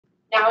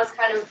now is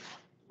kind of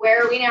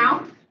where are we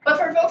now? But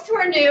for folks who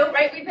are new,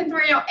 right, we've been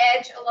throwing out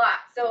EDGE a lot.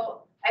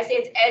 So I say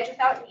it's EDGE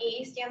without an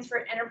E, stands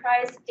for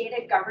Enterprise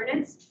Data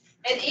Governance.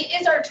 And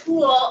it is our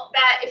tool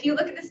that, if you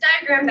look at this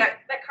diagram that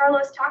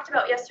Carlos talked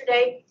about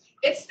yesterday,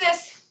 it's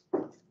this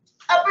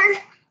upper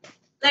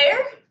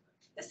layer,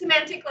 the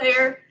semantic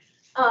layer,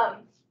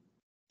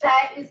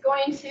 that is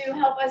going to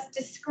help us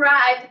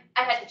describe.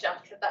 I had to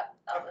jump because that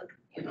was,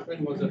 you know.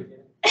 When was it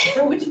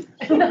again? Which,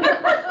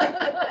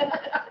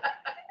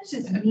 That's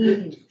just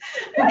mean.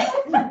 I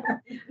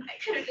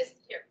could have just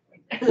here.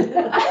 But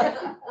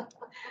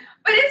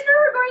it's where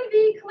we're going to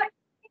be collecting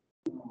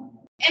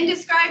and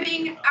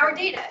describing our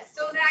data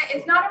so that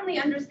it's not only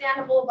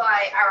understandable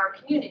by our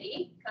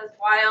community, because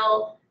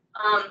while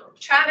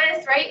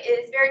Travis, right,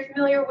 is very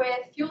familiar with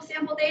fuel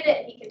sample data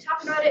and he can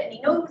talk about it and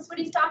he knows what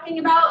he's talking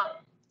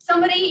about,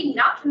 somebody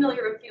not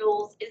familiar with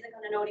fuels isn't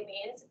going to know what he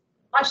means,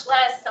 much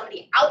less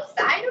somebody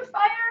outside of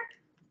fire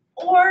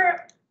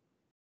or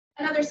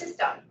another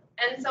system.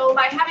 And so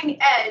by having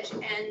EDGE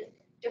and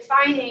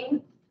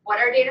defining what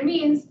our data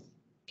means,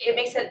 it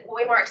makes it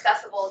way more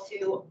accessible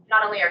to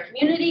not only our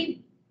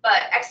community,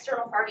 but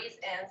external parties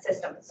and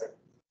systems.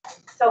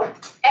 So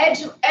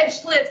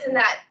EDGE lives in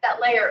that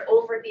layer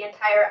over the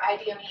entire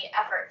IDME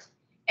effort.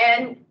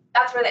 And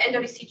that's where the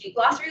NWCG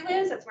glossary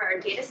lives. That's where our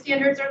data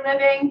standards are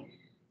living.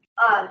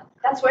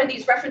 That's where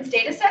these reference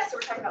data sets, so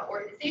we're talking about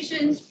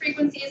organizations,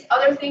 frequencies,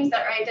 other things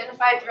that are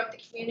identified throughout the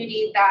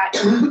community that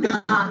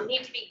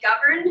need to be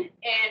governed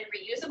and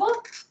reusable,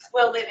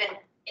 will live in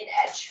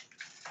EDGE.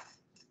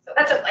 So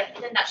that's like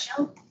in a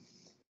nutshell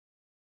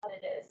what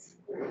it is.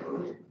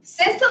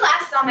 Since the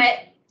last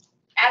summit,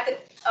 at the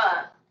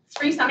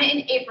Spring Summit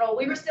in April,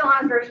 we were still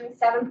on version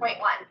 7.1.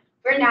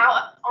 We're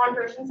now on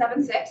version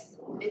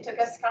 7.6. It took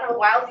us kind of a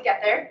while to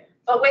get there,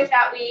 but with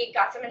that, we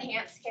got some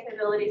enhanced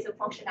capabilities and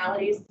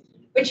functionalities,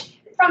 which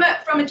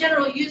from a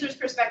general user's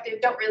perspective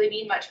don't really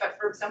mean much, but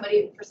for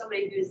somebody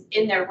who's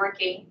in there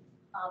working,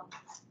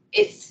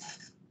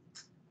 it's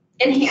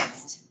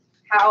enhanced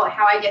how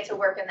I get to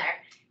work in there.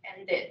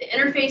 And the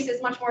interface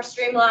is much more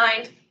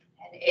streamlined,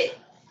 and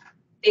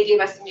they gave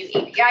us some new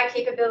API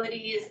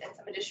capabilities and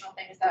some additional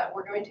things that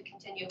we're going to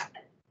continue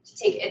to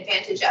take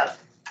advantage of.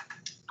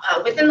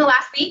 Within the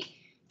last week,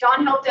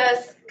 Dawn helped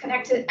us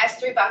connect to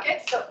S3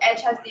 buckets. So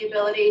EDGE has the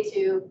ability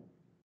to,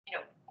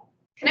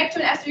 connect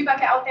to an S3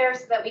 bucket out there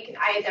so that we can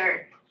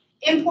either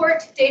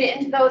import data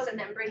into those and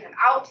then bring them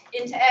out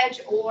into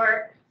EDGE,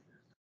 or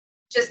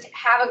just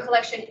have a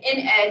collection in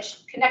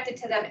EDGE connected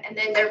to them and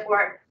then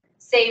therefore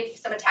save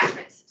some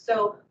attachments.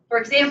 So for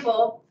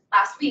example,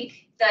 last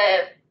week,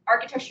 the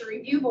Architecture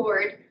Review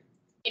Board,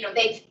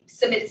 they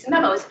submitted some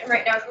memos, and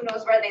right now who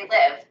knows where they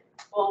live.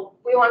 Well,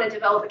 we want to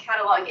develop a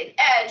catalog in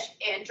EDGE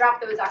and drop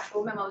those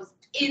actual memos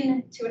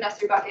into an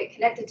S3 bucket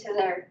connected to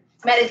their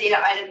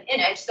metadata item in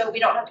EDGE, so we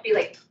don't have to be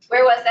like,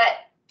 where was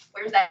that?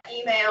 Where's that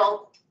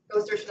email?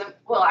 Go search them.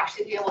 We'll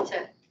actually be able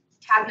to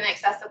have them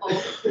accessible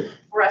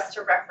for us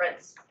to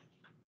reference.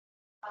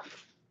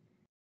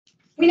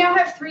 We now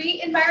have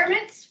 3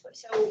 environments.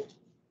 So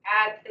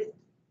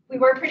we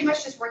were pretty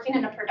much just working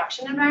in a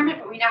production environment,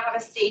 but we now have a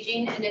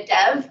staging and a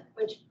dev,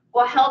 which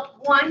will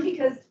help, one,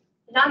 because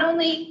not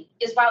only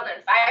is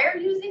Wildland Fire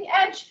using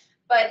EDGE,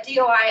 but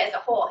DOI as a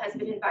whole has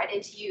been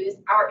invited to use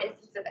our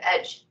instance of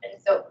EDGE. And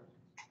so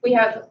we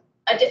have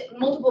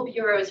multiple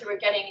bureaus who are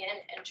getting in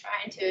and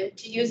trying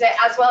to use it,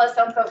 as well as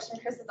some folks from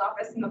Chris's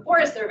office in the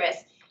Forest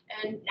Service.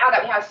 And now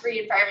that we have 3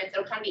 environments,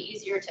 it'll kind of be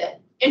easier to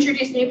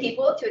introduce new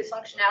people to its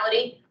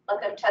functionality, let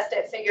them test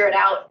it, figure it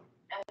out,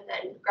 and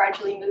then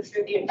gradually move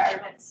through the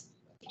environments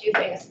to do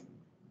things.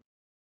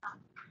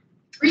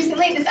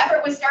 Recently, this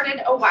effort was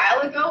started a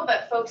while ago,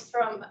 but folks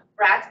from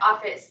Brad's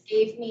office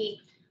gave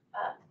me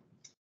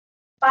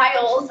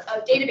files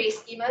of database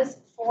schemas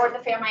for the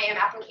FAM-IM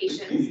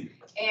applications,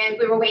 and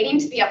we were waiting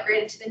to be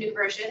upgraded to the new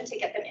version to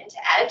get them into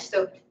EDGE.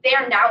 So they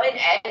are now in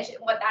EDGE, and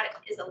what that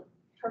is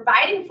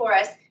providing for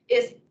us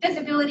is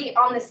visibility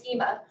on the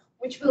schema,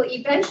 which will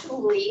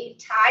eventually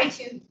tie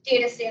to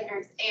data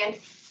standards and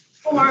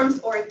forms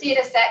or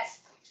data sets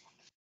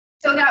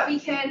so that we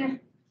can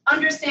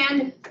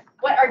understand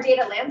what our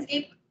data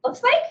landscape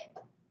looks like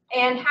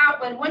and how,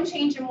 when one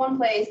change in one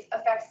place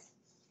affects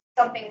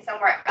something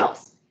somewhere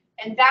else.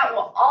 And that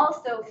will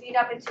also feed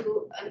up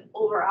into an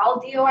overall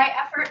DOI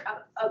effort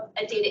of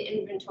a data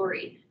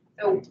inventory.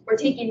 So we're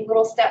taking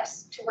little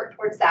steps to work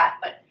towards that.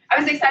 But I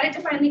was excited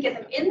to finally get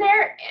them in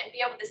there and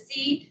be able to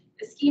see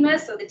the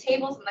schemas, so the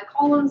tables and the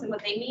columns and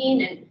what they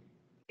mean, and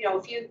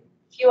a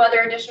few other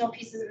additional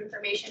pieces of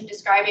information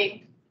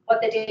describing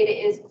what the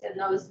data is within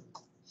those.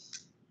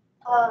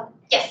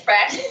 Yes,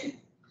 Brad.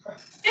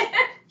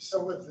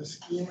 So with the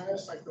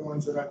schemas, like the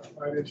ones that I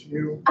provided to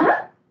you,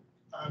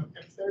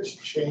 if there's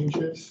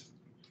changes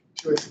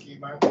to a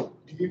schema, do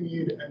you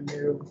need a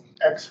new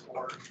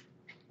export?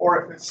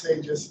 Or if it's,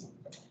 say, just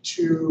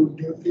 2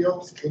 new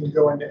fields, can you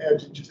go into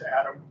EDGE and just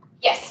add them?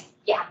 Yes,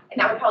 yeah,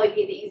 and that would probably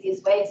be the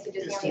easiest way, is to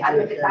just only add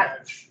it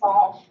that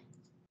small.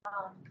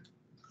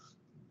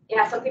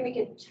 Yeah, something we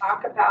could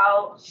talk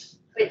about,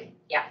 but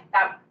yeah,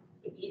 that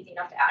would be easy enough.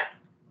 enough to add.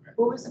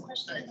 What was the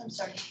question? I'm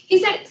sorry.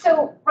 He said,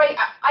 so, right,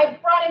 I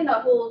brought in the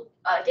whole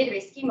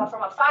database schema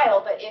from a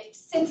file, but if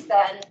since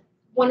then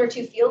 1 or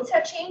 2 fields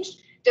have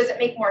changed, does it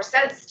make more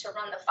sense to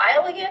run the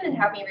file again and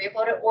have me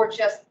re-upload it, or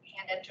just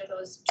hand enter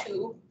those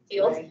 2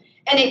 fields? Right.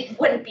 And it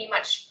wouldn't be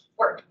much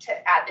work to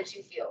add the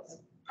 2 fields,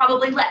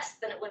 probably less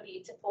than it would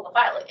be to pull the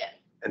file again.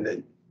 And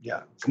then,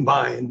 yeah,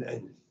 combine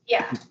and.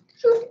 Yeah,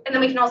 and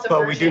then we can also. But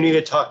we do version- need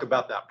to talk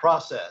about that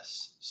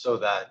process so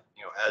that,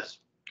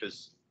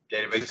 because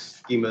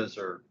database schemas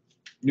or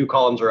new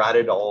columns are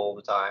added all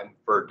the time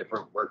for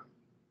different work,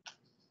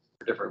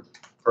 for different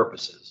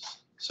purposes.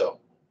 So.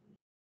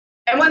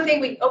 And one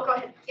thing go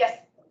ahead, yes.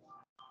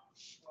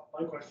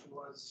 My question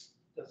was,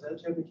 does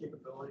Edge have the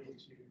capability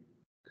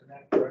to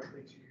connect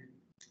directly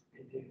to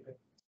a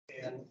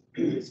database and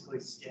basically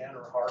scan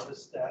or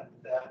harvest that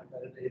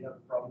metadata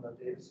from the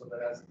data so that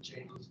as it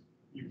changes,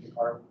 you can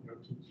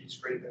keep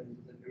scraping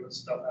the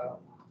newest stuff out?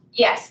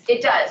 Yes,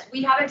 it does.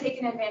 We haven't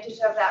taken advantage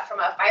of that from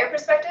a fire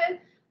perspective,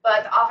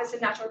 but the Office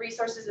of Natural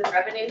Resources and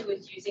Revenue, who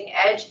is using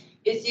Edge,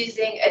 is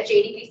using a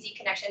JDBC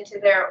connection to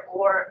their,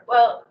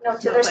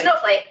 their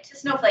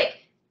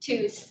Snowflake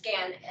to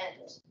scan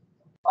and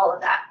all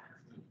of that.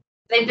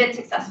 They've been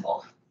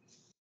successful.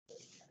 Yeah,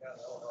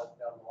 that'll help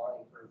down the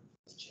line for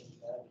change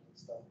management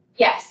stuff.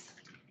 Yes.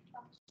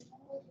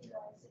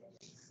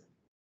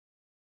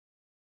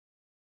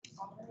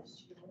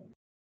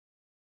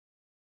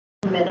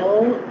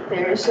 Middle,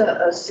 there's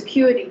a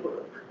security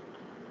group.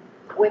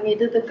 We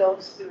needed to go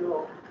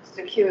through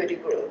security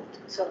group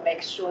to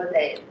make sure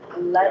they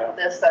let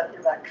the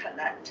direct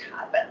connect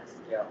happens.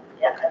 Yeah.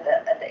 Yeah,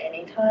 at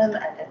any time,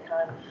 at that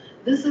time.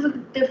 This is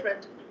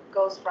different,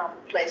 goes from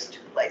place to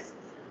place.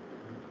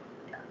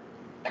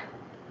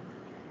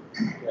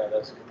 Yeah,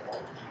 that's a good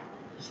point.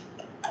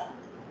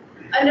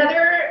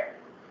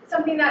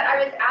 Something that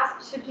I was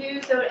asked to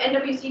do, so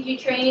NWCG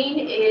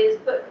training is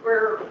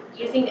we're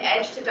using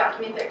Edge to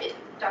document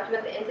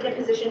the incident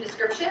position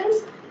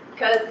descriptions,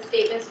 because the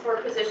statements for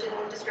position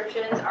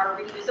descriptions are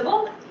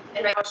reusable.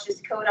 And right now it's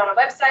just code on a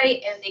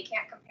website and they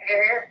can't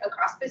compare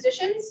across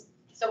positions.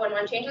 So when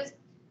one changes,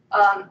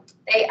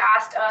 they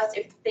asked us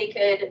if they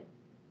could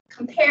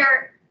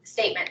compare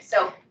statements.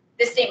 So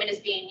this statement is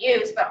being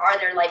used, but are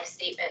there like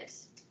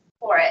statements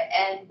for it?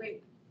 And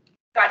we've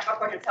got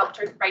Chalkboard help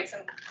to write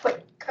some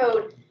quick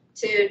code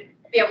to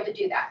be able to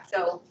do that.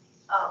 So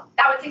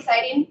that was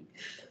exciting.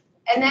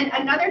 And then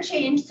another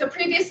change, so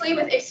previously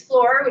with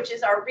Explorer, which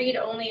is our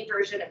read-only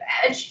version of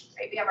Edge,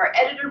 right? We have our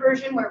editor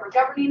version where we're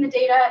governing the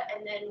data,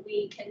 and then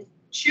we can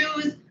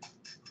choose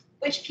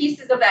which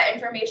pieces of that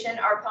information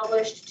are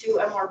published to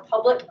a more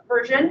public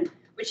version,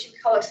 which we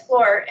call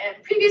Explorer.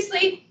 And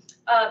previously,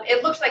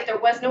 it looked like there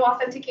was no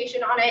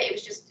authentication on it. It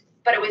was just,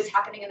 but it was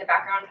happening in the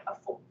background of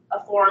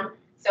a form.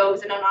 So it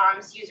was an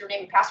anonymous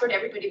username and password.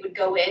 Everybody would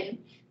go in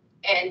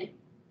and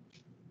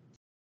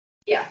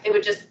yeah, it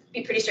would just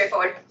be pretty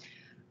straightforward.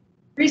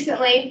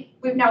 Recently,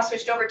 we've now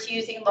switched over to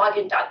using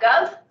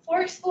login.gov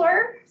for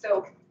Explorer.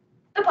 So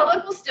the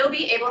public will still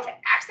be able to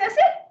access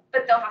it,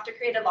 but they'll have to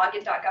create a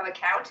login.gov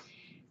account.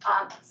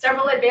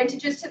 Several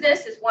advantages to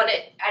this is one,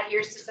 it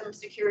adheres to some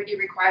security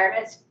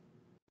requirements.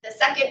 The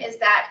second is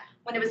that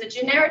when it was a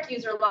generic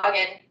user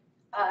login,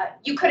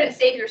 you couldn't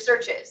save your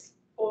searches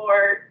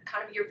or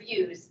kind of your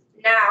views.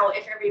 Now,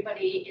 if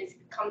everybody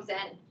comes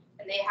in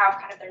and they have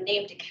kind of their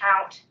named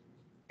account,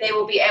 they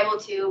will be able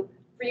to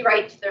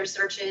rewrite their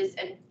searches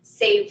and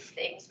save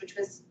things, which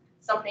was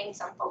something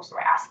some folks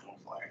were asking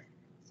for.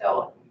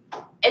 So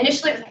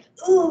initially it was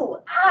like, ooh,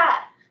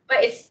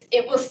 but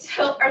it will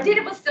still, our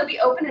data will still be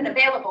open and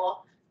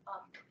available.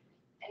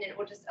 And it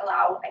will just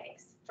allow, I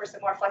think, for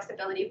some more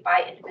flexibility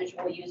by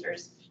individual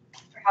users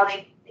for how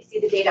they see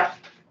the data.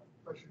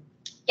 Question.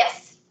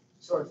 Yes.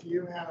 So if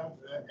you have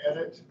the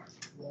edit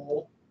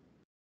role,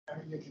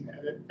 and you can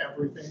edit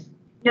everything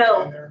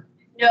No. in there?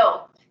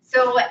 No.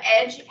 So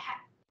Edge,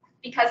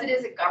 because it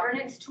is a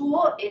governance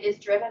tool, it is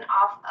driven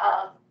off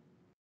of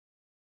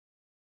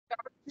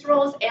governance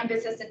roles and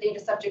business and data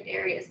subject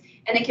areas.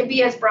 And it can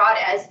be as broad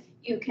as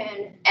you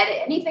can edit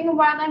anything in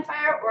Wildland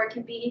Fire, or it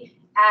can be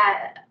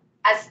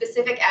as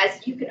specific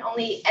as you can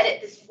only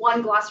edit this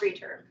one glossary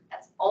term.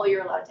 That's all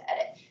you're allowed to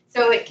edit.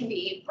 So it can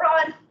be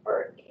broad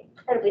or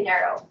incredibly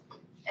narrow.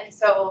 And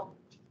so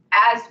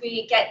as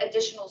we get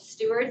additional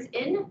stewards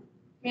in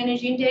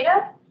managing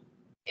data,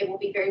 it will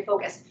be very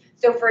focused.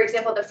 So for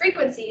example, the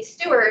frequency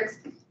stewards,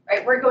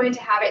 right, we're going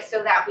to have it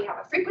so that we have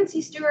a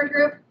frequency steward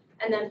group,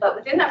 and then, but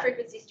within that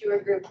frequency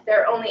steward group,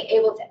 they're only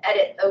able to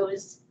edit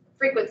those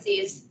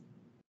frequencies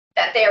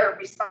that they're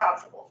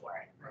responsible for.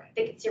 Right.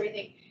 They can see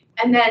everything.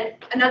 And then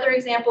another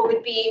example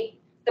would be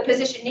the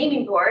position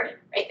naming board,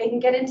 right? They can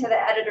get into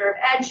the editor of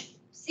Edge,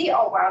 see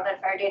all Wildland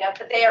Fire data,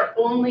 but they are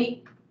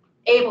only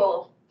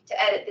able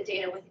to edit the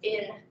data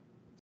within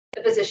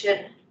the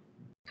position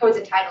codes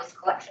and titles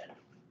collection.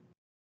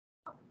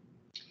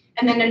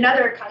 And then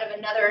another,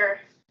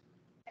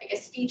 I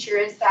guess, feature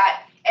is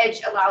that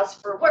Edge allows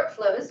for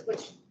workflows,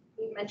 which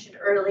we mentioned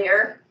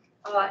earlier.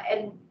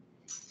 And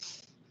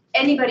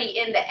anybody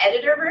in the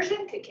editor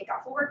version could kick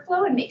off a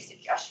workflow and make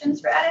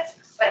suggestions for edits,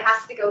 but it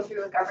has to go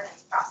through a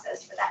governance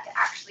process for that to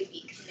actually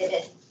be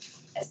committed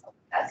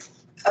as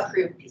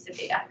approved piece of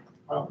data.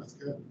 Wow, that's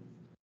good.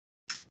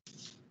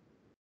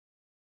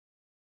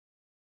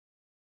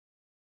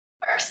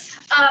 First,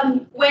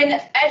 when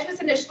Edge was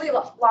initially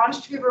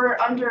launched, we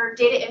were under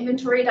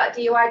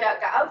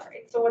datainventory.doi.gov.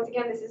 Right? So once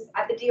again, this is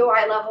at the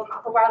DOI level,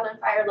 not the Wildland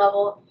Fire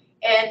level.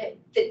 And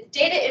the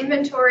data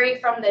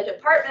inventory from the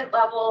department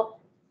level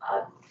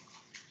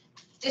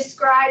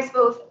describes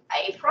both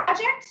a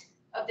project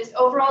of this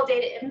overall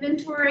data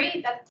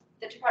inventory that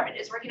the department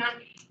is working on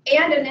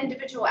and an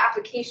individual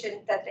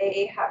application that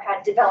they have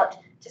had developed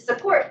to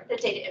support the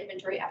data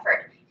inventory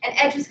effort. And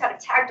Edge was kind of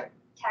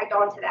tagged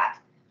on to that.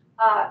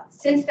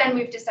 Since then,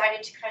 we've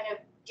decided to kind of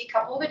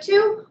decouple the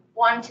two.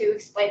 One, to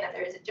explain that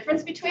there is a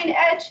difference between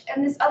Edge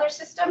and this other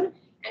system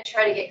and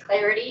try to get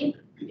clarity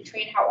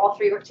between how all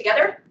three work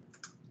together.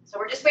 So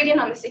we're just waiting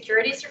on the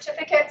security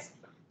certificates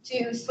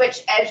to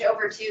switch Edge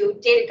over to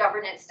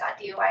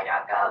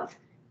datagovernance.doi.gov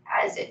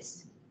as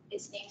its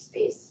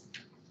namespace.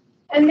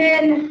 And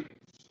then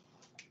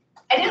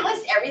I didn't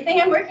list everything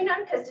I'm working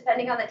on because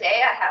depending on the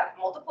day, I have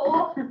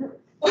multiple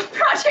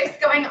projects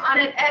going on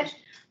at Edge,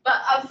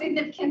 but of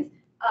significance,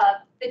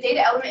 the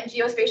data element and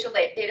geospatial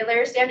data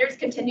layer standards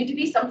continue to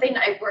be something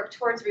I work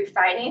towards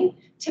refining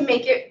to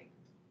make it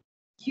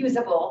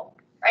usable,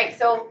 right?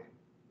 So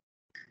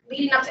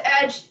leading up to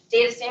Edge,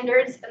 data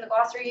standards and the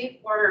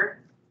glossary were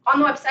on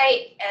the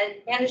website and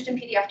managed in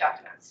PDF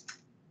documents.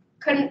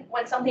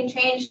 When something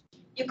changed,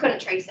 you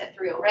couldn't trace it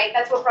through, right?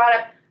 That's what brought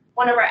up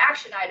one of our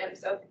action items.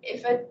 So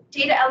if a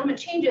data element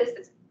changes,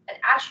 it's an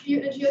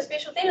attribute in a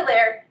geospatial data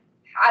layer,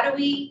 how do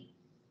we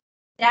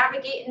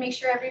navigate and make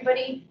sure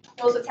everybody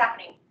knows what's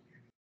happening?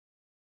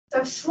 So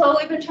I've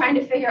slowly been trying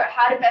to figure out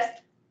how to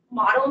best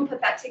model and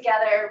put that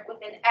together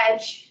within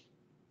Edge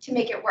to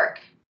make it work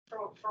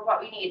for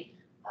what we need.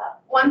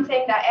 One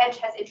thing that Edge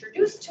has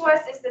introduced to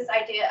us is this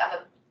idea of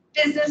a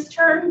business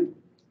term.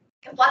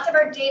 Lots of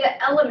our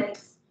data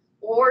elements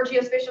or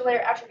geospatial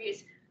layer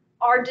attributes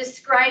are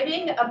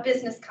describing a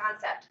business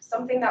concept,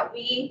 something that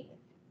we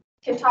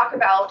can talk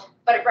about,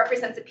 but it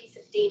represents a piece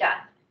of data.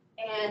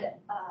 And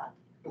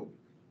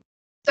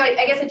so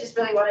I guess I just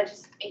really want to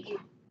just make you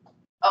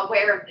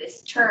aware of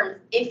this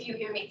term. If you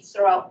hear me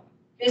throw out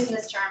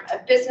business term, a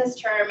business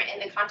term in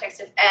the context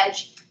of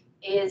Edge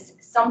is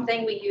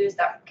something we use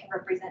that can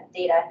represent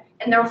data,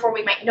 and therefore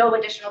we might know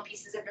additional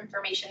pieces of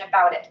information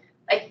about it,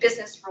 like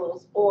business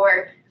rules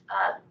or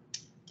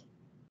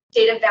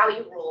data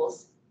value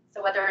rules.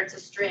 So whether it's a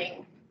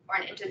string or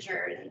an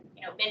integer, and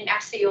min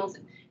max fields,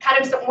 kind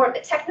of some more of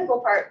the technical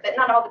part that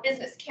not all the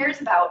business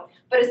cares about,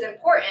 but is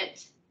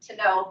important to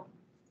know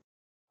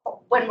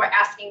when we're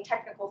asking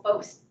technical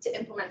folks to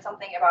implement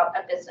something about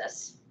a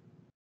business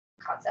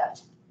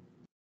concept.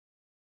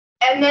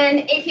 And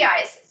then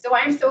APIs. So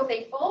I'm so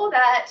thankful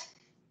that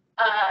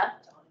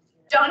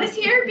Dawn is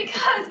here,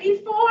 because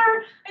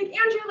before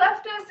Andrew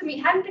left us and we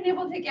hadn't been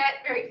able to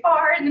get very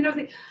far, and then I was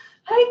like,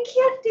 I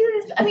can't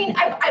do this. I mean,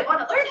 I want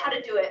to learn how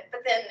to do it,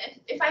 but then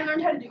if I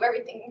learned how to do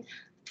everything,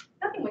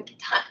 nothing would get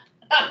done.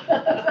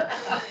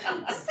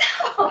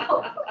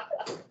 So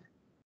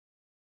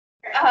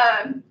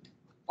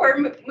we're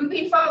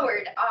moving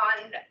forward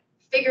on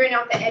figuring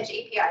out the Edge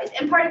APIs,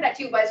 and part of that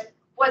too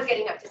was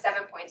getting up to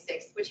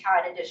 7.6, which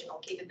had additional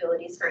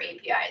capabilities for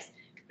APIs,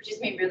 which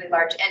has made really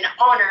large. And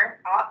Honor,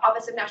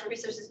 Office of Natural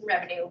Resources and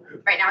Revenue,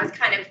 right now is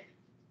kind of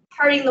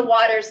parting the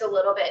waters a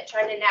little bit,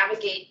 trying to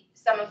navigate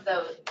some of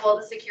the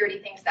security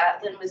things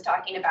that Lynn was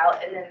talking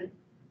about, and then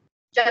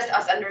just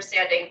us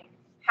understanding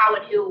how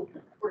and who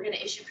we're going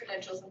to issue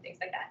credentials and things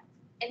like that.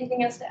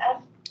 Anything else to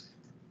add?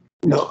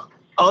 No,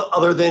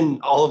 other than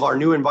all of our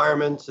new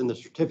environments and the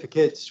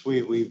certificates,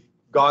 we've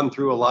gone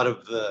through a lot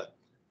of the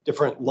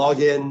different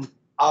login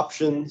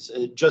options,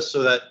 just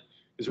so that,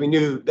 because we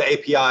knew the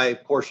API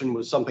portion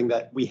was something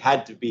that we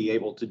had to be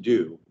able to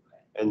do.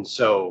 And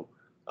so,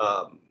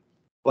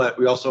 but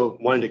we also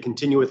wanted to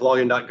continue with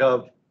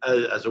login.gov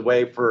as a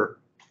way for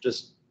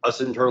just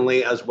us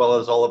internally, as well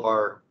as all of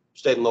our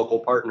state and local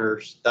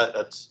partners.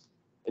 That's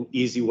an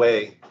easy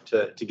way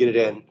to get it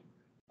in.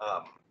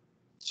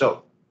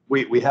 So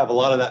we have a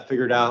lot of that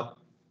figured out.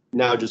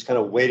 Now just kind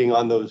of waiting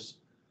on those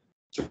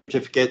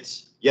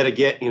certificates. Yet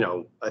again,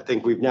 I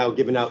think we've now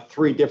given out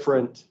 3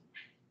 different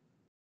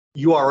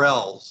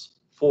URLs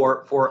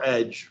for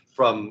Edge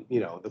from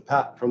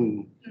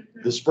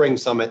the spring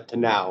summit to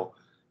now,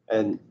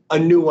 and a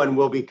new one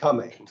will be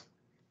coming.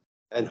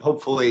 And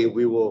hopefully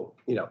we will,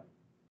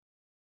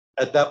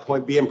 at that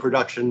point be in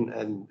production,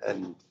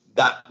 and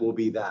that will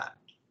be that.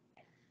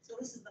 So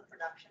this is the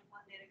production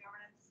one, data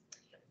governance?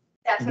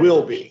 That's what Will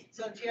it'll be.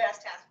 So GIS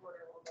task order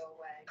will go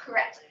away?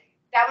 Correct.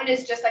 That one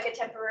is just like a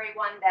temporary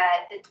one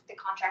that the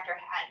contractor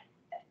had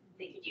that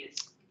they could use.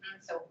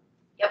 So,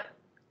 yep.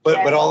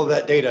 But all of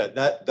that data,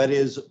 that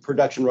is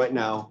production right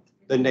now.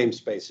 The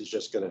namespace is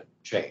just going to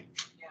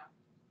change.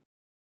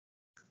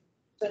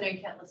 So I know you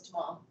can't list them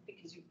all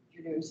because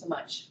you're doing so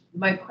much.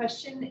 My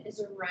question is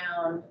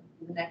around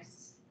the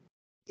next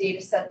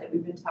data set that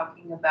we've been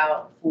talking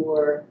about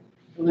for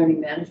the learning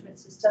management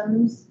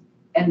systems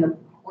and the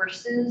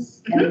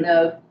courses and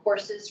the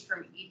courses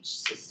from each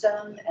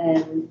system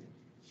and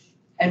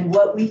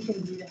what we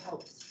can do to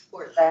help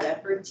support that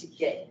effort to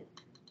get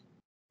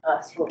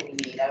us what we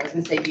need. I was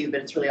gonna say you,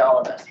 but it's really all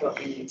of us, what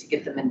we need to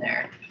get them in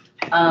there.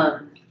 Do you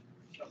want me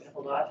to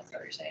hold off? Is that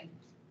what you're saying?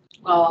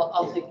 Well,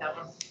 I'll take that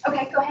one.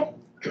 Okay, go ahead.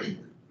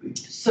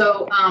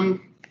 So,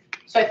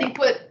 so I think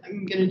what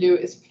I'm gonna do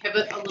is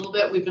pivot a little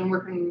bit. We've been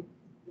working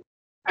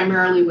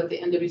primarily with the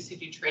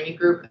NWCG training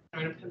group.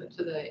 I'm gonna pivot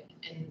to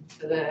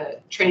the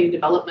training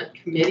development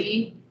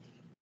committee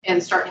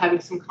and start having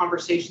some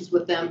conversations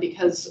with them,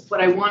 because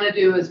what I wanna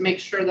do is make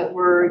sure that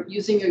we're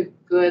using a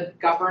good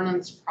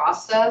governance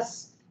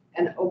process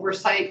and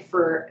oversight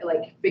for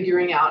like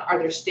figuring out, are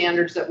there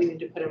standards that we need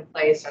to put in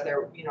place? Are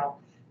there, you know,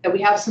 that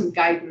we have some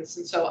guidance?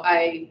 And so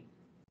I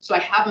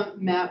haven't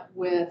met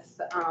with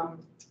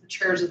the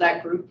chairs of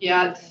that group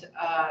yet.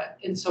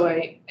 And so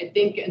I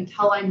think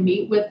until I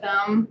meet with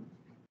them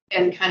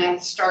and kind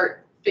of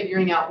start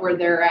figuring out where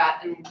they're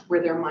at and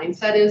where their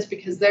mindset is,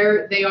 because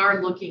they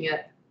are looking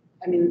at,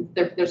 I mean,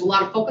 there's a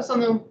lot of focus on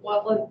the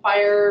Wildland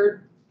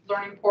Fire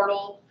learning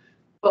portal,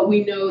 but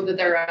we know that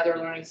there are other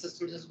learning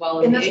systems as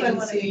well as And the that's why I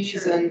wanna make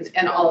agencies sure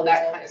and all of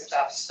that kind of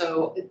stuff.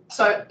 So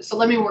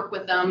let me work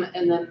with them,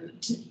 and then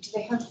Do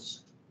they have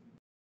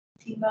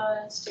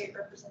FEMA state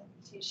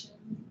representation?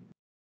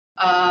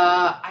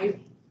 I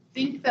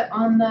think that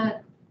on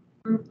that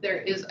group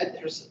there is,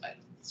 there's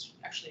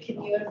actually.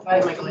 Can you Why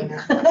invite am I going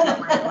Keith? there? Where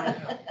am I going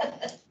there?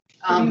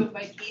 Can you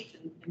invite Keith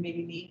and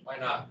maybe me? Why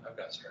not? I've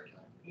got spare time.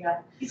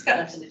 Yeah, he's got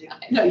nothing to do.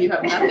 I know you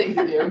have nothing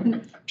to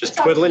do. Just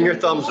twiddling your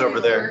thumbs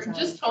over there.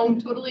 Just home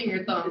twiddling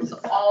your thumbs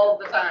all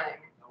the time.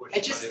 I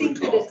just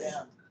think that it's,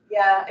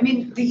 yeah, I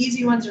mean, the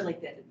easy ones are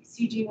like the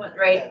CG one,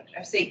 right?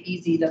 I say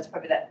easy, that's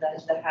probably that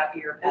is the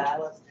happier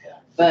path.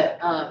 But,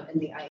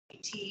 and the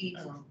IT,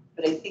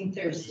 but I think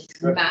there's this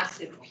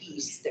massive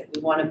piece that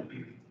we want to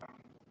make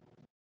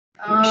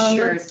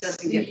sure it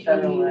doesn't get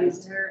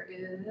federalized. There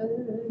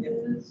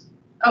is,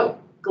 oh,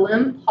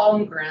 Glenn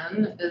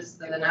Palmgren is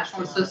the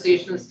National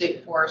Association of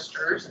State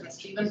Foresters, and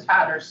Stephen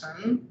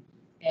Patterson.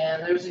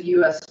 And there's a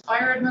U.S.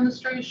 Fire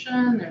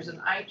Administration, there's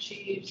an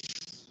I-Chief.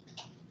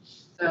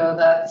 So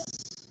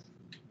that's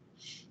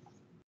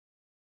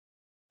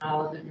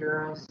all of the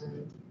bureaus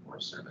and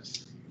Forest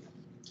Service.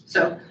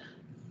 So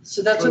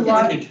that's a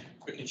lot. We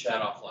can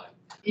chat offline.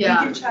 Yeah.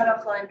 We can chat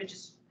offline, but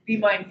just be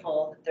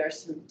mindful that there's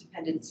some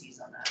dependencies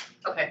on that.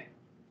 Okay.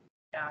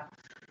 Yeah.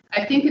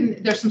 I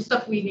think there's some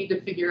stuff we need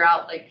to figure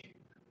out, like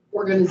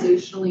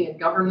organizationally and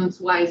governance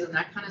wise and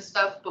that kind of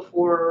stuff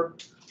before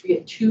we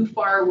get too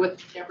far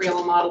with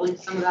Gabriella modeling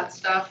some of that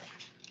stuff.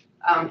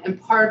 And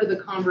part of the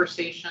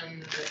conversation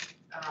that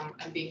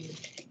I'm being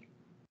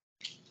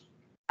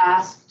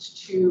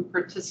asked to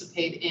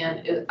participate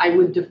in is I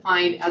would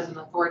define as an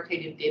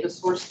authoritative data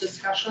source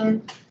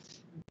discussion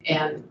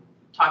and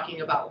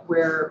talking about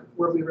where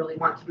we really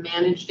want to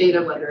manage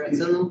data, whether it's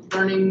in the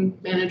learning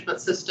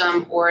management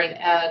system or in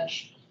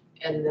EDGE,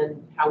 and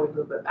then how we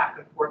move it back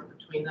and forth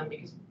between them.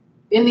 Because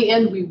in the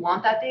end, we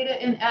want that data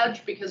in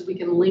EDGE because we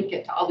can link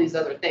it to all these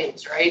other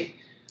things, right?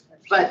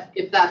 But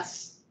if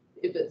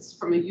it's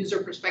from a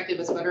user perspective,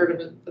 it's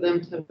better for them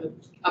to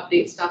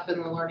update stuff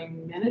in the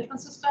learning management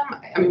system.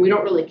 I mean, we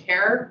don't really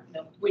care.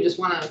 No. We just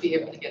want to be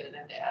able to get it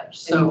into EDGE. In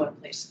So one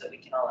place so that we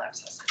can all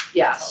access it.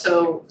 yeah,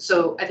 so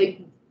I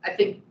think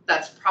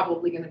that's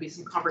probably going to be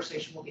some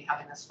conversation we'll be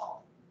having this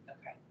fall.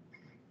 Okay.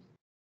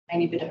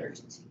 Tiny bit of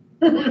urgency.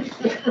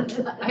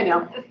 I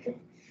know.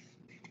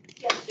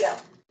 Yeah.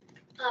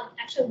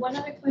 Actually, one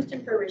other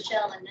question for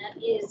Rochelle, and that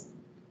is,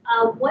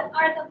 what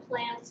are the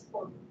plans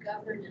for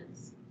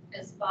governance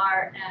as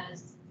far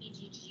as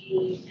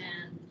EDG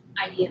and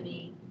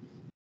IDME?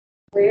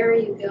 Where are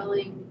you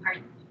going?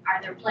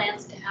 Are there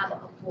plans to have a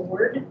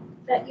board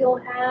that you'll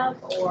have,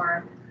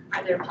 or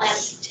are there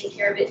plans to take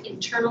care of it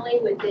internally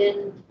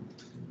within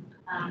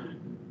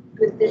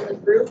the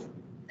group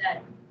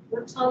that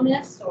works on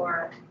this,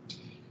 or?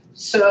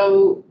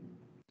 So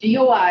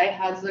DOI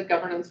has a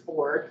governance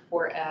board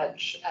for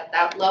EDGE at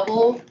that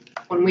level.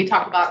 When we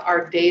talk about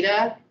our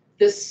data,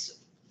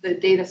 the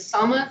data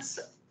summits,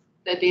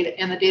 the data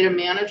and the data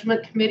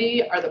management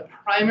committee are the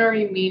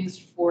primary means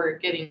for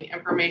getting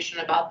information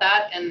about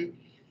that. And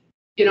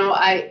you know,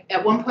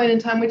 at one point in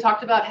time, we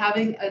talked about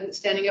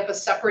standing up a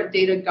separate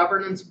data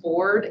governance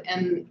board,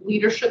 and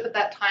leadership at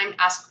that time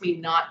asked me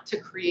not to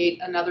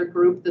create another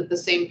group that the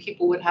same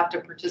people would have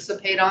to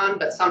participate on,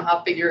 but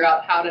somehow figure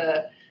out how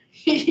to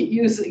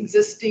use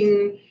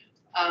existing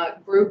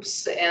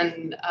groups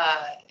and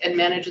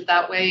manage it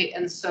that way.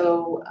 And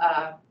so,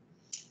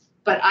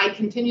 but I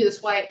continue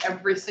this way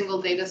every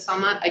single data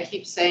summit. I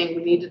keep saying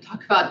we need to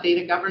talk about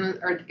data governance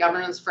or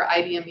governance for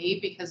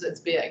IDME because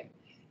it's big.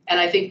 And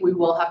I think we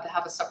will have to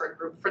have a separate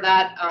group for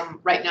that.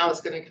 Right now,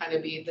 it's going to kind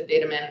of be the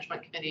data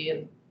management committee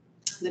and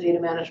the data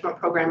management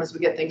program as we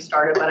get things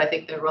started. But I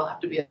think there will have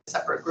to be a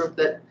separate group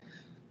that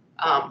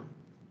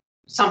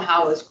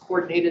somehow is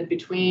coordinated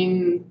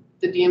between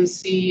the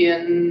DMC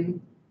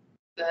and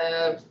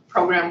the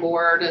program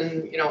board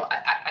and, you know,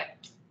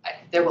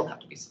 there will have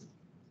to be some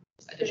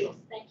additional,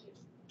 Thank you.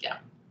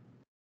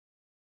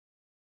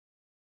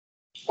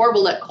 or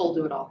we'll let Cole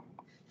do it all.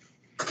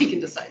 He can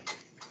decide.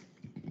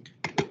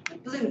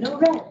 Blue, no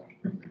red.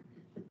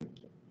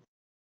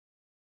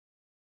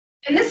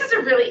 And this is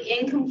a really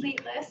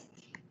incomplete list.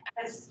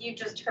 As you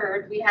just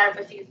heard, we have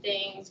a few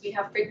things. We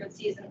have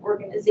frequencies and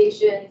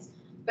organizations,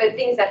 but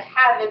things that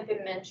haven't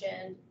been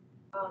mentioned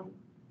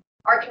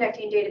are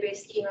connecting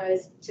database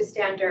schemas to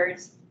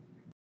standards.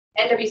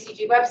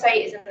 NWCG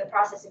website is in the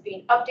process of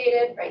being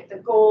updated, right? The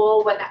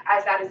goal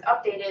as that is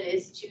updated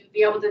is to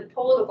be able to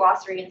pull the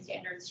glossary and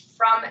standards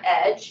from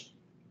EDGE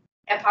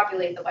and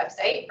populate the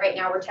website. Right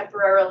now, we're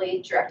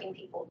temporarily directing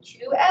people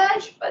to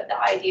EDGE, but the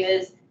idea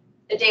is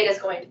the data is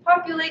going to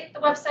populate the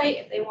website.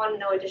 If they want to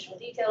know additional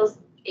details,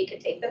 it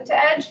could take them to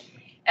EDGE.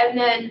 And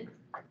then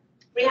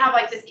we have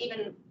like this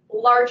even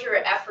larger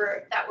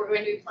effort that we're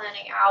going to be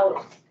planning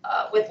out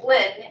with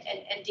Lynn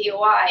and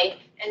DOI,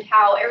 and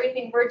how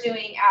everything we're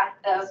doing at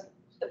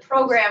the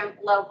program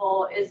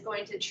level is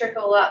going to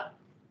trickle up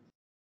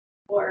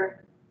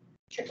or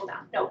trickle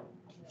down. No,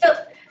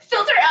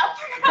 filter up,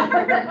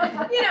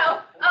 you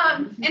know,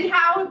 and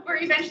how we're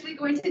eventually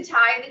going to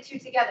tie the two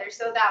together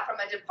so that from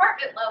a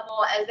department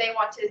level, as they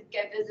want to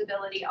get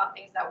visibility on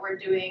things that we're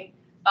doing,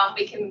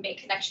 we can make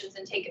connections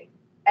and take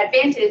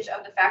advantage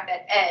of the fact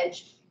that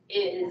EDGE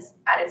is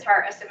at its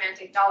heart a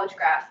semantic knowledge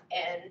graph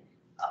and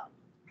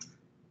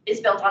is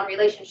built on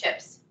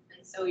relationships.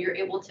 And so you're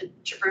able to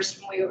traverse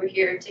from way over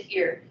here to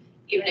here,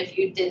 even if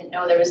you didn't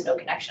know there was no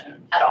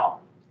connection at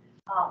all.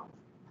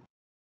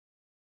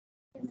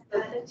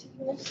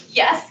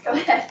 Yes, go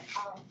ahead.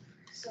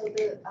 So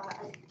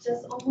I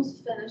just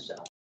almost finished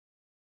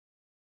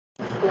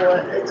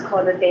it's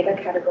called a data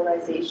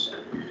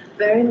categorization.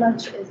 Very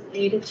much is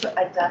needed to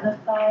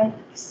identify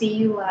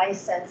CUI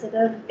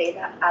sensitive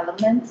data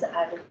elements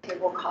at the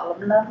table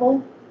column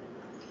level.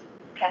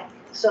 Okay,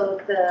 so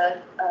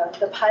the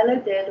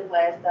pilot did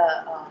with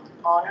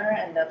Honor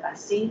and the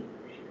Bessie.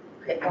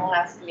 Okay, don't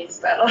ask me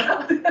spell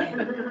out.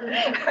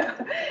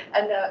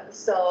 And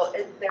so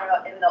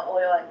they're in the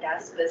oil and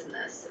gas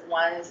business.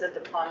 One is a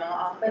department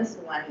office,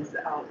 one is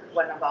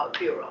one of our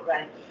bureau,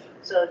 right?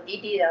 So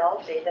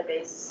DDL,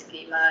 database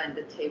schema, and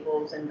the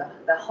tables and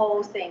the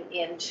whole thing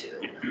into.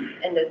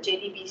 And the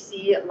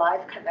JDBC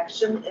live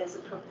connection is a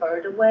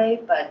preferred way,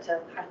 but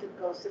have to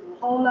go through a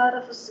whole lot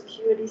of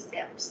security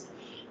steps.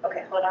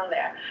 Okay, hold on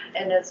there.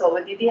 And then so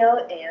with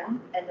DDL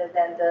in, and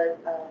then the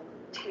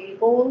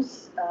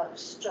tables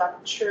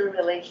structure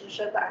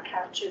relationship are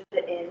captured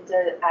in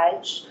the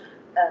EDGE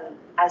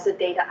as a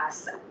data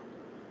asset.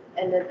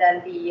 And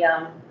then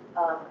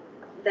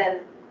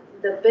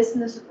the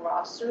business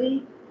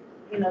glossary,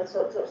 you know,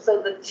 so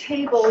the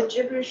table,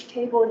 gibberish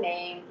table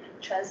name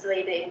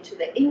translated into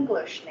the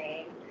English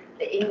name.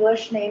 The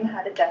English name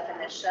had a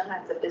definition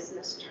as a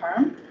business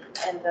term,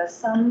 and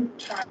some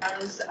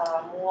terms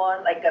are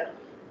more like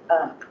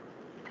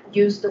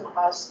used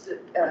across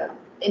the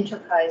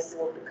enterprise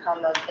will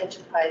become an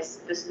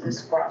enterprise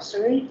business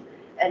glossary.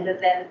 And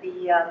then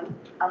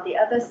on the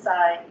other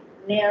side,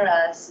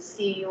 NARA's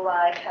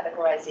CUI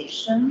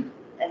categorization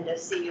and the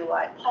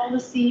CUI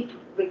policy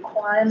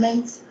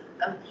requirements,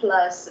 and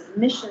plus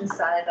mission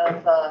side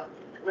of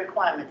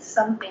requirements.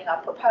 Something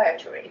are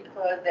proprietary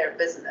for their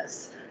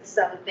business.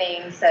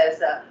 Something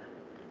says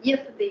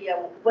if the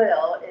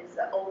well is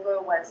over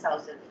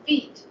 1,000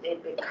 feet,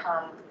 it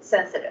becomes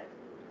sensitive.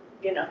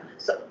 You know,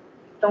 so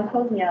don't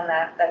quote me on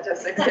that. That's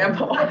just an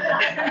example.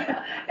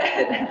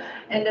 and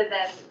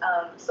then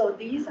so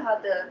these are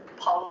the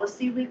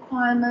policy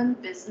requirement,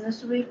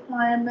 business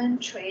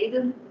requirement,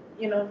 trade,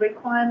 you know,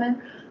 requirement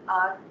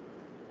are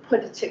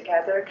put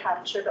together,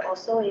 captured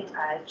also in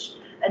EDGE,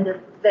 and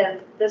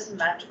then this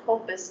magical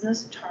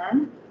business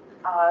term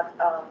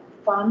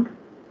from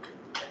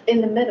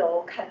in the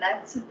middle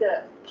connects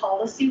the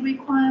policy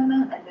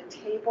requirement and the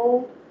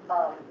table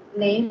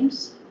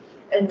names,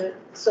 and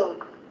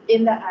so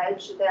in the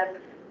EDGE, then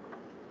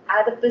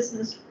add a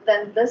business,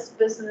 then this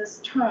business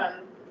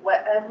term,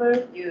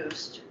 wherever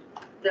used,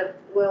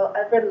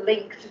 wherever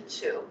linked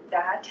to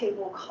that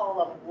table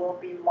column will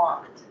be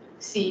marked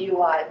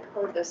CUI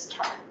per this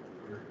term.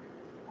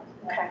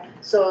 Okay,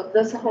 so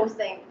this whole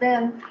thing,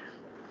 then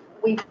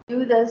we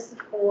do this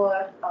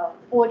for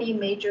 40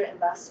 major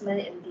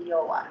investment in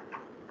DOI.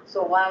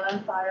 So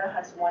Wildland Fire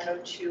has 1 or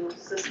 2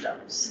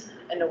 systems,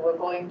 and we're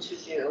going to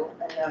do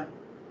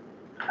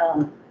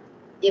an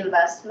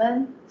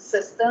investment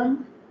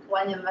system.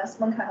 One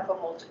investment can have a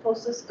multiple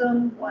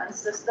system. One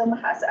system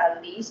has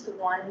at least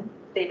one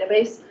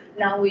database.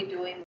 Now we're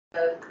doing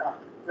the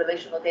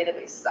relational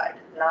database side,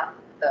 not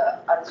the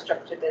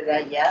unstructured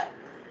data yet.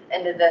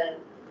 And then,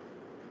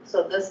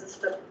 so this is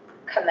the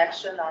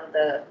connection on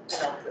the, you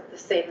know, the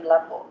same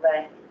level,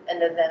 right?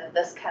 And then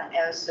this can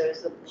answer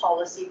the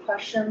policy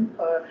question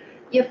for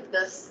if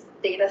this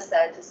data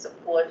set to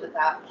support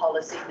that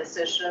policy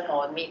decision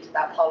or meet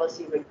that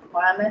policy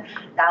requirement,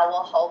 that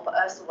will help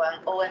us when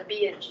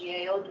OMB and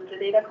GAO do the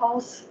data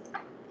calls.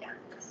 Yeah,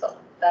 so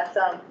that's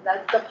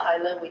the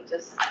pilot we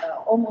just,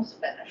 almost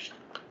finished.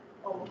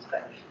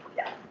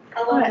 Yeah.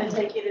 How long did it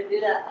take you to do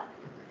that?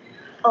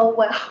 Oh,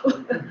 well,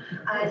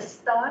 I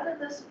started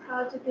this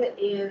project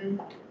in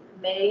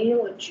May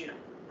or June.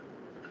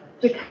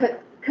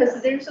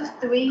 Because there's just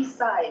 3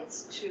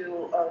 sides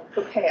to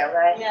prepare,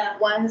 right? Yeah.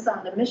 One's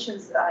on the mission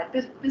side,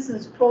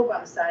 business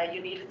program side,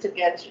 you need to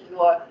get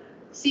your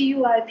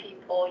CUI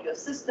people, your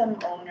system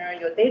owner,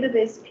 your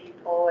database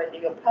people, and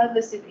your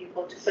privacy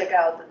people to figure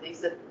out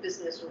these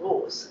business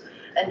rules.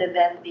 And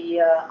then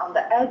on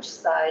the edge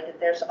side,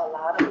 there's a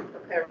lot of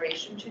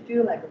preparation to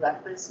do, like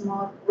reference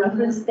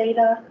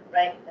data,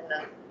 right? And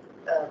then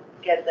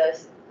get the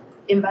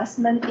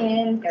investment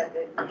in, get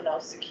the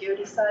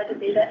security side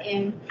data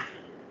in,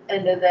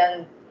 and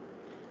then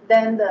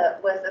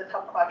with the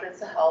top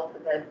quadrants help,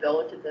 they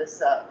build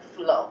this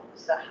flow.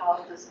 So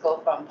how does go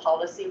from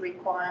policy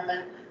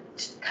requirement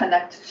to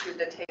connect to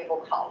the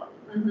table column?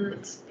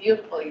 It's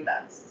beautifully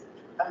done.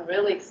 I'm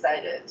really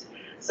excited.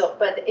 So,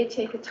 but it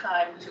takes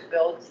time to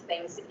build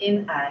things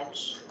in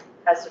Edge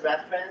as a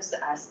reference,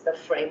 as the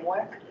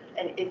framework,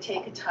 and it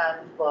takes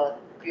time for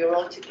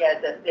Bureau to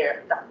get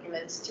their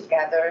documents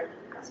together.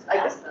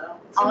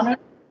 Honor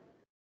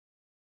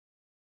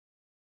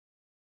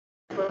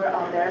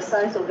on their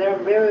side, so they're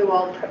very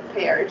well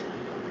prepared,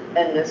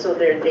 and so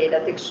their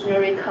data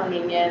dictionary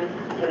coming in,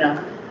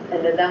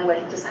 and then we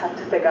just have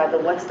to figure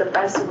out what's the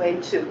best way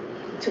to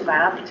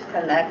map, to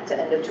connect,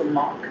 and to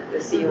mock the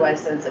CUI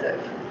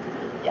sensitive.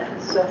 Yeah,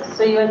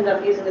 So you ended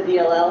up using the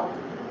DLL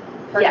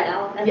for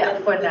now? And yeah,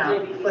 then for the now,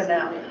 JVC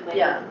later?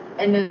 yeah,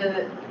 and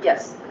then,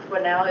 yes, for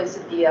now it's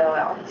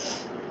DLL,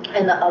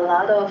 and a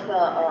lot of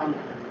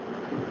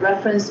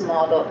reference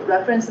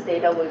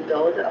data we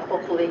build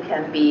hopefully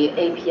can be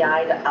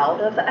API'd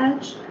out of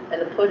Edge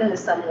and put in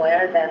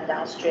somewhere that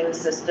downstream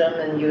system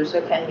and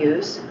user can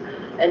use.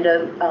 And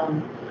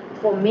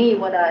for me,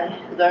 what I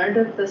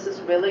learned, this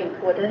is really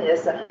important,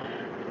 is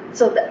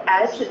so the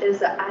Edge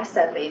is an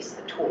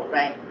asset-based tool,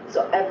 right?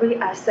 So every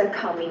asset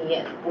coming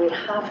in, we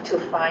have to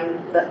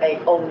find a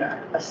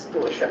owner, a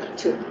stewardship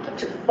to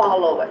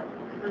follow it,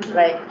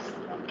 right?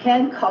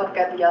 Can't call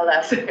Gabriella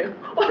and say,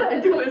 what I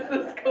do is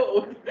this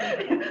code,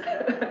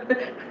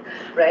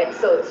 right?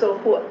 So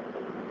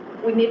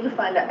we need to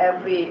find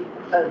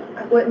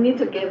we need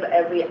to give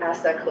every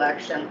asset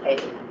collection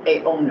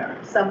a owner.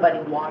 Somebody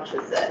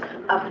watches it,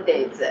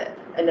 updates it,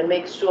 and to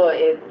make sure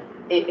it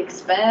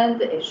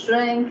expands, it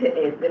shrinks,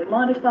 it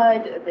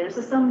modified. There's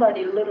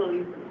somebody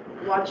literally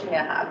watching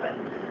it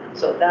happen.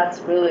 So that's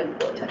really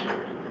important.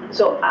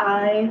 So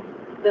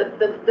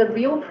the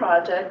real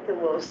project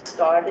will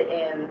start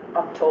in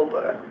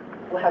October.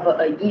 We have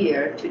a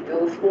year to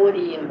do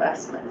 40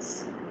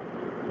 investments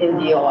in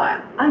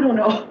DOI. I don't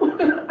know.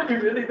 I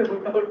really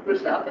don't know for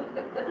sure.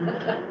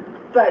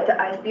 But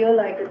I feel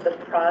like the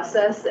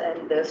process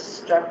and the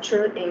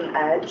structure in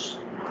Edge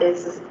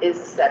is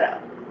set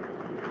up.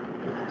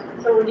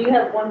 So would you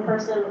have one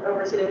person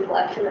oversee the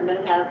collection and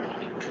then have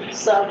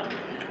sub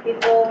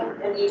people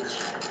in each,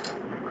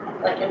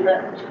 like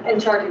in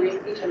charge of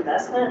each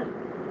investment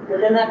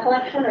within that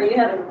collection, or are you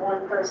having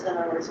one person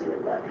oversee the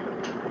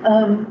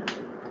collection?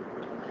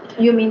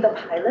 You mean the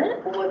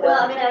pilot or the?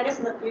 Well, I mean, I guess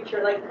in the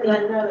future, like, because I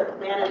know that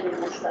managing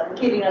this stuff,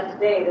 keeping up to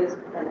date is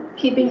kind of.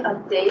 Keeping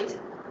update.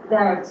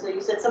 Right, so you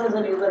said someone's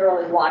gonna be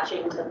literally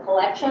watching the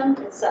collection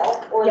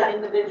itself or the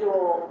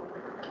individual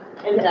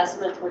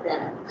investment within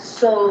it?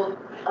 So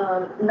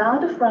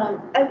not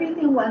from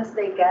everything once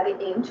they get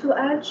into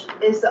Edge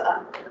is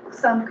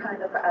some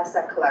kind of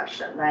asset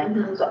collection, right?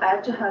 So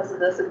Edge has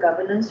this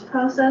governance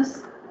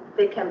process.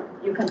 You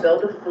can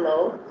build a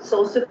flow.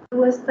 So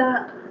with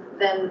that,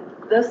 then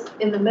this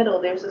in the middle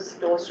there's a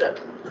stewardship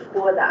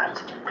for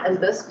that, and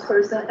this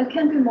person, it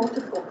can be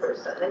multiple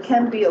person, it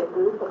can be a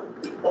group of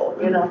people.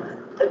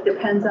 It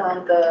depends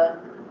on the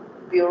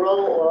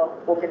bureau or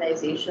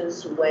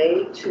organization's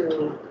way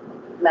to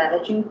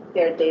managing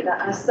their data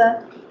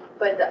asset.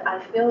 But I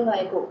feel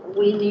like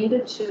we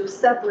needed to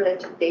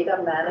separate data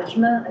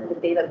management and the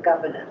data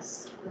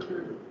governance.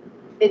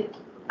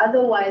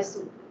 Otherwise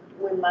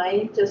we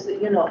might just,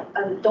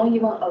 don't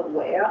even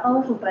aware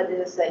of, but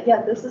it's like,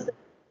 this is the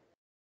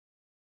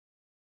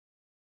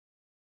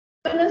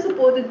governance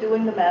board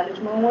doing the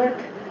management work.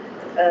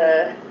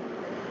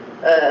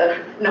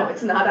 No,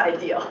 it's not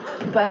ideal,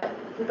 but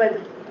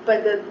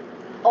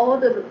all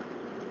the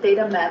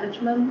data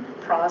management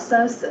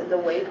process and the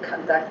way it's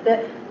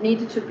conducted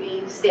needed to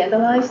be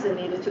standardized and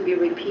needed to be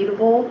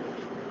repeatable,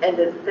 and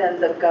then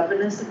the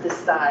governance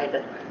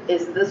decide,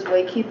 is this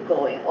way keep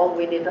going or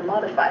we need to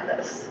modify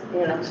this,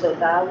 so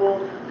that will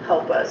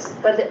help us.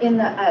 But in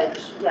the Edge,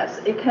 yes,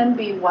 it can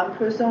be one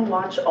person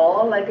watch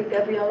all like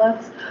Gabriella,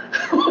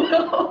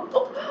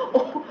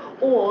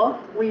 or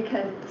we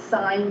can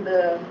sign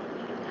the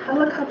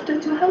helicopter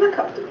to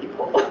helicopter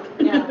people.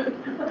 Yeah.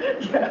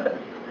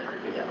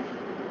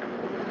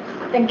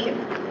 Thank you.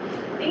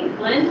 Thanks,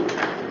 Lynn.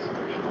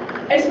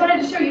 I just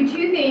wanted to show you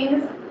 2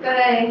 things that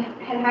I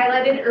had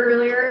highlighted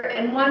earlier,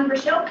 and one,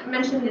 Rochelle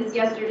mentioned this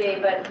yesterday,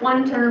 but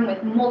one term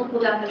with multiple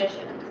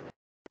definitions.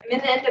 I'm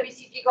in the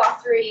NWCG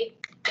GOF 3,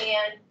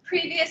 and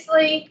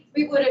previously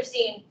we would have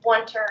seen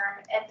one term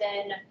and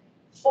then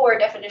 4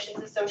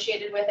 definitions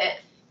associated with it.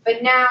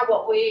 But now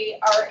what we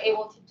are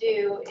able to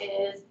do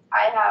is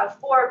I have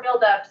 4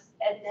 buildups,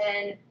 and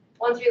then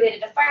one's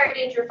related to fire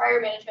danger,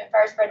 fire management,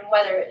 fire spread, and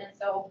weather. And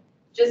so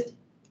just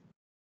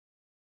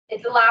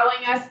it's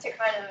allowing us to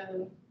kind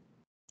of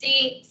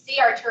see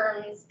our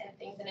terms and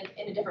things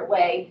in a different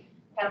way,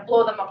 kind of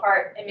blow them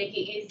apart and make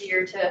it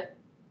easier to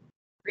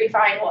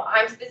refine what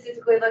I'm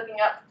specifically looking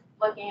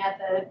at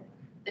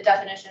the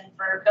definition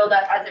for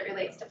buildup as it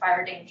relates to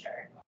fire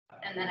danger.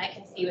 And then I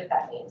can see what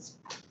that means.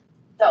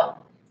 So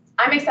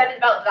I'm excited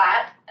about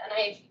that, and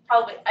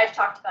I've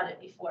talked about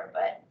it before,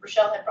 but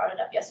Rochelle had brought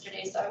it up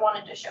yesterday, so I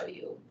wanted to show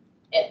you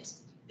it.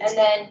 And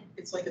then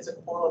It's like it's a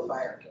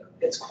qualifier.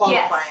 It's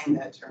qualifying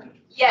that term.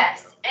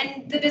 yes,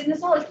 and the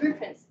business knowledge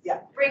blueprints Yeah.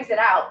 brings it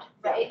out,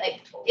 right?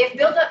 Like if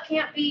buildup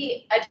can't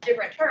be a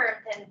different term,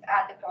 then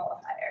add the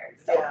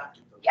qualifier. So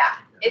Yeah.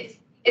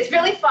 it's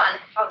really fun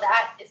how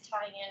that is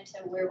tying into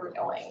where we're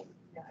going.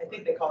 Yeah, I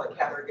think they call it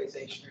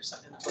categorization or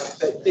something.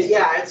 But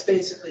yeah, it's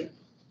basically,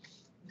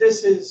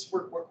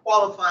 we're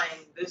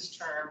qualifying this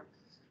term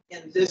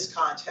in this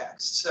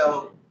context.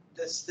 So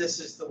this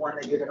is the one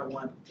that you're gonna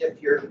want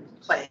if you're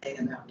playing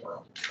in that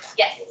world.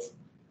 Yes.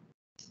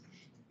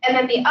 And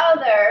then the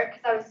other,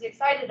 because I was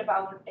excited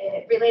about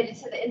it, related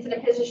to the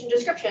incident position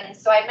description,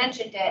 so I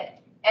mentioned it,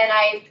 and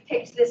I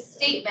picked this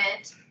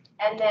statement,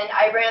 and then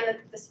I ran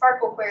the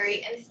Sparkle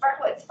query, and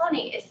Sparkle, it's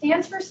funny, it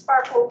stands for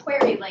Sparkle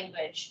Query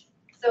Language.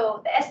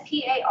 So the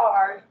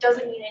SPAR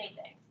doesn't mean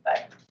anything,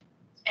 but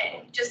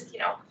just,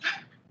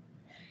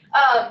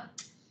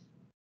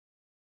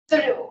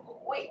 so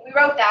we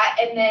wrote that,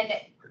 and then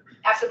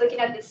after looking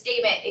at the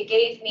statement, it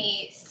gave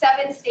me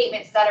 7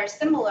 statements that are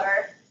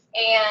similar,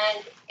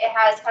 and it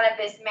has kind of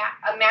this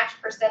a match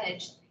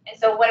percentage. And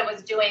so what it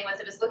was doing was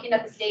it was looking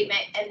at the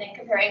statement and then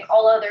comparing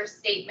all other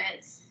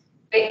statements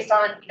based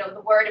on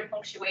the word and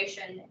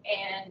punctuation,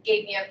 and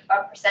gave me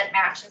a percent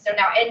match. And so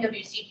now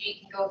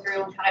NWCG can go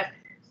through and kind of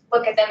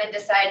look at them and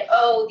decide,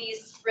 oh,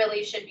 these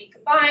really should be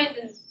combined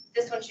and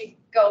this one should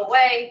go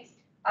away.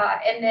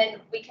 And then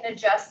we can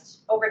adjust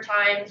over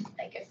time,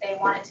 like if they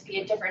want it to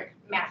be a different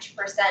match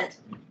percent.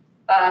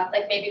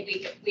 Like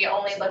maybe we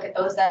only look at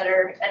those that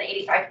are an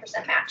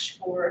 85% match.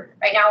 For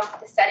right now,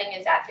 the setting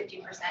is at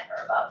 50%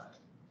 or above.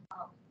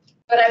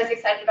 But I was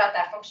excited about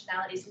that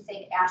functionality since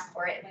they'd asked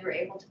for it, and we were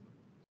able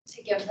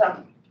to give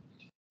them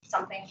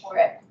something for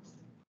it.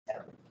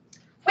 So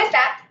with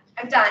that,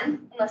 I'm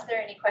done, unless there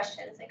are any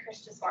questions. And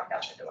Chris just walked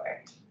out the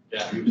door.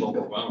 Yeah, he was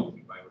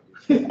overwhelmed by what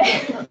you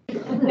said.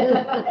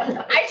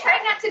 I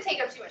tried not to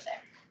take up too much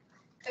time,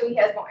 so he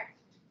has more.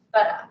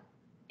 But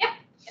yeah,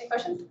 any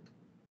questions?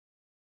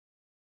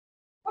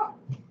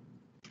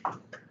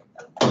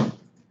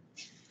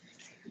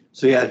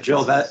 So yeah,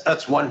 Jill,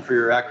 that's one for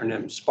your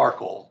acronym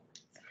SPARKLE.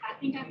 I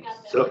think I've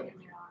got that So- one in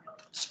there on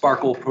it.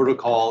 SPARKLE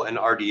Protocol and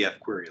RDF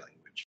Query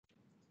Language.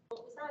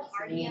 What was that?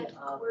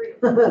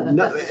 RDF?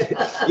 No,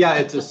 yeah,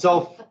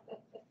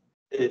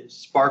 it's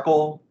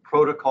SPARKLE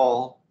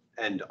Protocol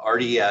and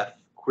RDF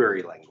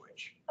Query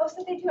Language. Oh,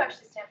 so they do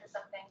actually stand for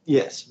something.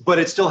 Yes, but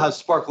it still has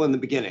SPARKLE in the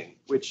beginning,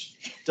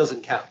 which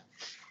doesn't count.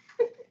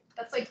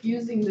 That's like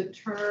using the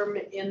term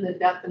in the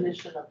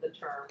definition of the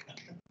term.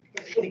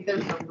 I think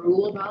there's a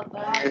rule about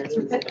that.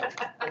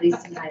 At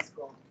least in high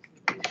school.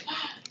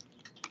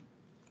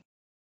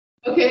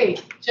 Okay,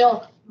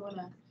 Jill, you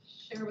wanna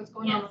share what's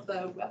going on with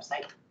the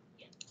website?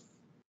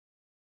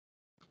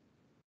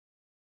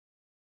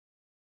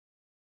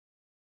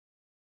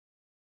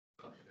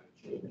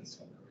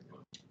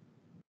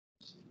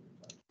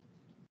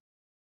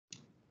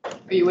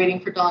 Are you waiting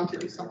for Dawn to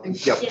do something?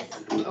 Yep.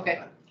 Yes.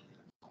 Okay.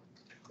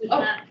 We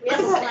have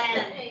a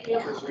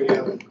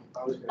plan.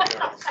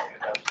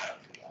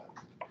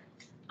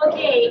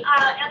 Okay,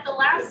 at the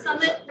last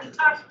summit, we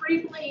talked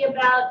briefly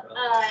about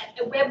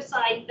a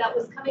website that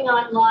was coming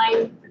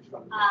online,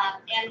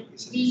 and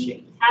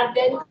we have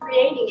been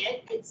creating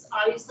it. It's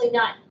obviously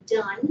not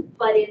done,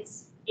 but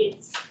it's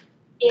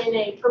in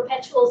a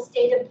perpetual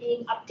state of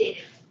being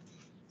updated.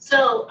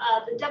 So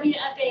the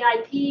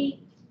WFAIP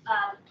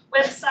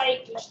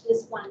website, which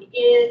this one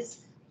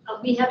is,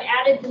 we have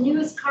added the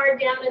newest card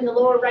down in the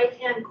lower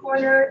right-hand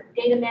corner,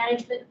 data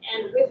management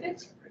and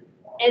WIFIT.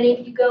 And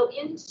if you go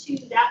into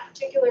that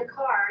particular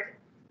card,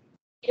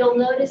 you'll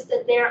notice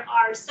that there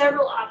are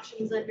several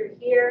options under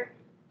here,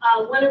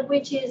 one of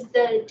which is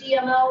the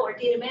DMO or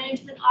Data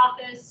Management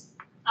Office.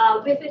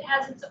 WIFIT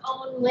has its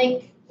own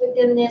link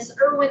within this.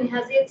 Irwin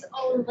has its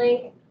own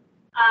link,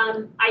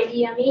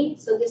 IDME.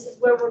 So this is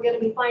where we're going to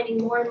be finding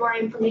more and more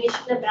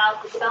information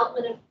about the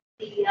development of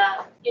the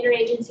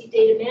interagency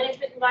data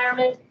management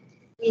environment.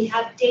 We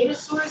have data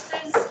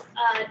sources.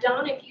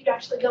 Don, if you'd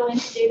actually go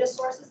into data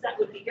sources, that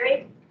would be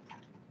great.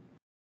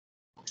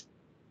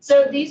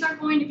 So these are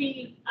going to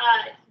be,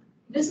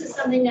 this is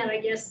something that I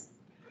guess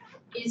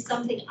is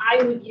something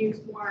I would use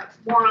more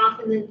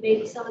often than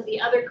maybe some of the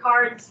other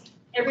cards.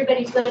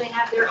 Everybody's going to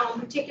have their own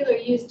particular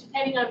use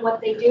depending on what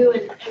they do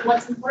and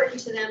what's important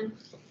to them.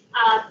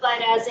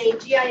 But as a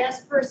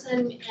GIS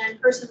person and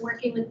person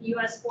working with the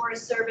U.S.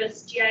 Forest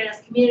Service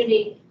GIS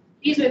community,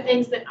 these are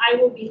things that I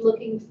will be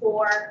looking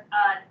for.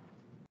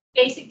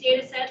 Basic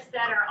data sets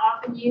that are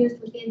often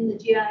used within the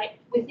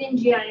within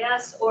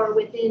GIS or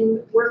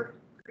within work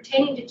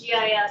pertaining to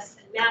GIS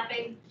and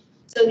mapping.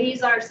 So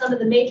these are some of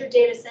the major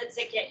data sets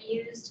that get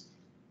used.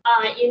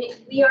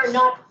 We are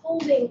not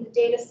holding the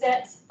data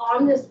sets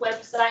on this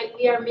website.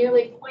 We are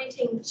merely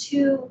pointing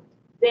to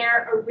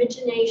their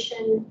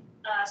origination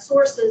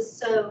sources,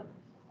 so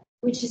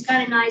which is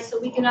kind of nice. So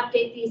we can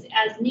update these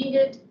as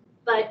needed,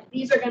 but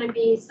these are going to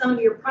be some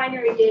of your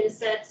primary data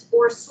sets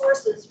or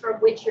sources from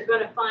which you're going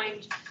to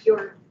find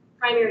your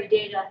primary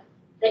data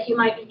that you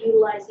might be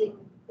utilizing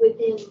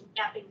within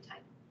mapping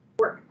type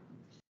work.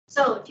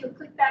 So if you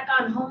click back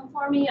on home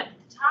for me up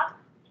at the top,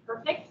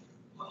 perfect.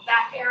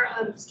 Back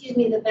arrow, excuse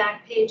me, the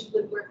back page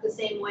would work the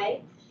same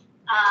way.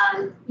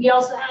 We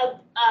also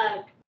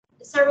have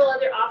several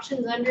other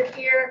options under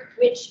here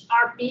which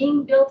are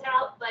being built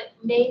out but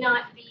may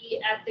not be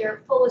at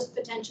their fullest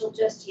potential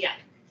just yet.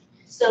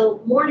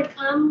 So more to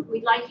come.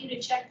 We'd like you to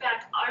check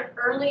back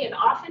early and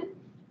often.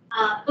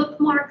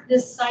 Bookmark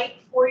this site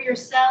for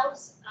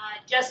yourselves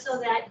just so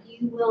that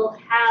you will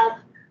have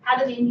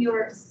it in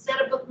your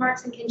set of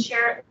bookmarks and can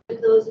share it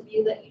with those of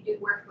you that you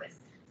do work with.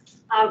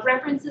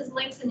 References,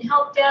 links, and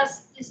help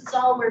desk. This is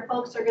all where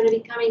folks are going to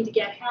be coming to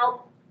get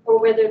help or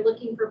where they're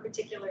looking for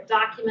particular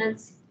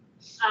documents.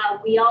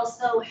 We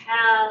also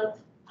have,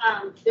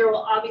 there will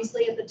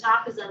obviously at the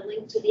top is a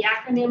link to the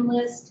acronym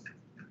list.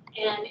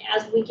 And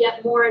as we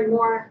get more and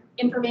more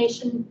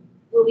information,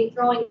 we'll be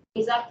throwing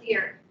these up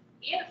here.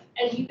 If,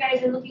 as you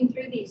guys are looking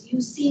through these,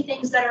 you see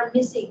things that are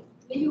missing,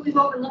 maybe we've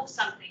overlooked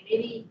something,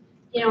 maybe,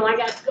 you know, I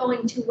got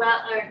going too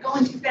well or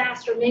going too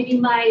fast, or maybe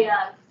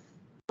my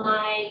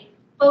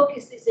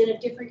focus is in a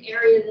different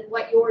area than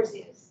what yours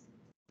is.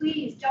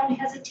 Please don't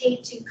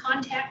hesitate to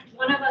contact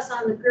one of us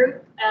on the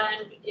group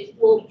and it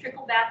will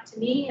trickle back to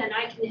me and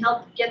I can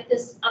help get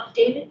this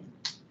updated,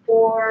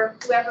 or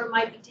whoever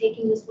might be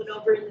taking this one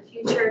over in the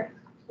future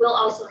will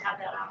also have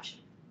that option.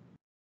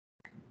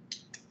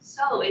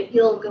 So if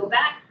you'll go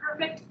back,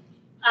 perfect.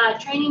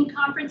 Training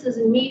conferences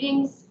and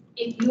meetings.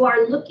 If you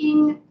are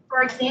looking,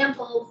 for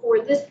example, for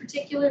this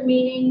particular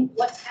meeting,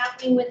 what's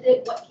happening with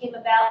it, what came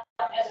about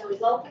as a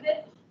result of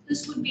it,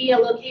 this would be a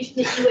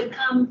location that you would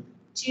come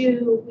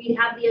to. We'd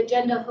have the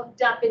agenda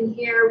hooked up in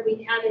here.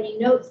 We'd have any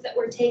notes that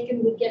were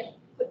taken, we'd get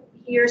put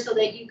here so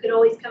that you could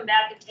always come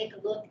back and take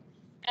a look.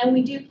 And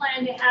we do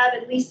plan to have,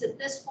 at least at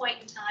this point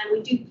in time,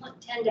 we do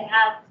tend to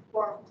have,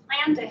 or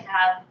plan to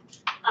have,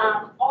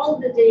 all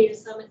of the data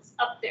summits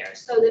up there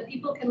so that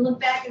people can look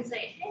back and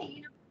say, hey,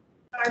 you know,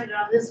 I started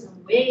on this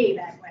one way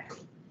back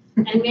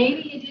when. And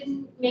maybe it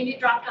didn't, maybe it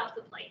dropped off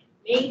the plate.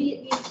 Maybe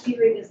it needs to be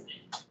revisited.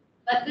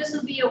 But this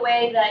will be a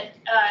way that,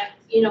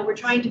 you know, we're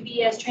trying to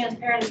be as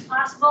transparent as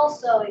possible.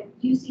 So if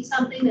you see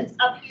something that's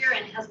up here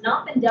and has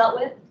not been dealt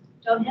with,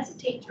 don't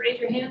hesitate to raise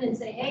your hand and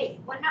say, hey,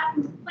 what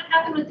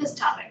happened with this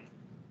topic?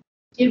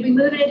 Did we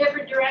move in a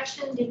different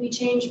direction? Did we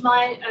change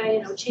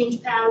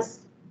change paths?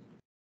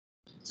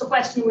 It's a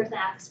question worth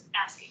asking.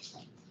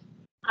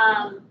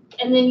 And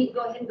then you can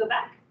go ahead and go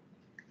back.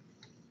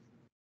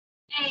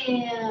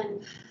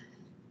 And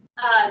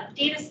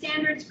data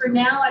standards for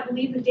now, I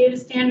believe the data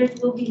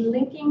standards will be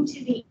linking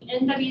to the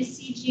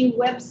NWCG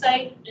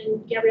website.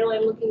 And Gabriella,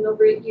 I'm looking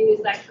over at you,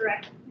 is that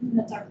correct?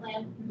 That's our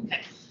plan?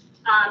 Okay.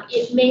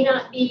 It may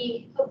not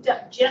be hooked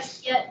up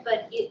just yet,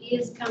 but it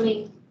is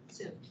coming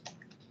soon.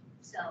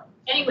 So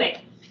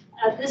anyway,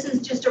 this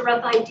is just a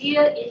rough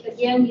idea. If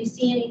again, you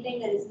see anything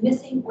that is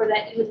missing or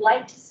that you would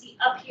like to see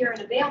up here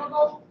and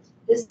available,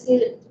 this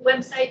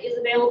website is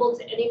available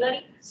to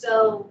anybody.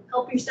 So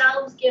help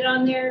yourselves, get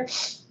on there,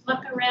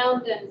 muck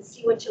around and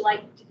see what you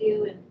like to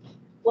do and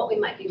what we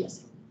might be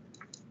missing.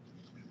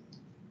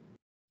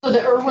 So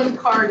the Irwin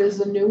card is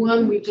a new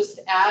one we just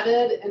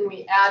added, and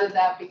we added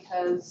that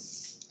because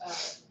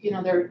you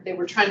know, they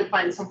were trying to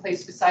find some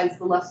place besides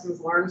the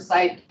lessons learned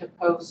site to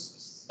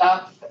post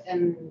stuff,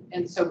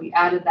 and so we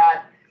added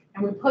that,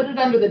 and we put it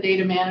under the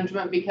data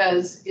management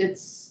because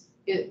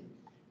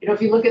you know,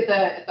 if you look at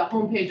the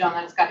homepage on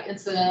that, it's got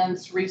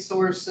incidents,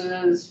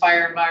 resources,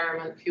 fire,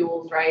 environment,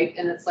 fuels, right?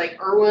 And it's like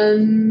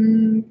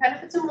Irwin kind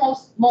of fits in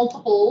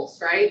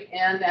multiples, right?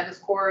 And at its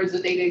core is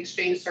a data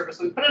exchange service.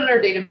 So we put it under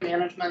data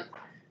management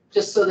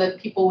just so that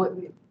people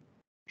wouldn't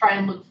try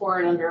and look for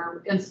it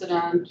under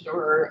incident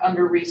or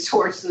under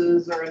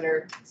resources or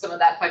under some of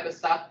that type of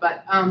stuff.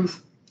 But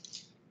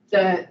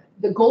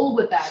the goal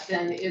with that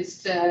then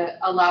is to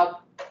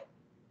allow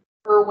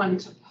Irwin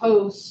to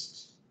post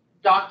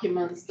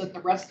documents that the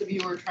rest of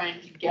you are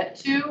trying to get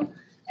to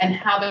and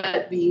have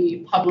it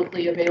be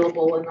publicly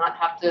available and not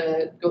have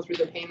to go through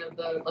the pain of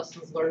the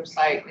lessons learned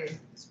site. And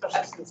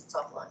Especially since it's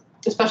offline.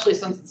 Especially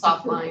since it's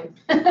offline.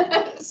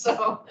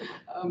 So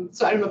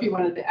I don't know if you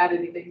wanted to add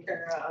anything,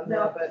 Kara, on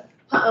that, but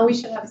We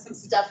should have some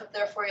stuff up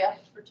there for you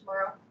for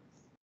tomorrow.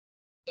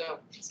 so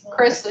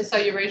Chris, I saw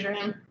you raise your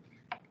hand.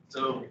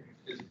 So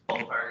is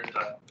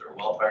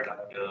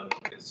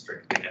Wildfire.gov is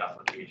strictly the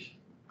application?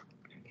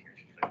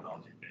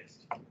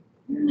 technology-based.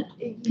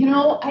 You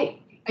know, I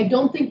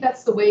don't think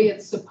that's the way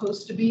it's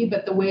supposed to be,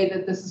 but the way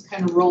that this is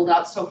kind of rolled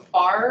out so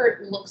far,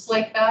 it looks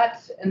like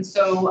that. And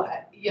so,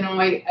 you know,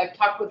 I've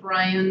talked with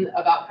Ryan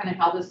about kind of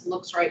how this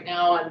looks right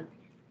now, and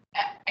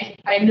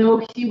I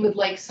know he would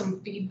like some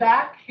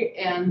feedback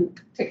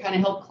and to kind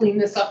of help clean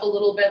this up a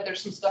little bit.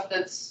 There's some stuff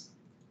that's,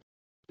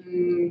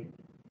 you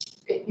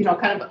know,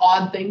 kind of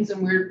odd things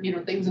and weird, you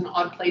know, things in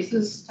odd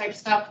places type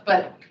stuff.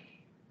 But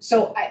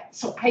so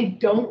I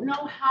don't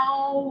know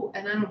how,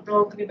 and I don't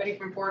know if anybody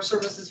from Forest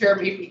Service is here,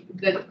 maybe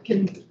that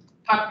can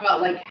talk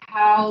about like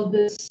how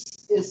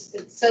this is.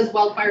 It says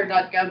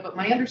Wildfire.gov, but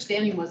my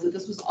understanding was that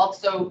this was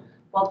also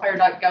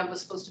Wildfire.gov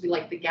was supposed to be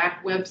like the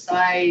GAC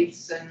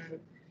websites and,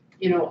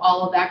 you know,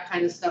 all of that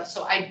kind of stuff.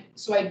 So I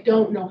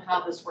don't know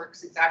how this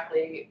works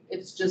exactly.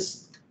 It's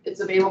just, it's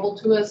available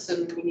to us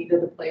and we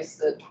needed a place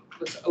that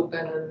was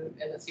open and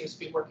it seems to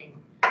be working.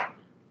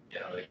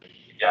 Yeah, like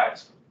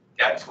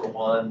GACs were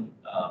one,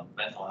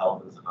 mental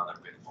health is another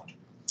big one.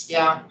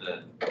 Yeah.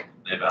 That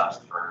they've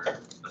asked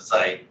for a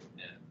site,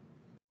 and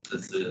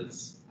this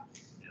is,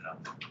 you know,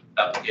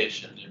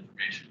 application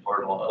information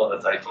portal. Oh,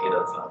 that's IT,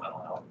 that's not mental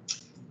health.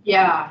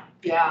 Yeah,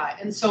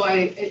 and so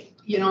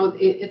you know,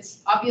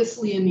 it's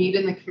obviously a need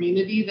in the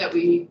community that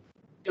we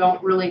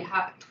don't really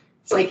have.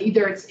 It's like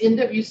either it's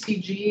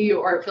NWCG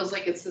or it feels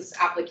like it's this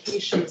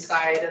application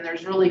side, and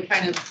there's really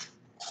kind of,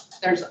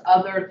 there's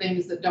other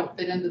things that don't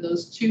fit into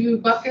those two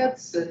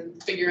buckets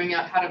and figuring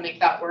out how to make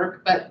that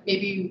work. But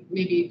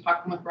maybe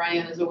talking with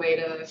Ryan is a way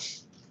to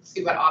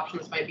see what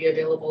options might be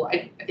available.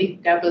 I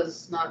think Deb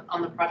is not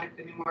on the project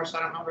anymore, so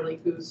I don't know really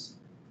who's,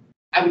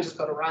 I would just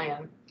go to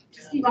Ryan.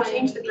 Just need to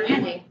change the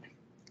branding.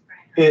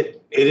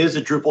 It is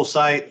a Drupal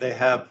site. They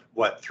have,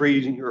 what,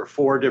 3 or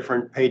 4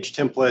 different page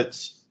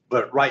templates,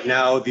 but right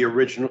now the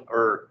original,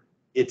 or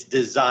it's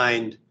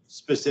designed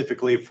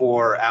specifically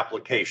for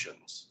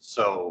applications.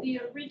 So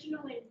The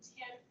original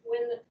intent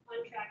when the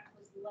contract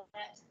was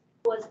let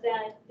was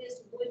that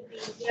this would be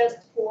just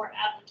for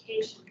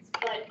applications,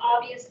 but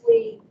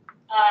obviously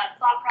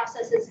thought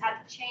processes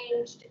have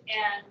changed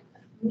and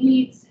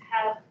needs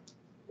have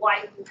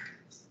widened.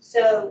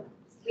 So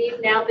we've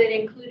now been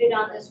included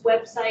on this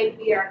website.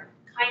 We are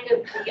kind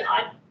of the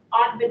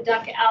odd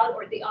duck out,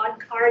 or the odd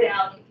card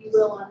out, if you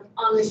will,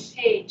 on this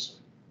page.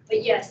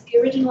 But yes, the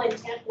original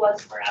intent was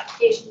for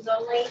applications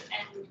only,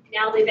 and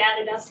now they've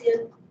added us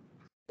in.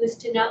 Who's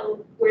to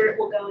know where it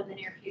will go in the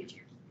near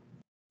future?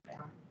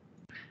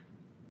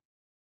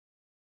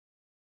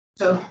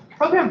 So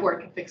program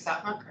board can fix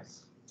that, huh,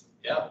 Chris?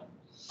 Yeah.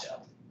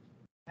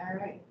 All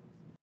right.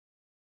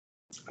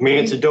 I mean,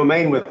 it's a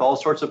domain with all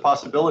sorts of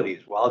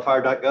possibilities.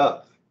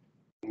 Wildfire.gov.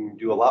 You can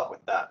do a lot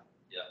with that.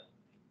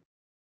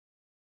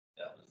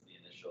 That was the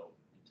initial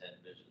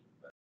intent vision,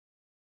 but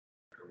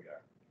here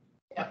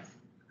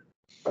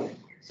we are.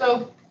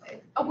 So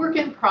a work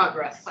in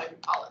progress, I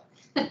would call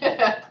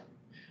it.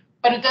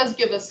 But it does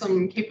give us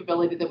some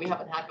capability that we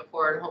haven't had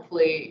before, and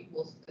hopefully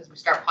we'll, as we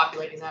start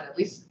populating that, at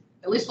least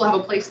we'll have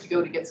a place to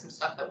go to get some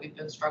stuff that we've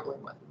been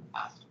struggling with in the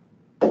past.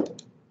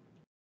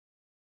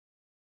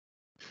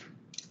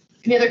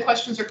 Any other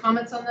questions or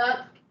comments on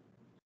that?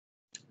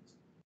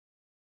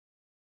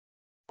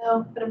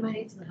 No, but I might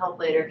need some help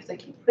later because I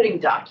keep putting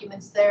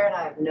documents there and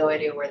I have no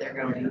idea where they're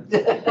going.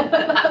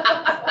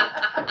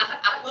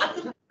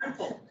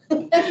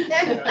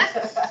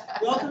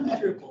 Welcome to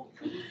Drupal.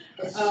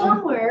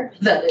 Somewhere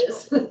that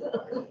is.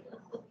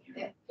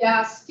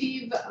 Yeah,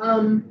 Steve,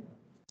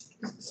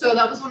 so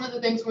that was one of the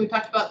things when we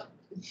talked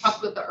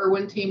with the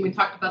Irwin team, we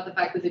talked about the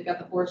fact that they've got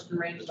the Forest and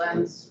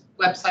Rangelands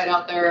website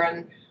out there,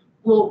 and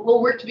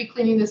we'll work to be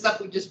cleaning this up.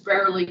 We just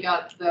barely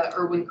got the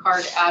Irwin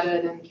card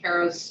added, and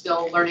Kara's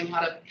still learning how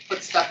to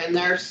put stuff in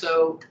there.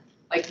 So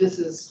like this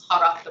is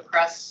hot off the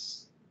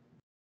press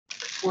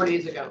 4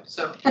 days ago.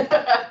 So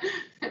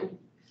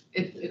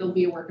it'll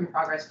be a work in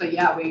progress. But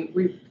yeah,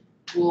 we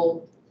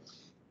will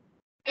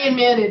and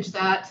manage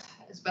that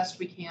as best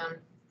we can.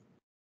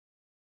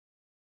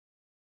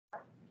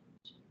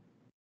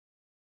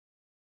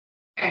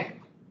 Okay.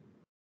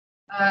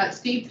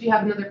 Steve, do you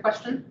have another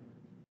question?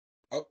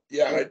 Oh,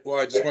 yeah,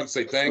 I just want to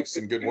say thanks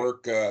and good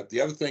work.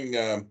 The other thing,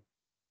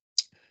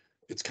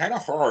 it's kind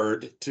of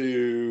hard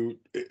to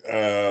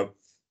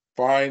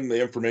find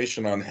the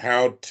information on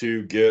how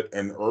to get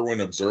an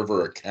Irwin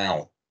Observer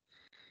account.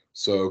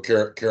 So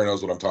Kara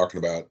knows what I'm talking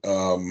about.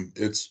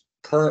 It's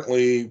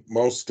currently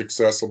most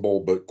accessible,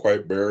 but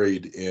quite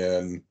buried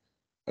in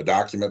a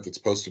document that's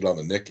posted on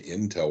the Nick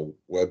Intel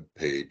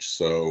webpage.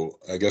 So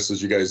I guess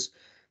as you guys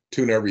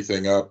tune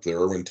everything up, the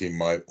Irwin team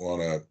might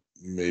want to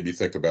maybe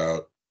think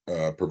about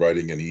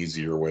providing an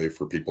easier way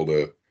for people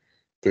to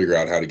figure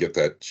out how to get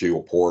that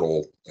Geo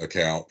portal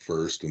account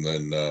first and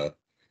then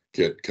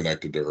get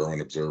connected to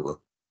Irwin Observer.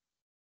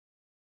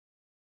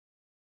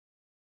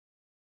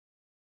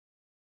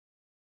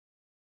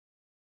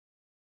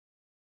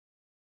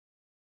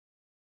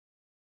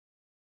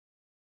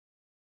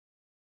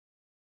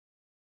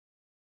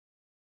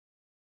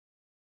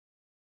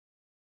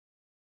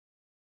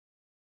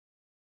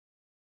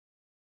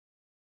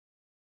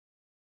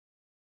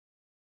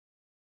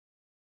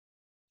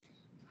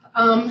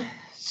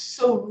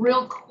 So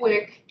real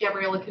quick,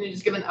 Gabriella, can you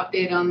just give an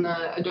update on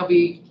the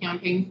Adobe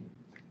campaign?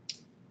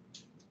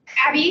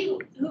 Abby,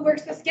 who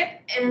works with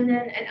Skip, and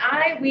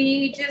I,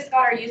 we just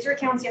got our user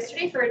accounts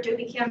yesterday for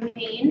Adobe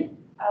Campaign,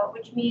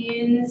 which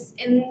means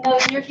in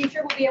the near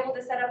future, we'll be able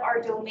to set up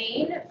our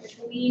domain, which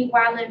will be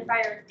Wildland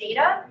Fire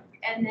Data,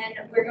 and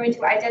then we're going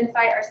to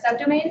identify our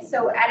subdomains.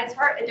 So at its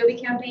heart, Adobe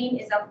Campaign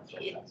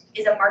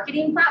is a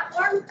marketing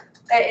platform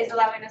that is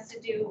allowing us to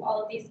do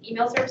all of these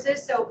email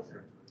services. So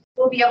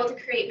we'll be able to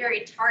create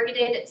very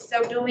targeted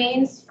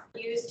subdomains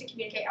used to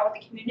communicate out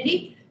with the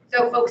community.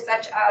 So folks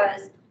such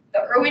as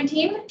the Irwin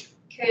team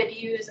could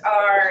use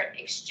our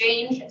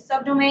exchange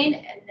subdomain,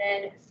 and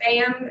then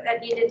FAM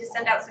that needed to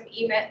send out some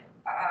email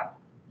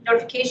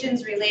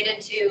notifications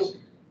related to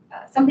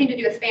something to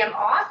do with FAM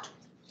off.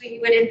 We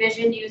would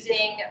envision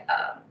using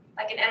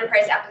like an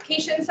enterprise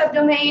application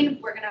subdomain.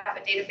 We're going to have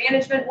a data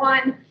management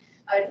one,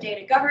 a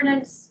data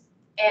governance,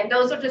 and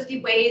those will just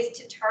be ways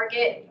to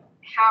target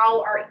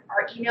how our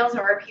emails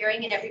are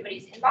appearing in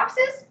everybody's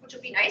inboxes, which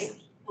will be nice.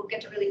 We'll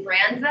get to really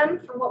brand them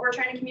for what we're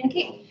trying to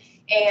communicate.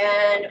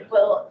 And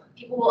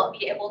people will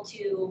be able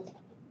to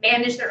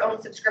manage their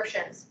own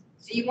subscriptions.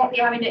 So you won't be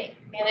having to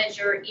manage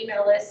your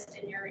email list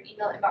and your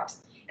email inbox.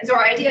 And so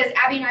our idea is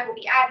Abby and I will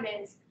be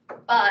admins,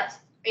 but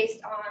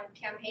based on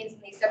campaigns in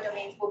these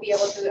subdomains, we'll be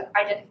able to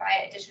identify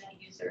additional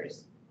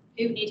users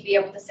who need to be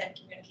able to send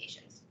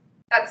communications.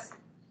 That's,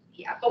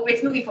 yeah, but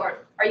it's moving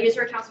forward. Our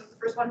user accounts was the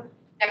first one.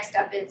 Next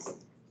step is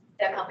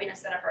them helping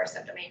us set up our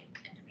subdomain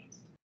and domains.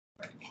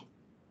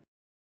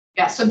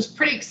 Yeah, so I'm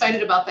pretty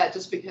excited about that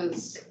just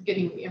because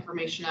getting the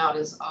information out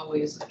is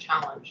always a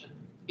challenge, and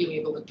being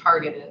able to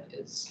target it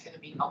is going to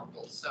be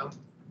helpful. So,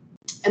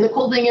 and the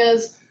cool thing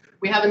is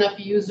we have enough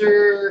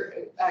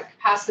user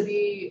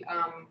capacity.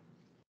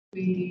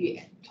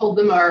 We told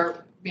them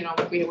we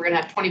were going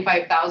to have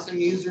 25,000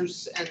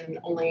 users, and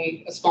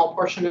only a small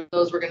portion of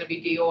those were going to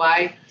be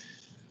DOI.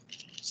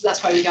 So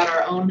that's why we got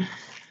our own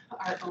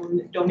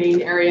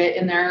domain area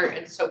in there,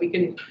 and so it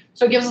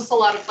gives us a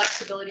lot of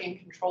flexibility and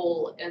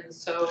control. And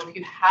so if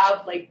you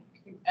have like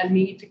a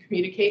need to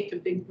communicate to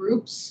big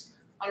groups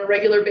on a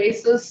regular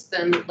basis,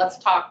 then let's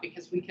talk,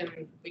 because we can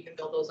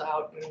build those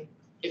out and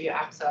give you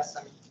access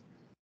and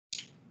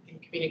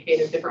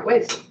communicate in different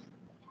ways.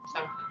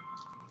 So,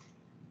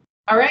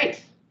 all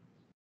right,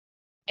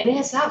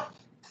 NASF.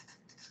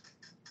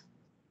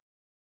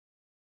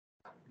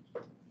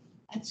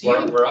 That's you.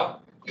 We're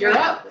up. You're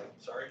up.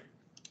 Sorry.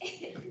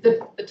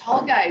 The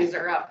tall guys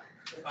are up.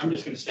 I'm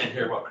just going to stand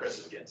here while Chris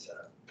is getting set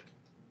up.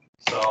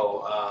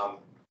 So I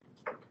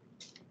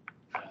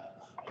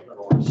don't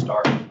know where to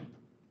start.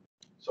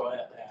 So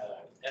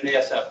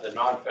NASF, the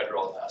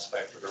non-federal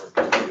aspect of what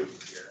we're going to do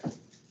here.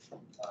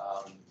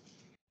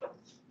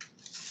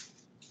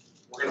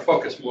 We're going to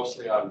focus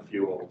mostly on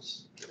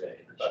fuels today,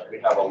 but we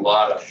have a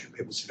lot of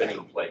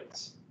spinning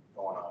plates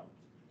going on.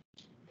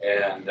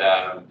 And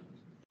I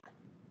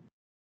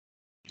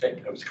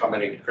was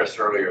commenting to Chris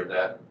earlier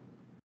that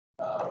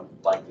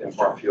like the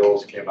informed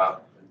fuels came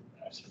up, and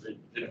I said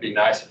it'd be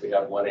nice if we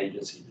had one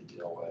agency to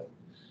deal with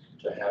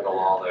to handle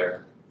all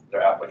their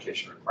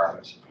application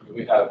requirements. I mean,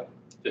 we have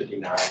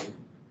 59,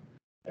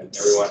 and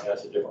everyone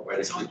has a different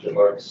way to keep their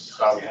looks.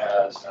 Some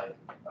has,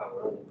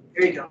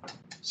 Here you go.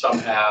 some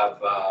have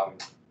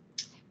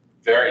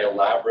very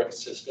elaborate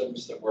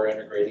systems that we're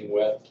integrating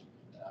with.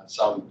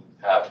 Some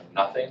have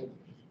nothing.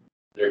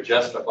 They're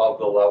just above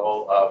the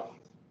level of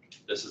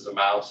this is a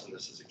mouse and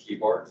this is a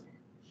keyboard,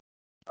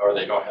 or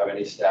they don't have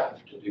any staff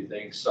to do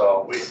things.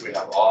 So we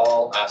have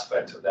all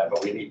aspects of that,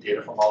 but we need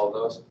data from all of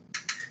those.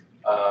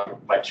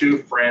 My two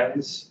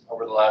friends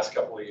over the last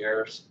couple of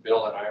years,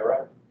 Bill and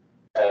Ira,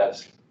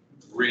 has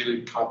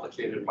really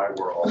complicated my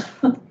world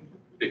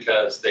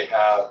because they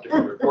have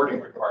different reporting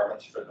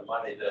requirements for the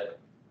money that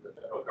the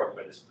federal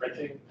government is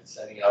printing and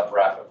sending out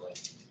rapidly.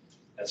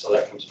 And so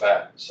that comes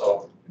back.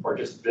 So for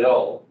just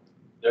Bill,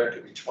 there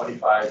could be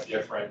 25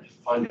 different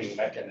funding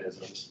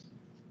mechanisms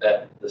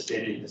that the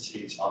state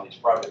agencies on these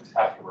projects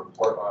have to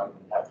report on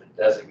and have to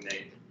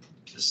designate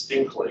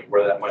distinctly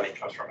where that money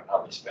comes from and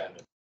how they spend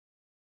it.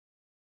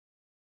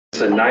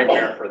 It's a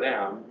nightmare for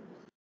them.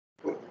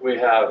 We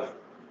have,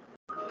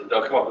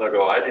 they'll come up and they'll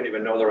go, I didn't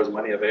even know there was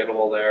money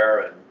available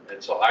there.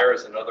 And so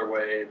IRA's another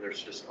way.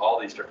 There's just all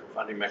these different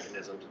funding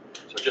mechanisms.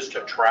 So just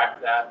to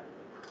track that.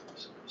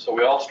 So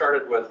we all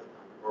started with,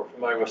 we're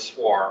familiar with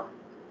SWARM,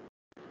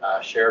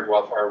 shared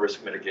wildfire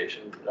risk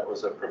mitigation. That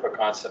was a proof of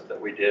concept that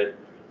we did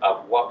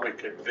of what we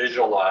could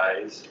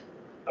visualize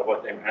of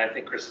what they, and I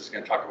think Chris is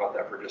going to talk about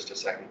that for just a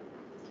second.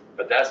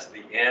 But that's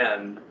the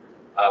end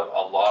of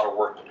a lot of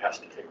work that has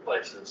to take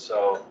place. And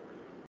so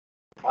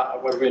what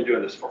have we been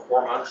doing this for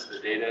 4 months? The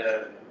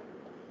data,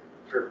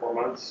 3 or 4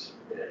 months?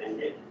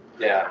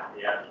 Yeah.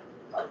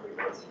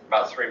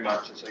 About 3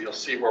 months. And so you'll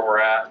see where we're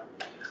at.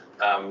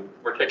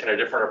 We're taking a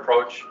different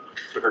approach.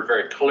 We heard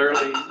very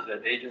clearly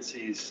that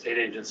agencies, state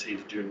agencies,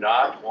 do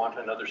not want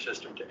another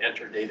system to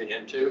enter data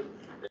into.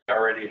 They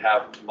already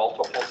have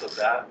multiples of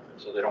that,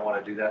 so they don't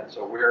want to do that.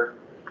 So we're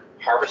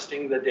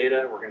harvesting the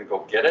data. We're going to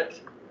go get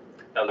it,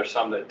 Now, there's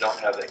some that don't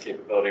have that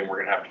capability, and we're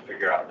gonna have to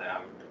figure out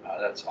them.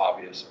 That's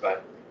obvious,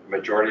 but the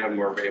majority of them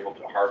were able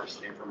to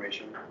harvest the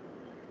information.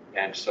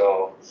 And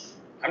so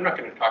I'm not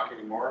gonna talk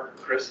anymore.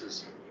 Chris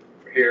is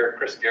here,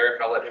 Chris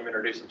Gerecke. I'll let him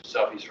introduce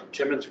himself. He's from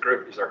Timmons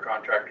Group. He's our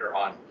contractor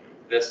on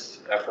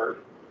this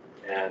effort,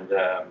 and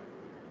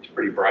he's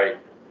pretty bright,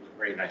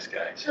 very nice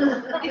guy. So.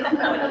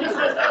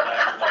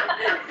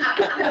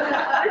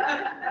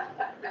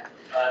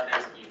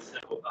 Thanks, Keith.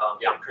 So,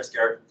 yeah, I'm Chris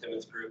Gerecke from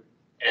Timmons Group.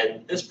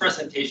 And this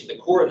presentation, the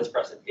core of this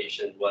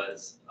presentation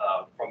was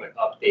from an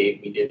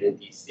update we did in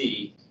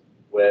DC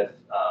with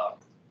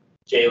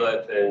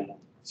JLIF and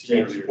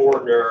James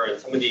Fortner and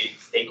some of the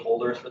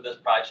stakeholders for this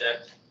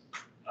project.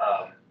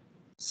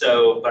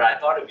 But I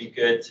thought it'd be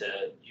good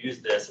to use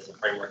this as a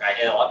framework. I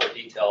had a lot of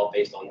detail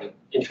based on the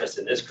interest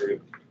in this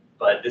group,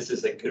 but this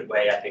is a good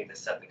way, I think, to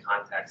set the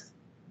context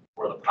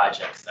for the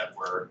projects that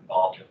we're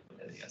involved in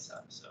within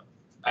NASF. So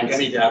I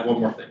need to add one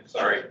more thing,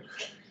 sorry.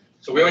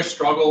 So we always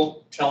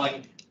struggle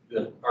telling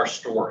our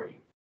story.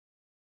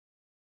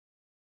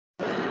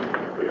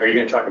 Are you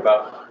going to talk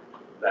about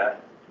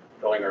that,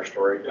 telling our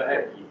story? Go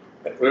ahead.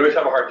 We always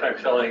have a hard time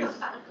telling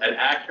an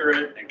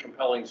accurate and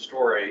compelling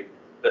story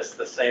that's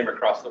the same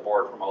across the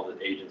board from all the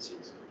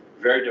agencies.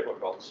 Very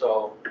difficult.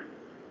 So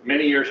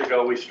many years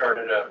ago, we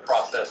started a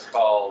process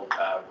called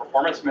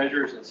performance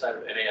measures inside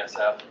of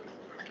NASF.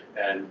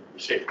 And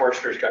state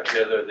foresters got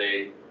together,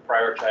 they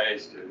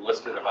prioritized and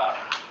listed about,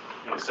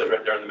 you know, said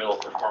right there in the middle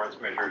of performance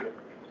measures.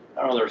 I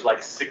don't know, there's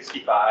like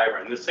 65 or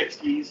in the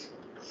 60s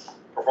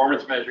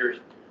performance measures.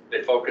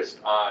 They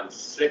focused on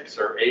 6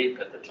 or 8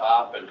 at the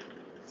top, and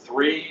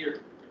 3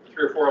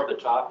 or 4 at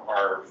the top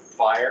are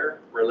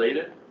fire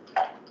related.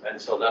 And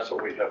so that's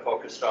what we have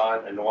focused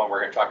on. And the one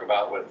we're going to talk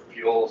about with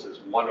fuels is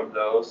one of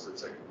those.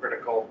 It's a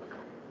critical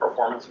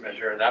performance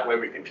measure. And that way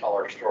we can tell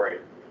our story.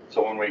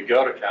 So when we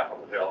go to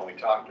Capitol Hill and we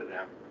talk to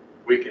them,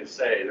 we can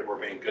say that we're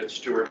being good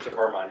stewards of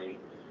our money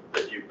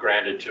that you've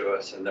granted to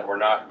us, and that we're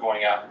not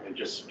going out and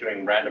just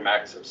doing random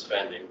acts of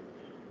spending.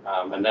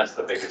 And that's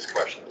the biggest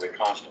question that we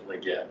constantly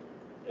get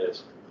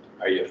is,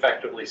 are you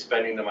effectively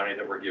spending the money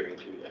that we're giving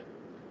to you?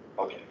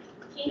 Okay.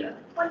 Yeah.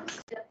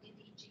 What's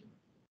EDG?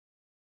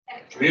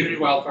 Community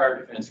Wildfire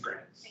Defense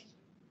Grants.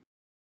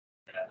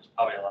 yeah, there's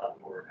probably a lot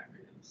more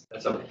acronyms.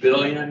 That's $1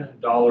 billion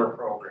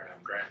program,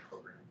 grant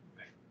program.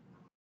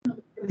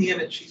 In the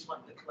image, she's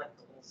wanting to collect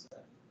the whole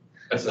set.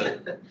 That's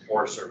a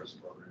Forest Service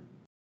program.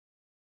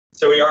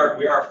 So we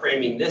are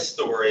framing this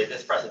story,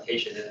 this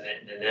presentation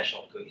in the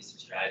National Cohesive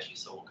Strategy.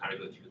 So we'll kind of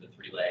go through the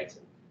 3 legs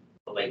and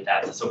relate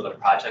that to some of the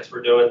projects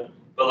we're doing.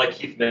 But like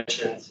Keith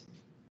mentioned,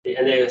 the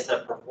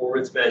NASF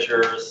performance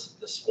measures,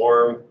 the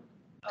SWARM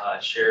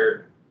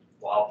shared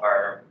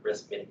wildfire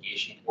risk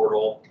mitigation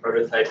portal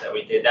prototype that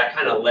we did, that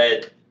kind of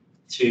led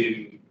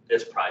to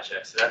this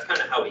project. So that's kind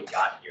of how we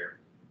got here.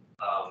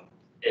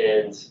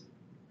 And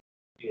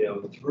you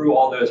know, through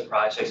all those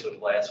projects over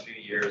the last few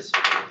years,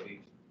 we've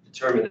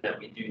determined that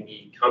we do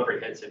need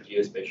comprehensive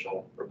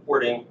geospatial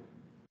reporting,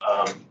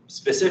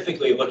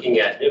 specifically looking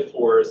at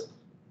NIFORS,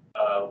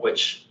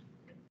 which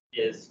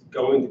is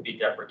going to be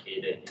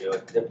deprecated. You know,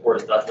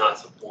 NIFORS does not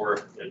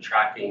support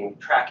tracking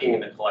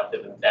and the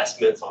collective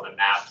investments on a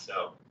map,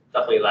 so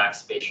definitely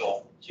lacks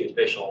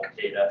geospatial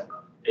data.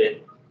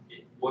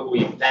 What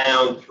we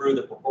found through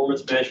the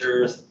performance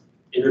measures,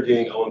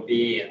 interviewing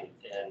OMB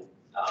and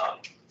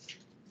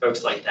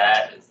folks like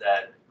that, is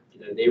that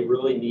they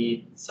really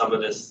need some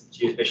of this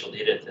geospatial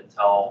data to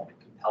tell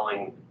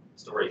compelling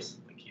stories,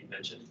 like you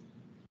mentioned.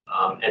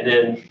 And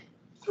then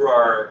through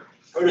our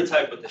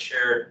prototype with the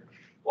shared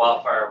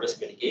wildfire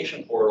risk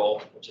mitigation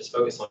portal, which is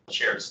focused on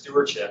shared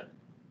stewardship,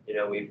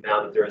 we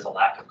found that there is a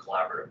lack of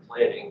collaborative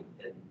planning,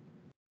 and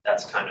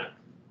that's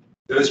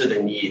those are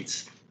the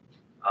needs.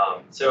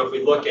 So if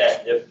we look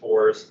at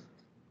NIFORS,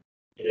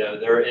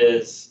 there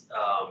is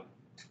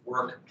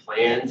work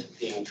planned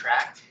being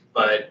tracked,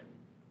 but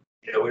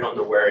we don't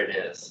know where it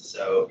is.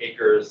 So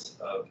acres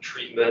of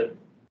treatment,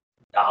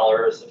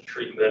 dollars of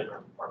treatment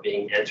are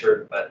being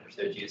entered, but there's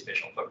no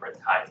geospatial footprint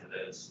tied to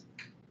those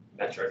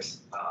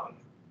metrics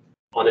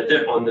on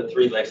the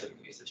 3 legs of the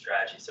cohesive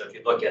strategy. So if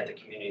you look at the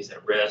communities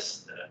at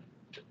risk, the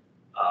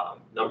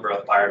number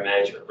of fire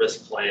management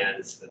risk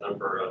plans, the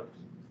number of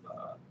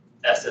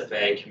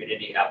SFA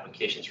community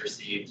applications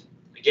received,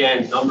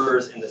 again,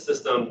 numbers in the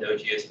system, no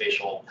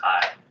geospatial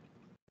tie.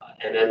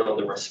 And then on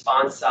the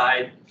response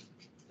side,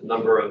 the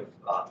number of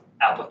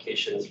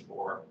applications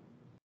for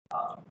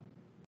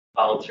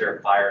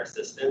volunteer fire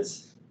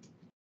assistance.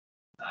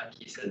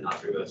 Keith said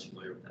not very much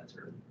familiar with that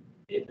term,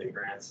 NAFTA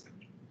grants.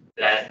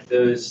 That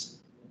those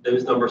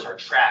numbers are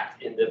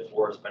tracked in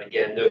NIFORS, but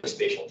again, no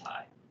spatial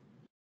tie.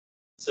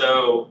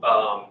 So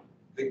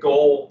the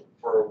goal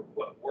for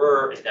what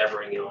we're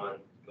endeavoring on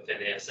within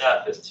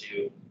NASF is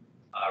to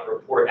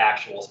report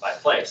actuals by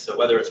place. So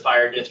whether it's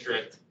fire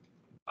district,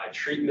 by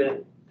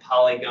treatment,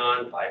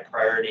 polygon, by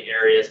priority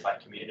areas, by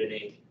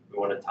community, we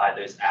want to tie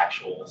those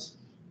actuals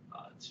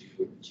to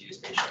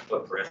geospatial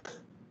footprint.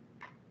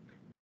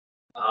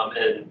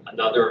 And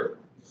another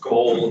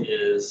goal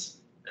is,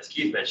 as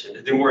Keith mentioned,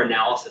 to do more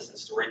analysis and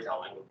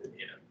storytelling with the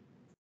data.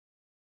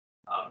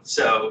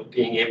 So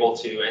being able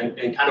to,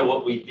 and kind of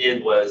what we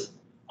did was,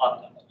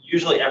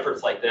 usually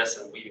efforts like this,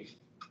 and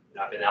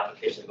I've been in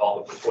application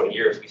development for 20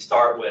 years, we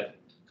start with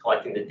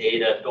collecting the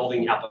data,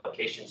 building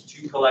applications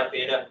to collect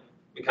data.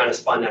 We kind of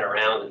spun that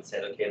around and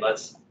said, okay,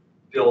 let's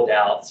build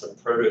out some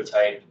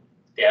prototype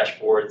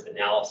dashboards,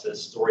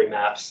 analysis, story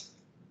maps,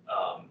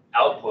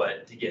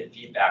 output to get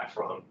feedback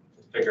from,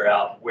 to figure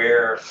out what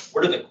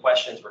are the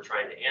questions we're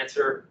trying to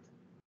answer,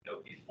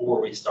 before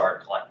we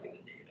start collecting the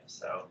data.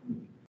 So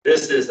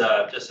this is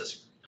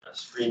just a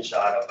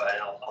screenshot of,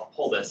 and I'll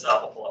pull this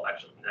up. I'll pull up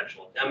actually an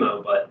actual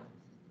demo, but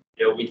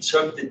we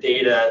took the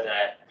data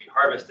that we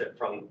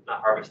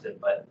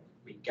but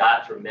we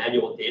got from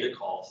manual data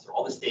calls through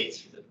all the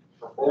states through the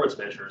performance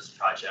measures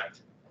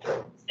project,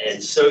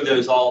 and sewed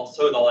all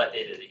that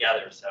data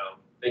together. So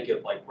think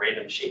of like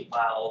random shape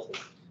files and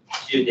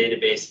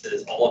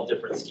geodatabases, all of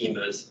different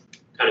schemas.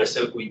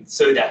 We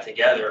sewed that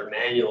together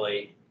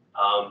manually.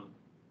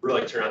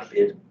 Really turned out to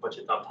be a bunch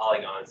of dumb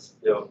polygons,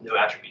 no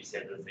attribute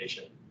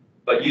standardization,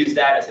 but use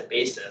that as a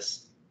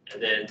basis, and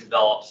then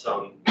develop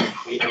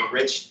we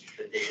enriched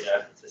the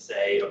data to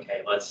say,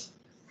 okay, let's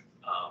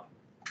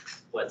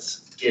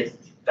get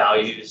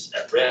values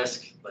at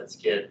risk, let's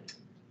get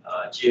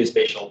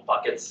geospatial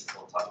buckets,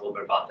 we'll talk a little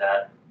bit about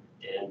that,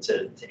 and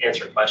to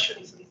answer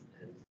questions, and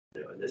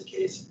in this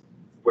case,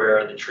 where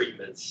are the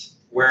treatments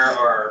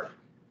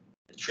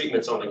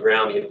on the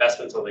ground, the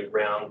investments on the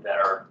ground that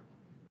are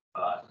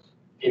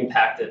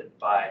impacted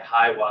by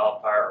high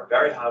wildfire or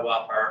very high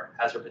wildfire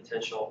hazard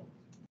potential,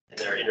 and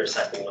they're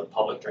intersecting with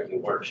public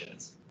drinking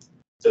watersheds.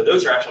 So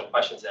those are actual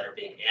questions that are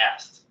being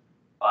asked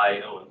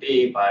by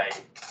OMB, by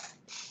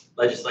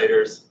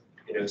legislators,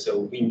 so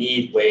we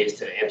need ways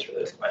to answer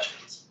those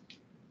questions.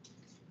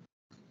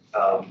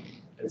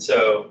 And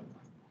so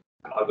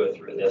I'll go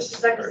through this. Is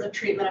that because the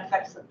treatment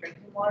affects the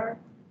drinking water?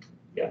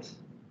 Yes.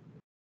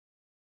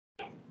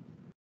 Do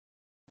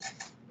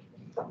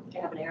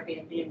you have an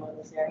Airbnb in one of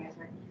those areas,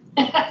 right?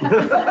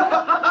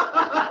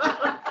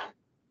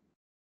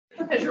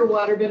 Has your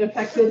water been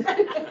affected?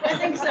 I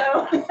think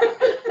so. Maybe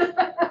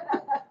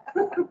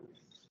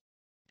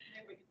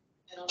we can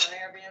get on an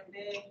Airbnb.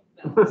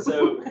 No.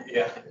 So,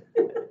 yeah.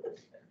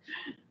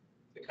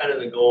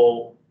 The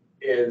goal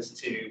is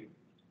to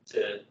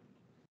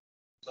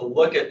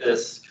look at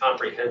this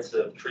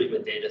comprehensive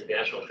treatment data,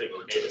 national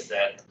treatment data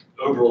set,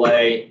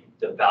 overlay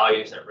the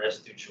values at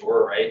risk du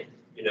jour, right?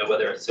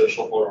 Whether it's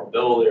social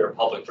vulnerability or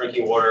public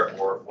drinking water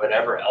or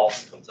whatever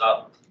else comes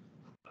up.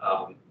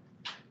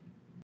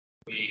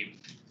 We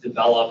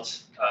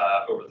developed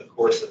over the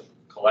course of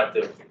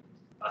collective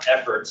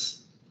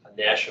efforts a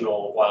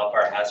national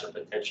wildfire hazard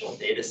potential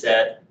data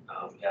set.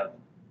 We have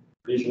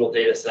regional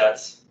data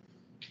sets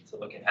to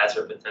look at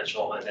hazard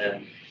potential, and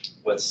then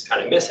what's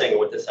kind of missing and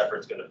what this effort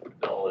is going to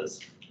fulfill is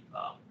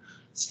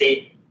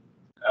state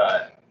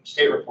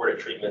reported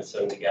treatments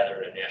sewn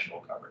together in a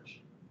national coverage.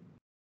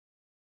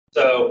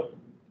 So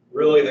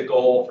really the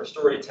goal for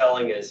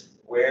storytelling is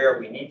where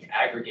we need to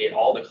aggregate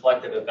all the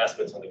collective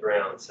investments on the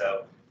ground.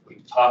 So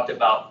we've talked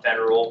about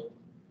federal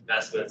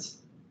investments,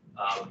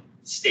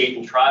 state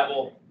and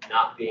tribal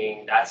not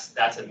being, that's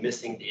a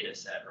missing data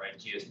set, right,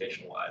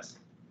 geospatial wise.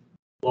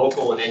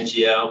 Local and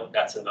NGO,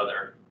 that's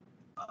another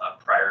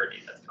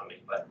priority that's coming,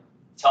 but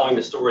telling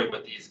the story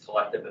with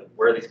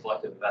where these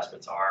collective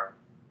investments are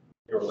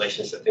in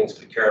relation to things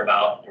we care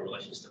about, in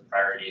relation to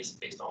priorities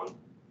based on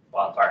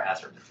wildfire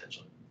hazard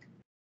potential.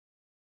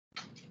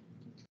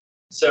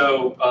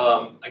 So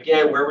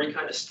again, where we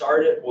kind of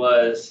started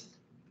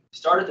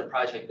the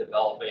project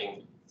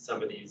developing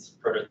some of these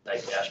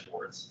prototype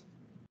dashboards.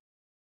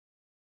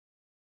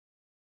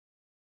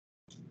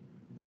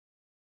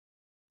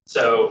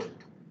 So,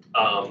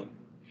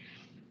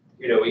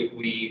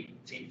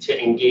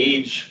 to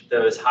engage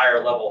those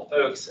higher level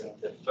folks and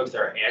the folks that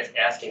are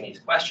asking these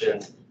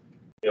questions,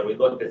 we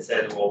looked and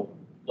said, well,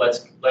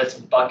 let's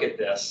bucket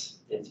this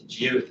into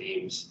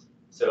geo-themes.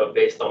 So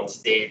based on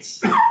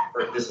states,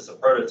 this is a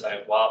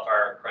prototype,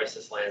 wildfire,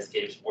 crisis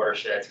landscapes,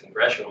 watersheds,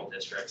 congressional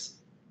districts.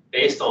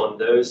 Based on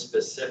those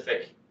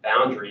specific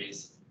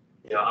boundaries,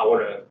 I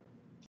want to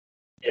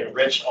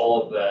enrich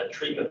all of the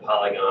treatment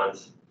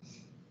polygons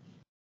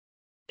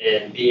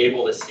and be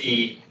able to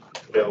see,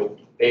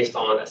 based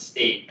on a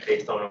state,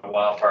 based on a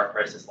wildfire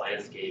crisis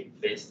landscape,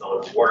 based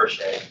on a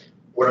watershed,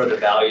 what are the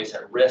values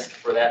at risk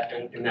for that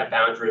in that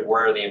boundary?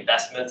 Where are the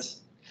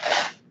investments?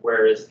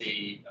 Where is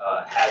the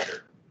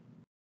hazard?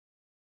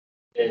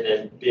 And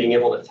then being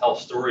able to tell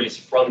stories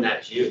from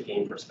that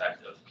geotheme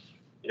perspective.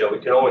 We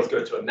can always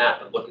go to a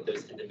map and look at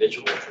those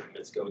individual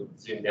treatments, go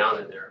zoom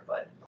down in there,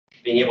 but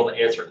being able to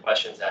answer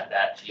questions at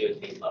that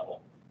geotheme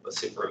level was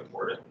super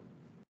important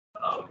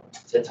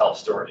to tell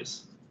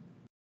stories.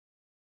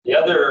 The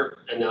other,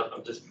 and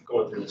I'm just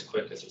going through this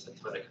quick because there's a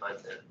ton of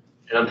content,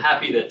 and I'm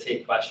happy to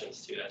take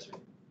questions too as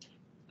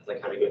I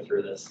kind of go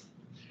through this.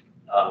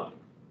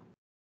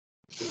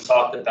 We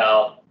talked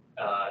about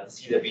the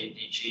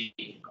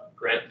CWDG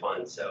grant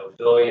fund, so $1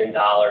 billion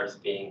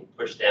being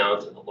pushed down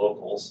to the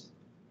locals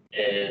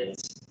And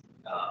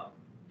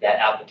that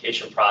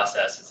application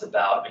process is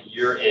about a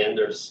year in.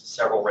 There's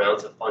several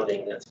rounds of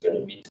funding that's going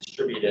to be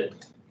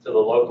distributed to the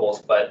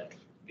locals, but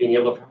being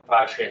able to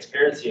provide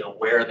transparency on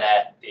where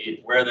that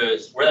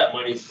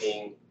money's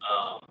being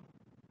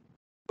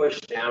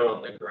pushed down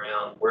on the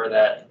ground,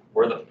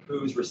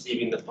 who's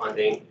receiving the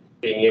funding,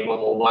 being able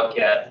to look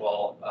at,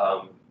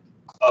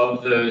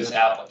 of those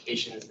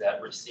applications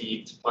that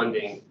received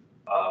funding,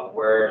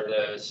 where are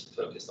those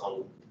focused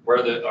on,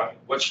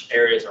 which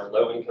areas are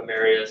low-income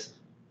areas,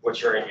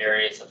 which are in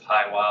areas of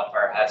high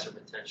wildfire hazard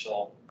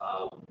potential,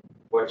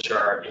 which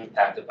are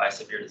impacted by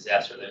severe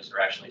disaster. Those are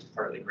actually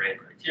part of the grant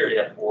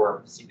criteria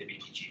for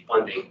CWDG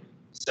funding.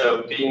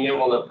 So being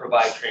able to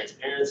provide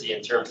transparency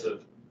in terms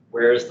of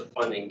where is the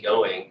funding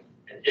going,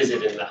 and is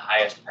it in the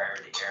highest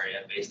priority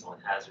area based on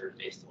hazard,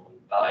 based on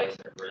values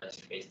at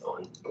risk, based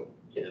on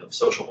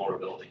social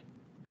vulnerability.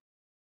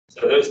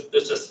 So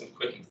there's just some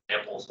quick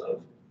examples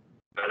of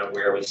kind of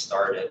where we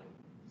started.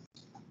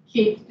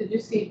 Keith, did you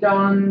see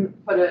Don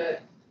put a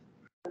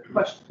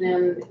question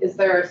in? Is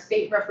there a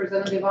state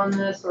representative on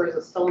this, or is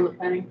it still in the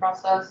planning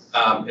process?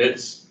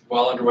 It's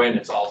well underway and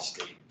it's all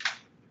state.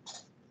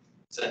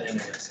 It's an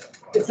NASF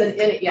project.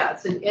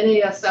 It's an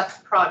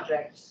NASF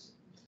project.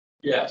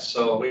 Yeah,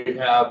 so we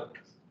have,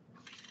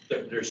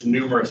 there's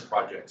numerous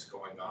projects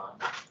going on,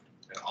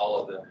 and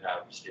all of them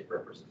have state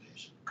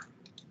representation.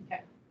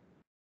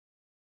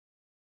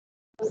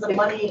 Was the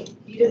money,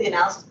 you do the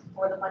analysis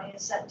before the money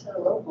is sent to the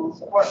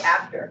locals or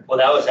after? Well,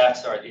 that was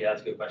after, sorry, yeah,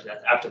 that's a good question.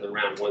 That's after the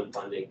round 1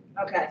 funding.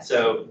 Okay.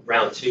 So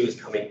round 2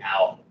 is coming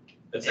out.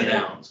 It's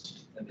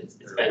announced. It's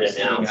been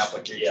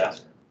announced, yeah.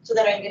 So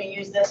then are you gonna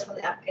use this when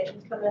the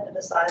applications come in to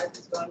decide if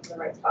it's going to the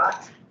right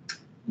spot?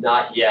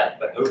 Not yet,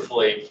 but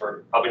hopefully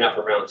probably not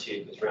for round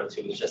 2, because round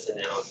 2 was just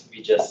announced.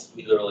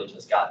 We literally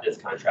just got this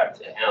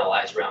contract to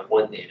analyze round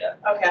 1 data.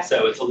 Okay,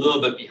 So it's a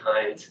little bit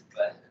behind,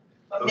 but.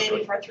 but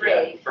maybe for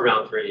Yeah, 3, for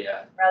round 3,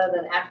 yeah. rather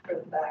than after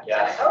the fact.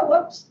 Yeah. Oh,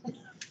 whoops.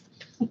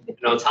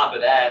 And on top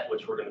of that,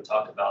 which we're going to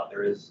talk about,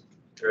 there is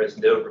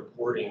no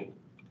reporting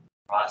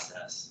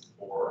process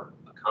for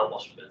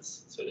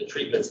accomplishments. So the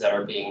treatments that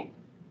are being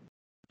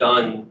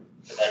done,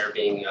 that are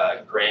being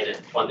granted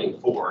funding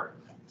for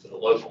to the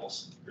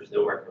locals, there's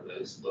nowhere for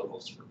those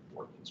locals to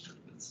report those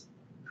treatments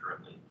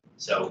currently.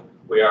 So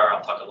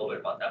I'll talk a little bit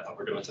about that, but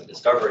we're doing some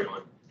discovery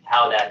on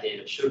how that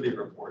data should be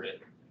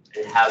reported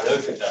and how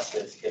those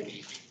investments can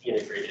be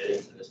integrated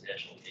into this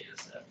national data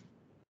set.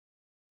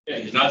 Yeah,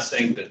 you're not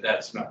saying that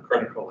that's not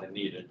critical and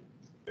needed.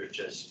 There's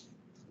just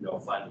no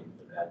funding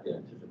for that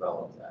yet to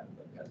develop that,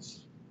 but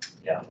that's,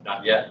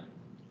 not yet.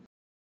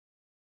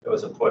 It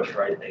was a push,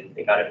 right?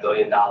 They got $1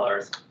 billion,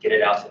 get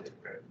it out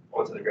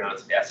onto the ground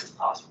as fast as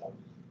possible,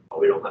 but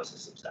we don't have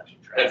systems to actually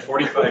track. Had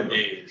 45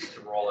 days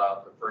to roll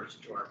out the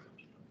first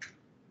 250.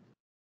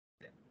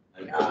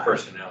 And the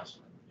first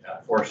announcement.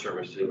 Yeah, Forest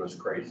Service, it was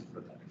crazy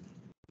for that.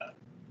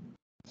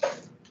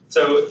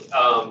 So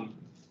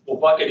we'll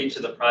bucket each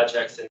of the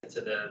projects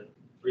into the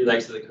 3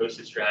 legs of the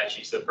coasted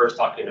strategy. So first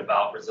talking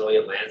about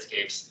resilient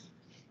landscapes.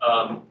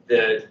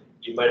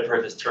 You might have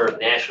heard this term,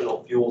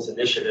 National Fuels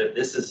Initiative.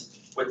 This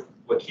is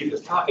what Keith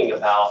was talking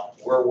about.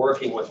 We're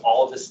working with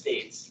all of the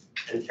states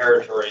and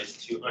territories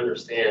to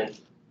understand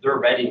their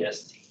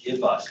readiness to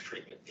give us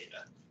treatment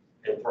data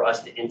and for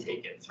us to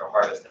intake it, to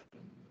harvest it.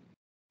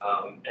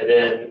 And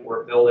then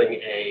we're building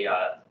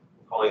we're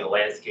calling a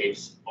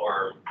landscapes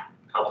arm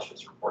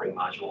accomplishments reporting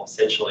module,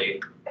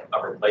 essentially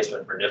a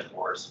replacement for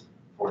NIFMORs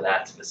for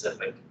that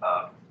specific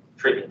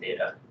treatment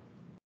data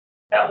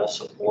that will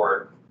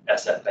support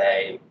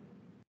SFA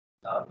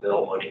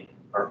bill money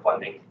or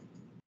funding.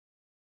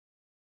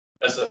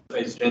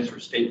 SFA stands for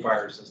State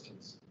Fire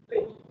Assistance.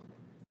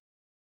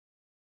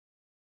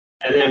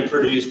 And then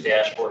produce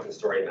dashboards and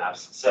story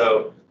maps.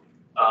 So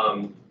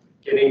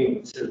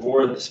getting to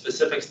more of the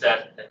specifics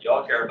that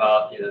y'all care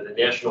about, the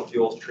national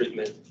fuels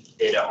treatment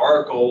data,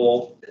 our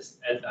goal,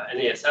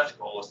 NASF's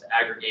goal is to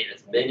aggregate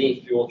as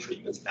many fuel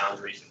treatments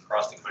boundaries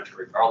across the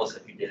country, regardless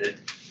if you did it,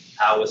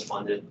 how it was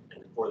funded,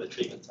 and for the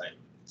treatment type.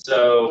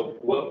 So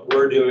what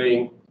we're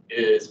doing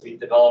is we've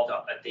developed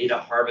a data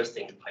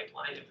harvesting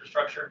pipeline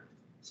infrastructure.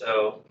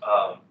 So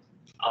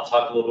I'll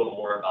talk a little bit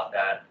more about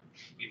that.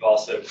 We've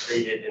also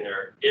created and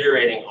are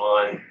iterating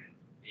on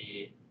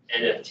the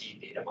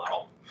NFT data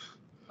model,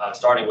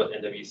 starting with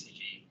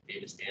NWCG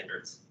data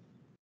standards.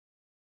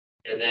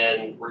 And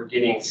then we're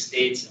getting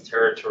states and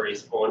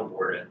territories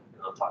onboarded.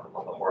 And I'll talk a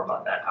little bit more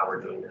about that, how we're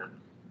doing that.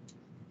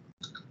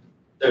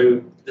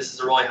 So this is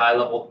a really high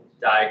level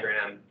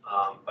diagram,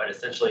 but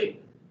essentially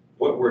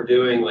what we're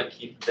doing, like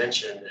Keith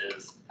mentioned,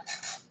 is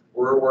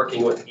we're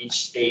working with each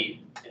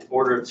state in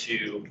order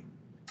to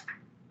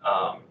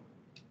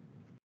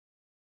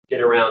get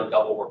around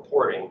double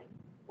reporting.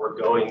 We're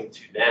going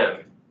to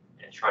them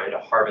and trying to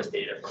harvest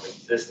data from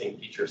existing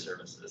feature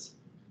services.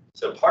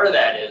 So part of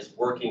that is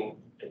working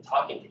and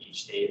talking to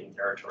each state and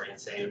territory and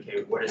saying,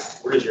 okay, what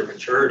is your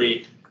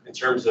maturity in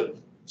terms of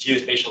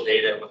geospatial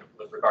data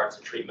with regards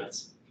to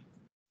treatments?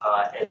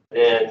 And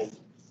then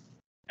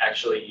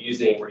actually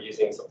we're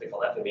using something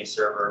called FME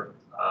server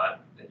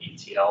an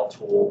ETL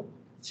tool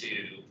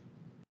to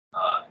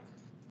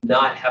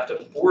not have to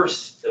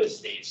force those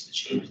states to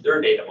change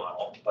their data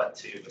model, but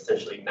to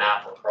essentially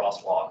map or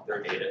crosswalk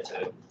their data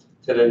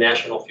to the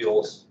national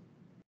fuels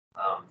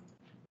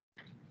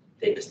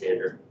data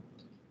standard.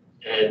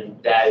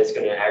 And that is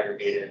going to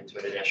aggregate it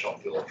into the national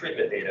fuel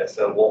treatment data.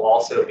 So we'll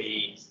also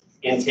be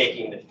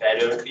intaking the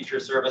Fed-owned feature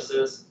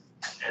services,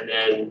 and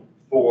then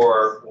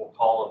we'll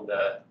call them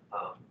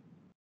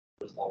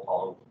we'll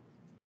call them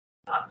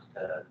not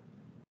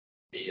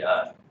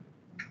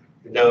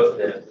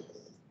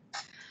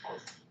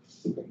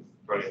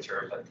brilliant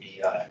term, but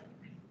the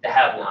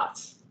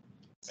have-nots.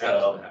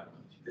 So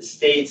the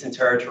states and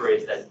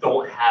territories that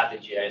don't have the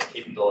GIS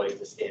capability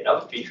to stand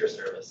up a feature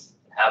service,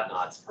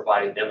 have-nots,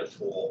 providing them a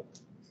tool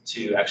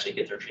to actually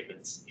get their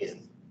treatments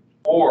in,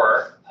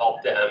 or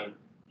help them,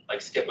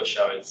 like Skip was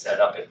showing, set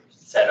up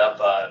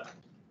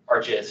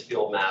ArcGIS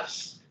field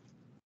maps,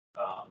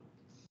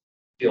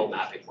 field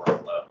mapping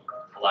workflow.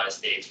 A lot of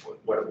states,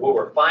 what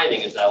we're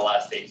finding is that a lot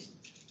of states,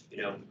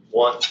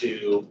 want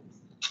to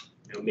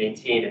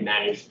maintain and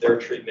manage their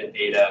treatment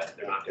data.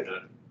 They're not going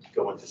to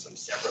go into some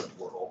separate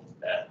portal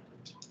that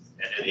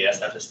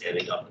NASF is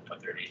standing up and put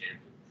their data in.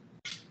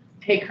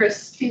 Hey,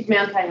 Chris, Steve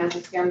Manti has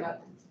his hand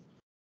up.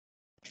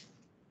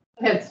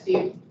 Go ahead,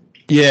 Steve.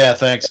 Yeah,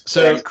 thanks.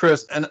 So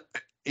Chris,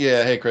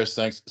 hey Chris,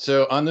 thanks.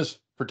 So on this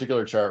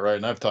particular chart, right,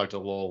 and I've talked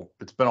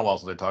it's been a while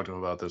since I talked to him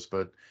about this,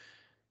 but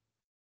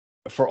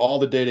for all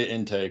the data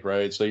intake,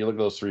 right, so you look at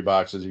those three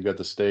boxes, you've got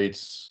the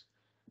states,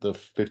 the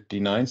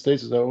 59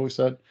 states, is that what we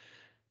said?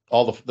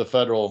 All the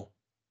federal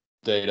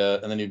data,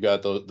 and then you've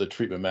got the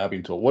treatment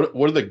mapping tool. What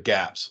do the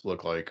gaps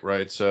look like,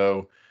 right?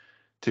 So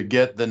to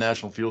get the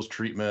national fuels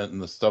treatment and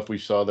the stuff we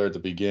saw there at the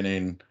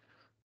beginning,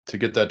 to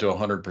get that to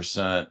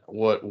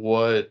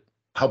 100%,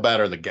 how bad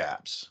are the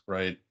gaps,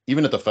 right?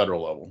 Even at the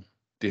federal level,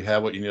 do you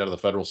have what you need out of the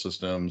federal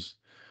systems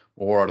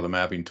or out of the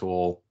mapping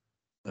tools?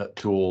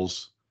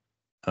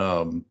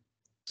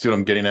 See what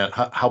I'm getting at?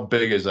 How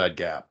big is that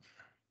gap?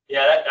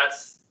 Yeah,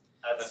 that's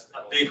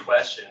a big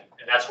question,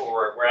 and that's what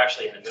we're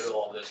actually in the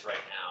middle of this right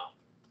now.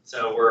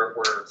 So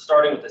we're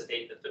starting with the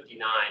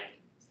 59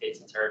 states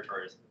and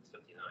territories,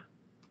 59,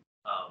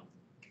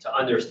 to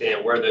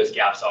understand where those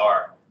gaps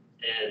are.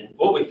 And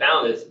what we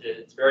found is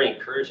it's very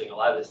encouraging. A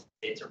lot of the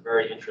states are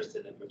very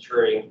interested in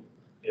maturing,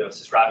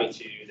 subscribing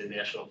to the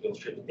National Fuels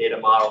Treatment Data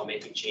Model,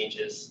 making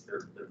changes.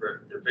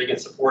 They're big in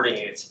supporting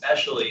it,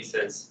 especially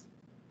since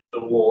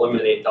it will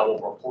eliminate double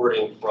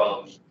reporting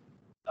from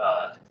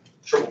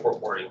triple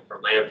reporting for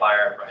land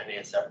fire, for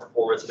NASF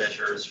performance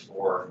measures,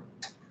 for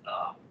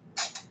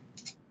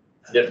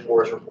NIF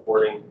forest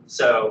reporting.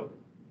 So,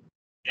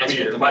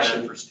 answer your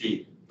question for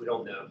Steve. We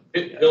don't know.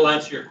 He'll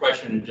answer your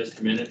question in just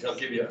a minute. He'll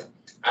give you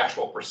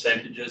actual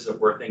percentages of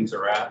where things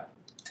are at.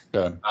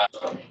 Okay.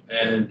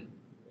 And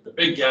the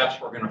big gaps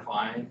we're going to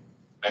find,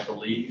 I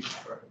believe,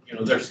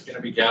 there's going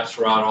to be gaps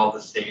throughout all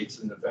the states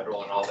and the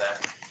federal and all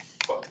that.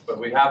 But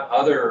we have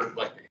other,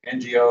 like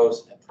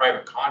NGOs and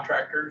private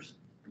contractors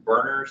and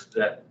burners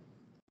that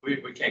we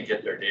can't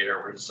get their data,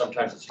 or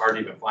sometimes it's hard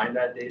to even find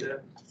that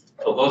data.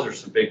 So those are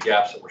some big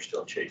gaps that we're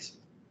still chasing.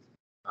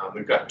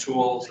 We've got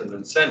tools and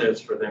incentives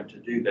for them to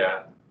do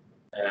that.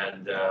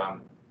 And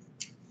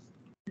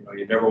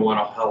you never want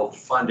to hold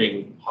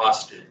funding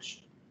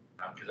hostage,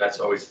 because that's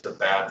always the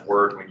bad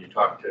word when you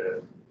talk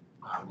to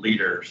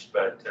leaders.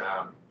 But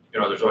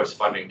there's always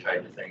funding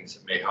tied to things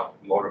that may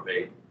help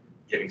motivate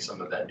getting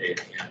some of that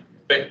data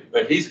in.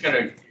 But he's going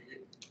to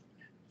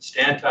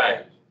stand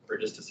tight for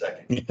just a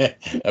second.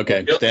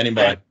 Okay, standing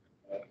by.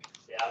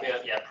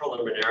 Yeah,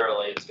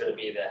 preliminarily, it's going to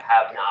be the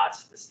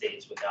have-nots, the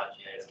states without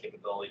GIS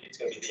capability. It's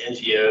going to be the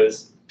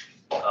NGOs,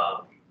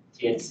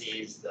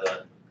 TNCs,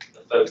 the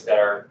folks that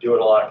are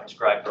doing a lot of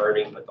prescribed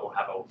burning but don't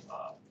have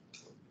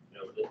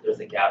there's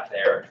a gap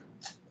there.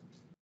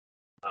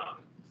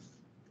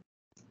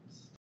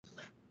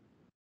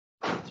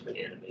 Too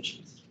many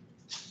animations.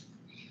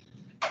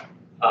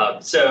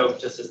 So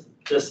just a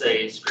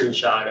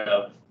screenshot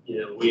of,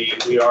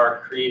 we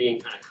are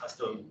creating kind of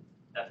custom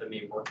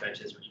FME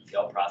workbenches or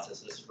ETL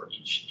processes for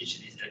each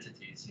of these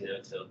entities,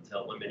 to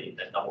eliminate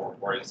that double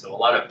reporting. So a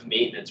lot of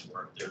maintenance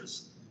work.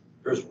 There's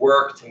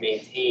work to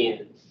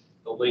maintain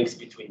the links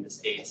between the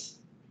states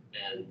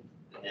and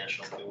the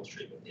National Fuels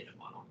Treatment Data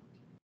Model.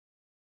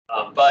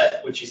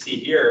 But what you see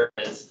here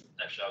is,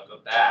 actually I'll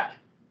go back.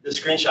 The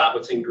screenshot,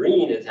 what's in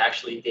green is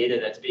actually data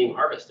that's being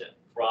harvested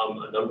from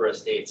a number of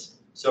states.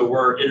 So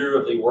we're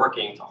iteratively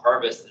working to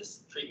harvest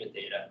this treatment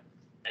data.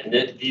 And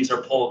these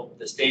are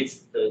the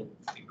states, the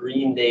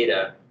green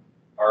data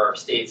are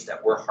states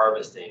that we're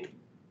harvesting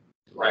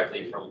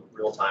directly from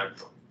real time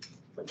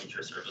from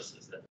feature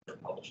services that they're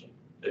publishing,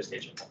 those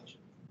states are publishing.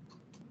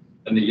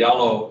 And the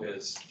yellow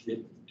is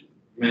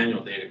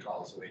manual data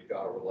calls that we've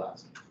got over the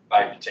last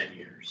 5 to 10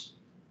 years.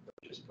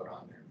 Just put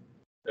on there.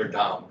 They're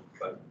down,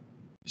 but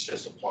it's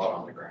just a plot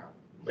on the ground.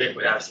 We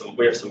have some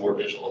more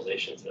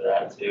visualizations of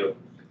that too.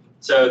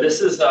 So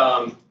this is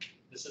the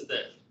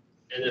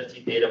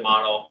NFT data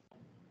model.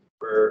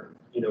 We're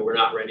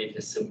not ready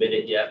to submit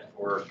it yet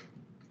for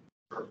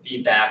for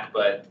feedback,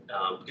 but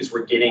because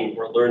we're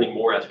learning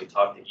more as we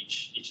talk to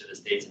each of the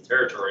states and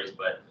territories.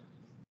 But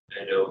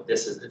I know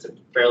it's a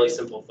fairly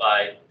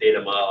simplified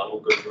data model. I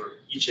won't go through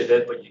each of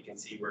it, but you can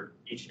see where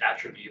each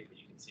attribute, but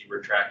you can see we're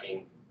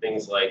tracking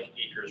things like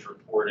acres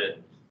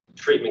reported,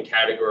 treatment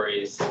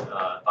categories,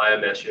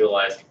 biomass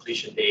utilized,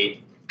 completion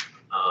date,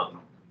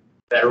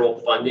 federal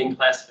funding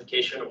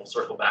classification, and we'll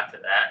circle back to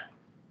that,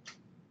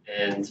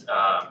 and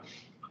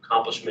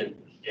accomplishment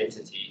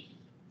entity.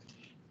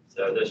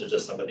 So those are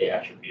just some of the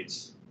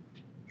attributes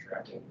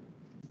tracking.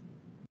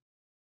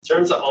 In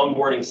terms of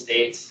onboarding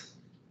states,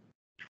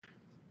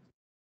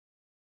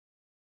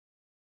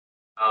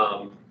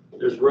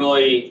 there's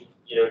really,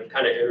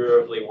 kind of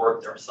iteratively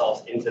worked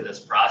ourselves into this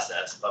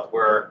process, but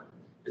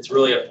it's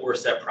really a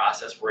 4-step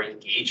process. We're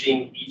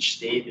engaging each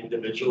state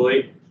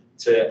individually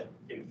to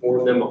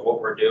inform them of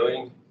what we're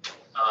doing,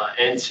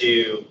 and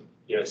to,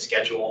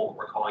 schedule what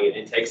we're calling an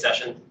intake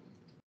session.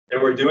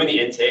 And we're doing the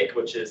intake,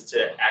 which is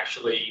to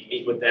actually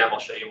meet with them. I'll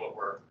show you what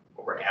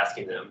we're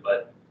asking them,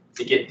 but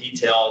to get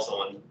details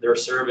on their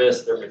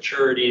service, their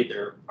maturity,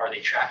 are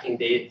they tracking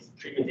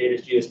treatment data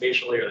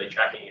geospatially, are they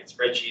tracking it in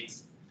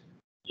spreadsheets,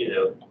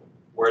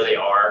 where they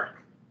are.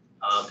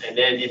 And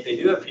then if they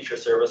do have future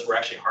service, we're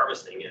actually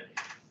harvesting it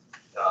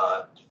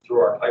through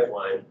our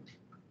pipeline,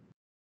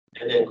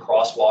 and then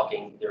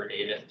crosswalking their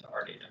data to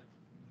our data.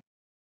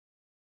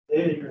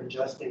 Data you're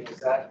ingesting,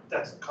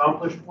 that's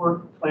accomplished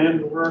work,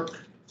 planned work?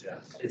 Yeah,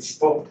 it's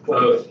both.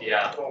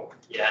 Yeah.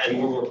 Yeah,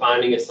 and what we're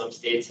finding is some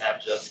states have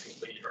just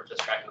completed or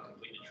just tracking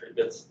completed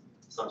treatments.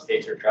 Some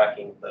states are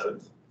tracking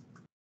both.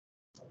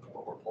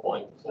 What we're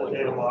pulling. So the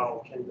data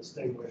model can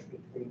distinguish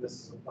between this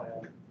is a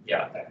planned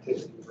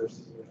activity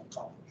versus an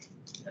accomplished.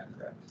 Yeah,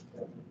 correct.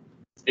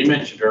 You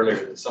mentioned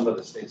earlier that some of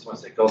the states,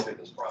 once they go through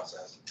this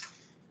process,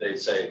 they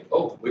say,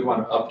 oh, we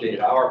want to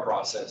update our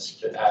process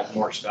to add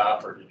more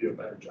staff or to do a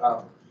better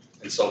job.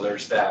 And so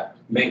there's that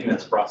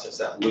maintenance process,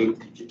 that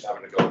loop you keep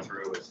having to go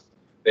through, is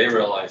they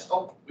realize,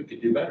 oh, we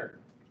could do better.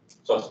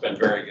 So it's been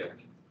very good.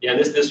 Yeah, and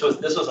this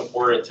was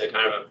important to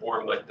kind of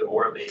inform the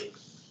more of the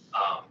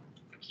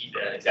key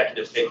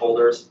executive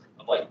stakeholders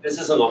of this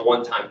isn't a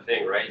one-time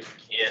thing, right? You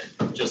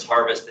can't just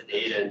harvest the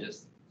data and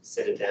just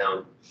sit it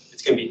down.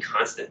 It's going to be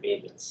constant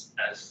maintenance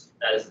as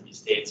these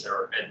states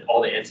and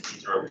all the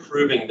entities are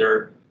improving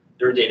their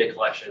data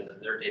collection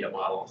and their data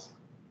models.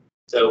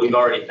 So we've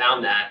already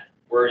found that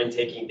we're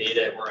intaking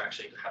data. We're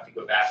actually have to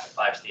go back to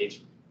 5 states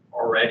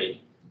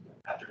already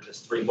after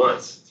just 3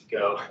 months to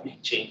go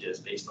make changes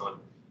based on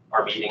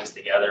our meetings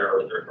together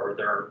or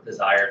their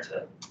desire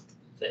to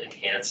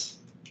enhance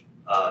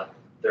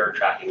their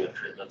tracking of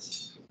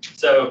treatments.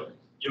 So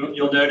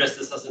you'll notice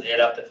this doesn't add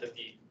up to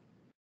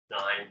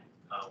 59.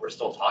 We're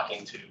still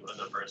talking to a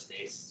number of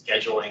states,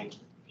 scheduling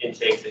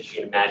intakes. As you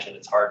can imagine,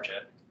 it's hard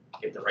to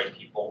get the right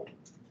people,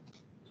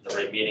 the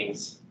right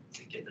meetings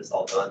to get this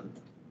all done.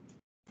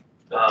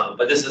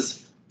 But this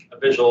is a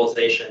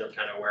visualization of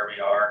kind of where we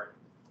are.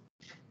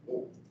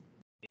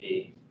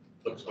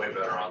 Looks way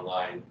better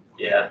online.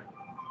 Yeah.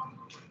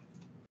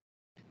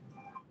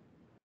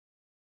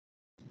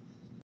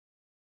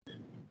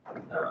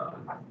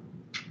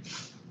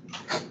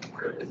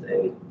 There is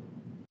a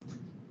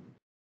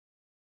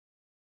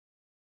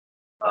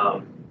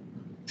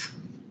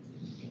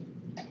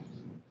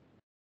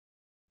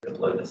gonna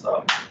blow this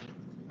up.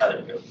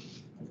 There we go.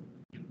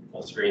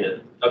 We'll screen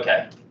it.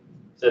 Okay.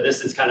 So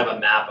this is kind of a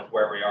map of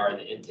where we are in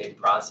the intake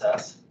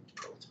process.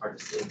 It's hard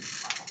to see.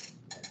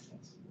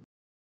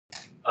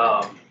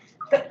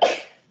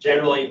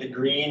 Generally, the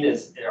green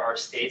there are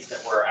states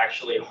that we're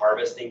actually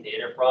harvesting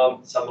data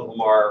from. Some of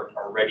them are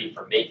ready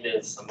for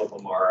maintenance. Some of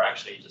them are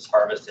actually just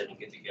harvested and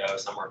good to go.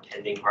 Some are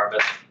pending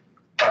harvest.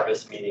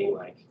 Harvest meaning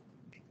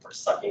we're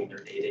sucking their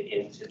data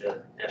into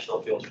the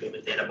National Field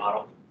Treatment Data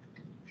Model.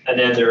 And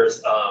then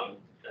there's a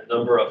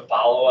number of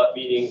follow-up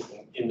meetings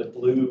in the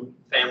blue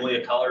family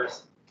of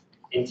colors.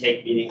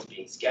 Intake meetings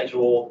being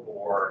scheduled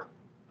or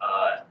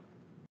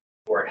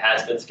it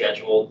has been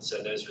scheduled.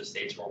 So those are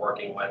states we're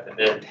working with. And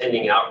then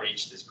pending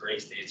outreach, these gray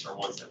states are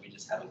ones that we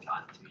just haven't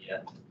gotten to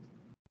yet.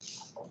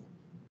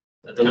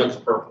 It looks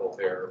purple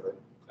there, but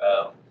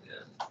yeah,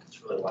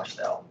 it's really washed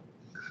out.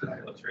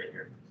 It looks right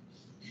here.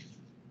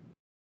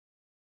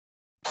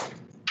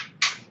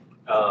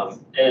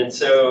 And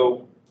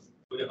so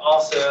we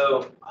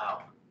also,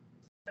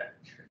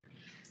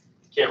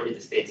 can't read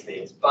the states'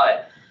 names,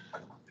 but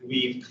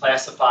we've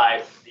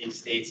classified these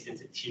states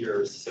into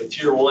tiers. So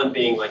tier 1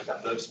 being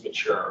the most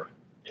mature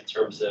in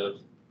terms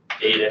of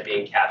data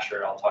being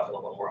captured. I'll talk a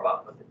little bit more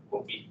about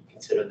what we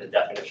consider the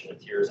definition of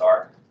tiers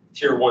are.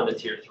 Tier 1 to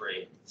tier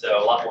 3.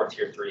 So a lot more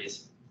tier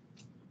 3s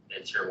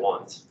than tier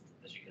 1s,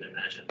 as you can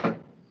imagine.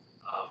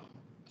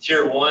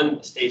 Tier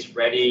 1 states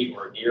ready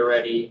or near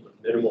ready with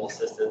minimal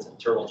assistance,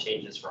 internal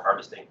changes for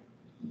harvesting.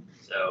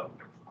 So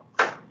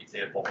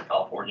example,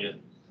 California.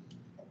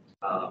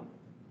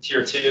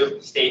 Tier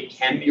 2, state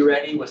can be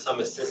ready with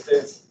some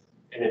assistance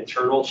and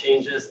internal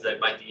changes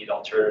that might need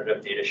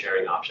alternative data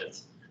sharing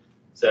options.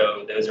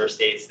 So those are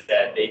states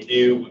that they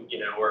do,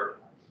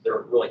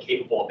 they're really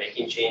capable of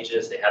making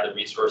changes. They have the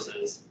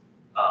resources,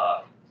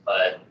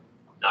 but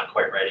not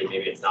quite ready.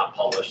 Maybe it's not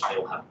published. They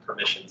don't have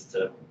permissions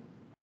to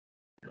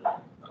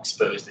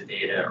expose the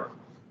data or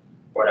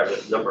whatever,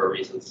 the number of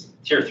reasons.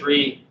 Tier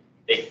 3,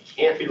 they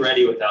can't be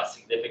ready without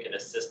significant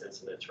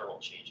assistance in internal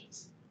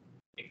changes.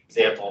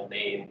 Example,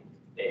 Maine,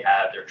 they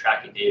have their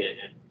tracking data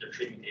and their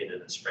treatment data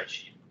in a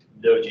spreadsheet.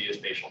 No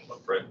geospatial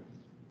footprint,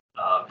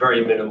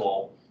 very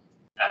minimal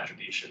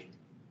attribution.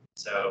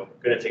 So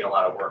going to take a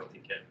lot of work to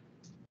get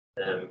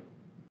them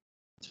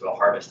to a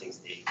harvesting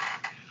state.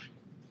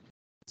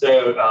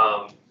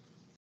 So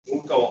we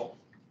won't go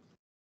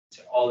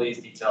to all these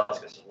details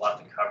because there's a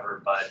lot to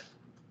cover, but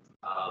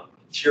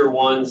tier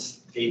 1s,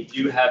 they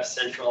do have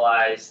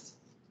centralized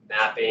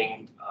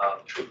mapping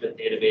of treatment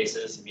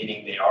databases,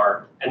 meaning they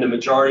are, and the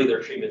majority of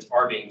their treatments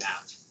are being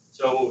mapped.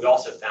 So what we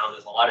also found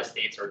is a lot of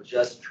states are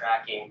just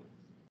tracking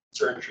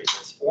certain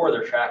treatments, or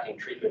they're tracking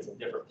treatments in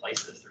different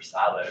places. They're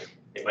siloed.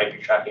 They might be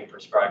tracking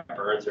prescribed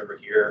burns over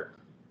here,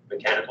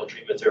 mechanical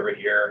treatments over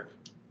here,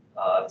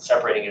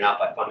 separating it out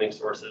by funding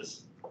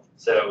sources.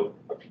 So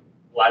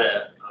a lot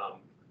of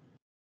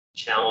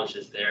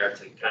challenges there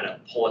to kind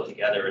of pull it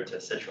together into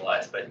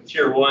centralized. But in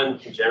tier 1,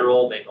 in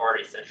general, they've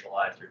already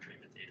centralized their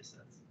treatment data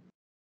sets.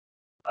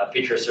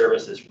 Feature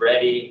service is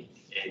ready,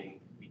 and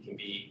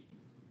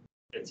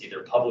it's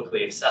either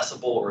publicly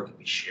accessible or it can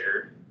be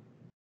shared.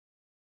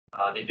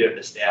 They do have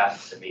the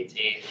staff to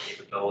maintain the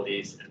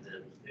capabilities, and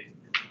then they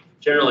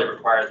generally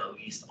require the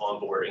least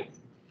onboarding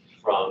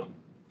from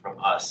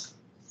us.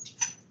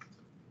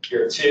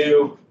 Tier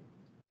 2,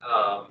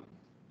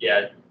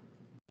 yeah,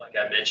 like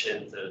I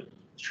mentioned, the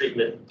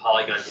treatment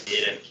polygon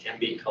data can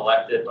be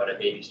collected, but it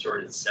may be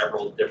stored in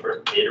several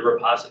different data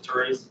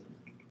repositories.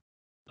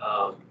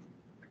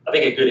 I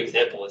think a good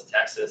example is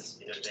Texas.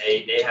 You know,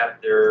 they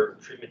have their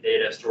treatment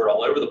data stored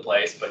all over the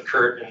place, but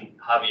Kurt and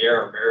Javier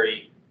are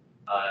very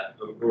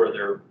who are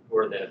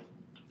the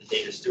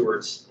data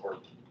stewards or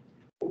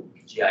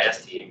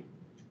GIS team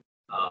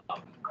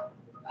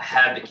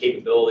have the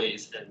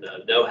capabilities and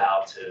the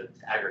know-how to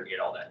aggregate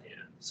all that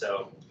data.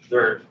 So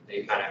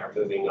they kind of are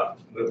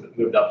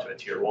moved up to a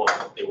tier 1.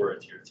 They were a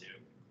tier 2.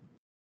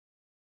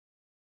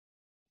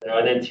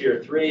 And then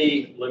tier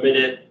 3,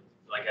 limited.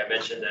 Like I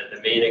mentioned,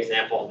 the main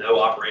example, no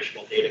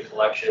operational data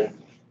collection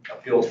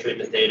of fuels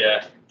treatment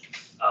data.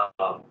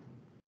 And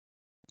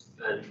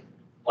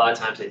a lot of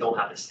times they don't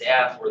have the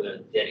staff or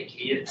the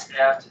dedicated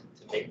staff to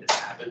make this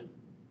happen.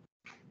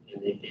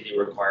 And they do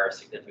require a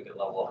significant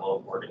level of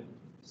onboarding.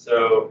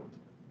 So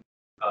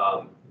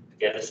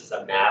again, this is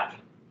a map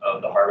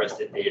of the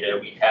harvested data.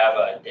 We have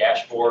a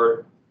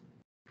dashboard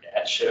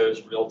that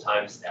shows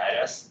real-time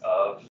status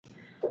of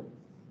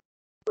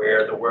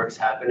where the work's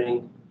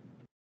happening.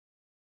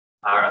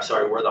 Where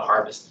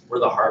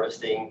the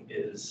harvesting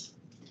is,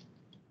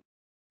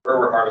 where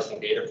we're harvesting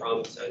data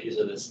from. So these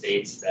are the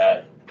states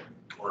that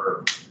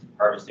we're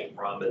harvesting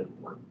from, and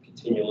we're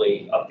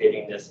continually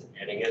updating this and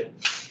adding it.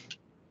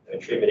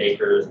 Treatment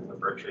acres and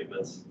preferred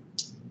treatments.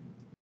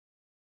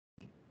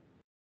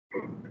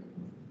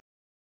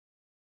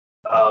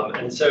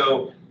 And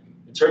so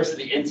in terms of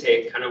the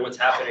intake, kind of what's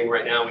happening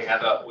right now, we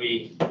have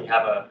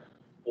a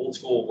old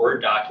school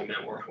Word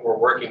document where we're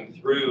working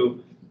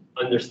through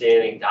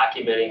understanding,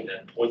 documenting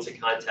the points of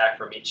contact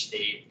from each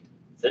state,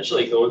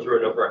 essentially going through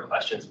a number of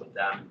questions with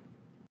them.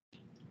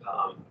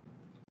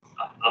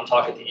 I'm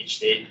talking to each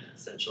state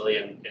essentially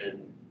and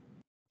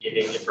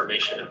getting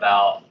information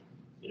about,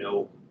 you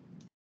know,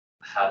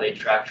 how they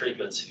track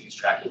treatments, who's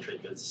tracking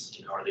treatments,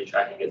 you know, are they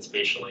tracking it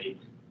spatially?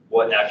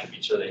 What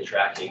attributes are they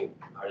tracking?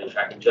 Are they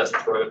tracking just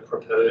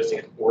proposed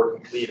or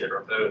completed,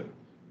 or both?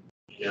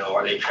 You know,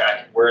 where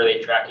are they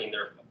tracking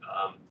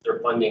their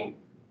funding?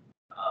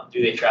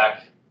 Do they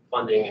track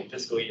funding in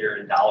fiscal year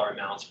and dollar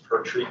amounts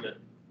per treatment?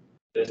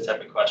 Those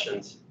type of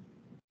questions.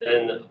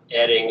 Then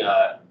adding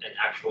an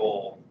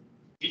actual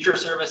feature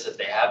service if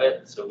they have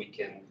it, so we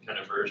can kind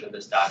of version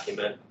this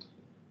document.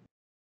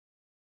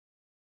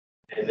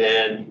 And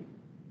then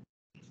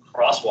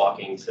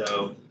crosswalking.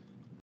 So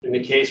in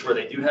the case where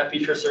they do have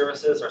feature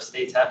services, or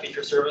states have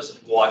feature services,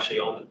 we'll actually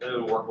on the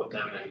phone work with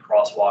them and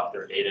crosswalk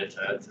their data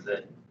to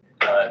the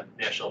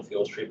National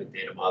Fuels Treatment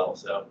Data Model.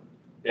 So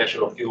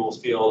National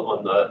Fuels field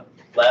on the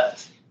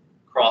left,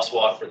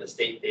 crosswalk for the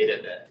state data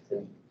that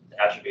the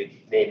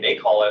attribute name they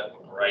call it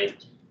on the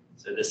right.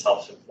 So this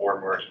helps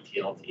inform our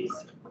ETLTs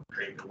to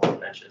create the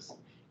workbenches.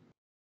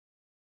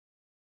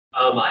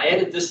 I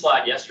added this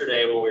slide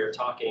yesterday when we were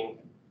talking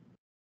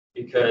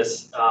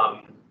because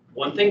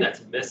one thing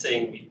that's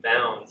missing, we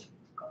found,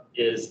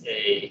 is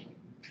a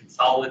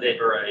consolidate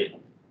or a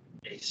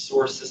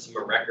source system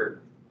of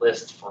record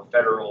list for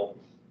federal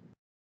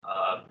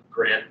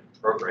grant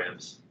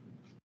programs.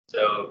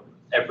 So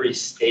every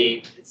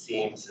state, it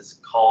seems, is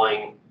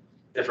calling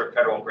different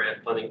federal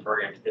grant funding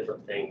programs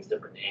different things,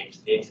 different names.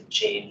 Names have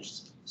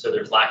changed, so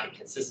there's lack of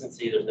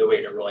consistency. There's no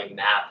way to really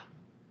map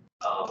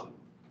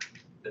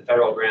the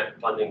federal grant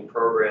funding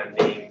program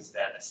names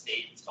that a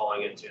state is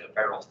calling into the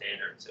federal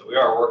standard. So we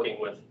are working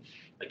with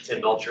like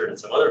Tim Melchert and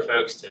some other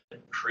folks to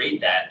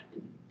create that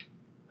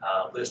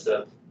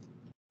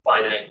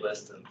finite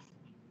list of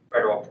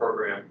federal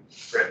grant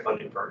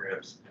funding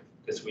programs,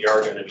 because we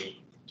are going to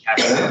be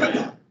capturing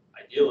it.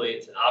 Ideally,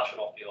 it's an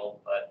optional field,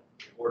 but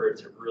in order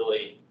to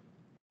really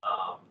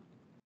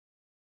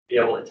be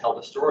able to tell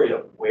the story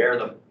of where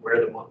the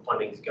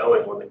funding is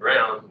going on the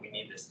ground, we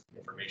need this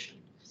information.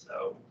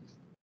 So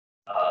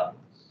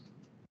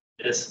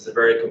this is a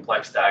very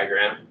complex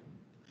diagram,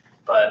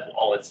 but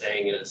all it's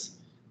saying is,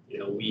 you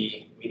know,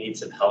 we need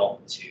some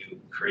help to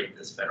create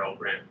this federal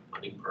grant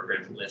funding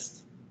program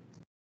list.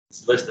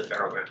 This list of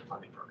federal grant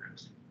funding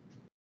programs.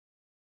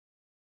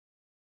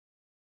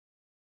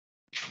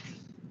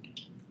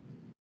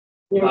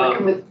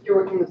 You're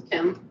working with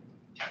Tim.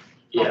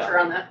 Yeah. Culture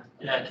on that.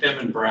 Yeah, Tim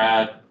and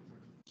Brad,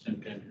 Tim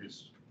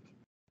Pinter's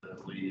the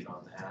lead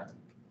on that.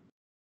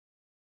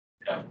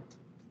 Yeah.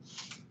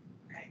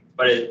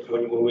 But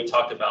when we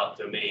talked about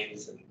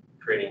domains and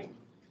creating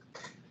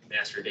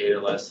master data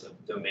lists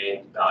of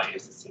domain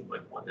values, it seemed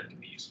like one that could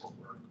be useful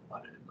for a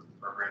lot of different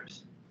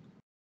programs.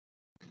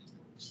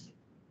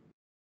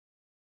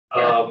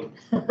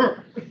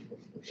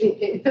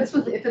 It fits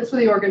with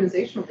the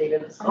organizational data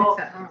to some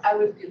extent. Huh? I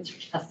would be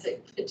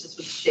sarcastic. It just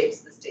with shapes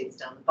the states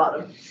down the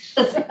bottom.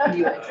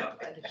 You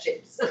identify the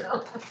shapes.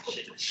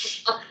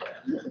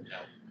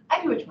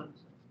 I know which one.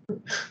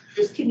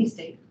 There's kidney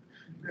state.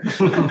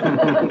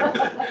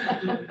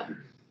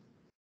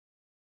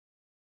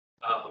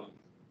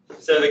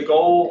 So the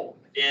goal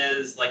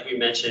is, like we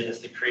mentioned, is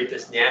to create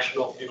this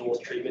national fuels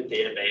treatment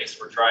database.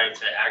 We're trying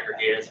to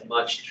aggregate as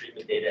much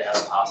treatment data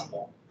as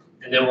possible.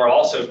 And then we're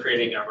also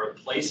creating a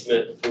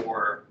replacement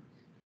for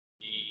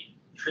the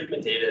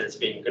treatment data that's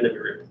going to be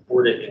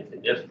reported into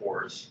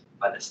NIF4s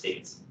by the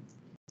states.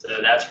 So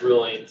that's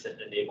really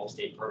to enable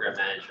state program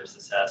managers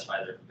to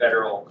satisfy their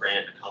federal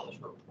grant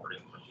accomplishment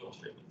reporting for fuel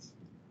treatments.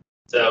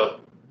 So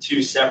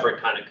two separate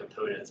kind of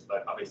components,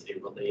 but obviously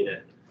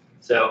related.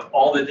 So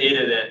all the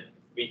data that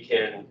we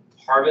can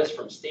harvest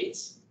from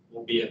states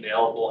will be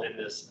available in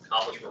this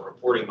accomplishment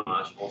reporting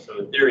module. So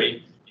in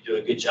theory, you do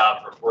a good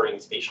job reporting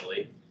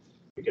spatially.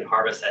 You can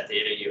harvest that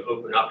data. You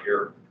open up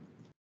your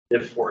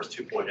NIF4s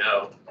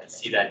 2.0 and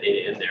see that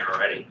data in there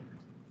already.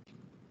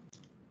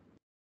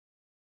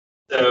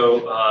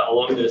 So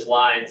along those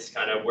lines,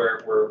 kind of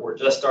where we're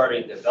just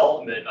starting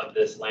development of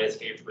this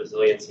landscape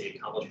resiliency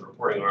accomplishment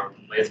reporting arm,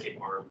 landscape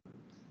arm.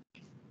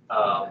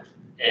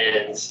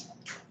 And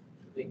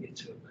let me get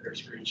to a better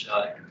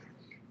screenshot.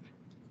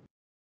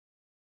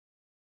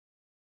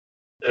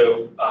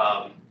 So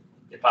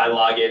if I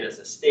log in as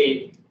a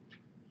state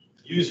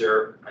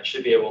user, I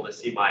should be able to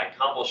see my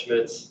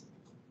accomplishments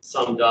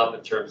summed up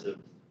in terms of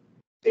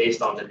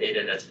based on the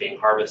data that's being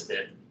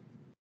harvested,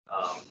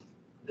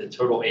 the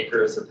total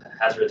acres of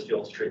hazardous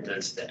fuels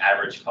treatments, the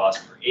average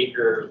cost per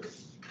acre,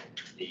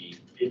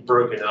 it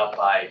broken up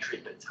by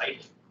treatment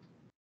type,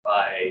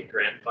 by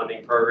grant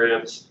funding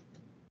programs.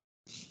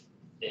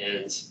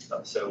 And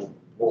so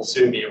we'll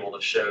soon be able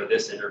to show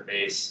this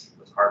interface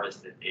with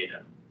harvested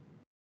data.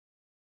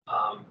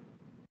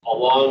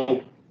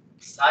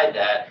 Alongside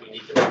that, we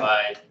need to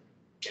provide,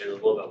 and a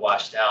little bit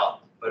washed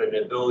out, but an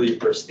ability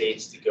for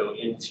states to go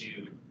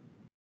into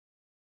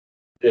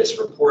this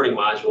reporting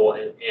module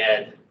and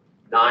add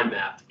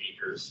non-mapped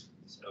acres.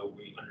 So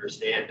we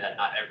understand that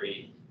not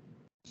every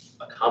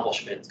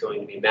accomplishment is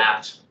going to be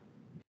mapped,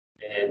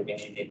 and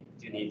we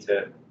need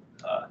to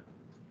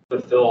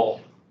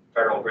fulfill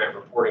federal grant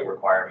reporting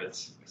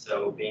requirements.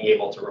 So being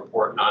able to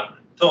report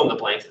fill in the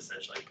blanks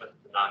essentially, put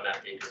the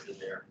non-mapped acres in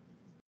there,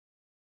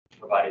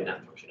 providing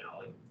that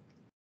functionality.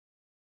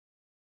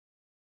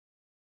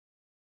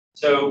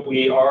 So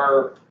we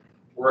are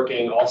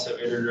working also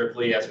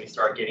iteratively as we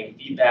start getting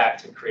feedback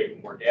to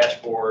create more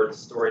dashboards,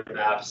 story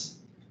maps,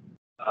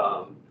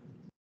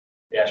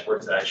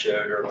 dashboards that I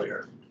showed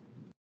earlier.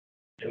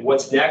 And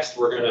what's next?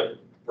 We're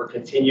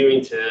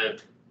continuing to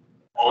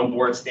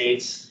onboard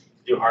states,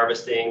 do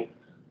harvesting.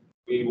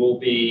 We will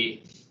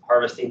be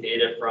harvesting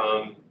data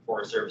from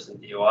Forest Service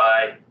and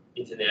DOI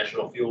into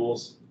national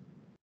fuels.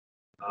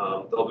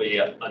 There'll be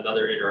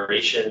another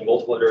iteration,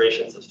 multiple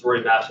iterations of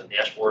story maps and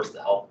dashboards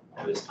to help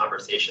those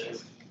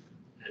conversations,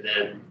 and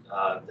then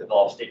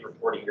develop state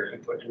reporting or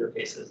input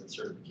interfaces and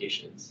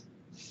certifications,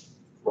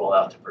 roll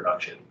out to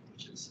production,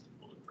 which is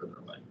a little further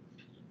away.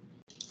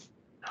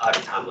 I'll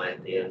have a timeline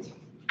at the end.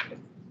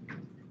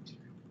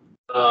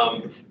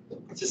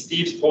 To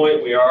Steve's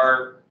point, we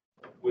are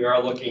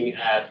looking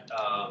at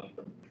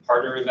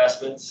partner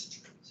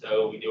investments.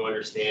 So we do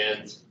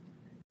understand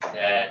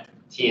that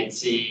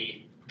TNC,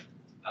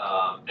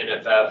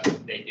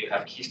 NFF, they do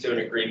have keystone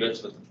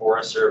agreements with the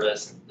Forest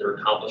Service. They're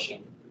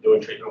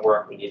doing treatment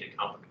work. We need to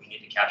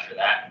capture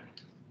that.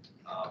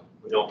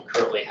 We don't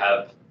currently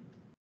have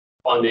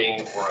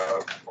funding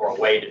or a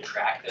way to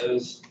track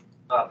those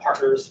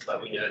partners,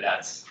 but we know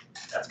that's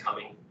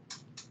coming.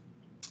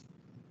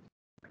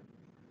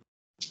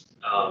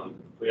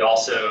 We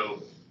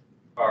also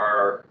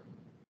are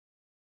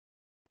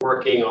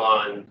working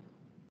on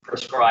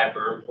prescribed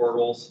burn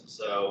portals,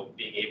 so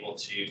being able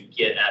to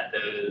get at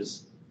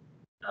those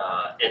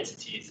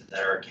entities that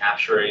are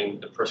capturing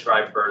the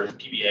prescribed burn,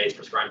 PBAs,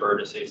 prescribed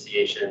burn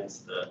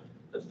associations, the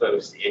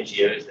folks, the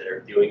NGOs that are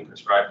doing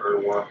prescribed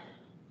burn work,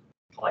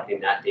 collecting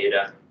that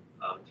data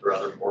through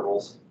other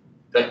portals.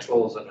 That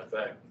tool is in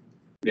effect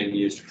being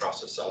used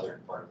across the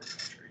southern part of the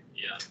country.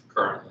 Yeah.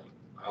 Currently,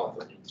 all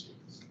of it.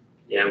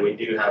 Yeah, we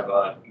do have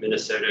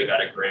Minnesota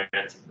got a grant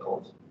to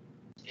build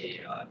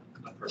a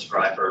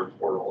prescribed burn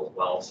portal as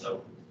well.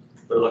 So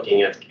we're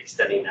looking at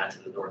extending that to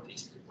the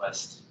Northeast and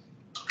West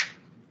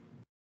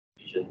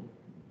region.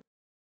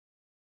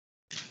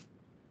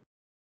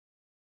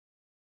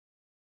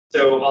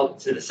 So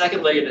to the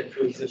second leg of the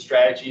cohesive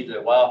strategy,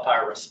 the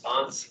wildfire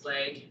response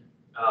leg,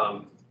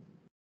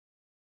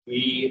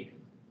 we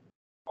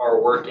are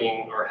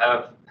working or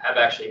have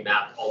actually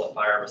mapped all the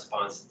fire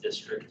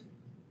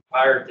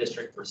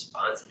district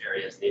response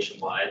areas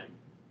nationwide.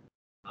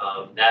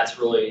 That's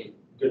really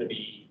going to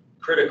be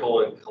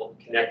critical in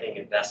connecting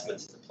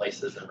investments to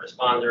places and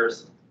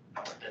responders.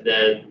 And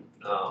then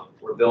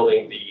we're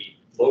building the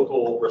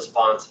local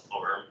response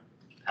arm,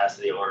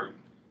 capacity arm,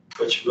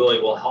 which really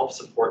will help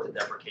support the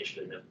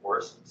deprecation and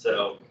enforce.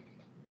 So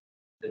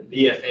the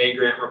VFA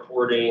grant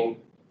reporting,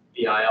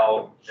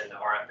 VIL, and the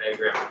RFA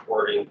grant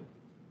reporting,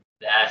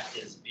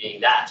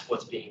 that's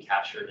what's being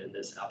captured in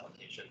this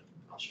application.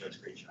 I'll show a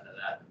screenshot of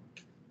that.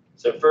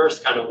 So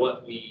first, kind of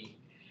what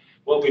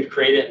we've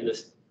created in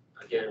this,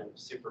 again,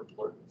 super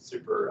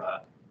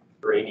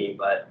brainy,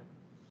 but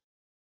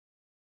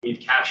we've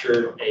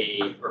captured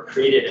or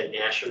created a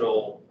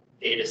national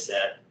data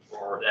set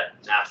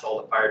that maps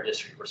all the fire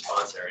district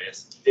response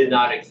areas. Did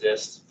not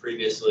exist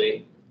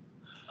previously.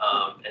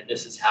 And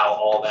this is how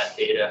all that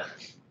data,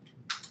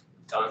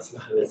 Don's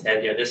not in his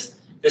head here. This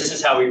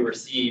is how we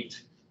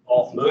received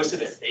most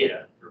of its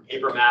data through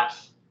paper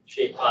maps,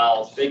 shape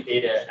files, big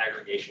data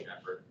aggregation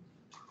effort.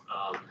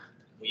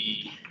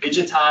 We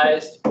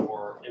digitized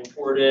or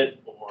imported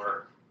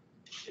or,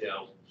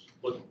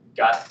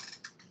 got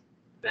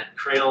that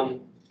crayon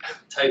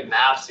type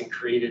maps and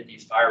created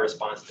these fire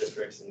response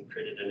districts and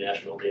created a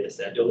national data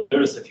set. You'll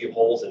notice a few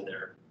holes in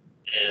there,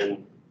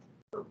 and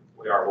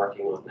we are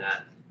working on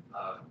that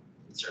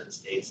in certain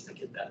states to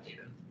get that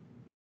data.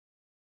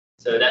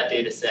 So that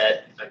data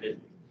set,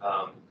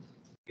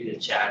 we did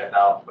chat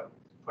about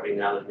putting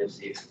that on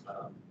NIPSE's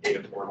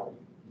data portal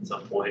at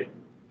some point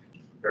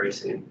very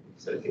soon,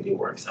 so it can be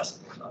more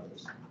accessible to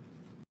others.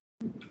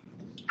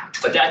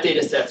 But that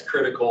data set's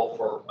critical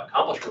for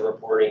accomplishment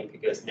reporting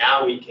because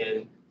now we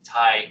can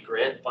tie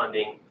grant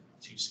funding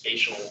to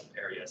spatial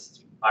areas,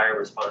 to fire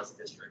response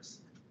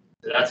districts.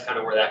 So that's kind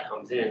of where that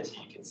comes in. So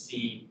you can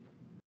see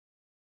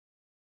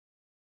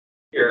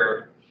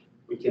here,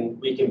 we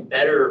can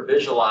better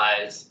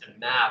visualize and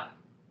map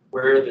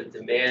where the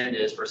demand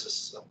is versus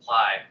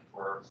supply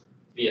for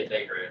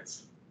VFA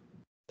grants,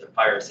 the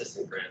fire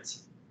assistant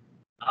grants.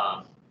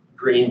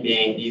 Green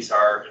being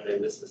and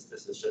then this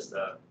is just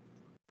a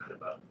kind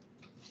of a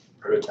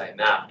prototype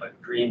map, but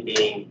green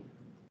being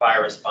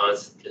fire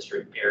response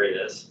district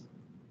areas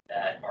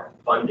that are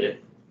funded,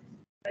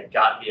 that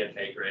got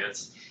VFA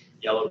grants,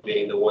 yellow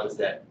being the ones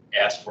that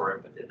asked for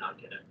it but did not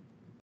get it.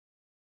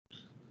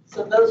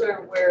 So those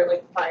are where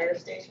like fire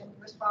stations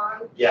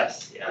respond?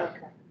 Yes, yeah.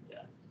 Okay.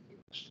 Yeah.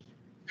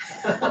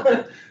 I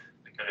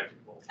kind of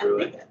rolled through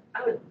it.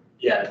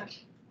 Yeah.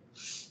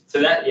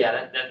 So that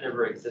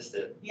never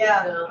existed.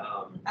 Yeah,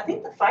 I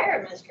think the fire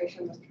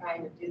administration was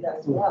trying to do that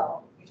as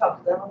well. You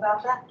talked to them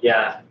about that?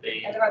 Yeah,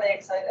 And are they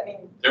excited? I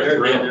mean, they're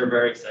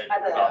very excited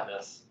about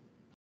this.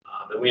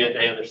 And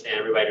they understand,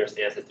 everybody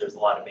understands that there's a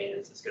lot of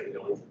maintenance that's going to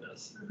go into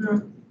this.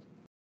 Mm-hmm.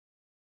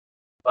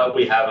 But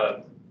we have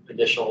an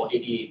additional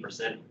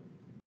 88%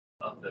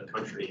 of the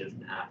country is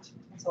mapped.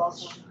 That's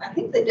awesome. I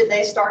think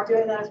they start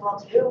doing that as well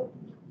too?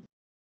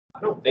 I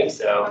don't think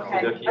so.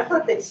 Okay, I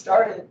thought they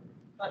started,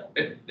 but.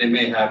 They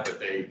may have, but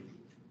they.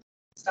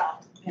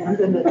 Stopped. Might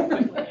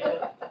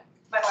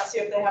want to see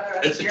if they have the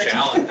rest It's of a your.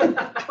 challenge.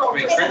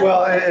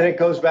 Well, and it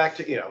goes back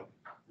to,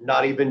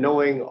 not even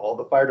knowing all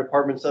the fire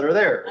departments that are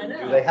there. I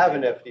know. Do they have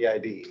an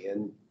FDID?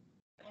 And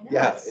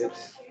yeah,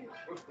 it's,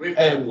 We've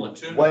had and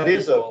platoon what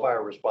is a people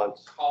fire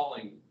response?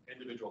 calling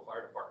individual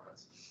fire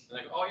departments. And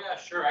they go, oh yeah,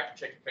 sure, I can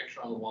take a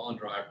picture on the wall and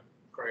draw a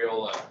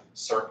Crayola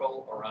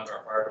circle around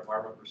our fire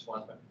department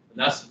response. And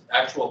that's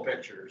actual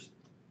pictures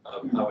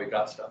of how we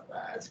got stuff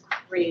back. That's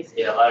crazy.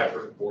 Yeah, a lot of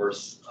brute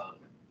force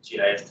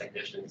GIS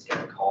technicians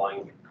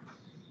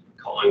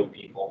calling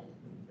people,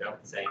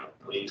 saying,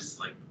 please,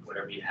 like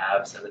whatever you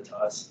have, send it to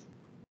us.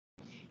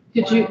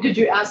 Did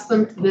you ask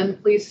them to then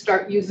please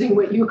start using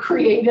what you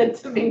created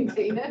to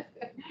maintain it?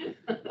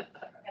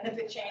 And if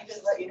it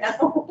changes, let you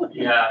know.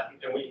 Yeah,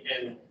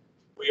 and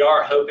we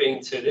are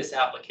hoping this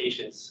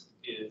application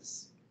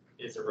is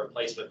a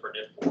replacement for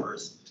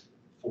NIF4s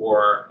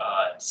for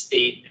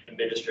state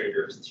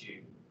administrators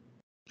to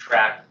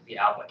track the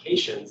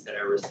applications that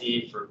are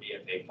received for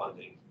VFA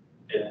funding.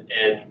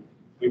 And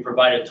we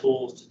provided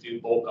tools to do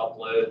bulk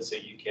uploads so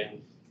you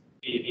can,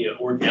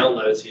 or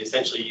downloads. So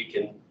essentially you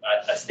can,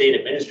 a state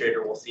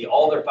administrator will see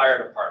all their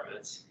fire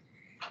departments.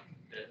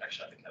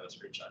 Actually, I think I have a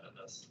screenshot of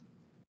this.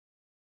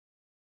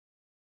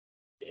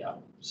 Yeah,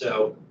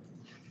 so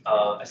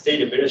a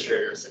state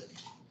administrator,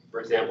 for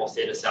example,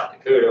 state of South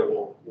Dakota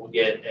will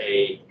get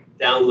a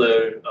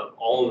download of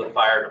all of the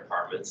fire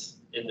departments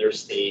in their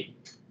state,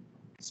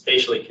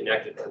 spatially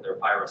connected to their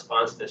fire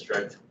response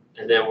district.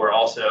 And then we're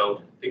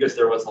also, because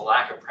there was a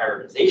lack of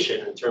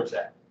prioritization in terms of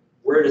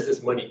where does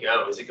this money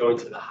go? Is it going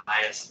to the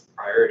highest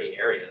priority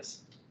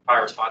areas,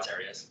 fire response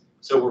areas?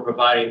 So we're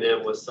providing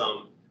them with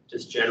some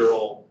just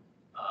general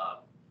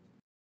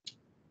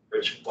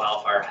rich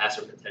wildfire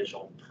hazard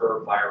potential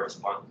per fire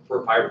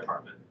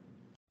department,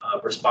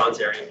 response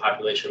area and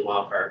population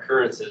wildfire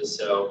occurrences.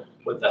 So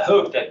with the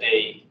hope that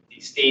the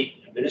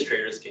state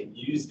administrators can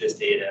use this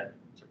data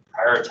to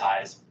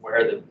prioritize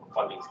where the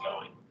funding's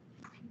going.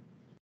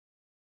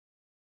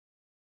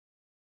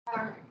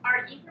 Are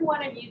either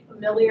one of you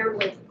familiar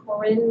with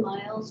Corinne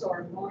Miles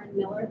or Lauren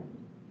Miller,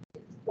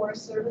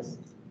 Forest Service?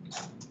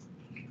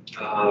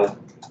 No,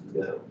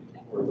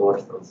 we're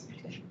north of.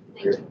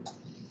 Thank you.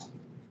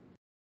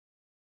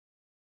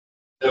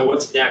 So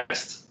what's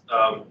next?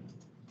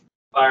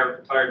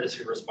 Fire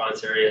district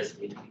response areas.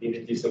 We need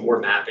to do some more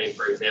mapping.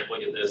 For example,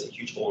 there's a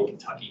huge hole in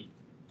Kentucky.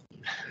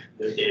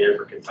 There's data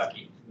for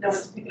Kentucky. No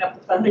one's picking up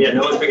the funding. Yeah,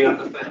 no one's picking up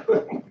the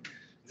phone.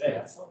 They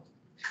have fun.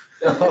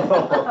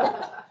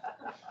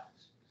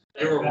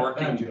 They're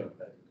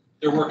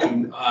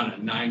working on a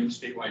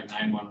statewide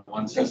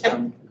 911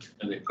 system,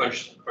 and they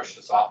pushed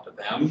us off to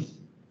them,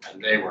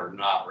 and they were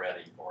not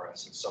ready for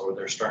us, and so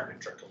they're starting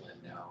to trickle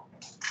in now.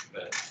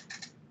 But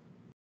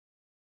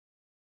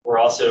we're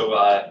also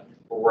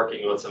we're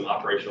working on some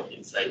operational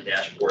insight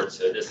dashboards.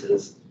 So this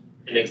is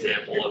an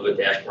example of a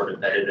dashboard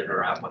embedded in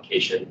our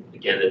application.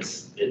 Again,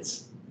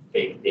 it's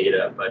fake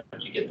data, but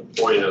you get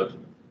the point of,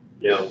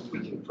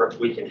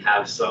 we can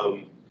have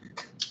some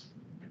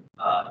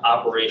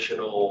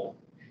operational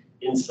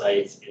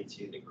insights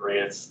into the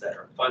grants that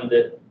are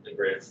funded, the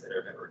grants that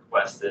have been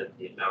requested,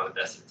 the amount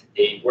invested to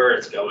date, where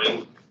it's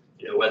going,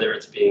 whether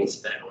it's being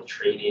spent on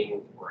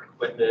training or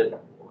equipment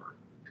or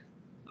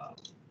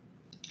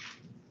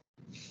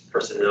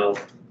personnel.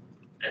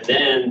 And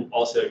then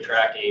also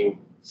tracking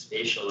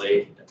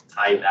spatially,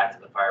 tying back to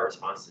the fire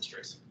response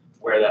districts,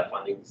 where that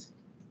funding's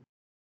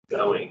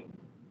going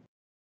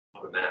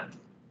on the map.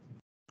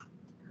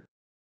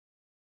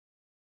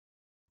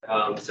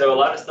 So a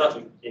lot of stuff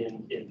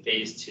in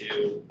phase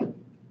 2,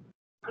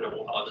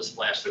 I'll just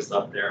flash this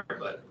up there,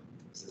 but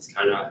this is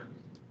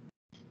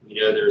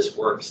there's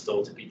work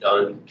still to be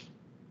done.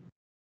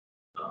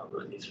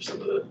 These are some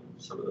of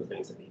the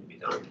things that need to be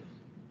done.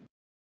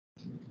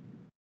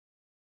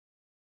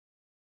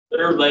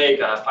 Third leg,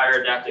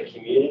 fire adapted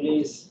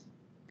communities.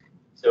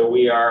 So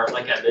we are,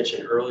 like I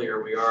mentioned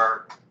earlier, we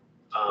are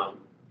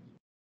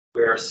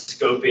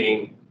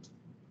scoping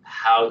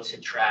how to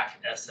track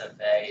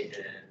SFA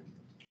and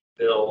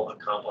bill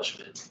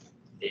accomplishment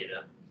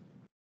data.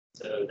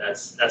 So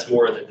that's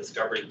more of the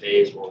discovery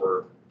phase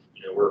where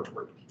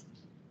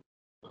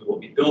we will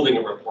be building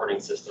a reporting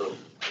system.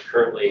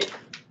 Currently,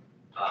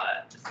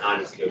 it's not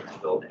in scope to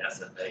build the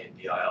SFA and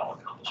DIL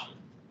accomplishment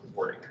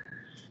reporting.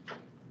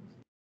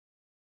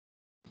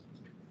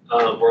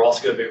 We're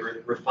also going to be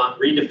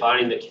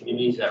redefining the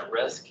communities at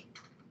risk,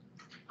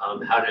 how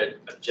to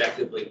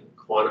objectively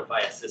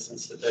quantify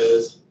assistance to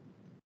those.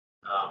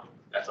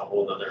 That's a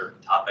whole other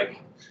topic.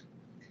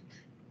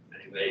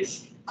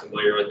 Anybody's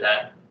familiar with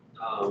that?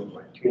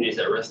 Communities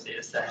at risk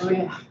data set. Oh,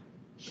 yeah.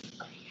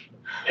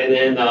 And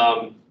then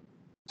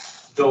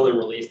build and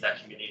release that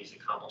community's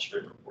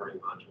accomplishment reporting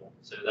module.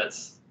 So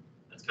that's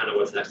kind of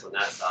what's next on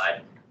that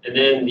side. And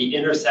then the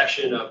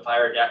intersection of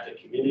fire adapted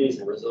communities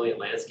and resilient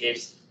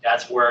landscapes,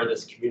 that's where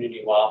this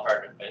community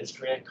wildfire defense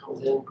grant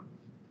comes in.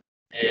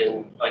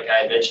 And like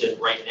I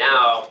mentioned, right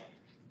now,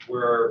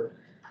 we're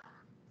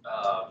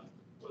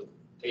with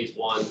phase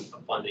 1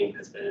 of funding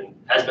has been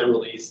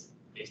released.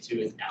 Phase 2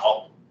 is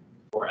out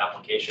for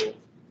application.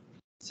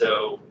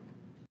 So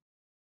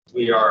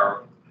we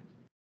are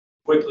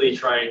quickly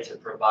trying to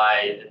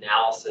provide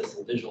analysis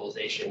and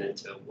visualization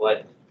into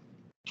what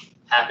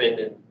happened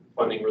in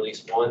funding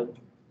release 1.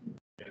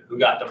 Who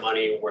got the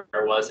money?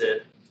 Where was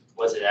it?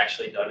 Was it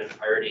actually done in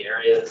priority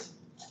areas?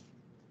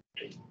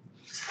 And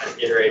kind of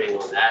iterating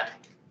on that.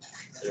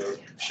 So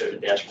showed a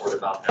dashboard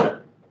about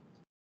that.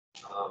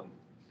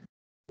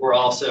 We're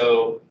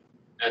also,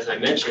 as I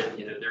mentioned,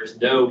 there's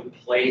no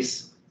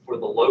place for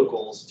the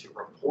locals to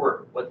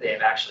report what they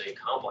have actually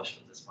accomplished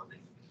with this funding.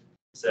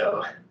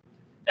 So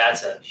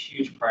that's a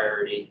huge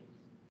priority,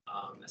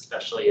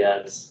 especially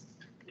as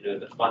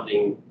the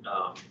funding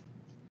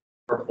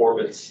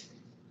performance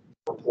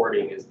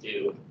reporting is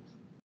due.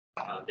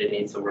 They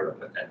need somewhere to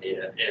put that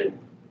data, and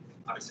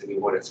obviously we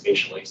want it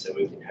spatially so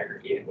we can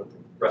aggregate it with the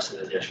rest of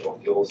the additional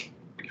fuels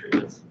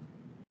treatments.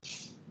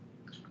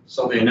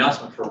 So the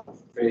announcement for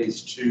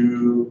phase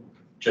 2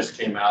 just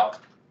came out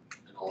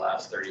in the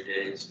last 30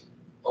 days.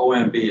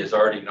 OMB is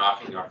already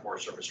knocking our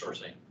Forest Service door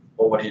saying,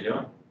 well, what are you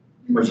doing?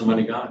 Where's the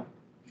money gone?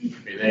 I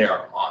mean, they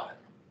are on it.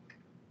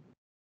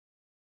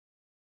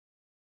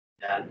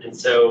 Yeah, and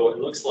so it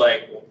looks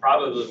like we'll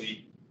probably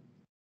be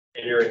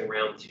entering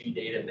round 2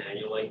 data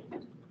manually.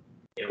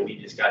 And we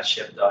just got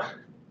shipped a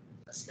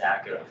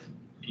stack of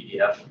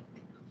PDF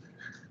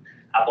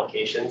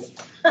applications.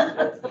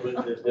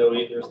 There's no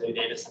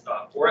data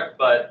for it,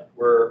 but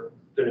we're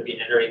going to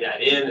be entering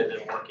that in and then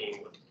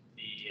working with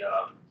the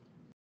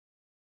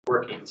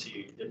working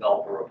to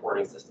develop a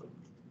reporting system.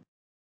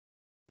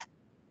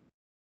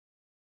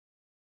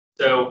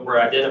 So we're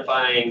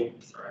identifying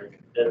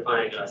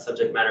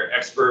subject matter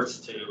experts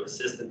to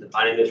assist in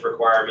defining those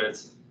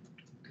requirements,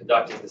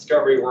 conducting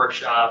discovery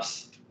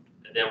workshops,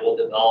 and then we'll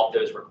develop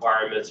those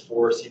requirements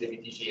for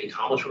CWPG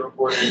accomplishment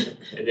reporting,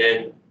 and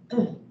then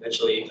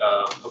eventually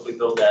hopefully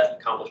build that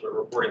accomplishment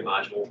reporting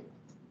module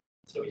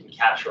so we can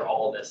capture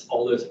all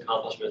those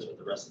accomplishments with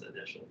the rest of the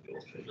national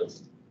field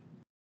achievements.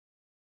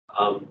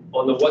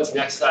 On the what's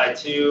next side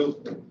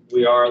too,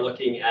 we are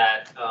looking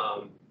at,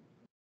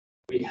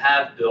 we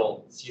have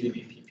built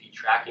CWPP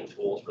tracking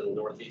tools for the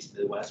Northeast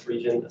Midwest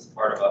region as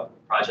part of a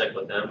project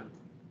with them.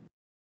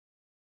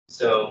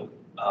 So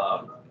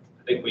I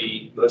think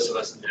most of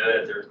us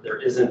know that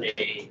there isn't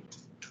a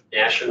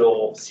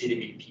national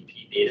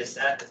CWPP data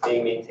set that's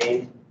being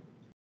maintained.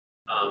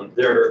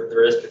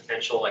 There is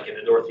potential, like in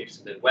the Northeast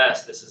and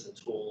Midwest, this is a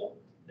tool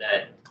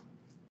that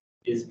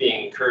is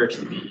being encouraged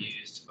to be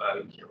used, but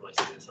we can't really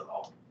see this at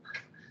all.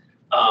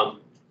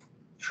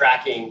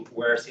 Tracking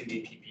where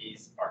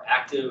CWPPs are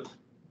active,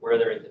 where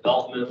they're in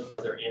development, where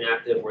they're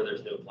inactive, where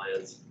there's no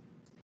plans.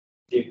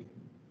 We're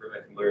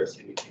familiar with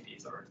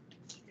CWPPs are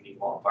community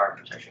wildfire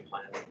protection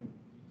plans.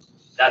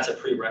 That's a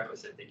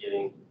prerequisite to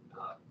getting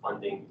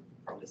funding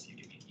from the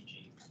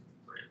CWPG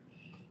grant.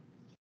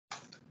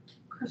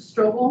 Chris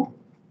Strobl.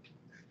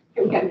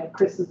 We got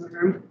Chris in the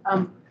room.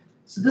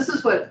 So this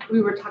is what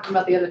we were talking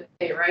about the other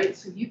day, right?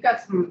 So you've got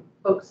some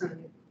folks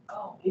in,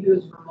 maybe it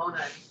was Ramona.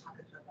 I was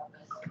talking to her about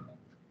this.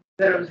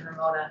 That it was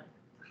Ramona.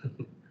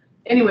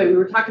 Anyway, we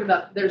were talking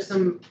about there's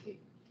some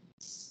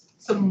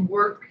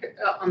work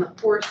on the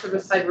Forest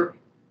Service side where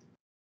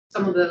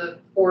some of the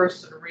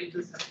forests or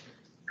regions have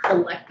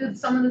collected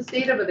some of this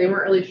data, but they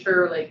weren't really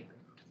sure like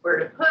where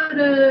to put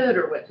it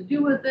or what to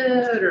do with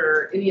it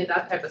or any of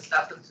that type of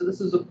stuff. And so this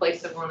was a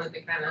place I wanted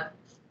to kind of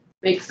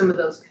make some of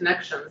those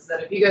connections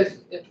that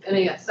if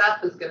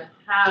NASF is going to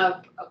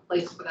have a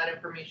place for that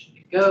information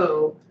to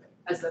go,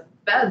 as the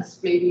feds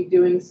maybe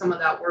doing some of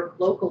that work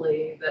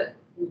locally, that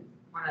we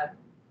want to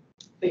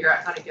figure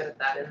out how to get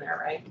that in there,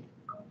 right?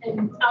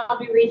 And I'll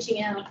be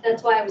reaching out.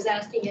 That's why I was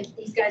asking if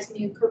these guys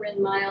knew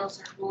Corinne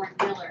Miles or Lauren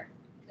Miller,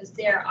 because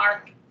there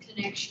are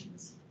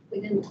connections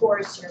within the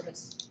Forest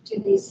Service to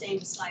these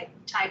same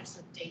types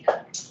of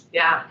data.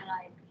 Yeah. And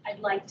I'd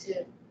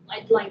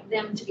like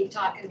them to be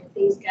talking with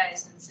these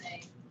guys and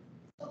say,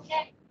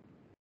 okay,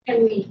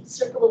 can we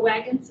circle the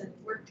wagons and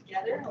work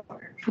together,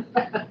 or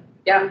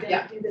yeah, we're going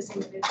to do this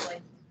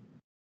individually?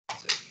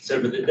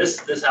 So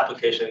this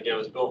application again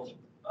was built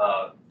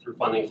through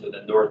funding for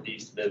the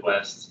Northeast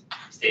Midwest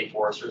State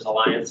Foresters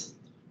Alliance.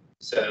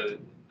 So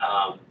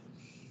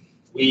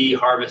we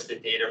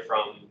harvested data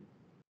from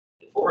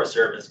the Forest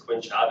Service.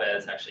 Quinn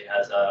Chavez actually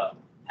had a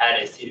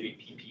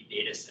CWPP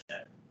data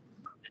set.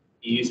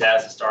 You use that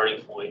as a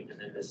starting point, and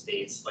then the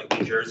states like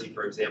New Jersey,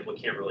 for example,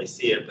 can't really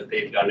see it, but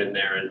they've gone in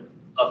there and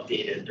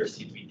updated their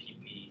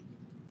CWPP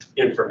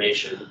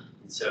information.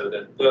 And so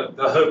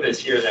the hope is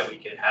here that we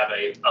could have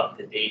a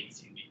up-to-date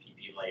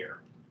CWPP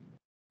layer.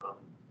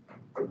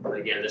 But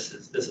again, this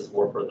is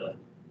more for the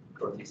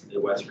Northeast and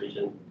Midwest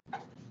region.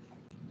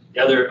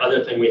 The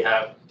other thing we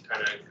have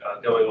kind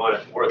of going on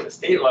at more at the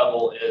state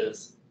level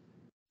is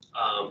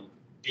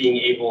being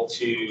able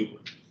to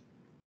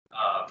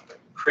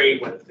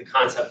create what the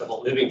concept of a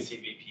living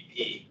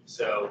CWPP.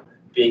 So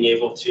being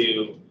able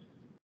to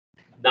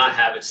not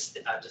have just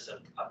a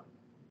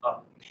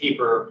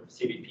paper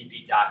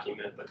CWPP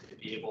document, but to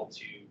be able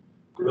to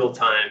real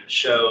time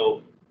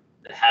show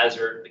the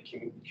hazard,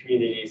 the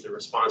communities, the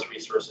response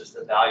resources,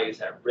 the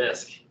values at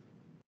risk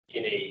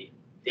in a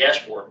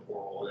dashboard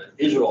portal in a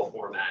digital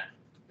format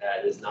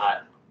that is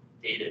not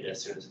dated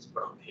as soon as it's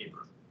put on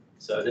paper.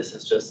 So this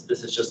is just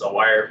a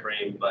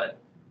wireframe, but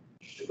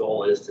the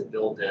goal is to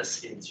build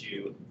this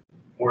into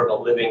more of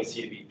a living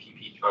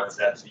CWPP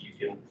concept, so you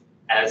can,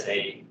 as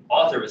a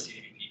author of a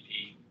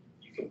CWPP,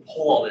 you can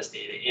pull all this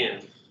data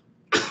in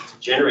to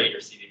generate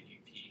your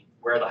CWPP,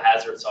 where the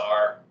hazards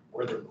are,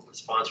 where the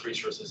response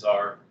resources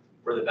are,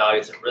 where the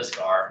values at risk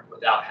are,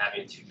 without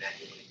having to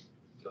manually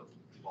go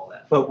through all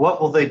that. But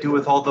what will they do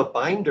with all the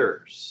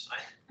binders?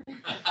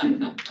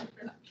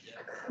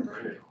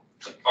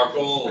 Our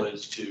goal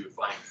is to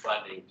find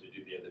funding to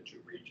do the other two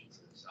regions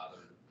in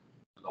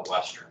the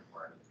western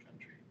part of the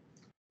country.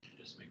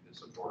 Just make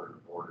this a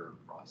border-to-border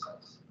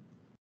process.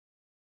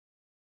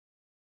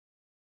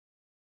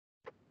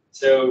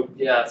 So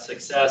yeah,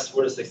 success.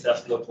 What does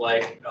success look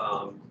like?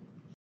 I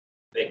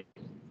think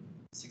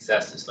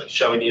success is like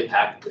showing the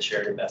impact of the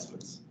shared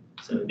investments.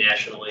 So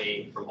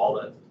nationally, from all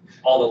the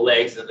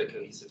legs of the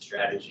cohesive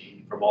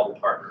strategy, from all the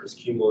partners,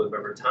 cumulative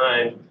over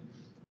time,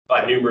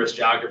 by numerous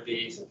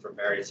geographies, and from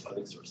various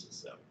funding sources.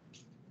 So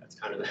that's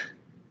kind of the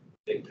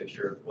big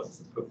picture of what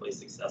hopefully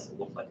success will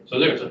look like. So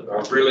there's a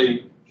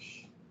really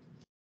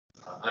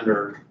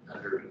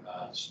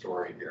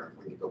story here.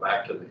 When you go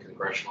back to the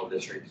congressional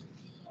districts,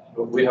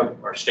 we have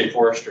our state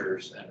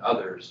foresters and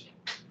others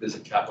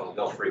visit Capitol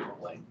Hill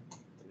frequently.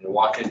 And you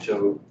walk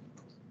into,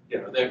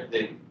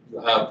 they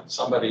have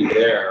somebody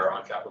there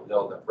on Capitol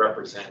Hill that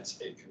represents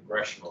a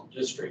congressional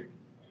district,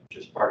 which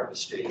is part of the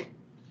state.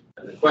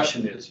 And the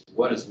question is,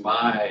 what is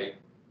the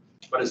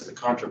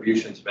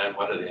contributions been?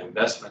 What are the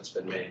investments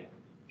been made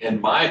in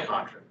my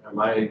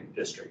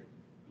district?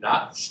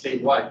 Not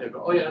statewide. They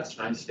go, oh yeah, that's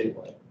nice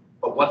statewide.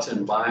 But what's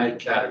in my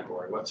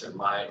category? What's in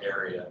my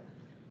area?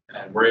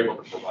 And we're able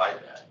to provide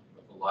that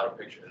with a lot of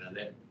pictures, and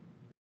then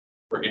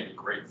we're getting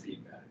great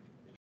feedback.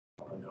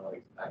 I want to know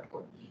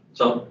exactly.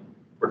 So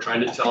we're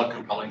trying to tell a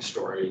compelling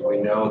story. We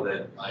know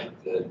that like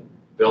the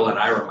Bill and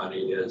Ira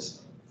money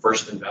is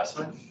first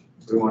investment.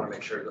 We want to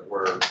make sure that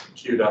we're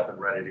queued up and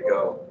ready to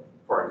go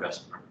for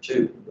investment number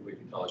 2, that we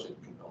can tell a good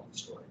compelling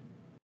story.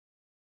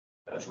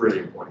 That's really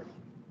important.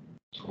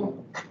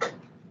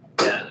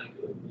 Yeah,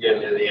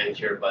 getting to the end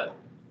here, but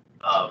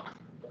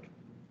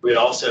we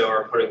also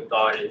are putting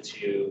thought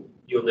into,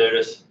 you'll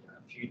notice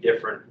a few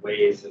different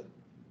ways of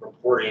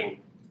reporting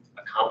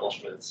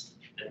accomplishments,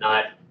 and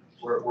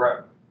we're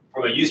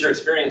from a user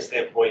experience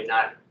standpoint,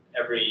 not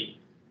every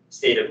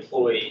state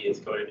employee is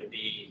going to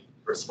be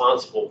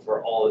responsible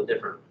for all the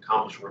different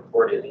accomplishment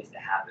reporting that needs to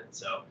happen.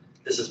 So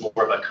this is more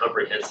of a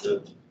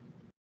comprehensive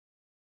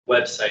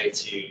website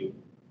to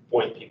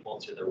point people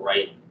to the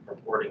right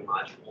reporting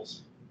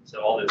modules.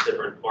 So all those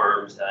different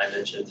arms that I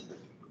mentioned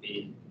would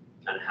be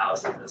kind of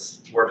housed in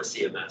this, more of a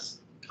CMS,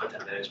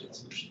 content management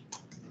solution,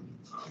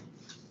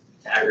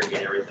 to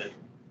aggregate everything.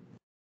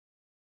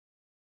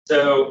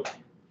 So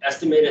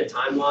estimated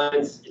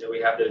timelines, we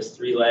have those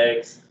 3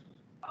 legs.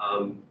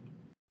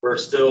 We're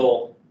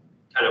still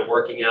kind of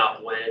working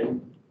out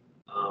when,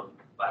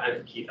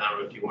 but Keith, I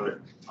don't know if you want to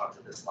talk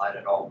to this slide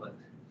at all, but.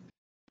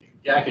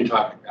 Yeah, I can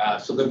talk.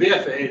 So the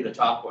VFA, the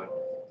top one,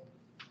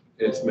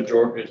 is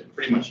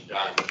pretty much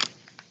done.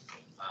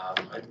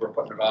 We're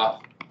putting it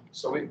off.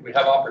 So we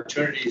have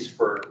opportunities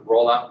for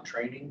rollout and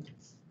training.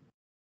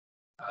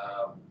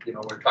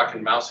 We're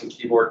talking mouse and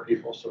keyboard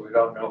people, so we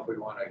don't know if we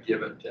want to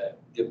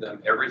give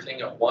them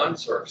everything at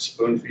once or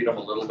spoon feed them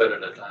a little bit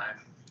at a time.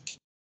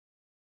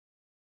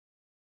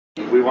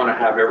 We want to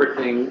have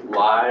everything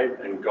live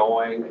and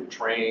going and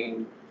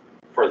trained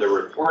for the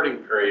reporting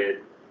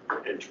period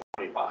in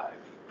 25.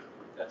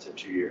 That's in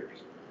 2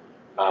 years.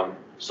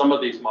 Some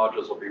of these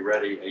modules will be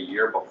ready a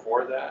year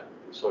before that.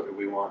 So do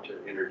we want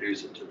to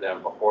introduce it to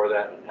them before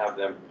that and have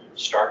them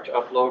start to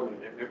upload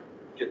and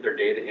get their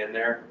data in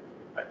there?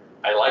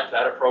 I like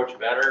that approach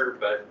better,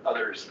 but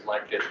others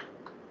like it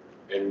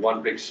in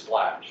one big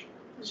splash.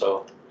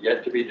 So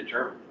yet to be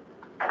determined.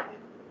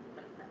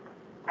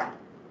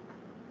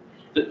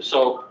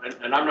 So,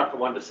 and I'm not the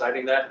one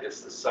deciding that.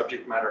 It's the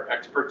subject matter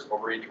experts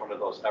over each one of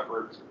those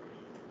efforts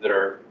that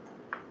are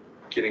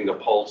getting the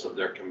pulse of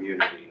their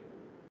community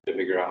to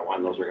figure out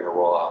when those are going to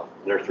roll out.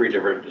 There are 3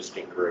 different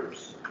distinct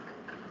groups.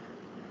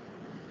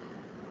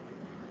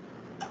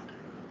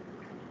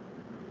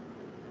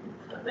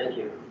 Thank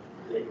you.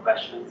 Any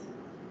questions?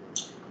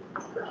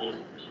 For Keith?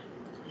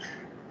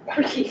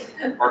 For Keith.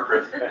 Or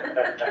Chris.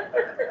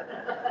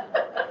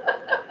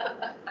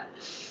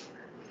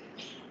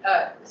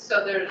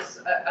 So there's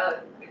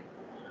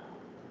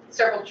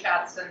several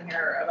chats in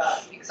here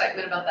about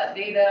excitement about that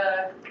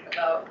data,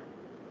 about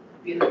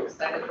being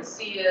excited to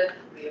see it,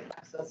 we have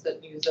access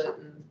it, use it,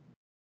 and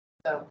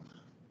so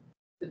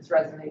it's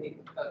resonating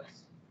with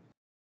folks.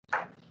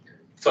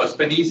 So it's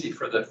been easy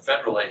for the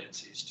federal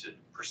agencies to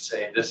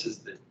say this is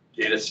the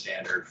data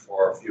standard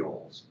for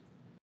fuels.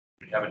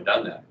 We haven't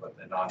done that with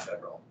the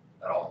non-federal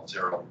at all,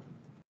 0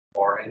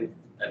 or any,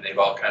 and they've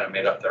all kind of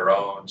made up their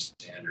own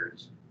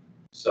standards.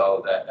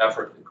 So that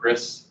effort that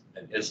Chris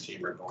and his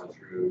team are going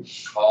through,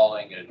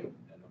 calling and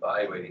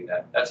evaluating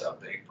that's a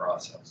big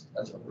process.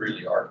 That's a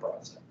really hard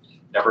process.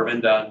 Never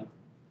been done,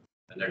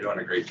 and they're doing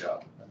a great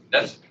job. I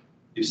mean,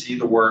 you see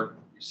the work,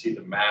 you see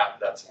the map,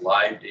 that's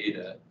live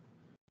data.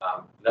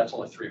 That's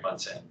only 3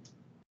 months in.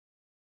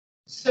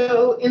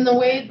 So in the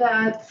way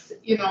that,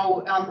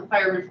 on the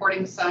fire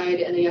reporting side,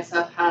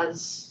 NASF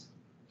has,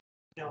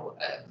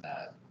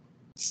 a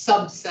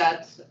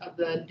subset of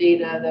the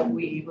data that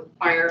we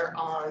require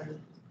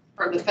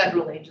for the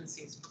federal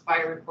agencies for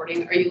fire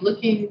reporting. Are you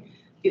do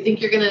you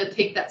think you're going to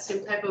take that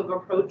same type of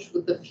approach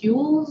with the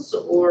fuels,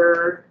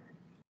 or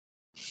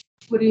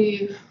what do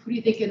you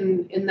think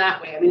in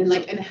that way? I mean,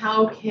 and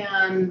how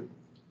can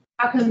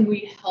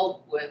we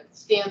help with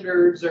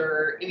standards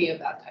or any of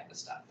that type of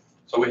stuff?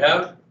 So we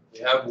have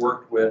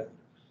worked with,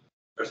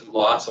 there's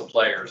lots of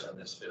players in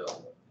this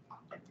field.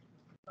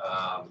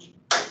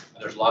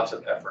 There's lots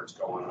of efforts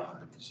going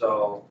on.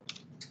 So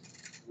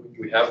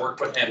we have worked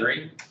with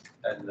Henry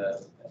and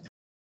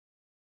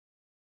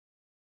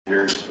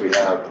we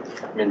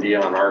have Mindy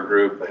on our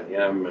group and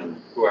him and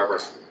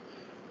whoever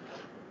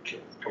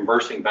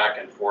conversing back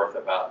and forth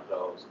about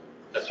those.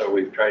 That's what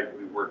we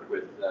worked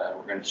with,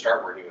 we're going to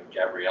start working with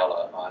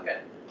Gabriella on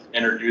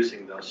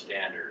introducing those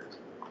standards.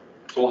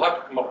 So we'll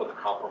have to come up with a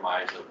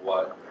compromise of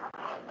what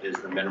is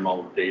the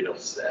minimal data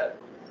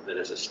set that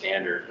is a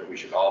standard that we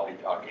should all be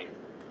talking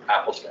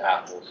apples to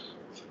apples.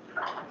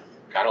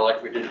 Kind of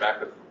like we did back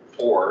with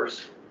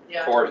FORS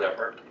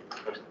effort.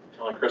 I was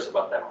telling Chris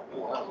about that.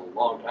 Well, that was a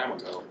long time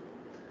ago.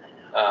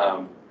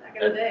 Back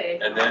in the day.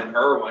 And then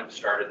Irwin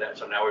started that,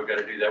 so now we've got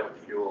to do that with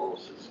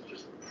fuels. It's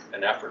just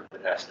an effort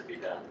that has to be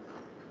done.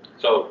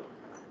 So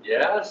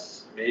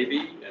yes,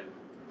 maybe, and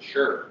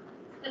sure.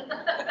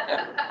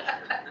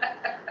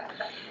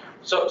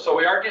 So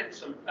we are getting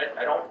some,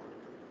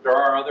 there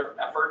are other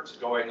efforts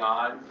going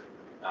on.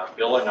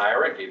 Bill and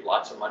Ira gave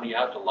lots of money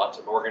out to lots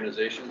of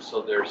organizations.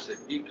 So there's the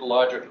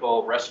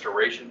Ecological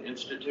Restoration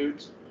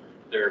Institutes.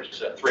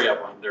 There's 3 of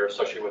them. They're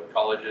associated with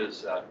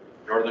colleges,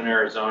 Northern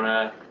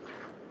Arizona,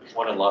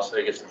 one in Las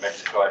Vegas, New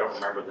Mexico. I don't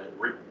remember the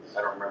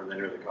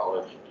name of the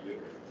college.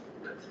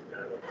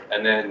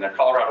 And then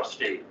Colorado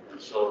State. And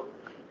so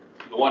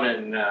the one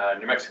in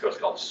New Mexico is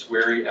called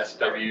SWERI,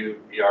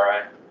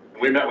 SWERI.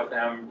 And we met with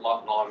them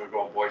long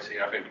ago in Boise.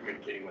 I've been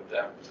communicating with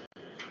them.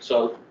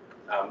 So,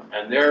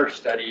 and their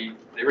study,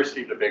 they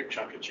received a big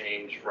chunk of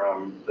change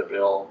from the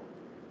bill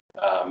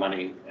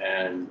money,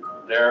 and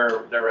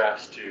they're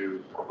asked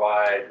to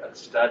provide a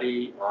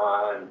study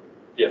on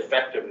the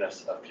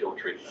effectiveness of fuel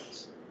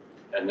treatments,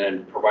 and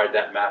then provide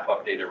that map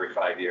update every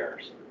 5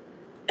 years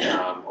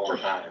over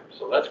time.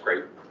 So that's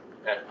great.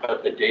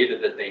 But the data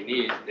that they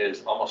need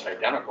is almost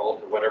identical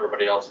to what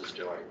everybody else is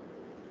doing.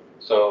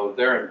 So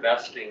they're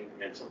investing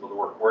in some of the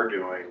work we're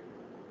doing,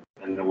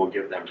 and then we'll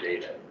give them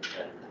data.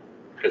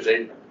 Because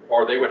they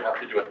would have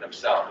to do it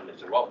themselves. And they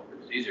said, well,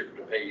 it's easier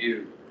to pay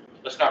you.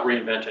 Let's not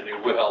reinvent a new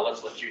wheel.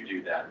 Let's let you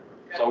do that.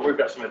 So we've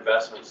got some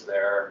investments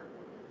there.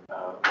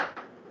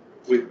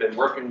 We've been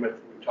working with,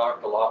 we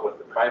talked a lot with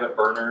the private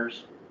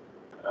burners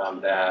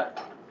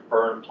that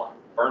burn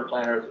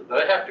planners.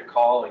 They have to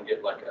call and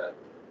get like a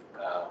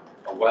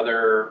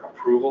weather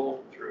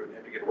approval through, they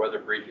have to get a weather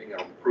briefing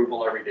and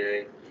approval every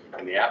day.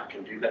 And the app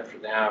can do that for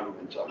them.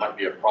 And so it might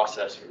be a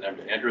process for them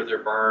to enter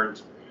their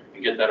burns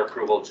and get that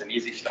approval. It's an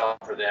easy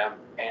stop for them,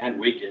 and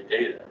we get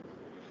data.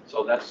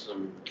 So that's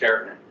some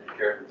carrot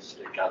and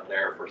stick out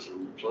there for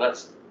some. So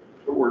that's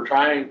what we're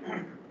trying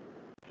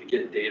to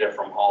get data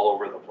from all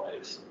over the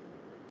place.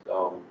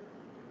 So,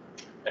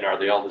 and are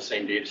they all the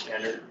same data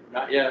standard?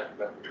 Not yet,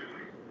 but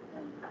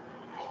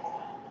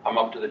I'm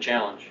up to the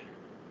challenge.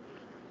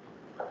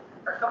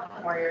 For a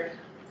couple more years.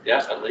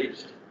 Yes, at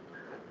least.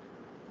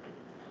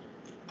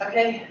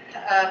 Okay,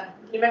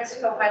 New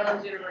Mexico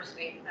Highlands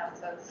University.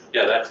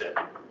 Yeah, that's it.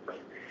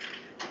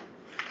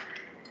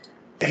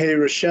 Hey,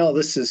 Rochelle,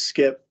 this is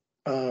Skip.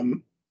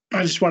 I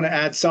just want to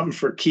add something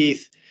for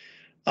Keith.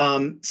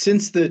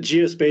 Since the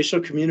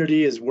geospatial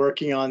community is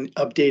working on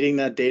updating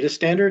that data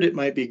standard, it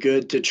might be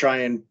good to try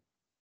and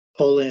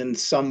pull in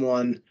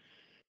someone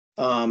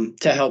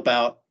to help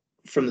out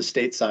from the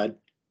state side.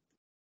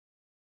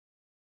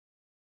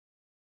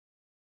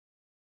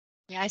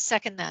 Yeah, I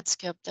second that,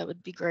 Skip. That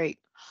would be great.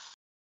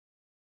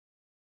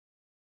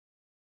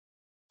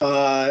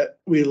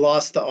 We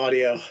lost the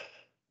audio.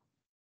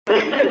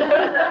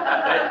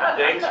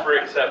 Thanks for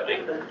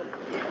accepting.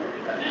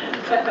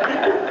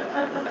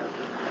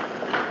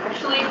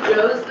 Actually,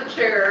 Joe's the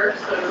chair,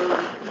 so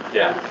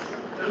yeah,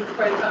 Joe's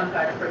point of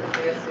contact for the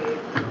JSC.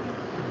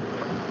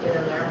 Get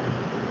in there.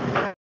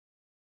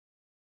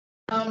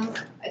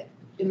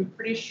 I'm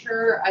pretty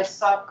sure I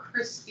saw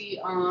Kristy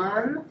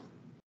on.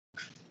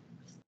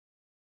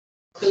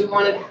 So we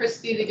wanted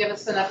Kristy to give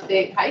us an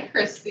update. Hi,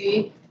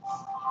 Kristy.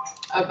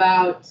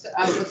 About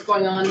what's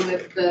going on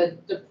with the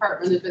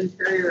Department of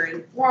Interior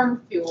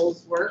Informed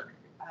Fuels work.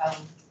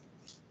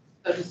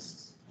 So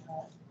just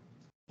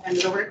hand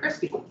it over to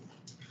Kristy.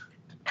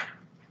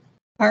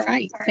 All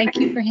right, thank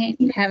you for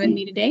having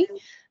me today.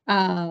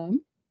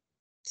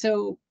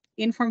 So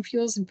Informed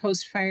Fuels and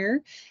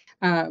Post-Fire,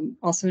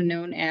 also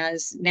known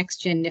as Next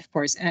Gen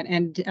NIFPORs,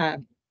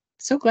 and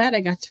so glad I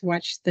got to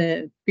watch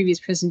the previous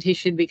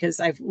presentation because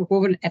I've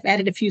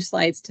added a few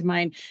slides to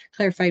mine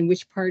clarifying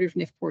which part of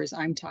NIFPORs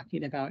I'm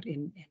talking about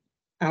in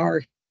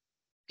our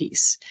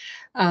piece.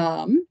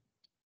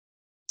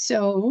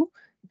 So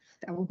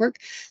that will work.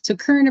 So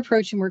current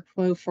approach and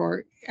workflow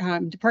for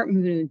Department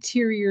of the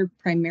Interior,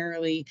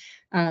 primarily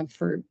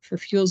for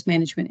fuels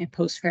management and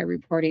post-fire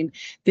reporting.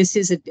 This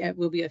is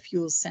will be a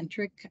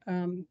fuels-centric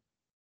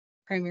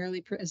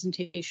primarily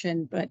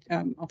presentation, but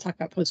I'll talk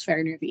about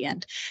post-fire near the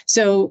end.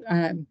 So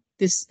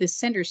this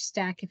center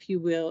stack, if you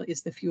will,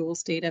 is the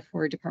fuels data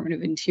for Department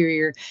of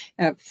Interior.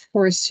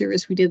 Forest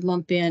Service we did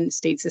lump in,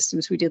 state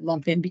systems we did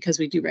lump in because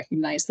we do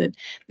recognize that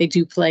they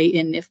do play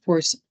in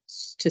NIFPORs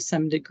to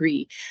some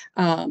degree.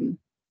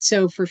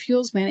 So for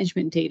fuels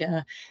management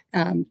data,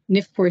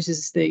 NIFPORs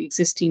is the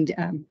existing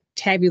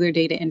tabular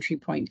data entry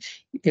point.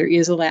 There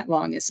is a lat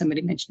long, as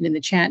somebody mentioned in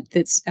the chat,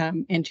 that's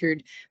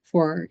entered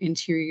for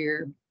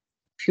interior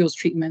fuels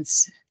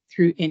treatments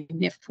through in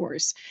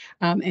NIFPORs,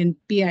 and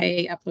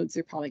BIA uploads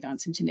their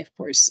polygons into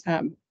NIFPORs.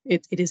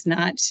 It is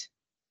not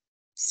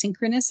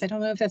synchronous. I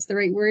don't know if that's the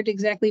right word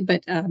exactly,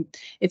 but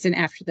it's an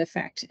after the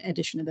fact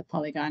addition of the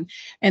polygon.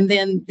 And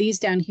then these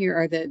down here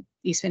are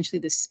essentially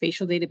the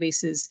spatial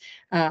databases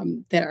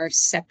that are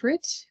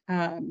separate.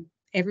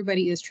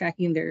 Everybody is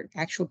tracking their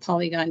actual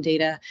polygon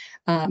data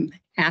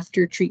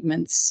after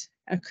treatments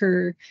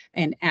occur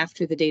and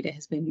after the data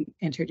has been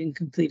entered and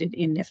completed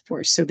in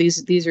NIFPORS. So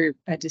these are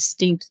a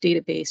distinct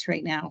database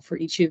right now for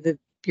each of the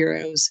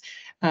bureaus.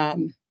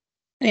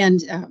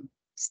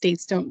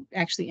 States don't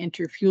actually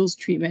enter fuels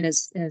treatment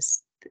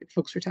as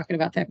folks were talking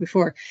about that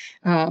before,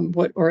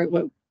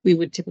 what we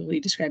would typically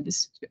describe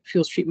as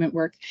fuels treatment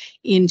work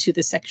into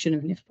the section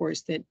of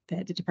NIFPORS that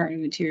the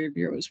Department of Interior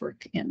bureaus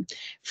work in.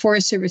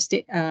 Forest Service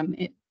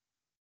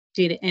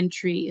data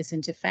entry is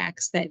into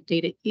facts. That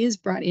data is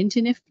brought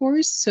into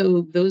NIFPORS,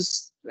 so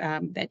those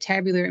that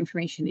tabular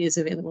information is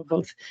available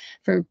both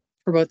for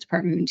both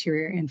Department of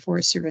Interior and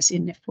Forest Service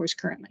in NIFPORS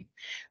currently.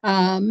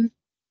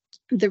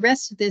 The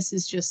rest of this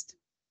is just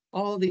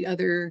all the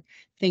other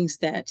things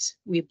that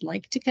we'd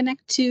like to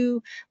connect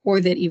to, or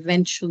that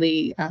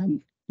eventually,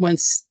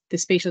 once the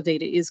spatial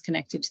data is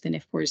connected to the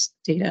NIFPORS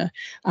data,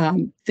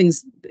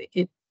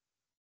 it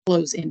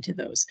flows into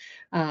those.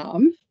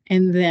 And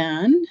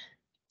then,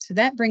 so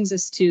that brings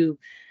us to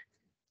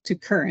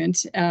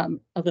current a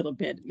little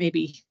bit,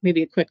 maybe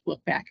a quick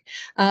look back.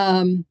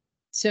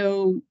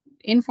 So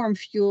Inform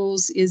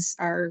Fuels is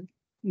our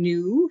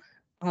new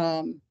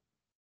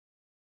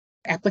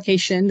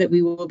application that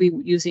we will be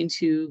using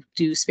to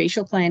do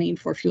spatial planning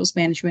for fuels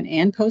management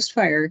and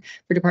post-fire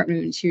for Department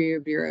of Interior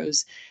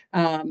bureaus.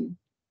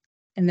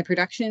 And the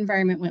production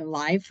environment went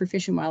live for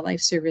Fish and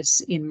Wildlife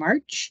Service in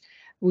March.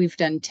 We've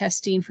done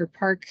testing for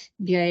Park,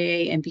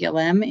 BIA, and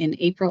BLM in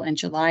April and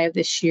July of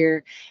this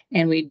year.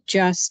 And we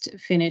just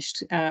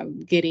finished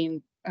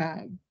getting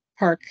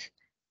Park,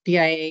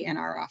 BIA, and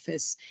our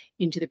office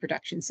into the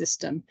production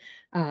system.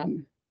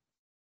 We'll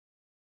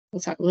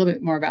talk a little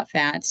bit more about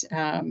that.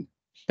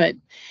 But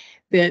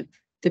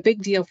the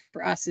big deal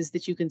for us is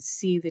that you can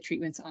see the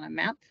treatments on a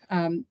map.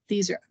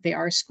 They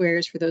are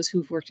squares for those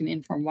who've worked in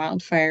Inform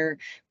Wildfire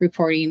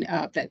reporting.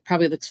 That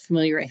probably looks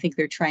familiar. I think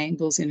they're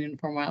triangles in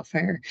Inform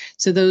Wildfire.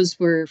 So those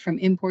were from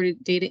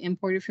data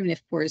imported from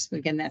NIFPORS. But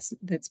again,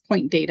 that's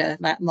point data,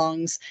 lat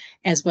longs,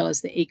 as well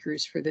as the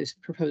acres for those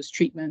proposed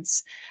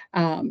treatments.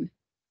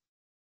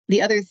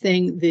 The other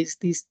thing,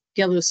 these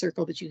yellow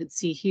circle that you can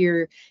see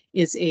here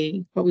is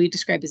what we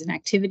describe as an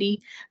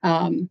activity.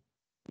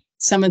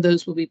 Some of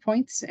those will be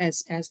points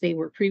as they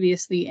were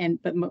previously,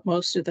 but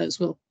most of those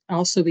will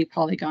also be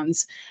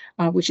polygons,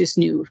 which is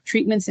new.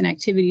 Treatments and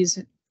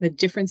activities, the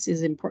difference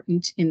is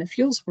important in the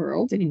fuels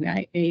world.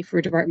 Anyway,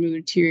 for Department of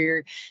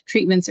Interior,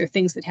 treatments are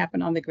things that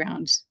happen on the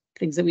ground,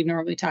 things that we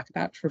normally talk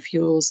about for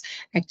fuels.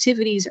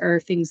 Activities are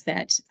things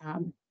that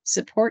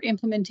support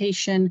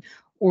implementation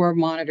or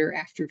monitor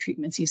after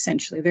treatments,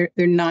 essentially. They're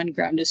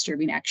non-ground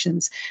disturbing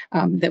actions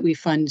that we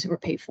fund or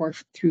pay for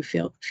through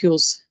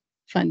fuels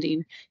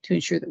funding to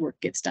ensure that work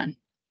gets done.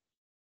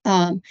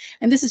 And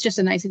this is just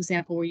a nice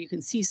example where you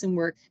can see some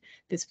work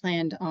that's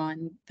planned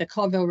on the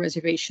Colville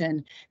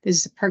Reservation.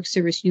 There's a Park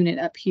Service unit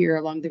up here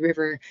along the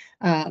river,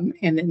 and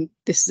then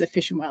this is a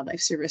Fish and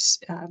Wildlife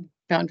Service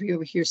boundary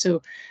over here.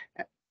 So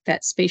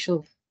that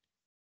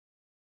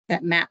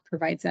map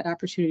provides that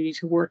opportunity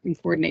to work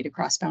and coordinate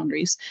across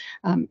boundaries.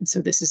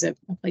 So this is a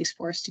place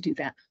for us to do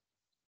that.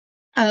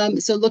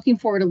 So looking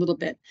forward a little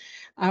bit,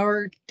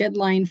 our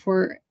deadline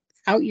for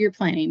out-year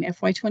planning,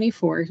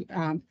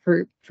 FY24,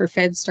 for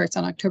Fed starts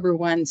on October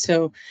 1.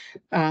 So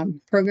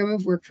program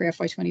of work for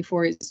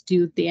FY24 is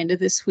due at the end of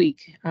this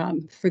week.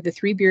 For the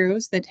 3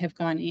 bureaus that have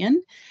gone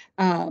in,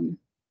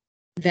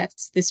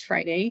 that's this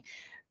Friday.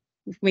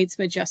 We've made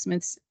some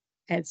adjustments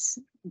as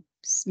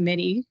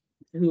many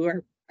who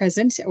are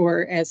present,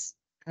 or as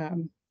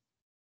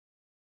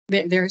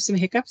there are some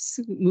hiccups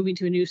moving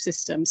to a new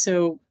system.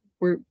 So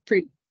we're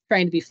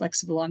trying to be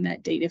flexible on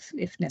that date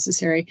if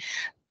necessary.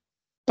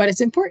 But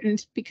it's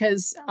important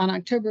because on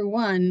October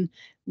 1,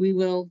 we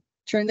will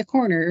turn the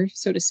corner,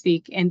 so to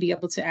speak, and be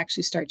able to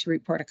actually start to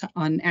report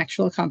on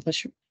actual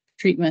accomplished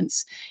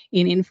treatments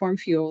in Inform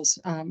Fuels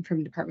for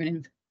the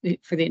Department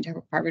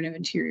of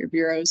Interior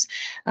bureaus.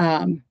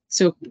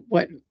 So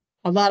what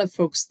a lot of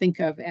folks think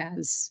of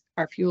as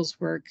our fuels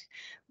work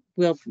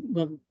will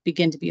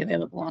begin to be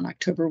available on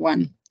October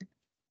 1,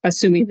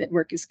 assuming that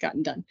work is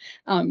gotten done.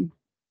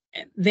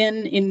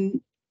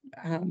 Then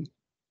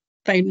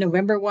by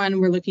November 1,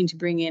 we're looking to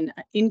bring in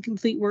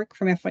incomplete work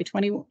from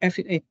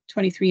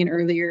FY23 and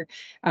earlier.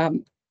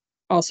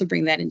 Also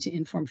bring that into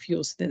Inform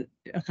Fuels so that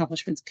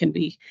accomplishments can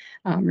be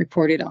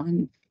reported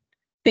on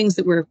things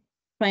that were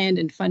planned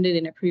and funded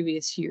in a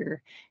previous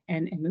year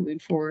and moving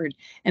forward.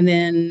 And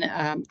then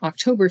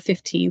October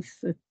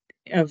 15th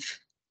of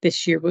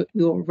this year, we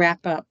will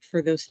wrap up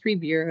for those 3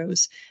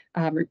 bureaus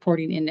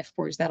reporting in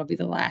NIFPORS. That'll be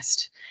the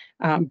last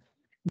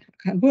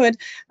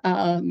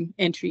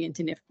entry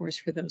into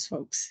NIFPORS for those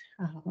folks.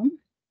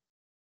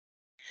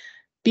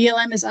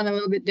 BLM is on a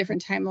little bit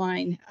different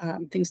timeline.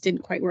 Things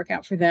didn't quite work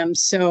out for them,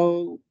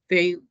 so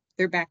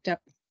they're backed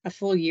up a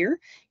full year,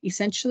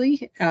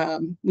 essentially.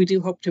 We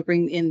do hope to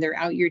bring in their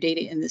out year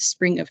data in the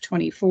spring of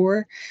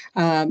 24,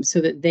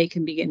 so that they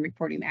can begin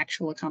reporting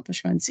actual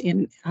accomplishments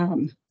in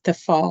the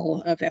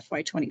fall of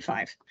FY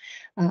 25.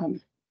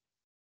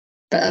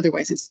 But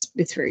otherwise,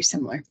 it's very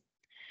similar.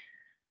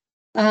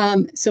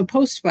 So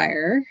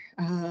post-fire,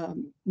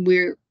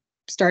 we're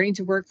starting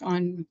to work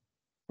on,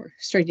 or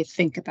starting to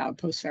think about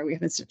post-fire. We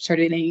haven't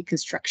started any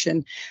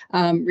construction,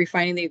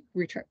 refining the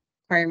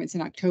requirements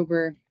in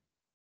October,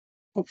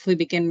 hopefully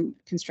begin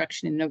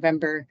construction in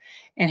November,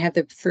 and have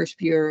the first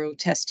bureau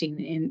testing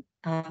in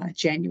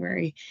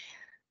January.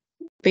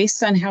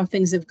 Based on how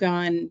things have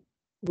gone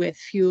with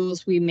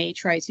fuels, we may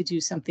try to do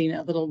something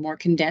a little more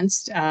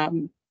condensed.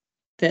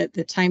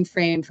 The time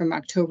frame from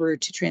October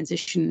to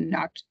transition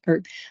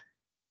or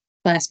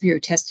last bureau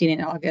testing in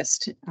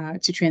August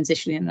to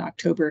transition in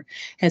October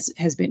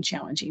has been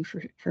challenging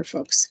for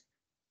folks.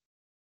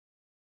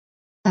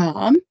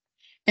 And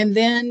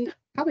then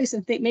probably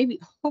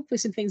hopefully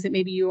some things that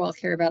maybe you all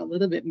care about a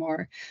little bit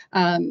more.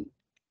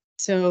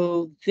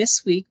 So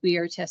this week we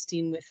are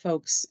testing with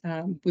folks.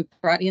 We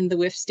brought in the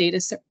WIFS data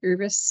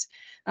service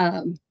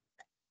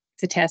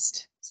to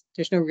test.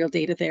 There's no real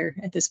data there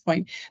at this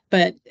point,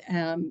 but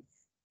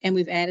and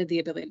we've added the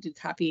ability to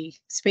copy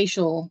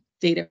spatial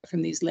data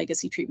from these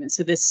legacy treatments.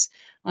 So this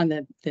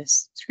on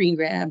this screen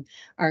grab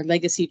are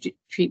legacy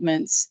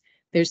treatments.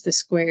 There's the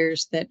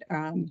squares that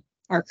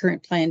are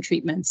current planned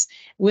treatments.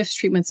 WIFS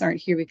treatments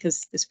aren't here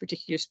because this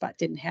particular spot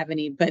didn't have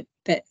any, but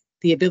that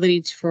the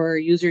ability for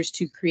users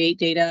to create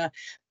data,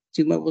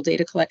 do mobile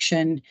data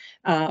collection,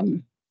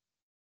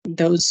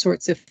 those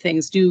sorts of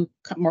things, do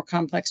more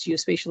complex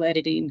geospatial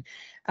editing,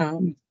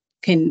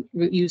 can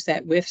use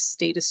that WIFS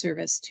data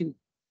service to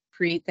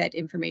create that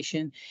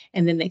information,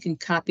 and then they can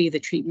copy the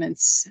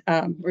treatments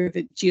or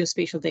the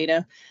geospatial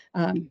data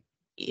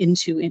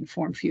into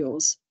Inform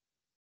Fuels.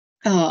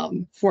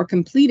 For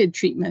completed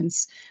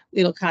treatments,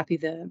 it'll copy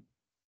the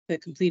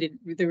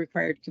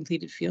required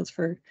completed fields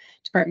for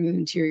Department of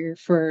Interior.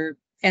 For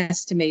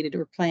estimated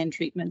or planned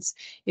treatments,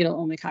 it'll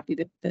only copy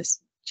the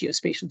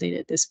geospatial data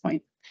at this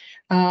point.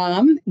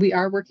 We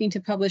are working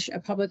to publish a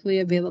publicly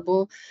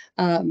available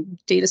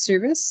data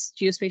service,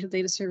 geospatial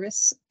data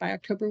service, by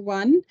October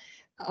 1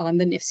 on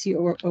the NIFC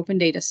or Open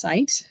Data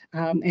site,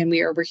 and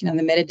we are working on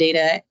the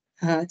metadata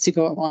to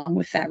go along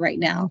with that right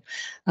now.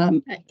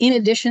 In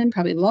addition,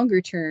 probably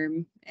longer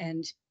term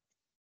and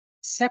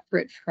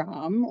separate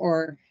from,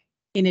 or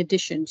in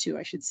addition to,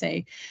 I should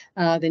say,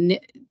 the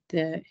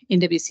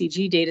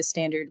NWCG data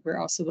standard, we're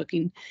also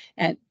looking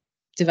at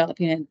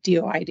developing a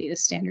DOI data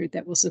standard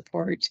that will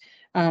support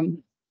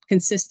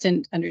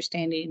consistent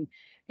understanding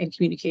and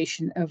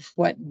communication of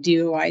what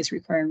DOI's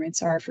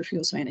requirements are for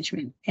fuels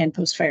management and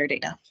post-fire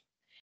data.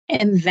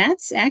 And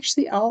that's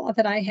actually all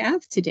that I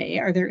have today.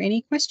 Are there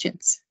any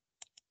questions?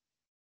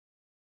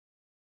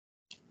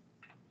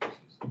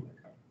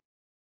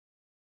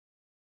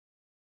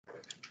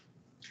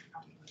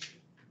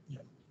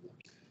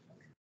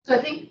 So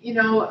I think,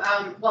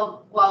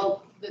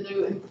 while the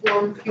new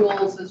Inform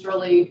Fuels is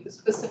really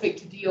specific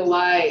to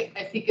DOI,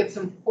 I think it's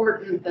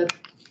important that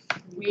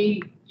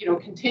we,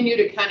 continue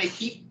to kind of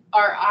keep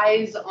our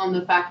eyes on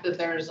the fact that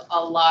there's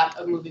a lot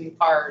of moving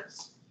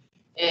parts,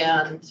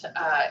 and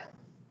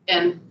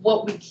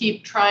what we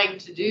keep trying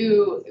to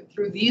do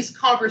through these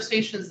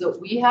conversations that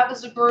we have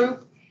as a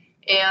group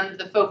and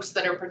the folks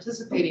that are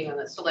participating in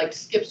this. So like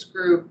Skip's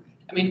group,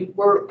 I mean,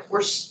 we're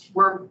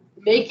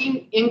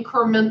making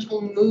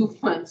incremental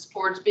movements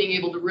towards being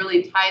able to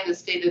really tie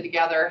this data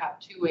together, have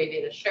two-way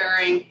data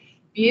sharing,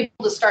 be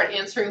able to start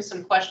answering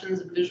some questions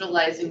and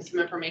visualizing some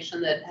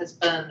information that has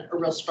been a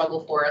real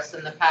struggle for us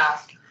in the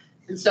past.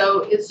 And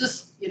so it's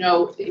just,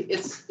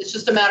 it's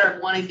just a matter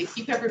of wanting to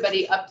keep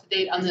everybody up to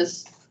date on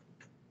this.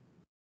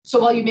 So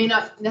while you may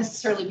not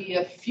necessarily be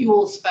a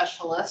fuel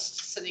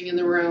specialist sitting in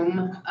the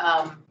room,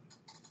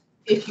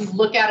 if you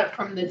look at it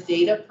from the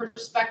data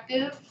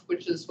perspective,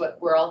 which is what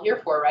we're all here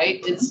for,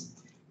 right? We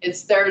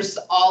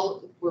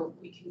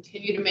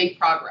continue to make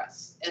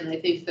progress. And I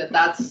think that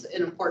that's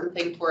an important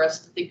thing for us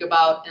to think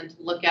about and to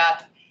look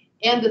at,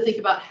 and to think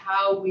about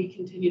how we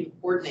continue to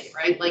coordinate,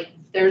 right? Like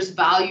there's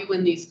value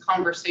in these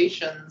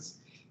conversations.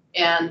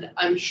 And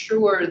I'm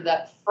sure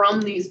that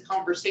from these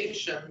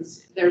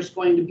conversations, there's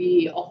going to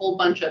be a whole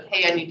bunch of,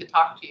 hey, I need to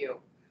talk to you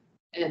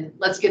and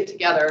let's get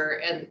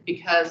together. And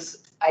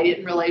because I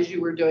didn't realize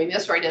you were doing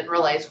this, or I didn't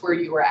realize where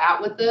you were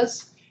at with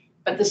this,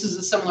 but this is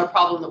a similar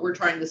problem that we're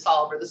trying to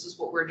solve, or this is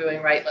what we're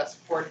doing, right? Let's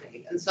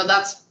coordinate. And so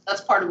that's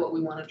part of what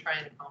we want to try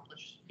and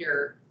accomplish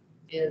here,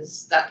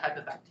 is that type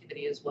of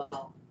activity as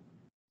well.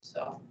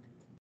 So,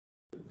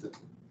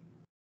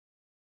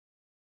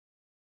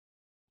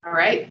 all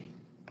right.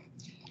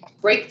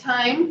 Break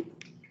time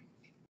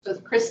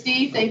with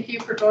Kristy. Thank you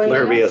for joining us.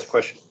 Larry has a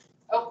question.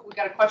 Oh, we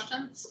got a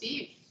question,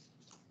 Steve.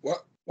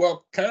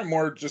 Well, kind of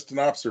more just an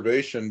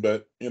observation,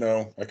 but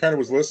I kind of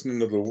was listening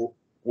to the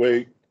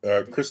way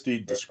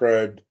Kristy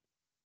described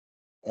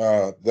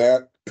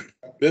that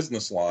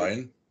business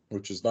line,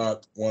 which is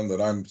not one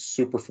that I'm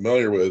super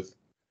familiar with.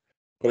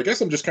 But I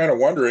guess I'm just kind of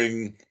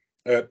wondering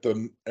at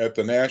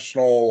the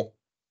national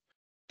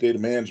data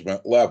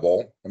management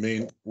level. I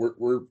mean,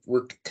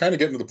 we're kind of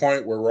getting to the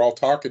point where we're all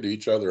talking to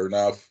each other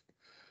enough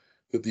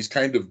that these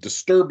kind of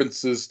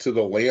disturbances to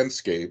the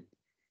landscape,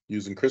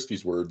 using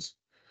Kristy's words,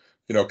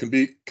 you know, can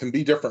be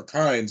different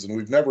kinds, and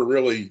we've never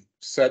really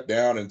sat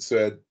down and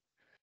said,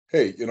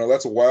 hey, you know,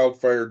 that's a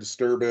wildfire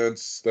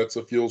disturbance, that's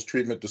a fuels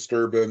treatment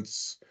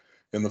disturbance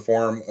in the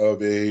form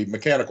of a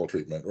mechanical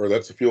treatment, or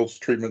that's a fuels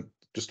treatment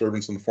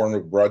disturbance in the form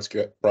of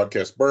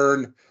broadcast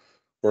burn,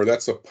 or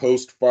that's a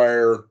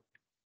post-fire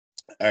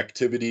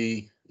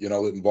activity, you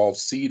know, that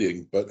involves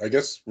seeding. But I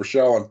guess,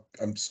 Rochelle,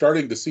 I'm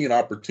starting to see an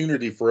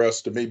opportunity for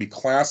us to maybe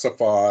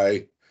classify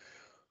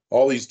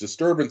all these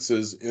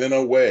disturbances in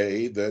a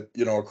way that,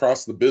 you know,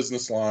 across the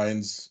business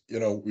lines, you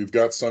know, we've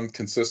got some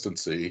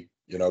consistency,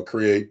 you know,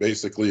 create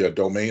basically a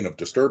domain of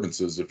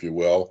disturbances, if you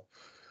will,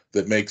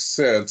 that makes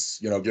sense,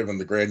 you know, given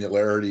the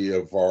granularity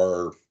of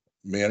our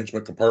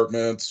management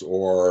compartments,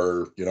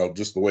 or, you know,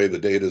 just the way the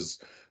data is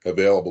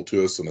available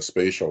to us in a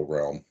spatial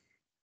realm.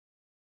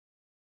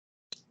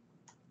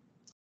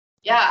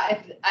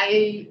 Yeah,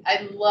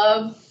 I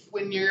love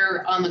when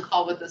you're on the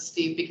call with us,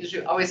 Steve, because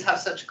you always have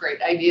such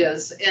great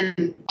ideas.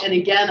 And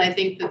again, I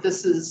think that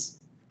this is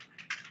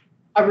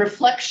a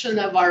reflection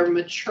of our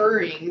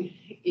maturing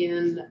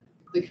in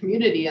the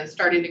community and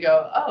starting to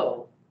go,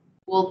 oh,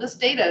 well, this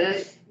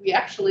data, we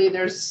actually,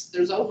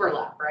 there's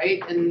overlap,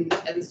 right? And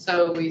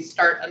so we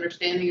start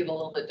understanding it a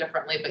little bit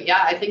differently. But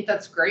yeah, I think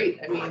that's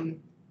great. I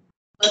mean,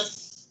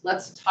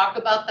 let's talk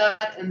about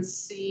that and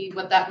see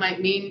what that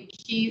might mean.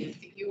 Keith,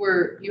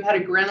 you had a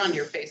grin on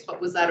your face. What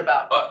was that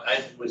about? But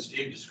when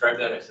Steve described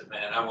that, I said,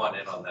 man, I want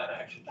in on that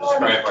action.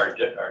 Describe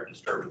our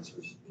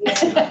disturbances.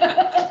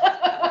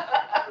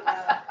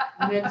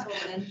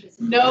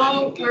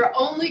 No, we're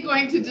only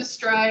going to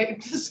describe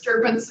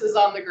disturbances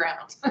on the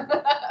ground.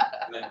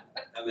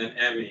 and then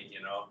Emmy,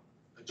 you know,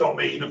 a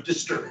domain of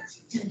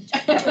disturbances.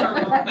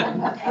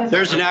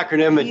 There's an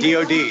acronym at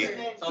DOD,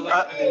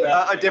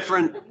 a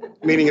different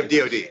meaning of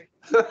DOD.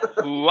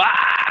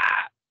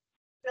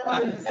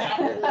 I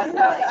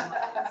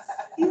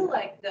feel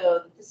like,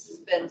 though, this has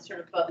been sort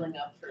of bubbling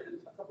up for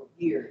a couple of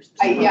years.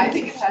 Yeah, I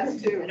think it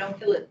has too. I don't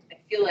feel it. I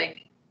feel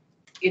like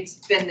it's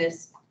been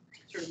this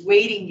sort of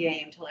waiting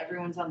game till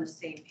everyone's on the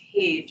same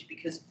page,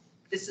 because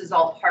this is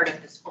all part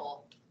of this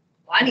whole,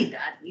 well, I need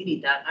that, you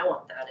need that, I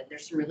want that, and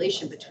there's a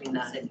relation between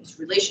that and these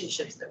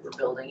relationships that we're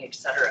building, et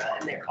cetera,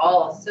 and they're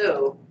all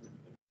so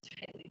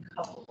tightly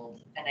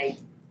coupled.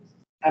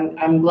 And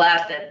I'm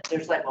glad that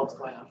there's light bulbs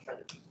going on for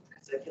other people,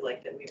 because I feel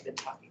like that we've been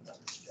talking about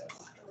this.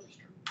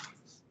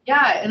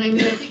 Yeah, and I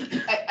mean,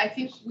 I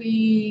think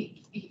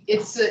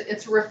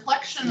it's a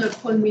reflection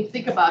of when we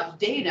think about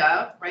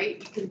data,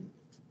 right?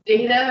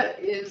 Data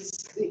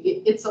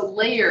it's a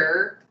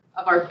layer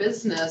of our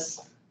business,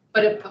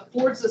 but it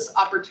affords us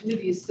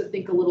opportunities to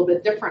think a little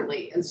bit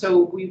differently. And so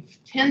we've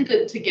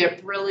tended to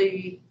get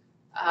really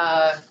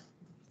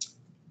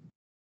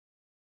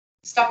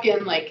stuck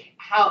in like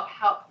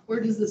where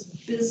does this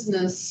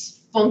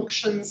business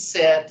function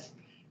sit?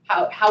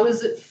 How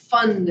is it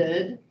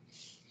funded?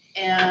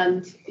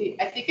 And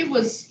I think it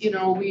was, you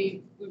know,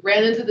 we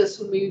ran into this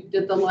when we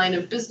did the line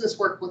of business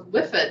work with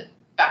WIFID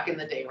back in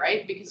the day,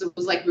 right? Because it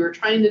was like we were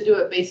trying to do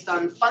it based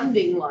on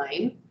funding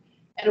line.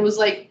 And it was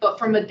like, but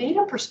from a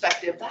data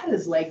perspective, that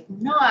is like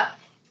not,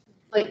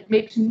 like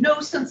makes no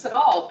sense at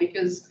all,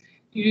 because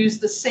you use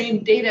the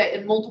same data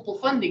in multiple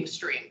funding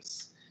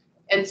streams.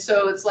 And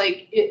so it's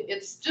like,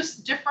 it's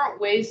just different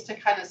ways to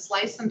kind of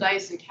slice and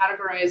dice and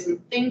categorize and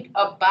think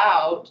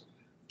about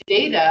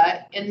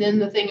data. And then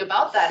the thing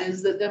about that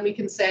is that then we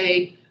can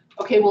say,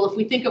 okay, well, if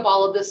we think of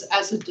all of this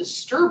as a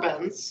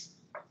disturbance,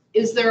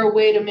 is there a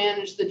way to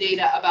manage the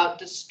data about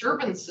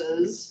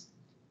disturbances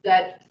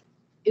that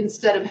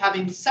instead of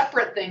having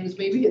separate things,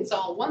 maybe it's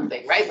all one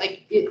thing, right?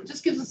 Like it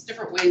just gives us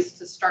different ways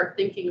to start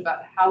thinking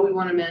about how we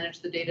want to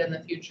manage the data in the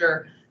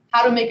future,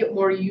 how to make it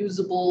more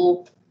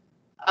usable.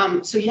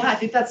 So yeah, I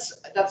think that's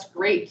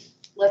great.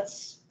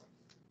 Let's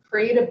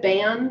create a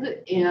band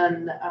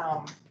and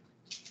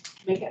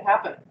make it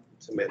happen.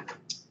 Samantha,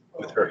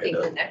 with her I think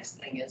hand the up. next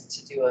thing is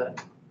to do an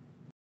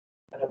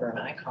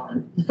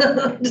icon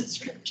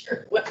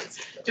descriptor.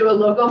 Do a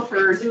logo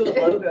for. Do a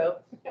logo.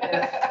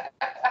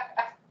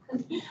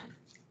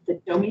 The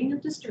domain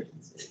of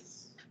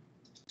disturbances.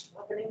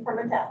 Opening for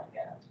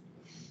Metallica.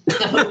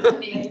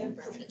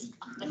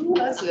 Who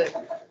was it?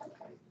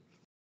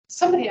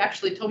 Somebody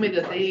actually told me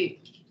that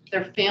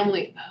their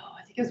family,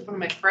 I think it was one of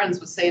my friends,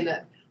 was saying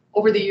that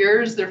over the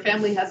years, their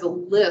family has a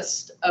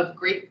list of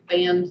great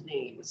band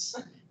names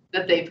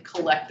that they've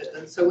collected.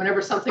 And so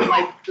whenever something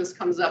like this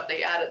comes up,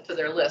 they add it to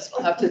their list.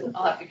 I'll have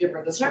to give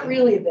her this. It's not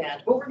really a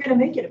band, but we're gonna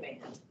make it a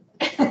band.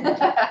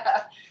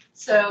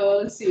 So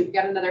let's see, we've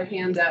got another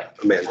hand up.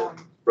 Amanda.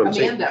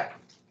 Amanda.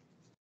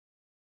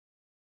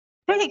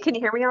 Hey, can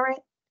you hear me all right?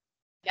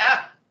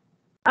 Yeah.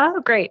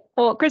 Oh, great.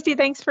 Well, Kristy,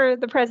 thanks for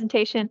the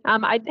presentation.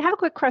 I have a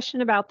quick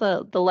question about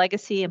the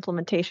legacy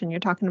implementation you're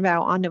talking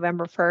about on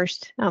November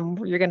 1st.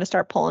 You're going to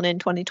start pulling in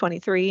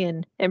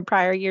 2023 and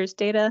prior years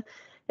data.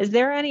 Is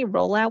there any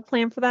rollout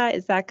plan for that?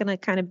 Is that going to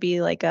kind of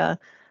be like a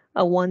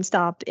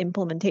one-stop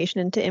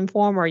implementation into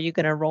Inform, or are you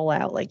going to roll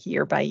out like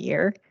year by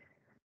year?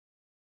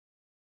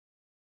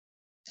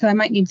 So I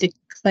might need to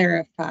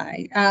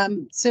clarify.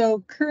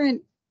 So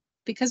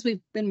because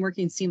we've been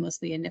working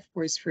seamlessly in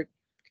NIFPORS for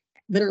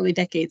literally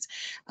decades,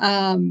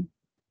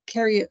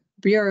 carrier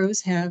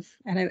bureaus have,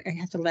 and I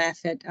have to laugh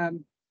at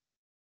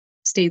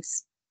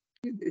states,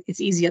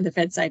 it's easy on the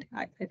Fed side.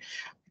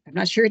 I'm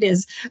not sure it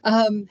is.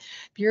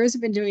 Bureaus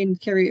have been doing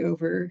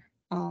carryover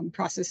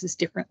processes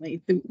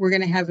differently. We're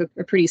going to have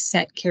a pretty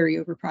set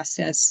carryover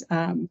process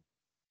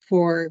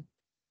for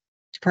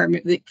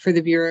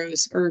the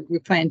bureaus, or we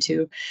plan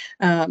to,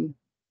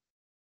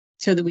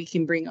 so that we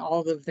can bring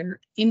all of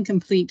their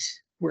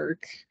incomplete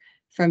work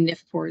from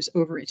NIFPORS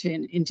over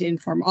into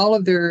Inform. All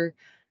of their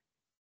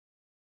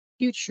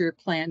future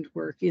planned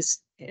work is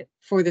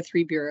for the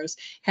 3 bureaus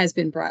has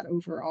been brought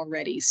over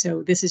already.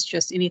 So this is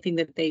just anything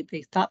that they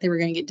thought they were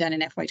going to get done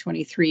in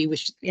FY23,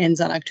 which ends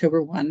on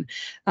October 1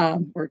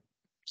 or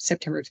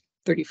September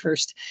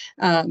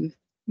 31st.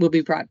 Will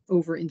be brought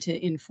over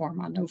into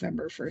Inform on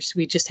November 1st.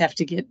 We just have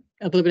to get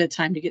a little bit of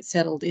time to get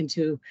settled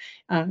into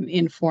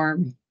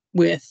Inform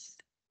with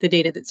the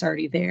data that's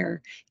already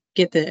there,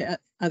 get the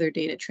other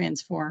data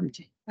transformed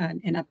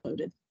and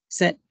uploaded.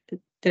 Did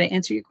I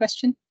answer your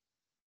question?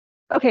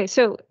 Okay,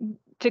 so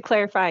to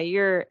clarify,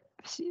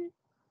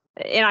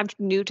 and I'm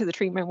new to the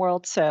treatment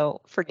world,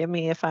 so forgive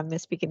me if I'm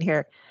misspeaking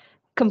here.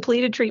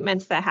 Completed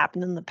treatments that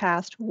happened in the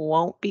past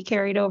won't be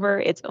carried over.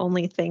 It's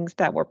only things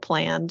that were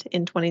planned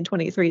in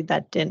 2023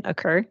 that didn't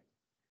occur.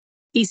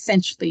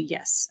 Essentially,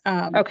 yes.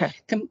 Okay.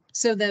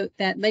 So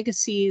that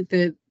legacy,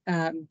 the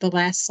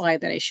last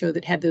slide that I showed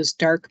that had those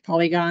dark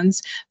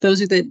polygons,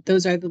 those are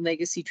the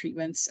legacy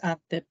treatments,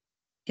 the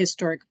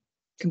historic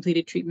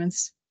completed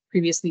treatments,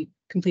 previously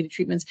completed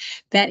treatments.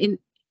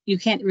 You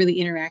can't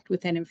really interact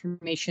with that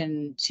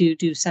information to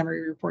do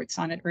summary reports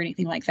on it or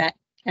anything like that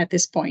at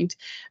this point.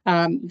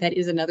 That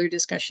is another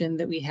discussion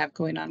that we have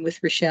going on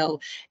with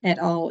Rochelle et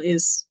al.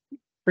 Is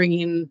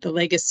bringing the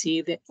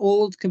legacy, the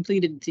old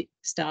completed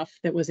stuff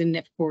that was in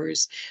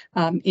NIFPORS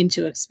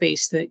into a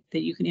space that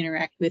you can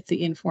interact with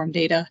the Inform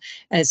data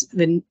as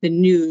the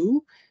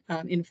new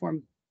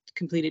Inform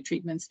completed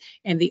treatments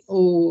and the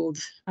old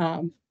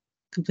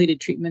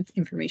completed treatment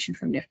information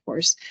from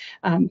NIFPORS.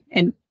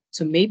 And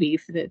so maybe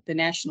the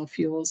national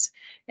fuels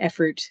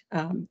effort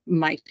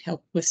might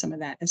help with some of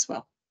that as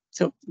well.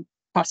 So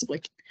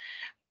possibly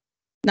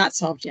not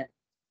solved yet.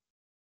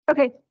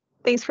 Okay.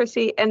 Thanks,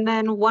 Kristy. And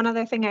then one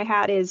other thing I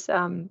had is,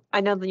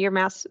 I know that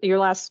your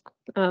last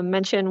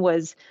mention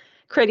was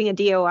creating a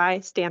DOI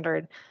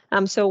standard.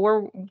 So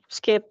we're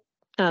Skip,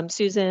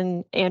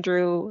 Susan,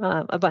 Andrew,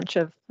 a bunch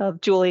of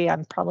Julie,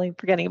 I'm probably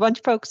forgetting a bunch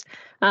of folks,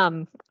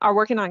 are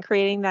working on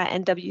creating that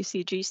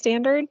NWCG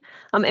standard.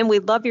 And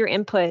we'd love your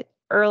input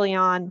early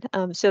on,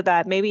 so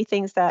that maybe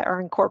things that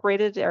are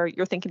incorporated or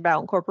you're thinking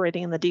about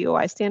incorporating in the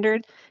DOI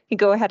standard can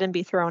go ahead and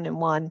be thrown in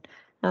one,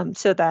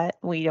 so that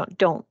we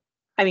don't.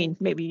 I mean,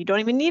 maybe you don't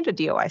even need a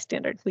DOI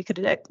standard. We could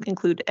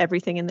include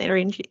everything in the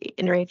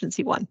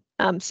interagency one.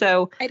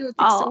 So I don't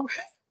think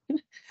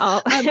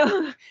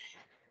so.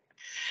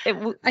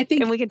 I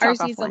think we can talk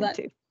offline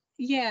too.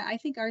 Yeah, I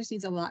think ours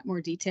needs a lot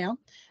more detail.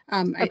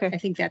 Okay. I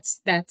think that's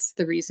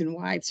the reason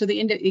why. So the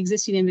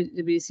existing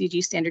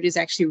NWCG standard is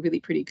actually really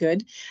pretty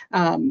good.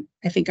 I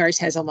think ours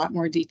has a lot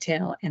more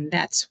detail, and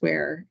that's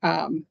where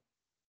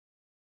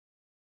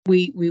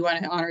we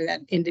want to honor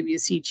that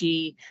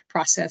NWCG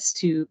process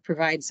to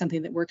provide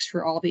something that works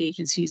for all the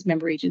agencies,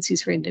 member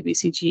agencies for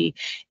NWCG,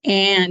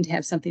 and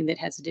have something that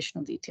has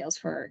additional details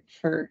for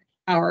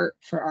our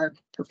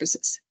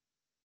purposes.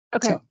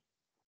 Okay. So,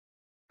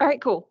 all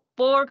right, cool.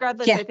 Well,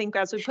 regardless, yeah. I think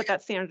as we put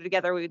that standard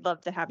together, we'd love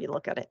to have you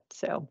look at it.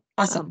 So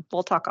awesome.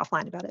 We'll talk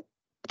offline about it.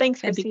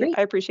 Thanks, Kristy.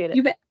 I appreciate it.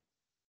 You bet.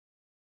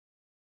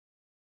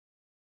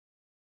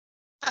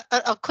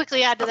 I'll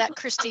quickly add to that,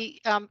 Kristy.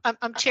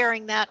 I'm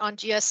chairing that on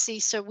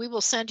GSC, so we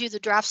will send you the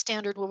draft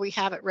standard when we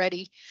have it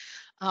ready,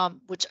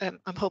 which I'm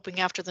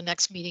hoping after the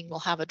next meeting we'll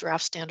have a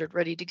draft standard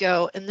ready to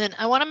go. And then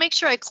I want to make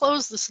sure I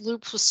close this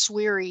loop with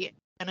SWERI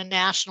and a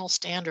national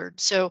standard.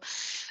 So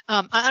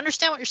I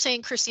understand what you're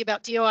saying, Kristy,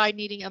 about DOI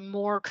needing a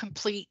more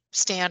complete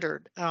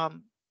standard.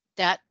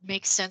 That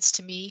makes sense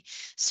to me.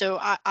 So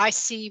I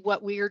see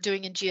what we are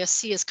doing in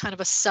GSC as kind of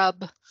a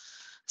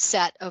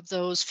subset of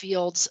those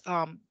fields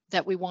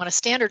that we want to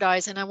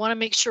standardize, and I want to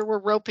make sure we're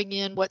roping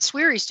in what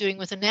SWERI is doing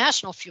with a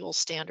national fuel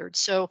standard.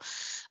 So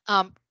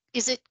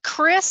is it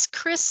Chris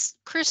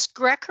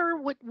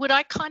Gerecke? Would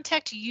I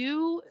contact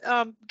you?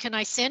 Can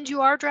I send you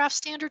our draft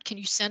standard? Can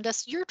you send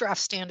us your draft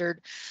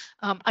standard?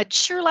 I'd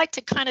sure like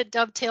to kind of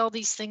dovetail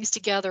these things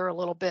together a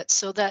little bit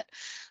so that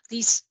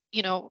these,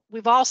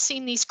 we've all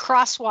seen these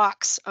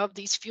crosswalks of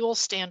these fuel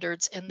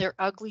standards and their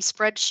ugly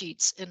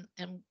spreadsheets,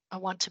 and I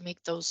want to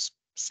make those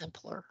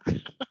simpler.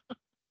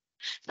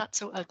 not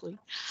so ugly.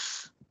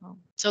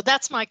 So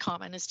that's my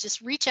comment, is just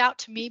reach out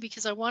to me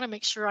because I want to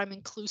make sure I'm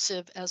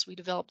inclusive as we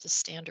develop this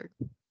standard.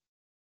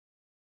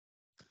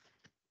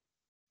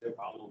 No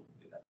problem.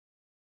 Do that.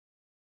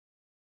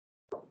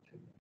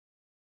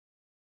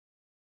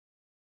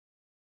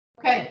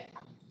 Okay,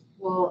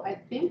 well, I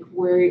think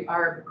we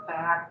are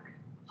back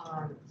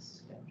on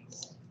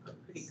schedule,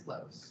 pretty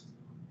close.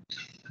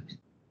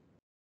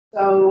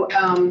 So,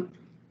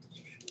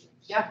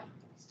 yeah,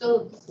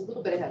 still just a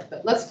little bit ahead,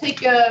 but let's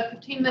take a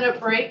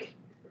 15-minute break.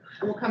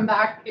 And we'll come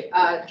back,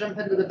 jump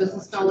into the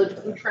business knowledge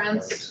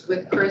trends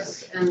with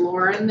Chris and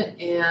Lauren,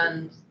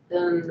 and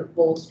then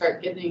we'll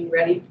start getting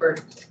ready for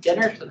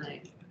dinner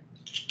tonight.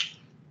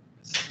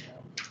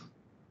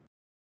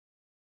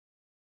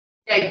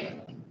 Okay.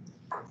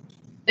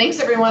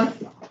 Thanks, everyone.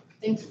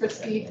 Thanks,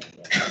 Kristy.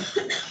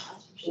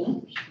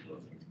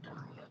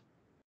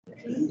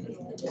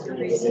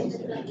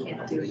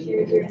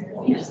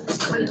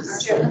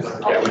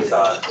 Yeah, we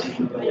thought,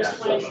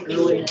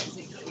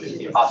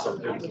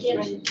 awesome. Oh, it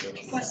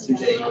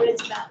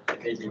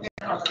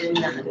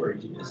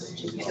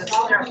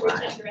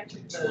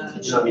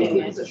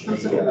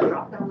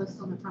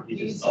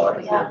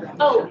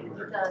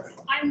does.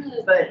 I'm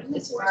the. But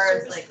as far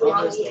as like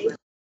all those.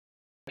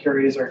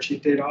 Carrie is our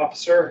chief data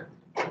officer,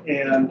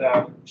 and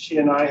she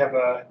and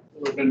I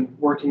we've been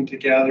working to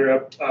gather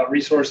up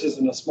resources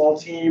in a small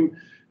team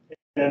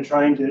and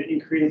trying to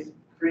increase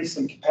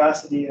some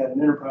capacity at an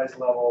enterprise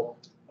level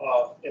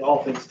in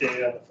all things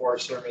data in the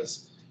Forest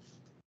Service.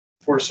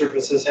 Forest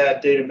Service has had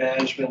data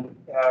management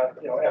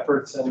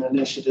efforts and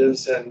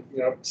initiatives and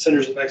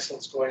centers of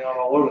excellence going on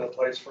all over the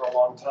place for a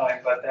long time,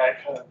 but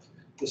that kind of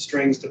the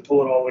strings to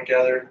pull it all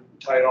together,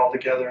 tie it all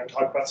together, and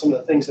talk about some of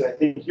the things that I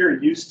think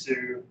you're used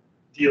to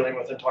dealing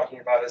with and talking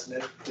about as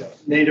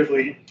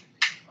natively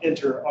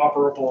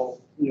interoperable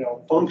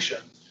function.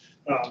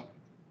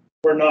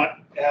 We're not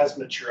as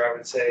mature, I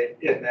would say,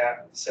 in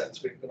that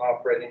sense. We've been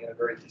operating in a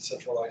very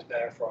decentralized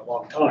manner for a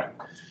long time.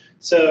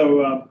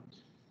 So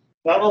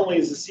not only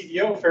is the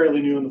CDO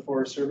fairly new in the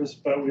Forest Service,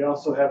 but we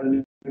also have a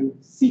new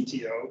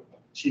CTO,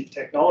 Chief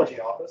Technology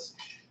Office.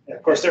 And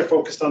of course, they're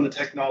focused on the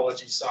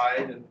technology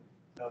side and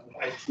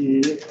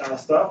IT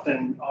stuff.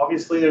 And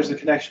obviously, there's a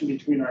connection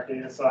between our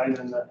data side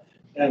and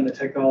the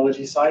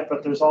technology side.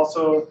 But there's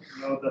also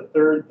the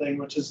third thing,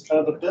 which is kind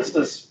of the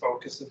business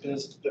focus,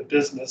 the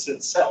business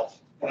itself.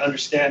 And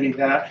understanding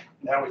that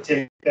and how we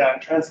take that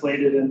and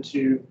translate it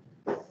into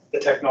the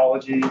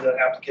technology, the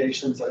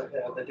applications,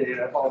 the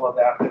data, all of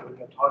that we've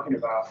been talking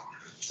about.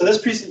 So this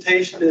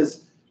presentation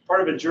is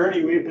part of a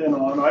journey we've been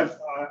on.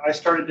 I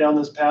started down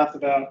this path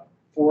about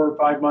 4 or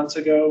 5 months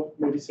ago,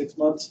 maybe 6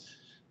 months,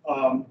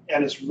 and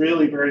it's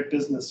really very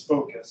business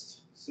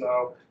focused.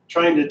 So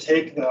trying to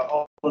take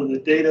all of the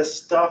data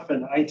stuff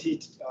and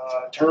IT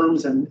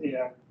terms and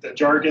the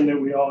jargon that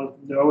we all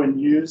know and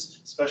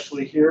use,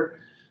 especially here,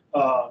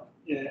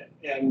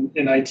 in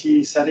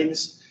IT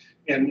settings,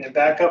 and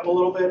back up a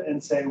little bit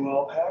and say,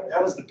 well, how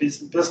does the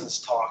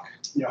business talk?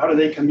 How do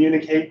they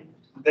communicate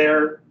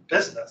their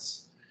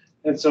business?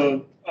 And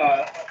so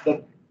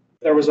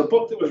there was a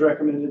book that was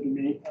recommended to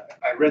me.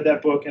 I read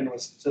that book and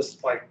was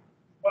just like,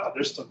 wow,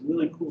 there's some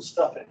really cool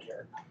stuff in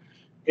here.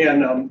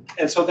 And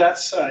so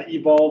that's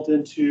evolved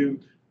into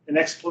an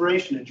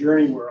exploration, a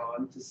journey we're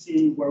on to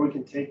see where we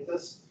can take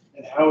this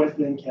and how it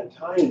then can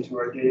tie into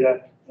our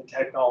data and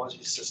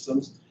technology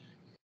systems.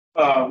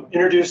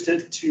 Introduced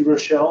it to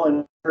Rochelle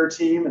and her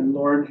team, and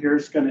Lauren here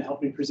is going to help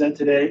me present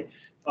today.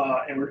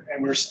 And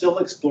we're still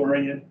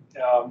exploring it.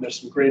 There's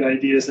some great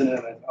ideas in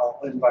it. And I'll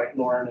invite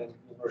Lauren and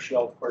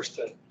Rochelle, of course,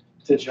 to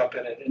jump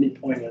in at any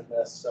point in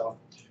this. So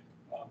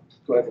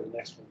go ahead to the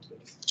next one,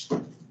 please.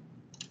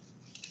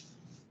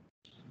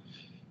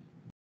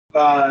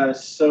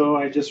 So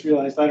I just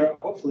realized,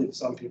 hopefully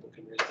some people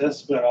can read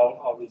this, but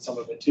I'll read some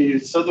of it to you.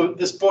 So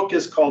this book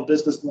is called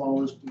Business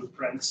Knowledge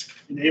Blueprints,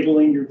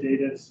 Enabling Your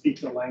Data to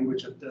Speak the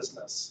Language of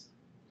Business.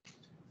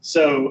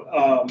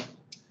 So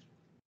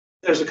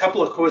there's a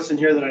couple of quotes in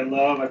here that I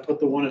love. I put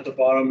the one at the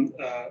bottom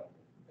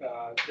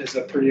is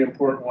a pretty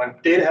important one.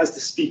 Data has to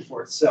speak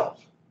for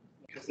itself,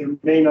 because there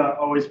may not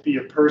always be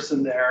a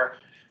person there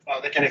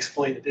that can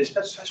explain it,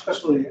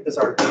 especially as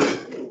our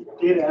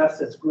data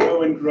assets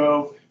grow and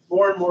grow.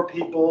 More and more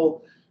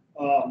people,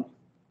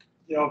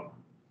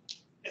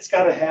 it's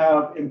got to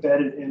have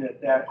embedded in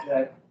it that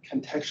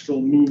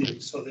contextual meaning,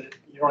 so that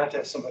you don't have to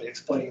have somebody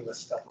explaining this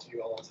stuff to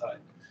you all the time.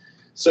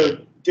 So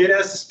data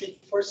has to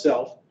speak for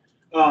itself,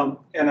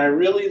 and I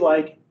really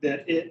like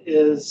that it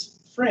is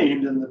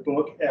framed in the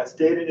book as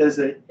data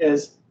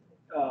as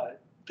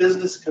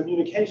business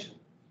communication,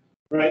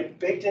 right?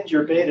 Baked into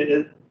your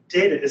data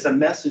is a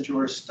message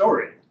or a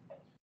story,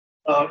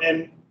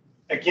 and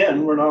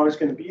again, we're not always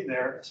going to be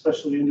there,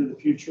 especially into the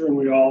future, and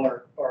we all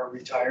are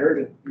retired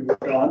and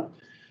moved on.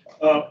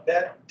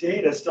 That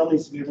data still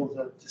needs to be able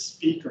to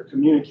speak or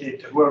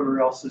communicate to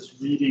whoever else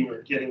is reading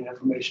or getting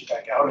information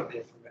back out of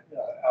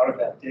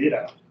that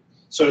data.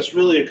 So it's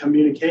really a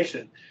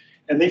communication,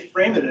 and they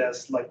frame it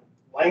as like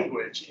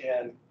language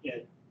and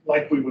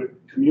like we would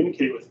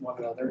communicate with one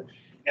another.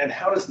 And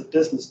how does the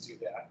business do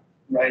that,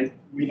 right?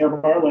 We have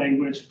our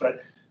language,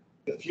 but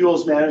the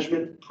fuels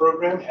management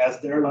program has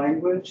their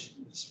language,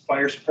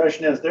 fire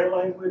suppression has their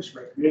language,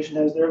 recreation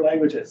has their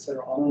language, et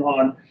cetera, on and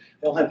on.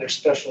 They'll have their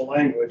special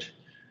language.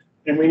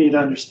 And we need to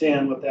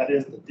understand what that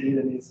is. The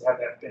data needs to have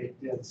that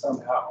baked in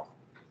somehow.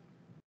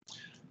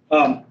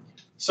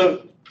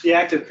 So the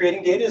act of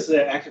creating data is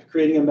the act of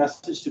creating a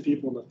message to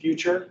people in the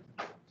future.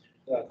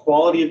 The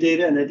quality of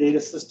data in a data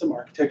system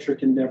architecture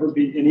can never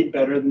be any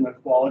better than the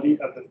quality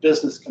of the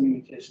business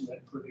communication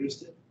that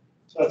produced it.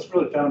 So that's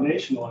really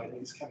foundational, I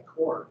think it's kind of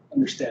core,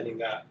 understanding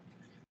that.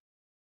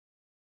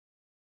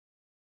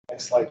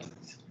 Next slide,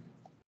 please.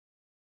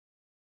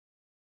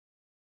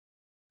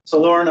 So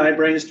Laura and I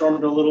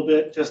brainstormed a little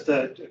bit, just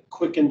a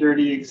quick and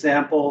dirty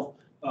example.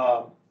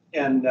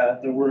 And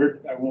the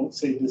word, I won't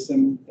say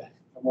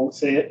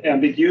it,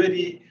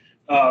 ambiguity.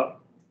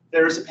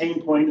 There is a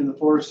pain point in the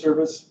Forest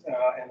Service,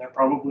 and there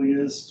probably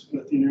is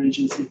with the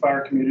interagency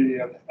fire community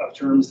of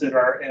terms that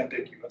are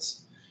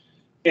ambiguous.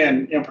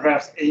 And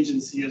perhaps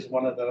agency is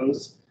one of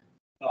those.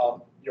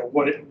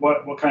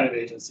 What kind of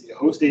agency? A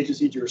host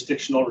agency,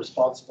 jurisdictional,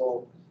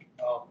 responsible,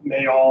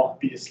 may all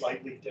be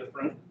slightly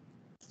different.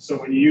 So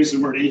when you use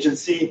the word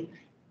agency, you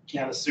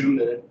can't assume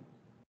that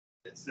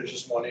there's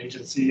just one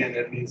agency and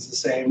it means the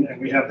same. And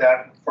we have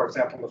that, for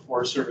example, in the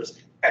Forest Service,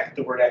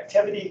 the word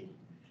activity.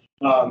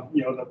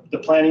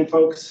 The planning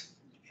folks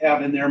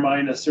have in their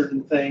mind a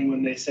certain thing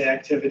when they say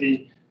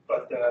activity,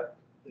 but the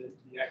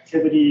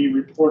activity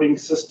reporting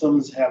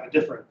systems have a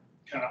different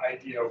kind of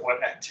idea of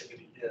what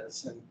activity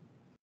is.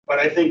 But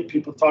I think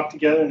people talk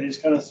together and they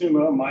just kind of assume,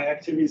 oh, my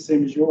activity is the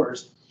same as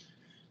yours.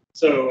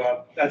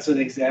 So that's an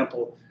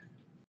example.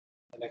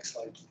 The next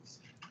slide, please.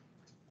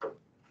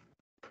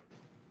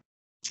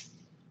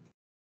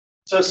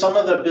 So some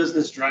of the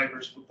business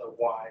drivers with the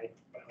why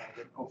behind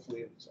it,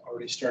 hopefully it's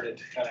already started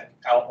to kind of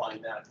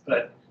outline that,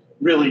 but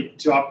really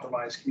to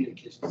optimize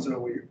communication so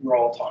we're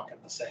all talking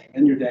the same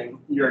and your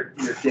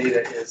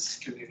data is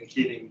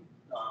communicating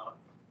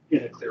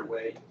in a clear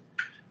way.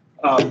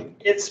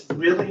 It's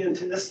really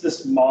into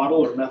this model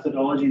or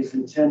methodology is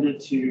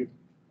intended to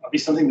be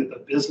something that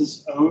the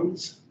business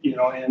owns,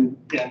 and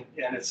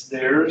it's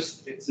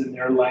theirs, it's in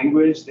their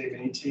language, they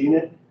maintain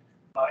it,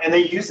 and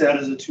they use that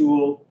as a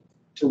tool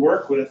to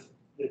work with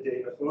the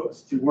data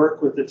folks, to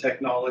work with the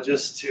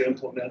technologists to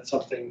implement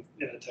something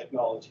in a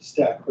technology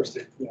stack. Of course,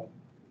 it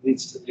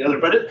leads to the other,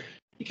 but it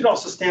can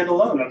also stand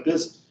alone.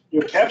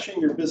 Capturing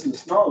your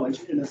business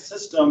knowledge in a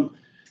system,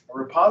 a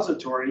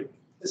repository,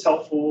 is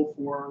helpful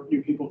for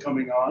new people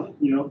coming on.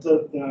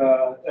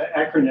 The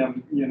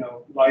acronym,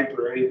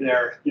 library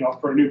there,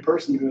 for a new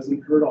person who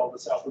hasn't heard all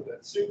this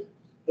alphabet soup,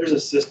 there's a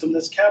system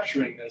that's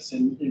capturing this,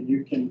 and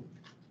you can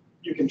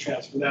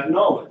transfer that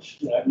knowledge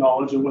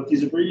of what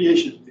these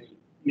abbreviations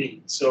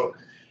mean. So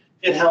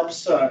it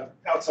helps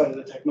outside of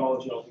the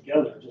technology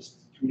altogether,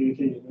 just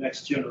communicating to the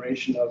next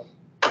generation of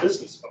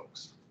business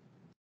folks.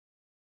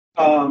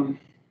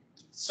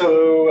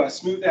 So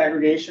smooth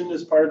aggregation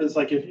is part of this,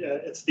 like if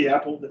it's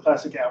the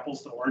classic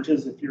apples to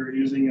oranges, if you're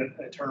using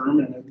a term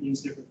and it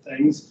means different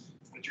things,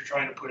 but you're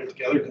trying to put it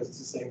together because it's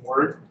the same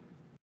word,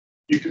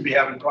 you could be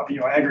having,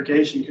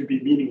 aggregation could be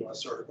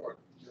meaningless or your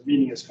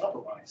meaning is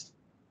compromised.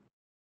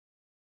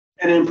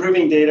 And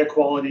improving data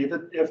quality,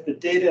 if the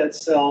data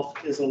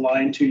itself is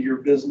aligned to your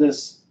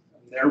business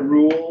and their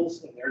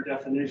rules and their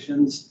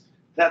definitions,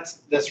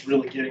 that's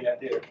really getting at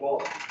data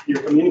quality.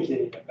 You're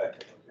communicating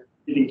effectively. You're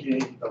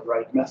communicating the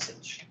right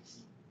message.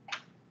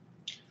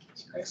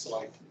 Next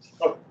slide, please.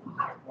 Oh.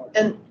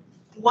 And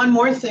one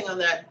more thing on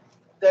that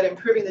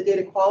improving the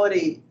data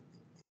quality,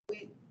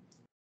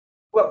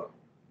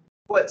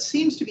 what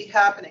seems to be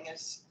happening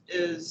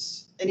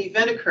is an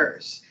event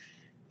occurs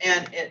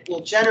and it will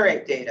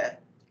generate data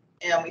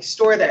and we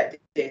store that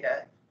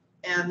data.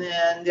 And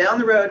then down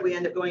the road, we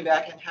end up going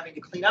back and having to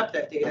clean up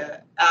that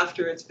data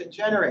after it's been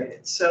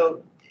generated.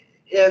 So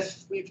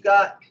if we've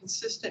got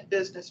consistent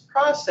business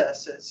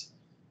processes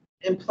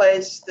in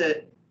place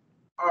that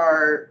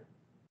are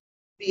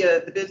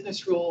via the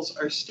business rules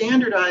are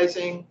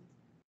standardizing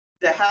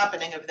the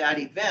happening of that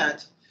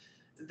event,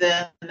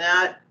 then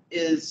that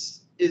is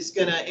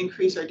going to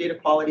increase our data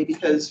quality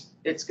because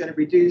it's going to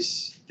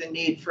reduce the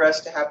need for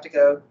us to have to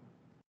go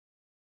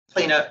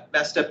clean up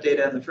messed up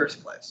data in the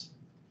first place.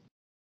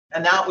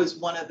 And that was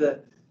one of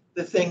the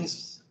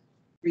things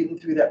reading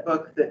through that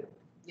book that,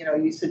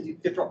 you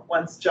said different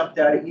ones jumped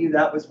out at you.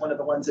 That was one of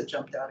the ones that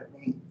jumped out at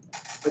me,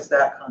 was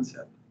that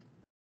concept.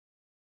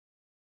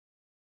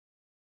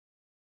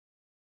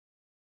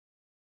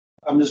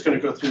 I'm just going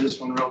to go through this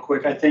one real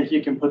quick. I think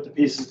you can put the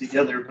pieces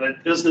together,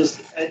 but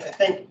business, I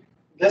think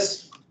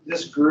this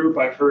group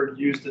I've heard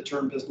use the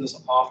term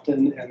business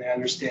often and they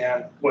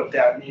understand what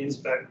that means,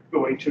 but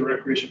going to a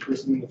recreation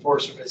person in the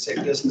forest, if they say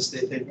business, they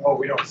think, oh,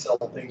 we don't sell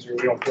things or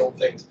we don't build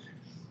things.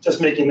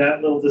 Just making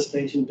that little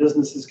distinction,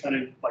 business is kind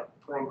of like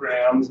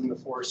programs in the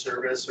Forest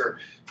Service or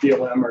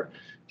BLM or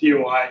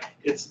DOI.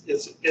 It's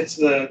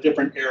the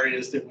different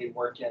areas that we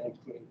work in,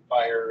 including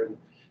fire and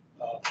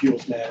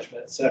fuels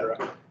management, et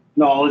cetera.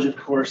 Knowledge, of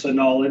course,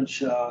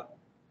 knowledge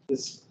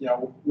is,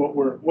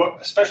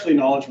 especially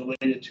knowledge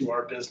related to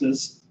our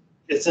business.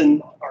 It's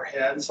in our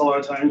heads a lot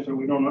of times, but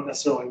we don't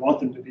necessarily want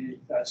them to be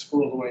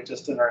squirreled away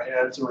just in our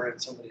heads or in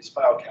somebody's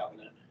file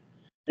cabinet.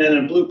 And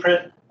in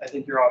Blueprint, I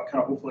think you're all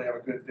kind of hopefully have a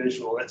good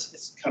visual.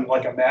 It's kind of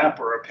like a map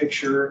or a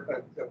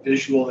picture, a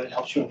visual that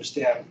helps you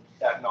understand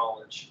that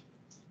knowledge.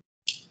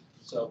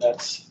 So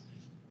that's,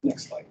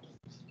 next slide.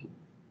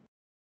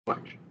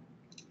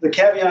 The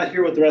caveat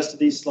here with the rest of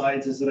these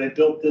slides is that I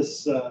built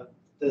this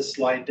this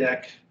slide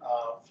deck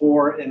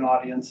for an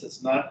audience.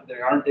 It's not, they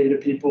aren't data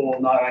people,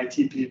 not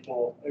IT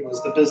people. It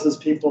was the business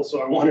people,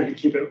 so I wanted to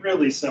keep it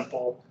really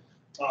simple.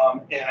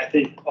 And I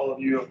think all of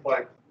you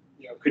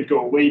could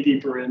go way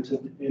deeper into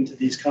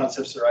these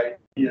concepts or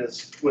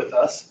ideas with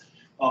us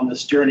on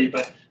this journey.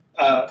 But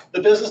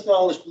the business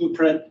knowledge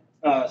blueprint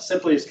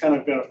simply has kind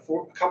of got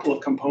a couple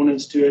of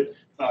components to it: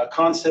 a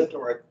concept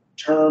or a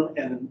term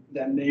and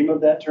the name of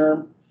that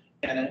term,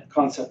 and a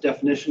concept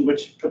definition,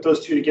 which put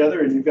those two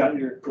together, and you've got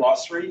your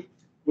glossary,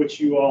 which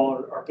you all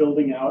are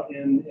building out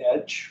in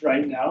Edge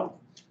right now.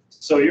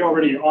 So you're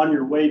already on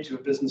your way to a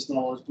business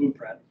knowledge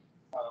blueprint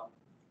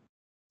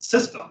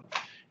system.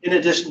 In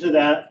addition to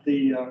that,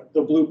 the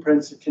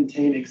blueprints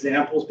contain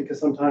examples, because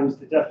sometimes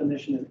the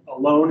definition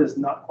alone is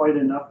not quite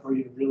enough for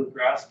you to really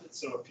grasp it.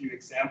 So a few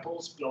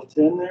examples built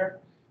in there.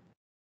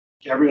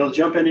 Gabriella,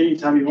 jump in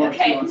anytime you want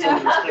to on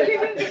some of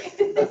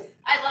this.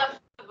 I love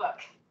the book.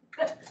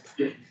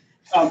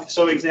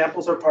 So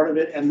examples are part of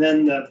it, and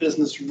then the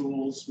business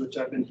rules, which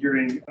I've been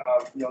hearing,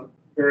 at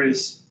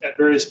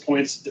various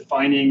points,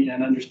 defining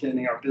and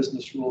understanding our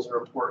business rules are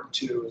important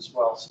too as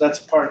well. So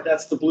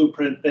that's the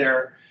blueprint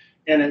there,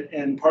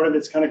 and part of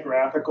it's kind of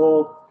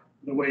graphical,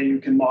 the way you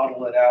can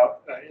model it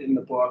out in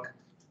the book.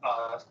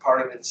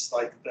 Part of it's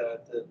like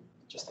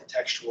just a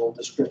textual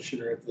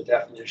description or the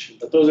definition,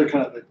 but those are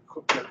kind of the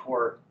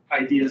core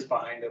ideas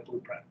behind a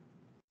blueprint.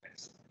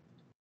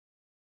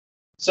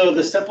 So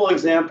the simple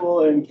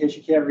example, in case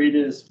you can't read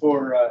it, is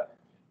for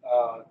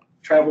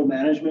travel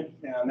management,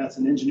 and that's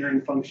an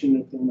engineering function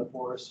within the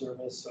Forest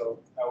Service. So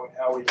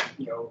how we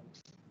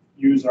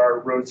use our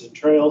roads and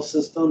trail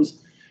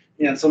systems,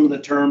 and some of the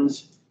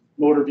terms: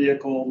 motor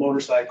vehicle,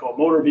 motorcycle,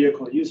 motor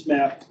vehicle use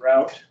map,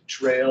 route,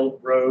 trail,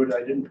 road. I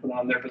didn't put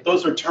on there, but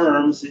those are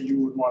terms that you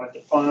would want to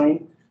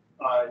define.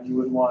 You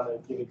would want to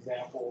give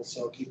examples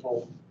so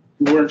people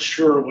who weren't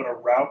sure what a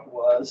route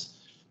was,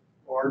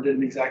 or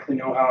didn't exactly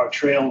know how a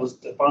trail was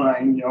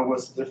defined,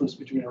 what's the difference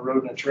between a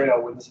road and a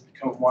trail, when does it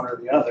become one or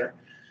the other?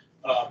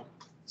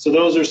 So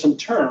those are some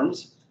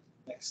terms.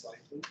 Next slide,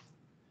 please.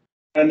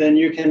 And then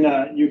you can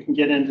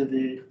get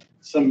into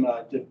some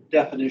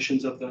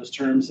definitions of those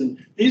terms, and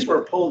these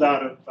were pulled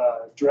out of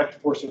Direct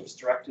Forest Service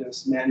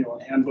Directives Manual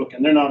and Handbook,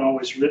 and they're not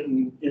always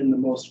written in the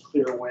most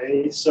clear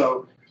way.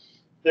 So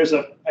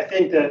I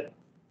think that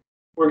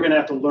we're going to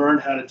have to learn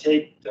how to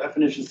take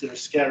definitions that are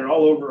scattered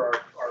all over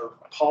our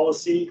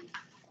policy,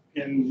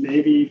 and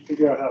maybe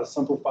figure out how to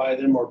simplify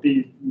them or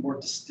be more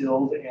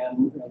distilled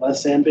and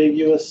less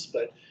ambiguous.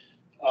 But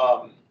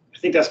I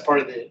think that's part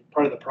of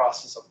the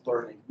process of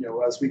learning.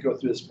 As we go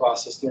through this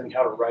process, learning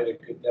how to write a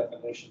good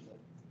definition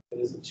that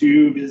isn't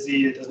too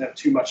busy, it doesn't have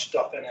too much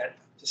stuff in it,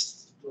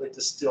 just really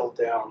distilled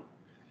down.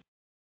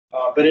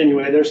 But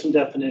anyway, there's some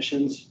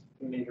definitions.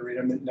 We need to read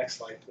them. Next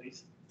slide,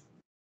 please.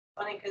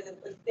 Funny, because it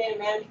was data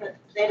management,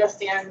 data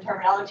standard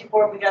terminology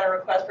board, we got a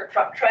request for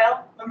truck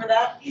trail. Remember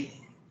that?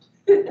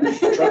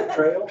 Truck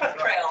trail? Truck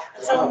trail.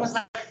 And someone was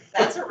like,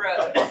 that's a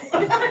road.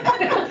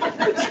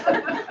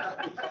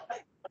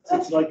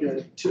 It's like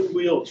a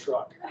two-wheel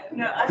truck.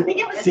 No, I think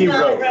it was Sea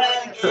road.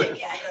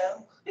 yeah.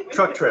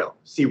 Truck trail,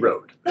 sea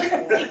road.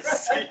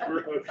 Sea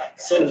road.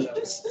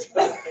 Synonyms.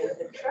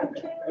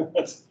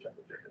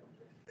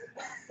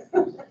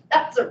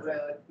 That's a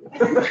road.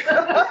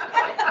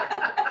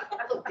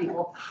 Look,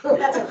 people.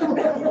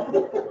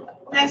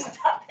 Next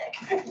topic.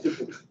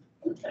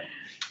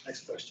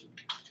 Next question.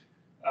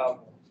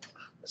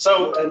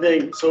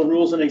 So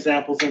rules and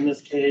examples in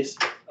this case.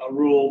 A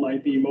rule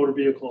might be motor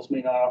vehicles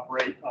may not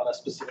operate on a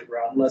specific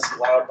route unless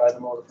allowed by the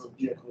motor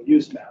vehicle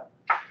use map.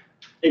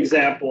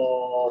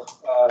 Example,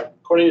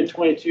 according to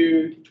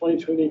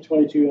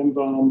 2022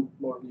 MVOM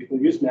motor vehicle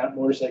use map,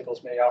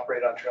 motorcycles may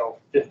operate on trail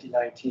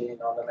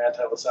 5019 on the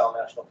Manti LaSalle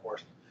National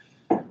Forest.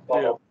 I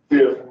want to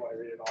read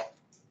it all.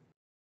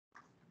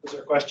 Is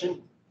there a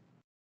question?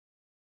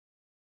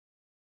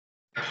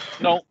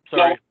 No,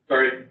 sorry.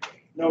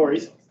 No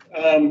worries.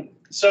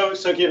 So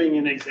giving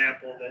an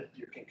example that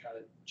you can kind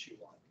of chew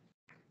on.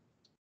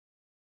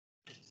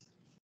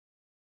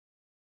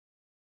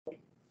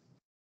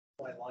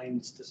 My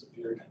line's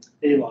disappeared.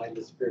 A line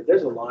disappeared.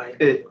 There's a line.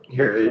 Here.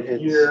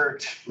 Here.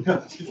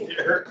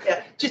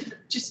 Yeah,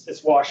 just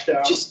It's washed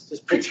out.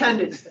 just pretend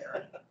it's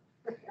there.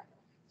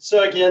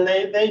 So again,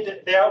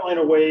 they outline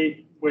a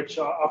way which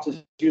often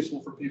is useful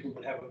for people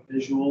to have a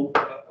visual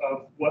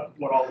of what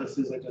all this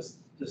is. I just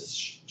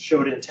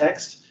showed in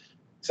text,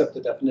 except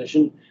the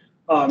definition.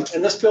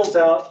 And this builds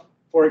out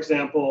for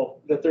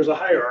example, that there's a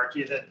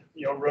hierarchy that,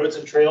 roads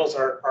and trails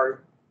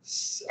are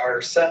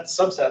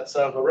subsets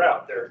of a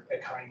route. They're a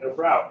kind of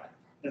route.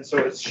 And so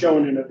it's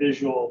shown in a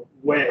visual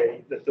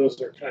way that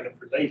those are kind of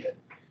related.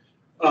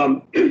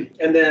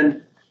 And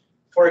then,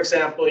 for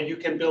example, you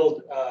can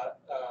build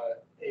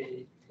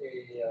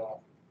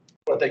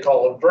what they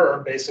call a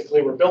verb.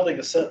 Basically, we're building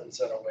a sentence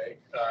in a way,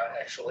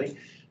 actually,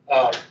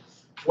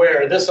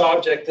 where this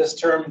object, this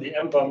term, the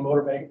MVUM,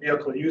 motor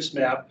vehicle use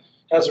map,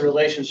 has a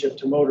relationship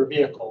to motor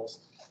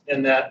vehicles,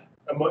 and that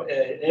an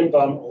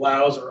MVUM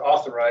allows or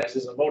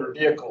authorizes a motor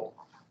vehicle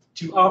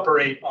to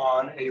operate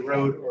on a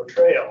road or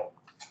trail.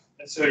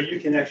 And so you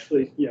can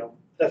actually,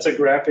 that's a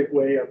graphic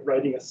way of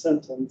writing a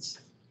sentence,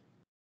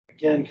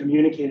 again,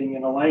 communicating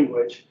in a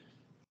language,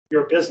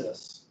 your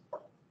business,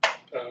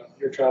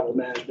 your travel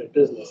management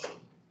business.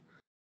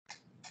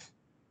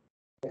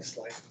 Next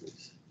slide,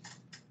 please.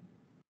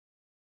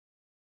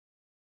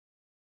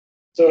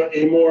 So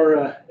a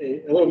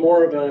little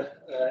more of a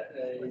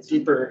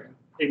deeper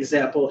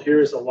example here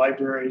is a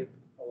library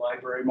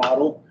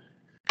model.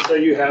 So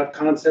you have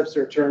concepts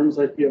or terms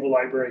like you have a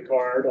library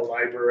card, a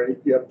library,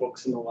 you have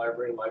books in the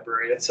library,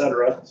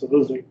 etc. So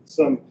those are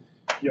some,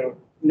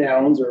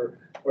 nouns or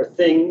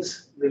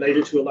things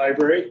related to a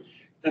library.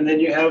 And then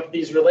you have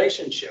these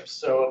relationships.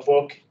 So a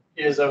book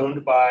is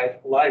owned by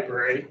a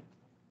library.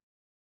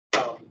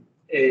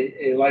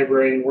 A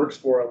librarian works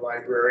for a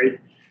library.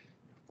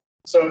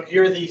 So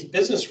here these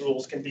business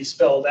rules can be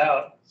spelled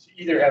out,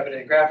 either have it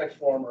in graphic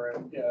form or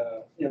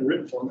in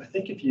written form. I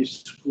think if you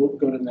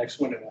go to the next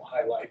one, it will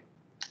highlight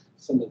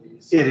some of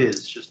these. It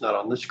is just not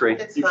on the screen.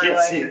 It's can't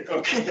see it.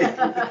 Okay. You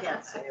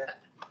can't see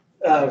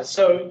it.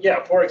 So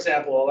yeah, for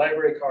example, a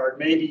library card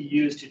may be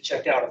used to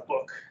check out a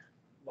book.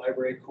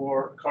 Library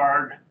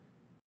card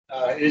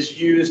is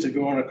used to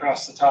go on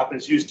across the top,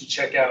 is used to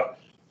check out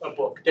a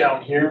book.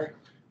 Down here,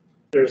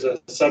 there's a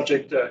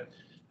subject, a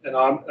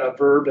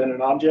verb, and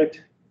an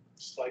object,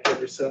 just like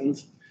every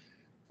sentence.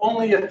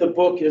 Only if the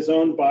book is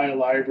owned by a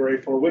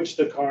library for which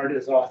the card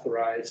is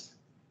authorized.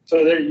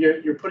 So there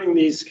you're putting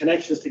these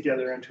connections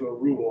together into a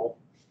rule.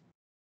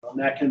 And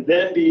that can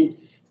then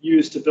be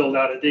used to build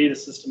out a data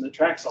system that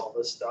tracks all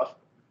this stuff,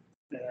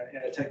 and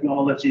a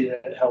technology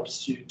that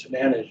helps you to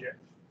manage it.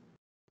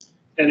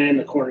 And in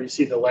the corner, you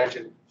see the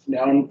legend,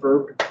 noun,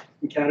 verb,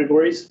 and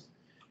categories.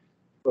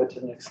 Go to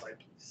the next slide,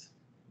 please.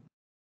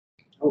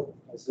 Oh,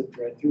 I zipped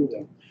right through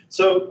them.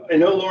 So I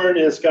know Lauren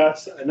has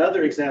got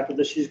another example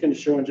that she's going to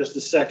show in just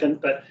a second,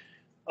 but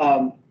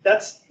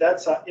that's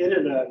it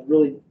at a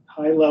really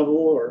high level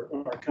or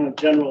kind of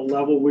general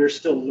level. We're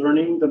still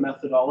learning the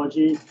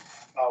methodology.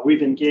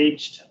 We've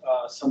engaged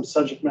some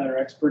subject matter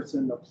experts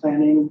in the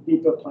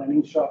DEPA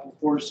planning shop and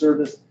Forest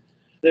Service.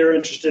 They're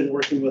interested in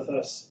working with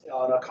us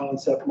on a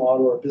concept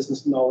model or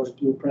business knowledge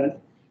blueprint.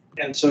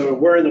 And so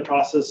we're in the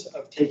process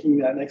of taking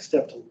that next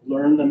step to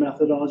learn the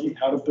methodology,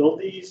 how to build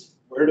these,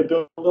 where to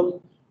build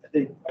them. I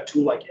think a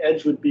tool like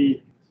EDGE would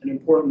be an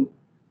important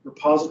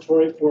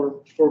repository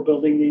for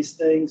building these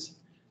things.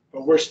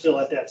 But we're still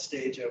at that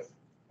stage of,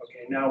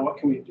 okay, now what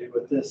can we do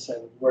with this,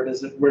 and where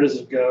does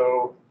it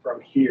go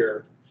from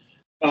here?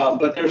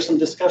 But there's some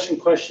discussion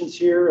questions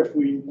here. If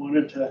we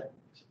wanted to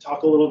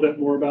talk a little bit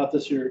more about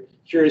this, you're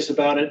curious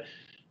about it.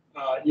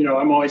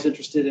 I'm always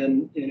interested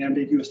in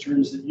ambiguous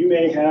terms that you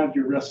may have,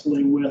 you're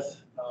wrestling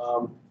with,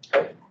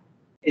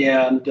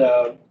 and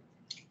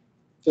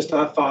just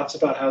have thoughts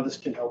about how this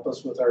can help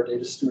us with our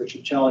data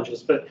stewardship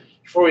challenges. But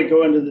before we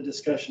go into the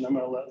discussion, I'm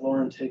going to let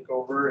Lauren take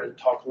over and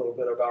talk a little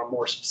bit about a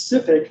more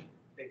specific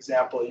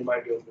example you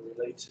might be able to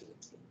relate to.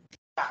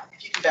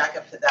 If you can back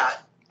up to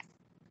that,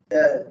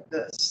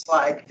 the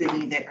slide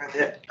thingy there,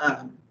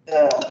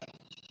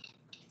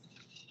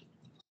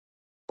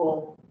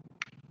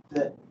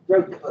 the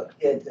road book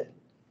did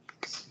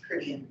that's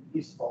pretty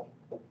useful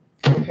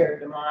compared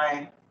to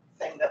my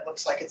thing that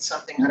looks like it's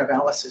something out of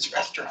Alice's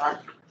restaurant.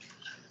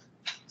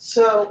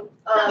 So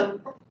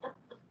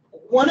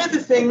one of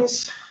the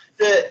things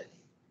that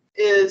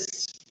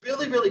is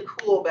really, really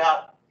cool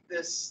about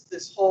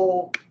this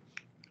whole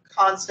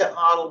concept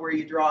model where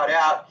you draw it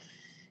out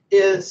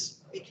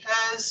is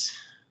because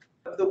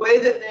of the way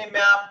that they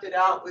mapped it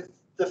out with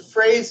the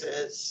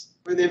phrases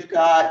where they've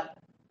got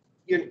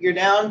your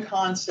noun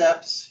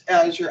concepts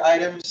as your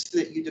items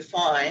that you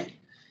defined,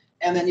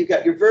 and then you've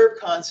got your verb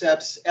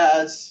concepts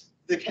as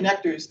the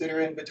connectors that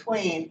are in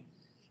between,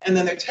 and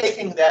then they're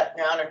taking that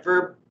noun and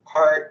verb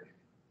part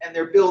and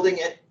they're building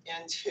it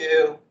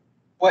into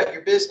what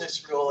your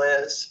business rule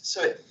is.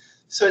 So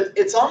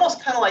it's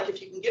almost kind of like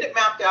if you can get it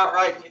mapped out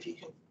right, and if you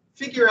can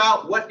figure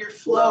out what your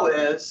flow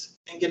is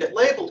and get it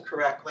labeled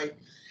correctly,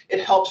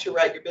 it helps you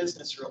write your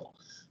business rule.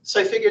 So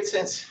I figured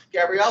since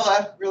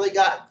Gabriella really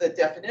got the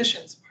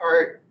definitions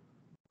part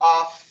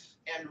off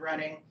and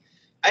running,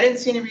 I didn't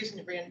see any reason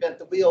to reinvent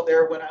the wheel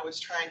there when I was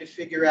trying to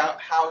figure out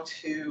how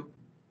to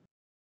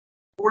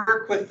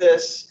work with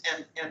this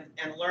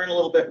and learn a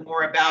little bit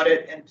more about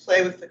it and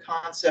play with the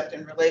concept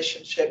in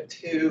relationship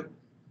to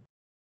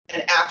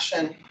an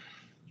action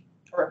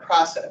or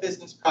a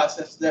business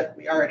process that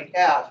we already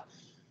have.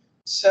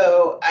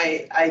 So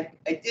I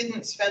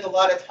didn't spend a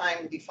lot of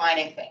time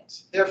defining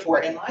things.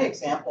 Therefore, in my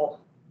example,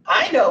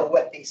 I know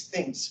what these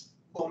things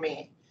will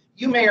mean.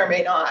 You may or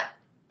may not,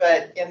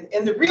 but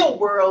in the real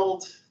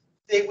world,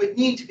 they would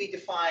need to be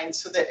defined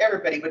so that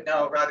everybody would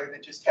know rather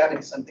than just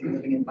having something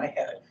living in my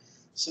head.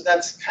 So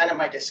that's kind of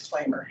my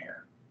disclaimer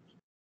here.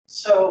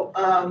 So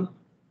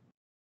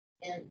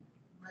in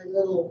my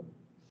little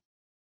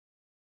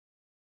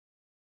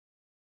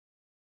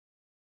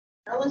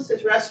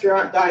Alice's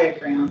restaurant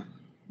diagram,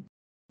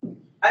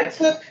 I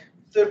took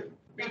the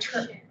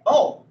return.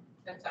 Oh,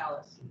 That's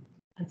Alice.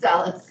 that's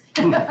Alice.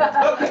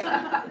 Okay.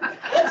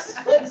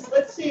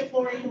 Let's see if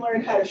Lori can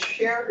learn how to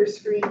share her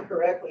screen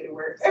correctly to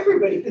where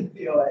everybody can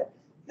view it.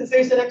 Because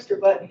there's an extra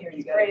button here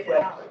you gotta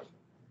click.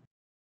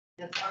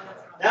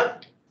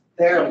 Yep.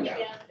 There we go.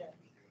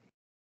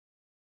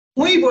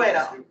 Muy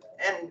bueno.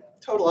 And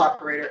total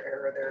operator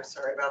error there.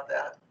 Sorry about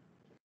that.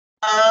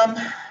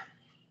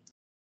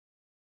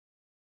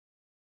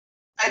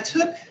 I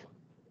took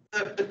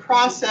the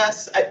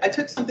process, I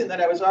took something that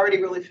I was already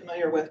really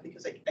familiar with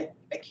because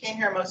I came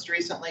here most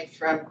recently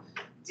from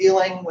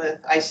dealing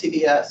with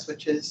ICBS,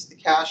 which is the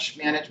cache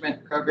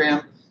management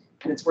program,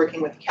 and it's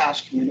working with the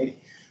cache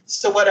community.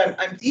 So what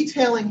I'm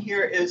detailing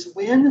here is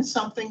when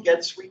something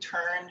gets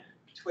returned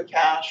to a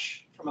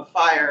cache from a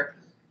fire,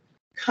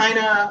 kind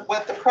of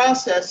what the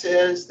process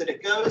is that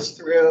it goes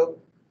through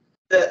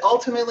that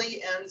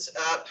ultimately ends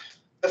up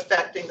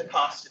affecting the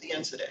cost of the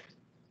incident.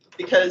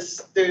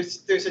 Because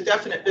there's a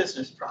definite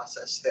business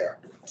process there.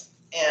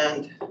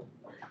 And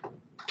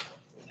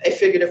I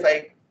figured if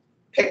I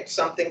picked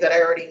something that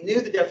I already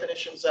knew the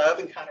definitions of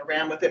and kind of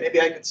ran with it, maybe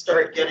I could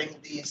start getting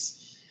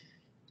these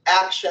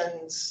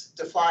actions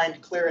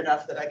defined clear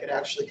enough that I could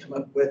actually come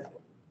up with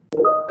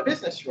a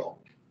business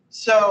rule.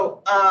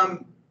 So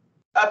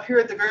up here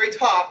at the very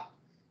top,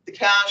 the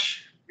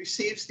cache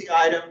receives the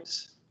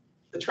items,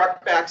 the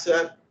truck backs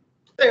up,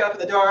 they open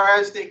the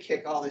doors, they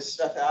kick all this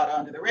stuff out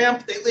onto the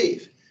ramp, they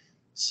leave.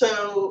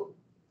 So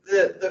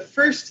the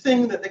first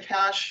thing that the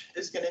cache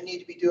is going to need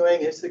to be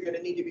doing is they're going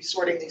to need to be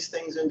sorting these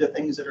things into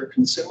things that are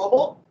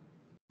consumable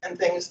and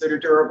things that are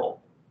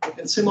durable. The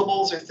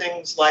consumables are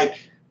things like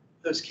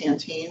those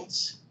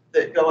canteens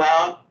that go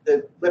out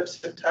that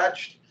lips have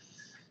touched,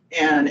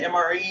 and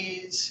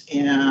MREs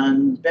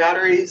and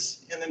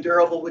batteries, and then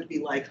durable would be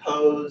like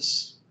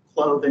hose,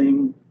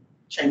 clothing,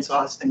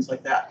 chainsaws, things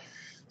like that.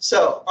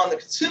 So on the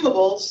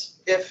consumables,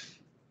 if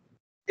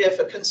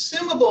a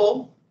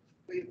consumable,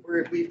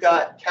 we've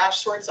got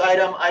cache sorts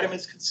item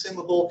is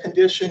consumable,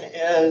 condition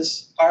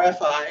is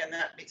RFI, and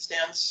that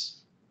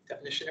stands,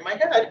 definition in my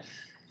head,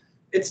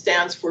 it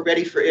stands for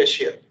ready for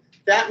issue.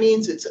 That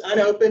means it's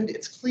unopened,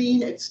 it's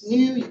clean, it's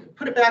new, you can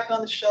put it back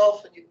on the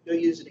shelf and you can go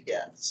use it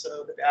again.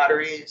 So the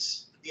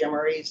batteries, the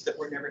MREs that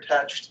were never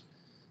touched,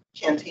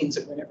 canteens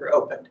that were never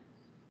opened.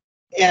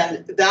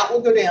 And that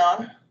will go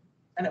down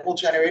and it will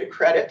generate a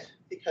credit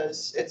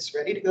because it's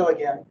ready to go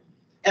again.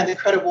 And the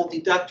credit will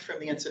deduct from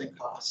the incident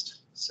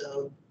cost.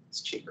 So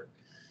it's cheaper.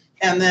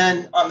 And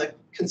then on the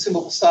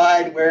consumable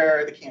side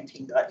where the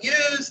canteen got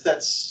used,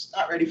 that's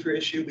not ready for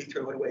issue, we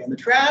throw it away in the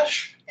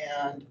trash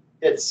and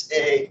it's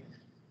a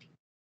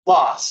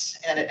loss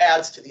and it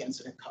adds to the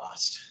incident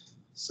cost.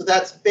 So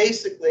that's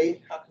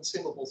basically how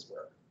consumables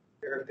work.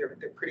 They're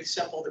pretty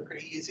simple, they're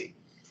pretty easy.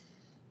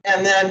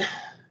 And then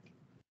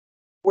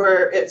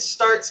where it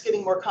starts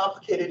getting more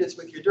complicated is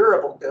with your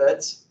durable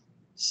goods.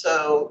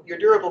 So your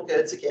durable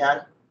goods,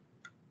 again,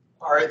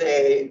 are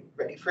they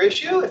ready for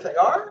issue? If they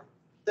are,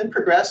 then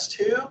progress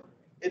to,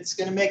 it's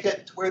going to make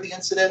it to where the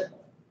incident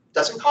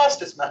doesn't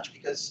cost as much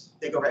because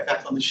they go right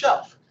back on the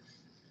shelf.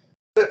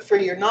 But for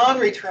your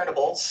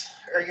non-returnables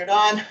or your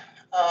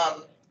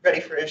non-ready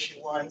for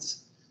issue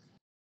ones,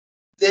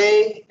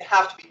 they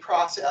have to be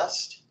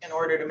processed in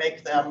order to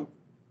make them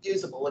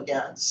usable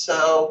again.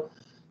 So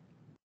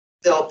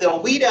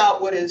they'll weed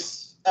out what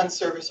is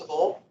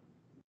unserviceable,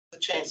 the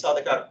chainsaw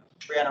that got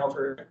ran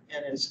over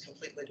and is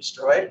completely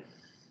destroyed,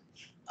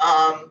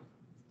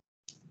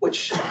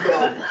 which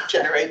will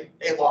generate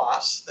a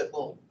loss that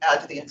will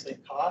add to the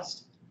incident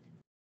cost.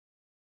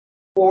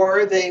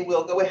 Or they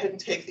will go ahead and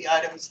take the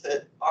items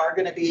that are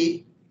going to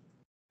be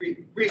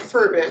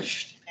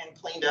refurbished and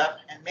cleaned up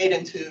and made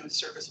into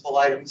serviceable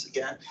items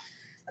again,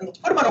 and they'll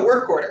put them on a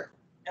work order.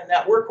 And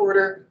that work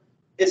order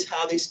is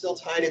how they still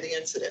tie to the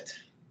incident,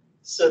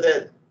 so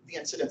that the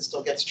incident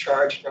still gets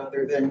charged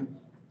rather than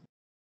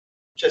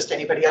just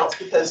anybody else,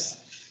 because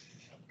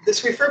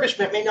this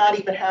refurbishment may not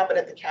even happen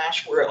at the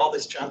cache where all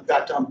this junk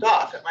got dumped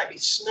off. It might be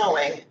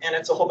snowing and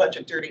it's a whole bunch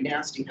of dirty,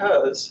 nasty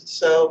hose.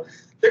 So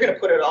they're going to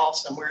put it all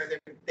somewhere.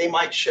 They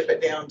might ship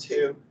it down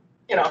to,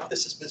 you know, if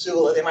this is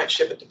Missoula, they might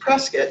ship it to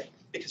Prescott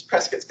because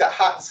Prescott's got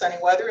hot and sunny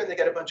weather and they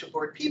got a bunch of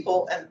bored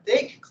people and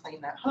they can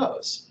clean that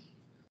hose.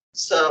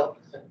 So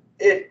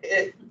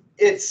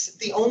it's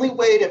the only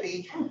way to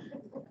be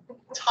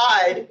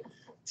tied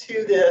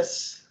to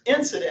this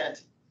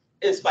incident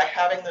is by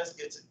having those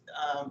goods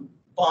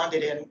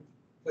bonded in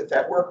with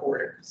that work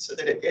order so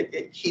that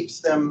it keeps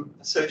them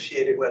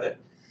associated with it.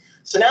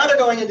 So now they're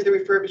going into the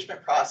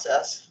refurbishment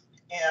process,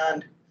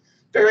 and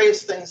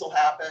various things will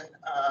happen.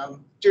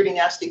 Dirty,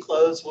 nasty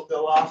clothes will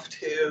go off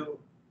to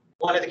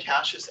one of the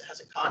caches that has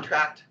a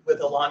contract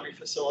with a laundry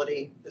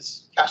facility.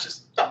 This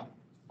caches don't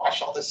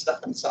wash all this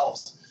stuff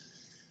themselves.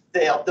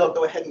 They'll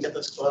go ahead and get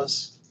those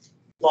clothes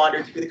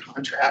laundered through the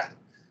contract.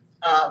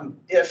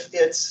 If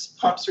it's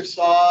pumps or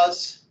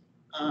saws,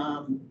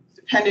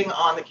 depending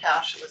on the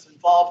cache that was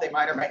involved, they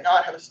might or might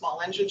not have a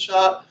small engine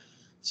shop,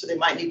 so they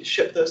might need to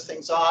ship those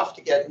things off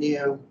to get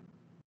new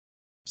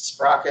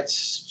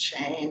sprockets,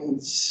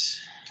 chains,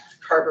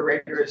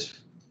 carburetors,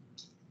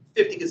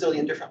 50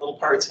 gazillion different little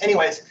parts.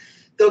 Anyways,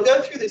 they'll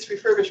go through this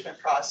refurbishment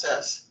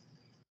process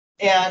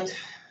and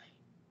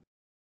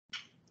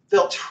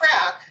they'll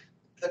track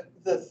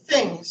the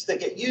things that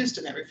get used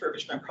in that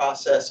refurbishment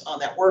process on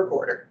that work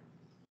order.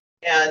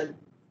 And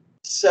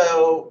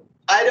so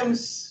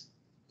items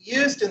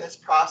used in this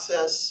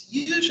process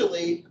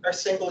usually are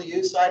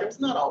single-use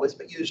items, not always,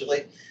 but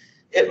usually.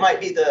 It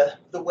might be the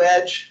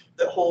wedge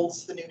that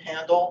holds the new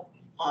handle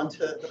onto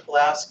the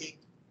Pulaski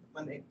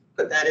when they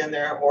put that in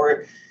there,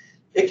 or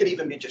it could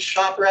even be just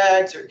shop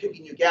rags, or it could be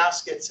new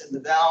gaskets in the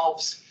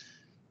valves.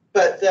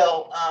 But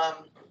they'll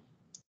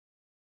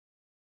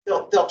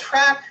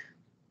track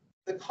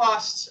the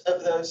costs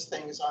of those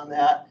things on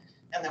that,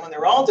 and then when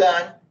they're all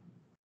done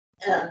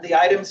and the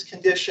item's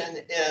condition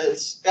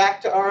is back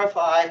to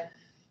RFI,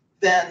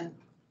 then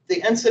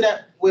the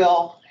incident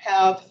will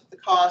have the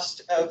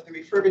cost of the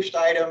refurbished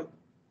item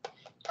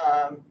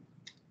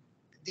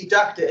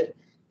deducted,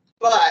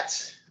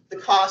 but the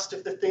cost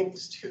of the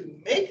things to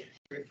make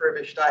the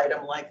refurbished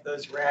item, like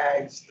those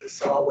rags, the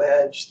saw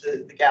wedge,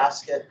 the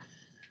gasket,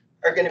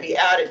 are going to be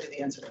added to the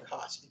incident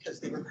cost because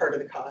they were part of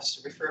the cost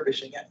of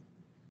refurbishing it.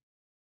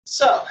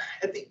 So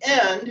at the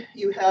end,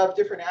 you have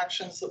different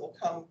actions that will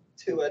come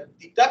to it,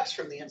 deducts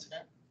from the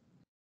incident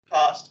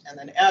cost and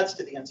then adds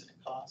to the incident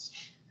cost.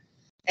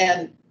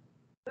 And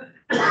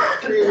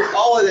through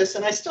all of this,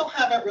 and I still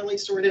haven't really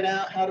sorted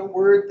out how to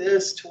word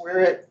this to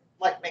where it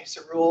like makes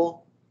a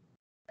rule.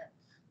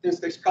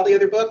 There's probably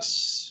other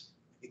books.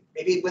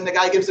 Maybe when the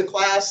guy gives a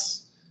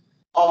class,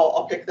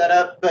 I'll pick that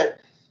up.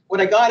 But what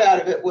I got out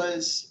of it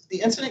was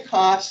the incident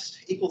cost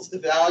equals the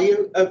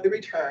value of the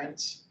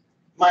returns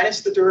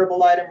minus the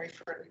durable item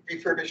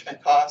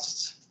refurbishment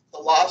costs, the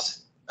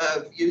loss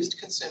of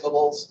used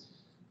consumables,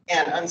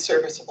 and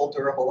unserviceable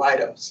durable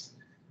items.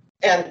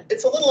 And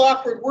it's a little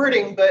awkward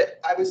wording, but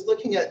I was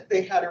looking at,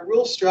 they had a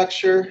rule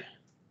structure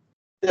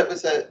that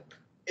was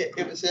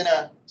it was in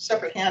a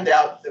separate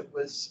handout that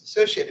was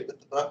associated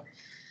with the book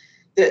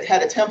that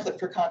had a template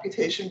for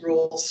computation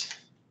rules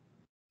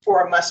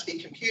for must be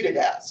computed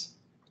as.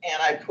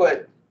 And I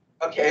put,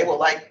 okay, well,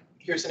 like,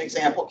 here's an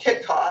example,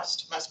 kit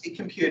cost must be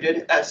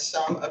computed as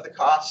sum of the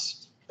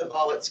cost of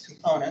all its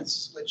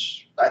components,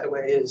 which, by the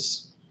way,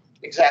 is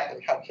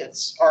exactly how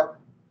kits are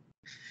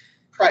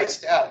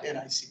priced out in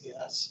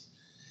ICBS.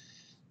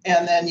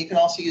 And then you can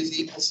also use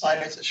the equal sign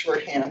as a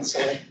shorthand,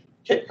 so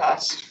kit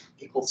cost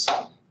equals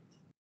sum.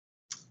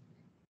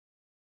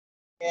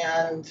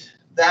 And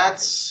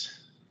that's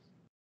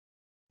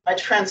my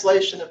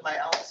translation of my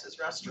Alice's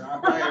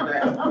Restaurant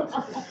diagram.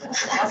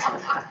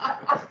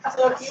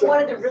 So if you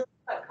wanted to really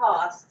cut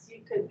costs,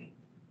 you could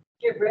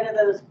get rid of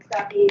those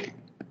crappy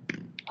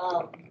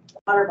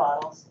water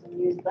bottles and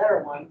use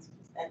better ones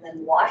and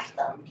then wash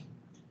them.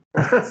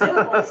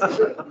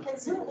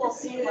 Consumables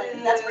seem like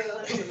that's where you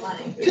lose your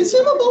money.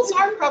 Consumables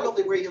are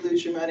probably where you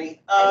lose your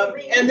money.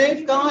 And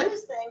they've got,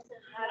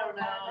 I don't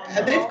know.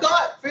 and they've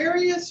got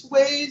various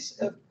ways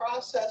of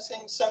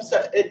processing some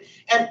stuff.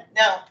 And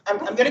now I'm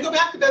going to go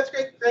back to Beth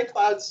Gray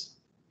Cloud's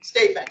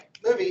statement,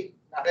 movie,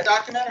 not a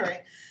documentary.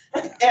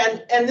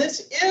 And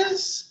this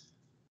is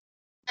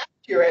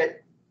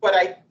accurate, but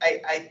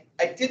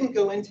I didn't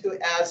go into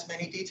as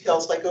many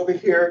details. Like over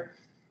here,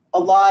 a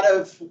lot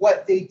of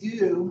what they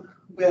do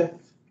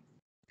with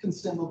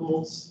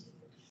consumables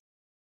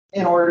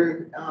in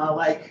order,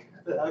 like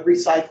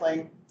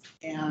recycling,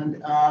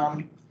 and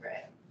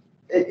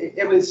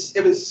it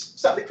was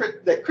something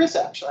that Chris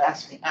actually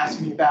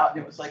asked me about,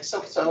 and it was like,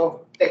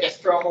 so they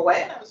just throw them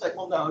away, and I was like,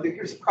 well, no,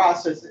 here's a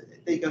process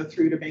that they go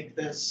through to make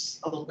this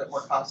a little bit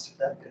more cost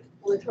effective.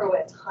 We throw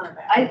away a ton of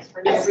batteries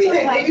for no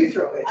reason. They do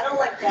throw it. I don't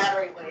like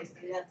battery waste.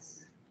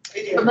 That's.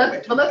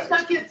 But let's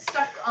not get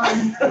stuck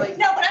on like.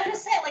 No, but I'm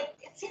just saying, like,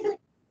 it seems like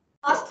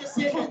cost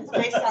decisions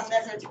based on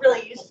this, it's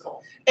really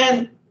useful.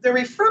 And the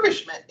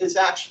refurbishment is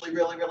actually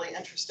really, really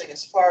interesting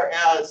as far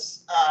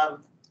as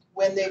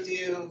when they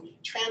do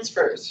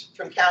transfers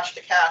from cache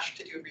to cache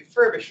to do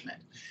refurbishment.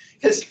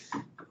 Because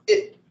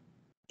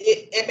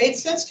it made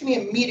sense to me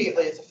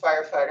immediately as a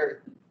firefighter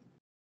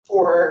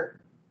for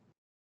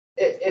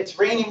it's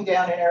raining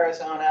down in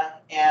Arizona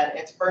and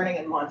it's burning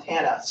in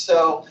Montana.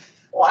 So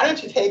why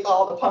don't you take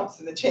all the pumps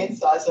and the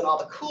chainsaws and all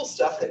the cool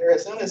stuff that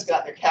Arizona's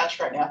got in their cache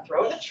right now,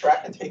 throw it in a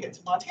truck and take it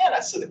to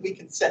Montana so that we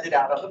can send it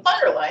out on the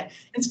fire line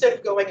instead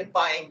of going and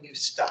buying new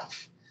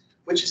stuff,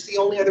 which is the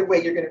only other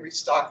way you're going to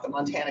restock the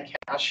Montana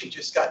cache. You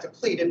just got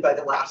depleted by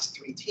the last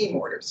 3 team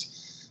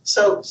orders.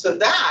 So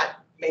that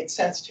made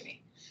sense to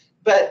me.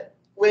 But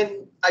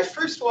when I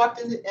first walked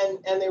in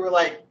and they were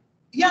like,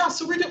 yeah,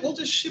 so we'll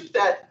just ship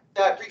that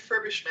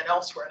refurbishment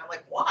elsewhere. And I'm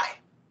like, why?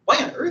 Why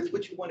on earth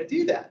would you want to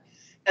do that?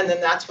 And then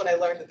that's when I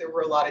learned that there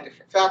were a lot of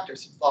different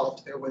factors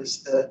involved. There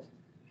was the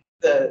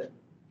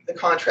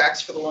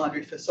contracts for the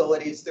laundry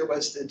facilities. There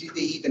was do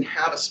they even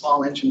have a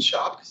small engine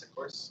shop? Because of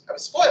course I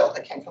was spoiled.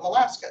 I came from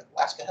Alaska.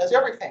 Alaska has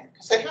everything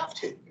because they have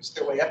to, because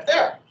they're way up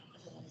there.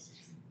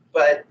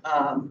 But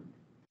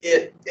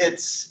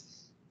it's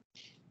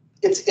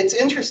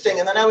interesting.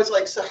 And then I was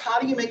like, so how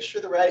do you make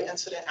sure the right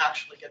incident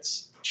actually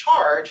gets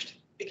charged?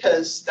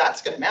 Because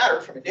that's going to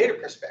matter from a data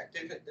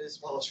perspective as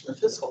well as from a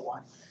physical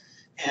one.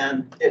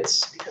 And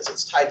it's because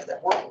it's tied to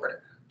that work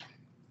order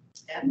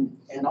and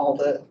all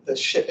the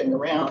shipping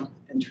around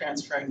and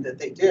transferring that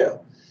they do.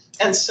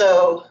 And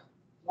so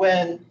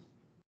when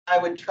I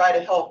would try to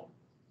help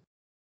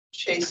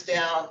chase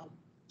down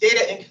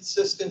data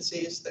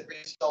inconsistencies that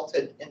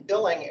resulted in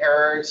billing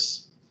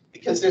errors,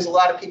 because there's a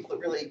lot of people that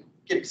really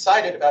get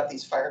excited about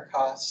these fire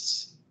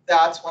costs,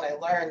 that's when I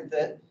learned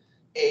that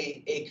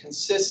a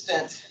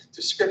consistent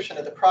description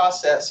of the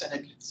process and a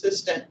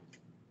consistent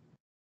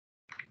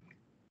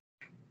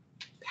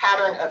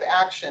pattern of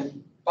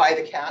action by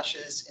the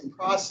caches in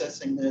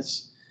processing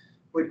this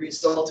would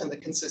result in the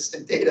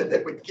consistent data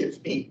that would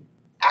give me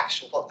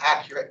actual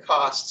accurate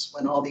costs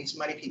when all these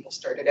money people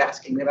started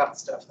asking me about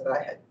stuff that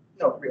I had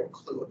no real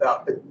clue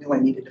about, but knew I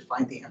needed to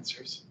find the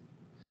answers.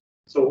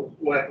 So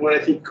what I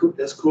think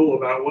is cool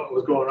about what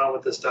was going on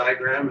with this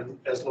diagram, and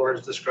as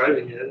Lauren's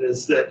describing it,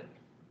 is that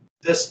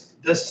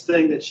this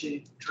thing that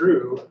she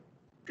drew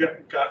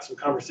got some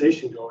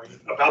conversation going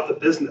about the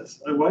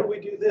business. Like, why do we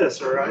do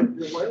this? Or why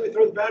do we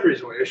throw the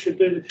batteries away? Or should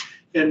be,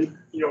 and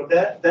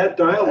that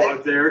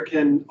dialogue there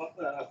can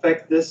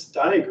affect this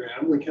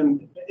diagram.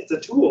 It's a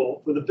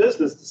tool for the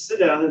business to sit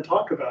down and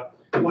talk about,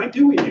 why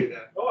do we do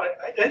that? Oh,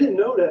 I didn't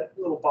know that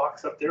little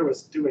box up there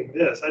was doing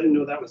this. I didn't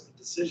know that was the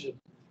decision.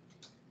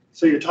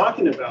 So you're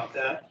talking about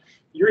that.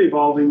 You're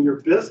evolving your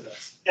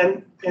business.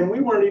 And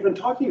we weren't even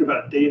talking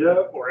about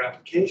data or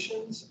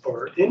applications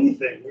or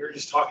anything. We were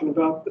just talking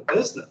about the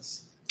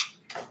business.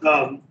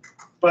 But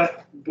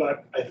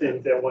I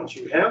think that once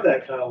you have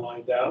that kind of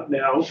lined out,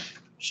 now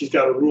she's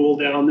got a rule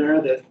down there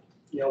that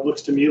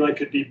looks to me like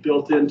could be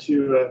built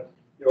into a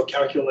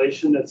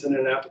calculation that's in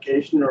an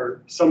application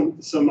or some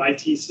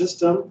IT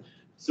system.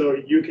 So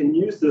you can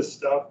use this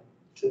stuff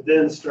to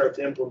then start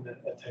to implement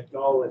a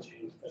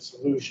technology, a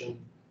solution,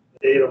 a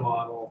data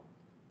model.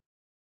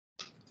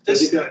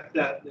 That's kind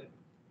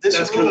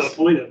of the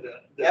point of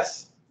that.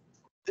 Yes.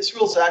 This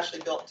rule is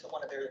actually built into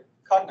one of their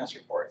Cognos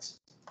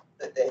reports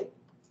that they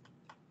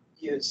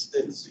use,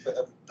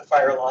 that the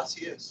fire loss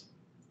use.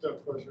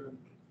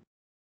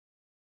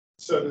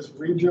 So does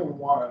Region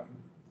 1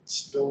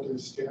 still do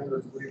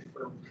standard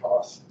refurb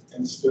costs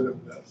instead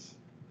of this?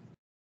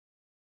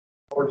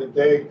 Or did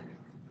they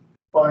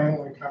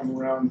finally come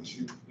around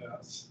to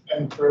this?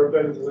 And for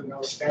everybody that doesn't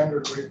know,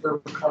 standard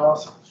refurb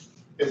cost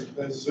is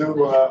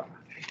Missoula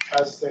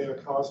has, say, a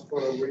cost for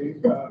a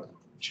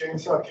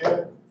chainsaw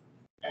kit,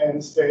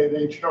 and say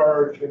they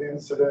charge an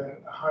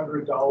incident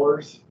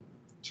 $100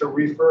 to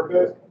refurb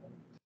it,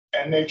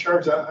 and they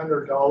charge that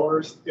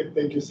 $100 if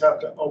they just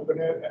have to open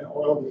it and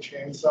oil the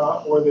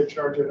chainsaw, or they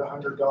charge it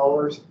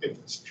 $100 if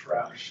it's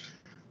trashed.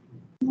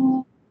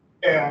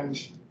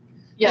 And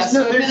yeah,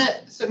 so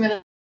I'm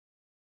gonna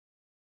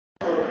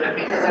a little bit,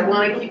 because I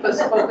want to keep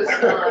us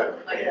focused on,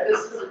 like,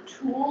 this is a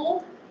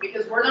tool,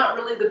 because we're not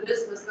really the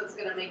business that's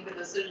going to make the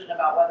decision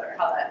about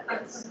how that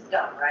gets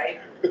done,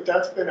 right? But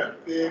that's been a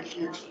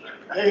huge,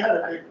 they had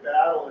a big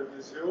battle, and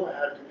Missoula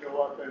had to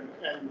go up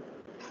and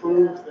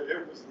prove that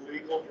it was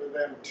legal for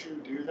them to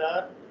do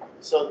that.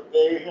 So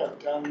they have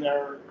done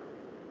their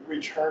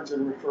returns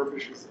and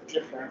refurbishes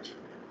different,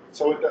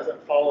 so it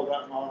doesn't follow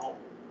that model.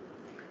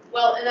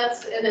 Well, and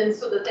then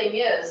so the thing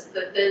is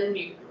that then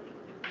you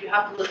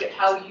have to look at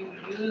how you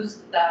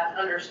use that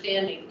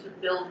understanding to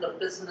build the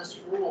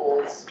business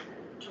rules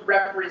to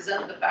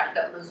represent the fact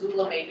that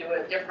Missoula may do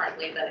it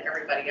differently than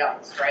everybody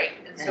else, right?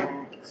 And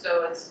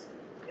so it's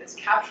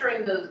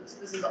capturing this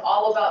is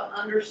all about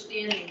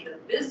understanding the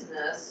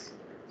business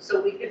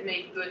so we could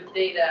make good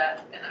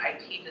data and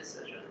IT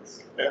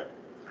decisions. Yeah.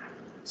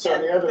 So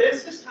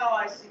this is how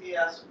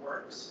ICBS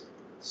works.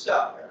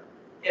 So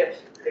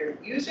if they're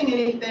using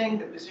anything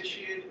that was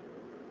issued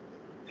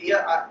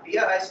via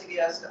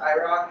ICBS to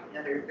IROC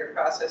and they're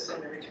processing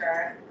the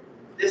return,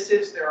 this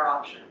is their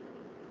option.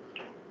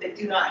 They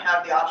do not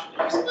have the option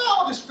to say, no,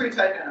 I'll just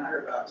pre-type in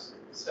 $100.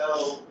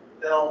 So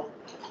they'll,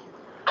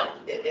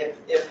 if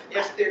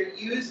they're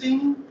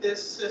using this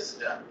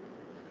system,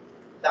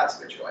 that's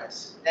their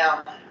choice.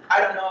 Now, I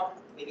don't know,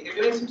 maybe they're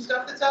doing some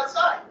stuff that's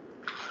outside.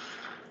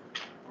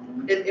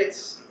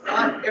 It's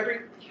not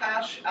every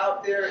cache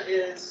out there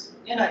is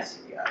in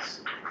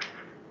ICBS.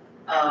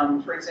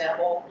 For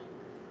example,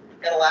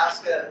 in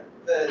Alaska,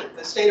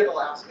 the state of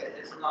Alaska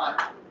is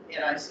not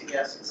in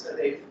ICBS, and so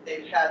they've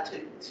had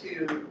to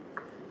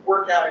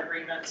work out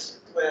agreements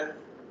with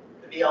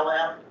the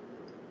BLM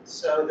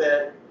so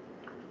that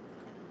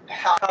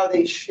how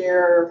they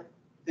share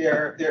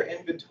their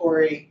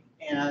inventory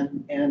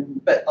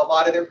but a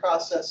lot of their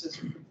processes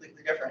are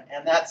completely different.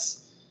 And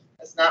that's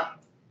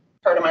not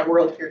part of my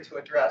world here to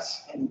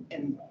address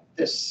in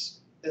this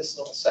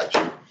little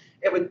section.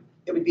 It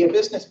would be a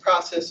business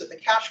process that the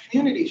cache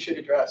community should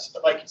address,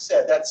 but like you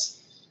said, that's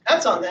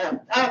on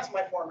them. That's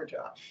my former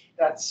job.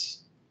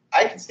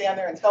 I can stand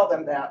there and tell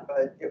them that,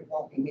 but it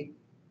won't be me.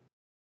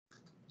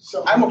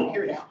 So I'm over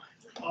here now.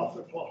 Off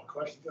the wall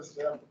question, doesn't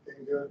have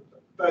anything to do with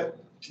it, but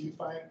do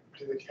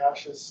the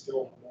caches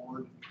still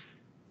hoard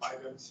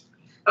items?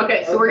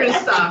 Okay, so we're gonna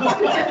stop.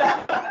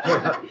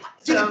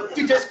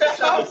 Do dispatch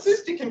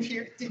offices, do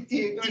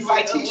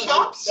IT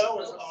shops?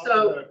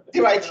 So,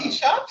 do IT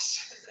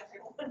shops?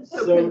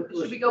 So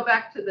should we go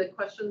back to the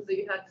questions that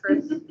you had,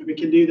 Chris? We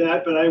can do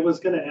that, but I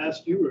was going to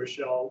ask you,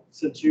 Rochelle,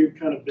 since you've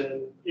kind of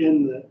been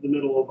in the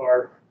middle of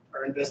our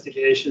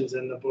investigations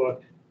in the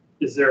book,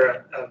 is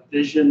there a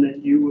vision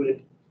that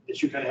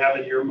you kind of have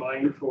in your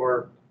mind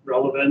for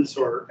relevance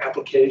or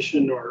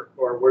application or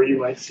where you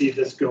might see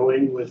this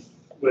going with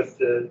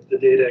the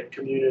data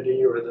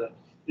community or the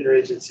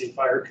interagency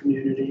fire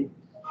community?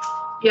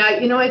 Yeah,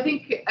 I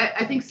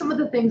think some of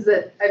the things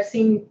that I've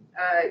seen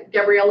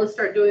Gabriella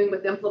start doing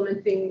with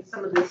implementing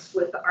some of this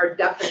with our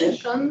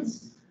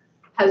definitions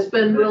has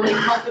been really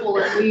helpful.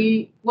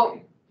 And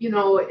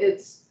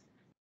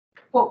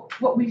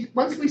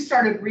once we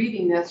started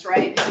reading this,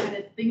 right, and kind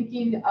of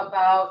thinking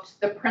about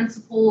the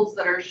principles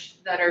that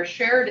are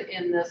shared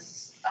in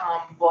this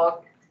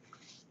book,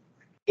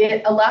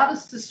 it allowed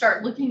us to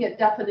start looking at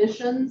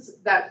definitions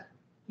that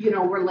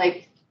were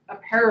like a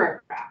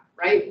paragraph,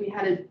 right? We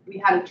had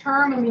a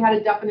term and we had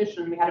a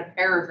definition. We had a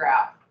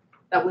paragraph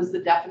that was the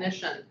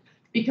definition,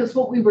 because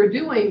what we were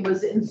doing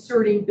was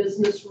inserting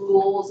business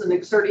rules and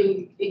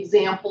inserting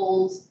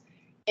examples,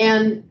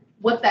 and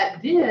what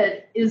that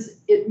did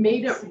is it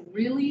made it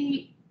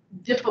really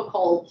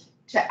difficult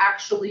to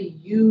actually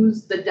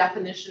use the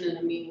definition in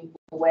a meaningful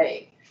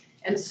way.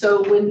 And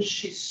so when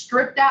she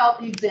stripped out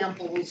the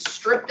examples,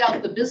 stripped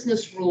out the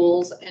business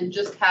rules, and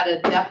just had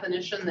a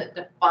definition that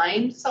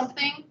defined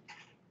something,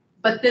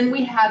 but then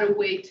we had a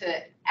way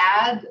to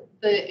add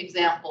the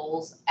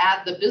examples,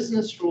 add the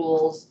business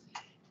rules,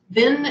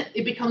 then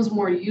it becomes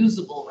more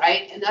usable,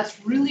 right? And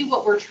that's really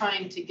what we're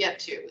trying to get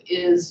to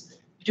is,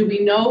 do we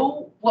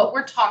know what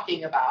we're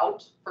talking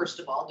about,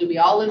 first of all? Do we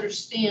all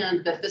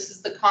understand that this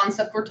is the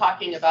concept we're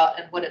talking about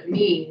and what it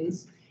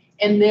means?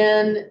 And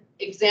then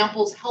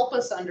examples help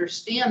us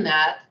understand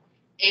that,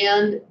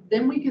 and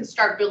then we can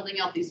start building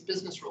out these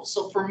business rules.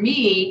 So for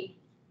me,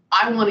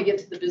 I want to get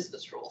to the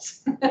business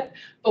rules,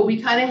 but we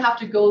kind of have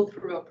to go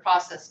through a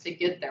process to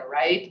get there,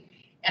 right?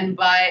 And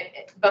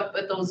but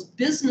those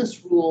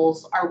business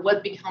rules are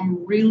what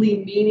become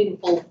really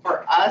meaningful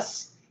for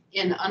us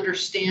in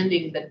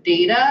understanding the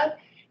data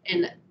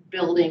and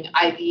building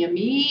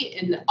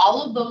IDME and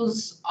all of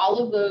those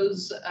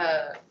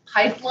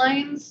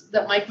pipelines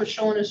that Mike was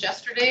showing us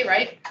yesterday,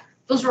 right?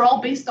 Those are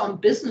all based on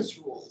business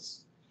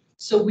rules.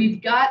 So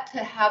we've got to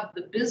have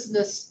the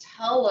business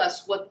tell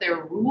us what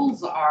their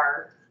rules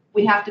are.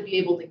 We have to be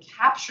able to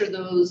capture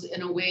those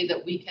in a way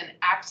that we can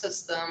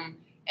access them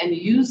and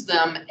use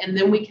them, and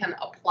then we can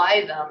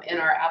apply them in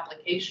our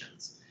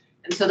applications.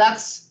 And so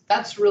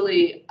that's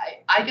really,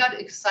 I got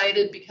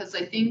excited because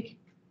I think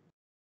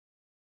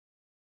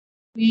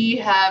we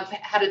have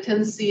had a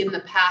tendency in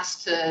the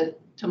past to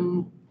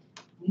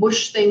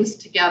mush things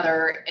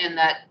together, and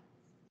that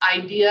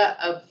idea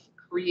of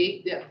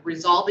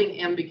resolving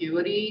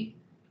ambiguity,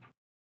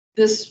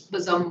 this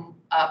was a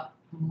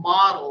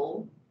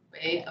model,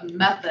 a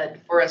method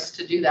for us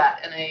to do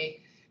that. And I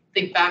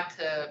think back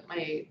to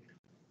my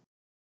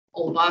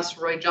old boss,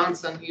 Roy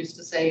Johnson, who used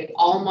to say,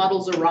 all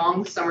models are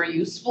wrong, some are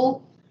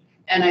useful.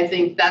 And I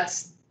think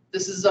this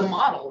is a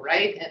model,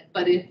 right?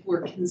 But if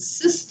we're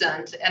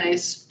consistent, and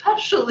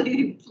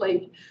especially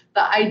like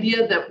the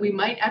idea that we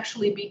might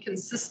actually be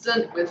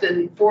consistent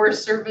within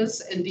Forest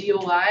Service and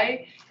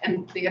DOI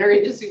and the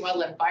Interagency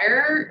Wildland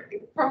Fire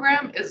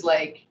program is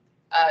like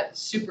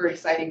super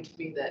exciting to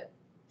me, that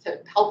to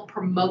help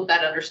promote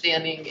that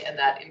understanding and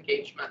that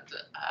engagement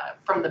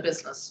from the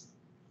business.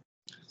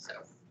 So.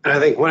 And I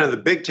think one of the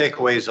big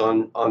takeaways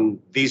on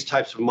these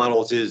types of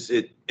models is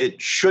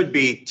it should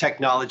be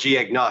technology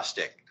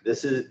agnostic.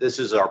 This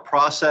is our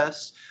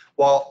process.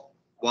 While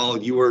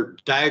you were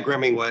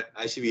diagramming what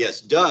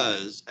ICBS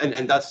does,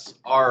 and that's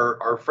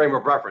our frame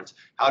of reference.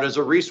 How does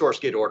a resource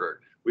get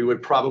ordered? We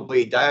would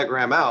probably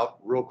diagram out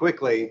real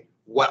quickly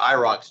what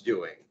IROC's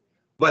doing.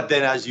 But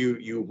then as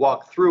you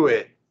walk through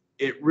it,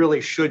 it really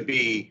should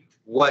be,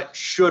 what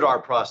should our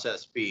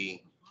process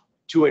be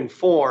to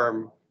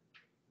inform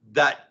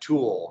that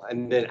tool?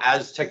 And then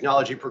as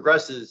technology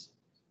progresses,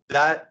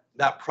 that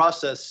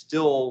process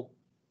still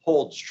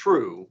holds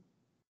true.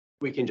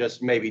 We can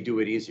just maybe do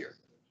it easier.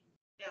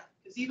 Yeah,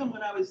 because even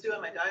when I was doing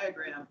my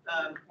diagram,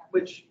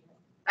 which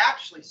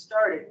actually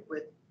started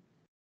with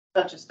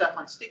a bunch of stuff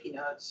on sticky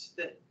notes,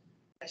 that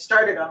I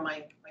started on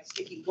my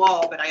sticky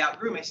wall, but I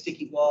outgrew my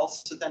sticky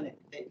walls, so then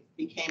it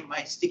became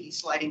my sticky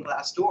sliding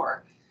glass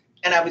door.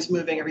 and I was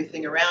moving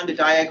everything around to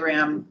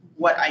diagram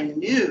what I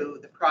knew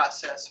the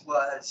process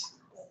was,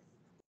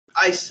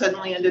 I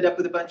suddenly ended up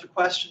with a bunch of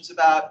questions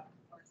about,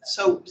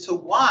 so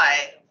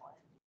why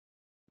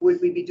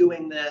would we be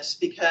doing this?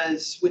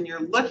 Because when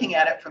you're looking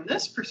at it from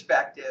this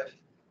perspective,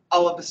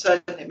 all of a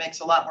sudden it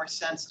makes a lot more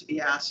sense to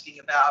be asking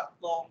about,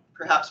 well,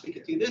 perhaps we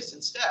could do this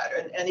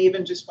instead. And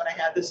even just when I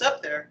had this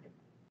up there,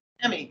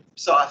 Emmy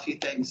saw a few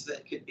things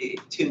that could be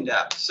tuned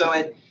up. So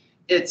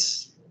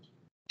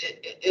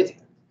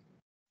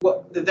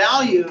what the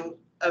value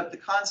of the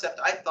concept,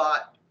 I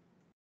thought,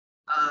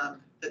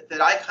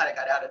 that I kind of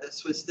got out of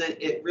this was that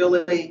it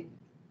really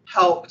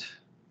helped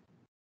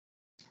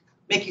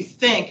make you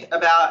think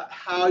about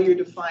how you're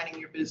defining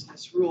your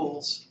business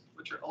rules,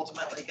 which are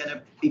ultimately going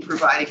to be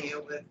providing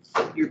you with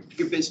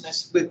your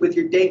business, with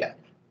your data.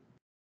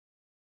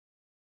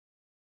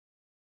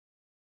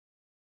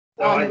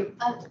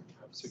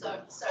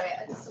 So, sorry,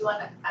 I just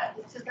want to add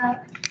to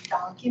that,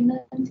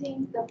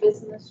 documenting the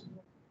business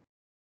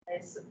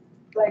is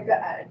like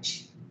an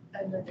edge,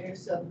 and then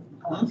there's a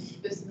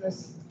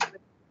business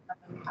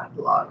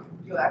catalog.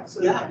 You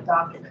actually can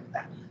document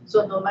that.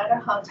 So no matter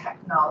how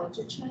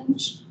technology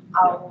change,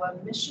 our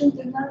mission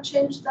did not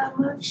change that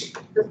much.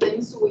 The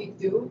things we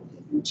do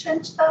didn't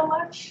change that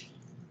much,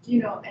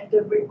 you know, and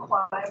the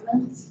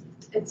requirements,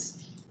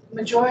 it's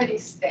majority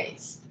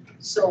stays.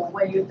 So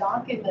when you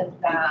document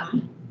that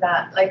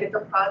like the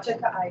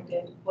project I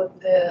did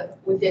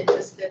we did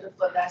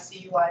for that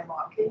CUI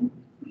marking,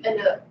 and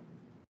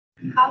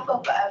half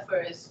of the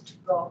effort is to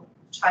go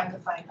trying to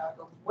find out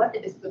what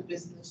is the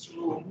business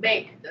rule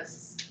make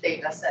this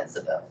data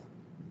sensitive,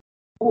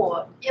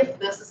 or if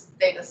this is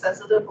data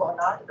sensitive or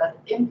not, that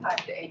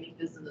impact any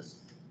business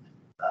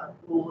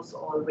rules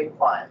or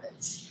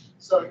requirements.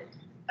 So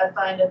I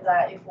find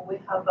that if we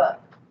have a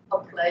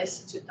place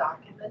to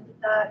document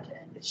that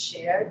and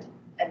shared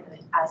and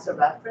as a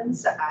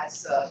reference,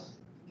 as a,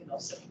 you know,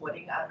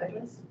 supporting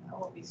evidence, that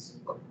would be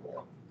super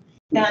cool.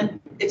 And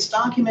it's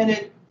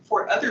documented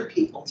for other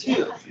people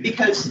too,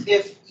 because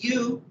if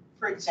you,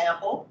 for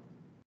example,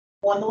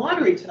 won the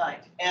lottery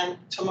tonight and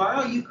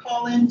tomorrow you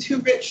call in too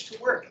rich to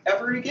work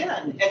ever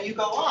again and you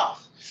go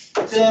off,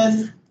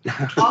 then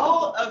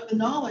all of the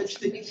knowledge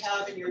that you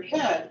have in your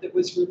head that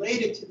was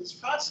related to this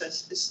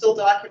process is still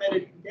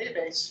documented in the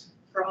database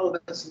for all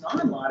of us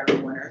non-lottery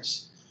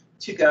winners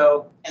to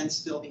go and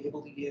still be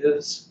able to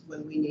use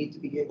when we need to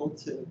be able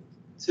to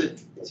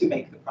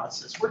make the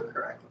process work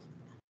correctly.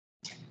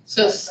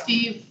 So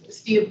Steve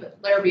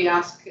Larrabee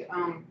asked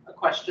a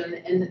question,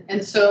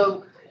 and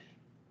so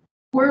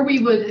where we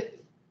would,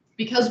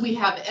 because we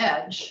have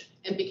EDGE,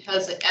 and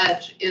because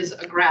EDGE is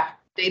a graph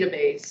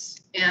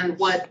database, and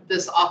what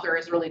this author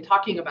is really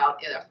talking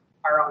about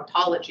are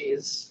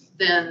ontologies,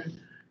 then,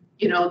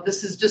 you know,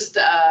 this is just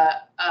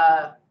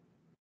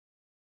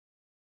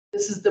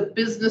this is the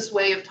business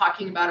way of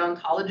talking about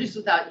ontologies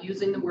without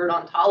using the word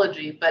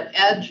ontology, but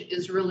EDGE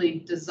is really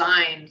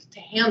designed to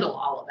handle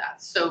all of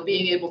that. So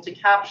being able to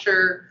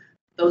capture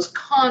those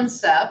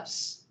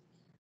concepts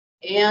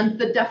and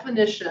the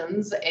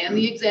definitions and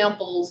the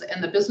examples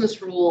and the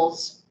business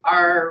rules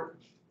are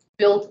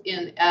built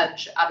in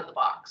EDGE out of the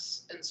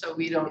box. And so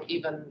we don't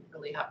even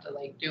really have to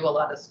like do a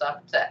lot of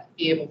stuff to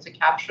be able to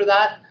capture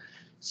that.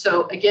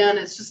 So again,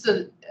 it's just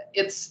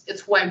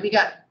it's why we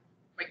got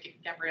like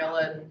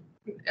Gabriella and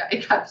I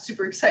got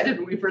super excited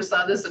when we first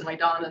saw this, and my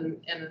Dawn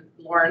and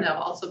Lauren have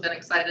also been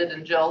excited,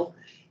 and Jill,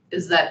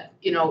 is that,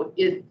 you know,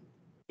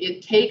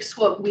 it takes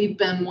what we've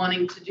been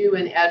wanting to do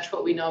in EDGE,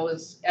 what we know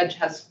is EDGE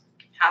has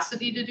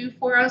capacity to do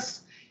for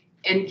us,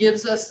 and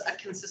gives us a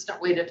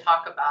consistent way to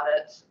talk about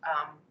it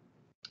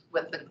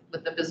with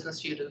the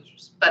business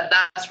users. But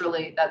that's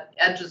really, that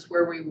EDGE is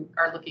where we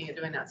are looking at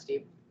doing that,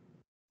 Steve.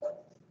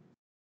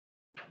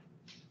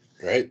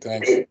 Great,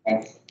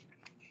 thanks.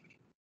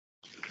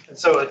 And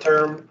so a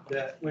term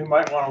that we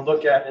might want to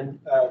look at and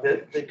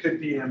that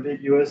could be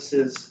ambiguous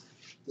is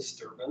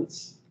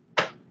disturbance.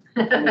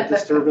 What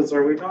disturbance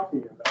are we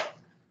talking about?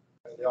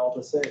 Are they all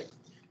the same?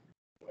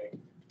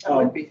 That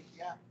would be,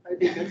 yeah, that'd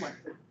be a good one.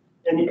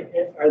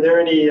 Are there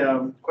any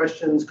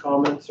questions,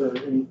 comments, or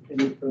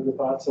any further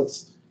thoughts?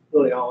 That's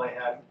really all I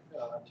had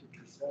to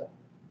present.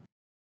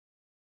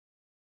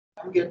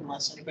 I'm good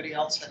unless anybody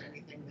else had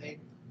anything they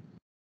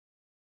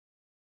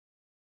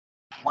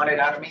wanted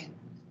out of me.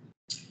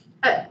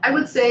 I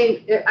would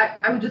say,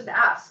 I would just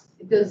ask,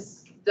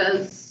 does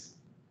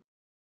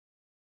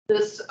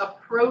this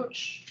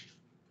approach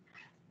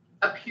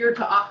appear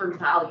to offer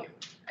value?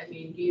 I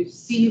mean, do you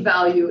see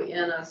value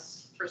in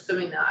us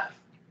pursuing that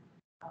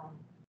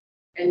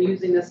and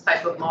using this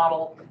type of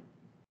model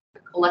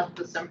to collect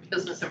this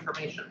business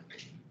information?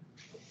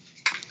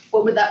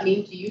 What would that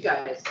mean to you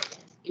guys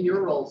in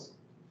your roles?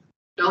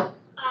 Joe?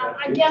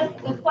 I guess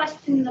the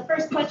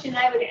first question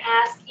I would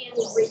ask in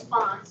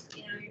response,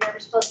 you know, you're never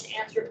supposed to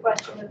answer a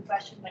question with a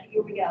question, but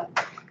here we go,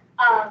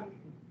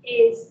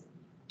 is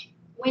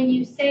when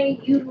you say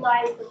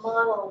utilize the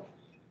model,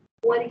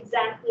 what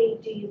exactly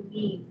do you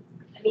mean?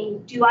 I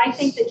mean, do I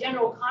think the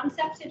general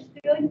concept is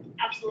good?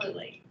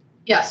 Absolutely.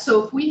 Yeah,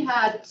 so if we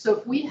had,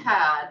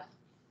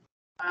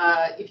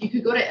 if you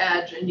could go to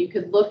Edge and you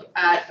could look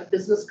at a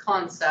business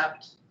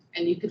concept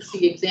and you could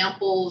see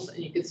examples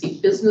and you could see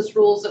business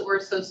rules that were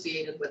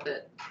associated with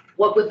it,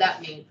 what would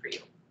that mean for you?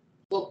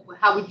 Well,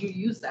 how would you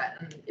use that,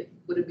 and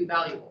would it be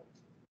valuable?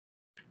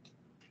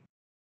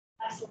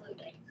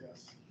 Absolutely.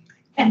 Yes.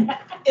 And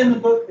in the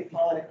book, we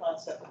call it a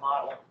concept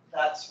model.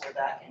 That's where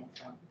that came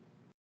from.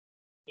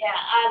 Yeah,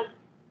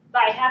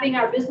 by having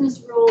our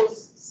business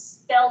rules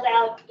spelled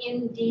out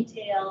in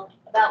detail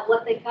about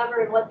what they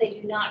cover and what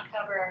they do not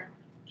cover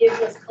gives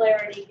us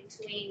clarity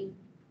between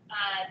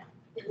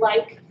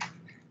like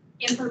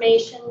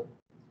information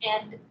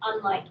and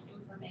unlike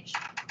information.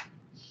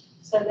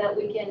 So that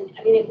we can,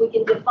 I mean, if we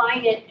can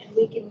define it and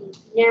we can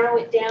narrow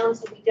it down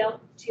so we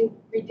don't, to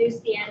reduce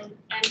the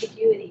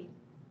ambiguity,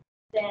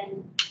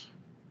 then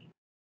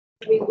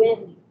we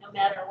win no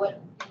matter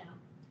what, you know.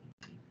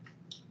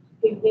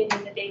 We win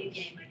in the data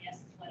game, I guess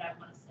is what I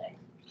want to say.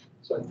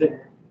 So I think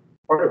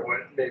part of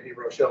what maybe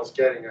Rochelle's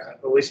getting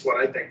at least what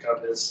I think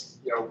of is,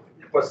 you know,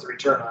 what's the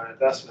return on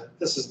investment?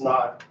 This is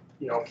not,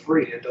 you know,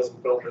 free. It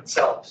doesn't build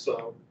itself.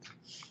 So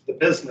the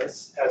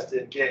business has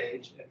to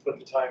engage and put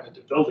the time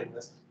into building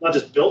this, not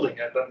just building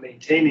it, but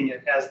maintaining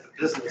it as the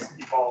business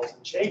evolves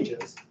and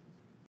changes.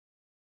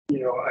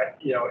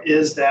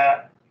 Is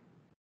that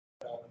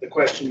the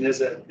question is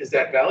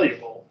that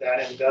valuable?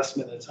 That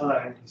investment of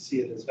time, do you see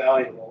it as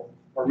valuable?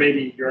 Or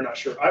maybe you're not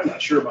sure. I'm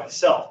not sure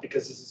myself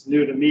because this is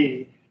new to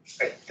me.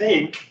 I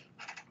think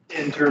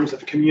in terms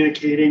of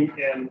communicating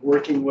and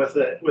working with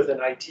an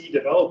IT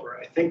developer,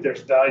 I think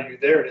there's value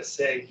there to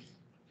say,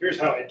 here's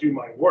how I do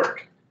my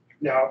work.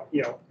 Now,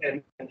 you know,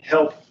 and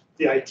help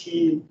the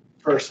IT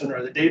person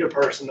or the data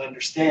person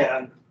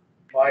understand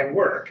my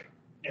work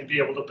and be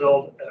able to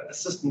build a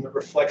system that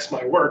reflects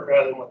my work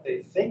rather than what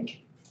they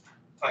think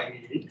I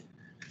need.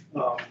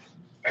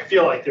 I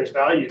feel like there's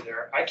value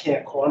there. I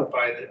can't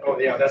quantify that, oh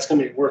yeah, that's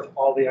gonna be worth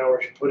all the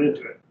hours you put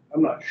into it.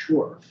 I'm not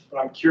sure, but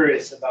I'm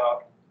curious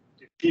about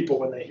people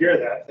when they hear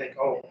that think,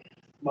 oh,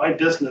 my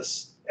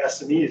business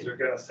SMEs are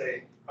gonna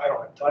say, I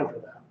don't have time for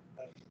that.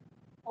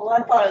 Well,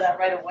 I thought of that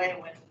right away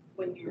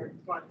when you were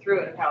going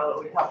through it, and how it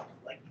would help,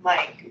 like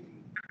Mike,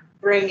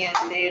 bring in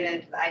data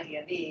into the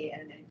IDME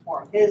and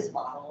inform his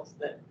models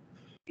that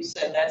you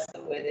said that's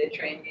the way they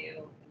train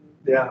you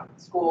in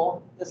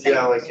school, the same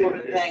sort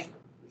of thing.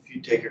 If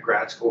you take a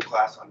grad school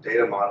class on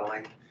data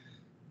modeling,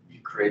 you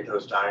create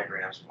those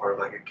diagrams more of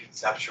like a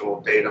conceptual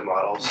data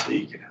model so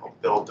you can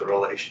help build the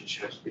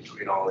relationships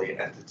between all the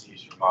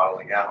entities you're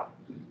modeling out.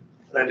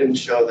 And I didn't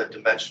show the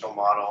dimensional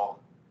model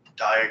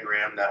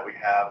diagram that we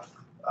have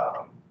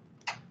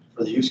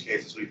for the use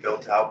cases we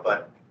built out,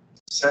 but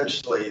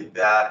essentially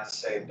that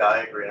same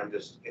diagram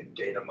just in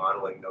data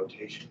modeling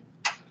notation.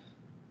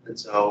 And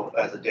so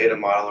as a data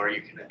modeler,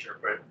 you can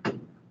interpret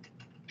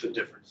the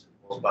different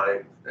symbols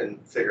and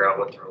figure out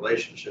what the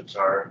relationships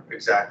are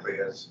exactly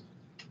as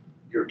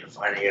you're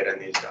defining it in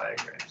these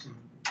diagrams.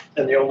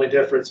 And the only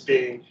difference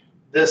being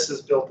this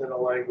is built in a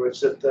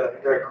language that the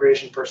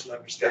recreation person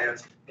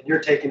understands, and you're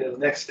taking it the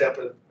next step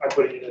of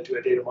putting it into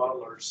a data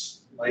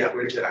modeler's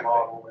language and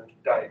model and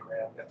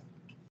diagram.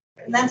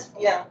 And that's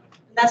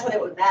when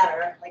it would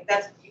matter. Like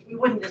you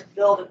wouldn't just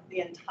build the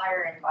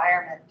entire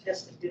environment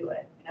just to do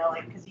it, you know,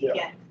 like, because you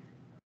can't.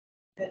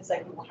 It's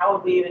like, how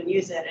would we even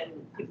use it? And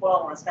people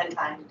don't want to spend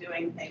time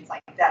doing things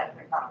like that if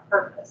there's not a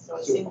purpose. So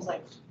it seems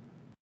like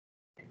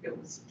if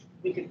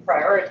we could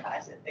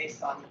prioritize it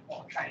based on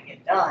what we're trying to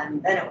get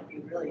done, then it would be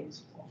really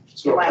useful.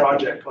 So a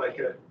project like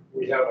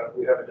we have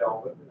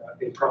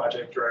a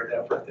project or an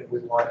effort that we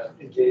want to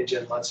engage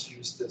in. Let's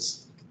use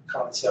this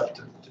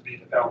concept to be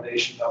the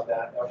foundation of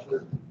that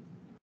effort.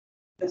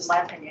 This is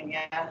my opinion,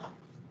 yeah.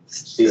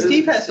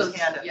 Steve has his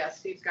hand up. Yeah,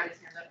 Steve's got his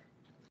hand up.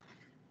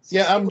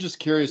 Yeah, I'm just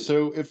curious.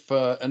 So if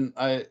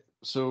sorry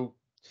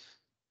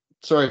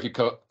if you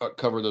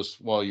covered this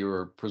while you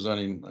were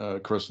presenting,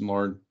 Chris and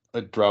Lauren. I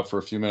dropped for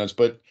a few minutes,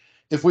 but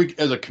if we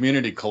as a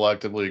community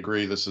collectively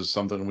agree this is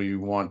something we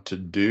want to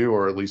do,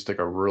 or at least take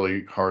a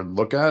really hard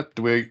look at,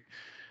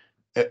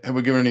 have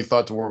we given any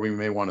thought to where we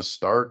may want to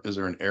start? Is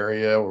there an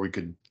area where we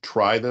could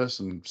try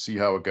this and see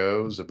how it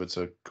goes? If it's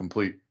a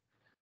complete,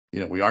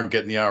 we aren't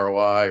getting the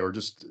ROI, or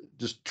just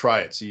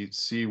try it,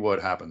 see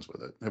what happens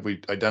with it. Have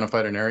we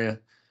identified an area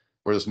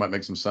where this might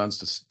make some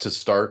sense to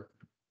start?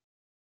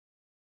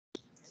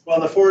 Well,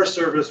 in the Forest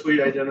Service,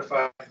 we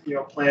identified,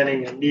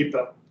 planning and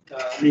NEPA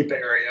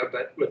area,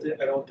 but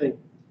I don't think,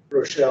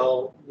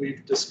 Rochelle,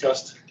 we've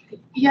discussed.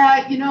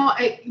 Yeah,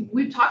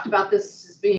 we've talked about this as being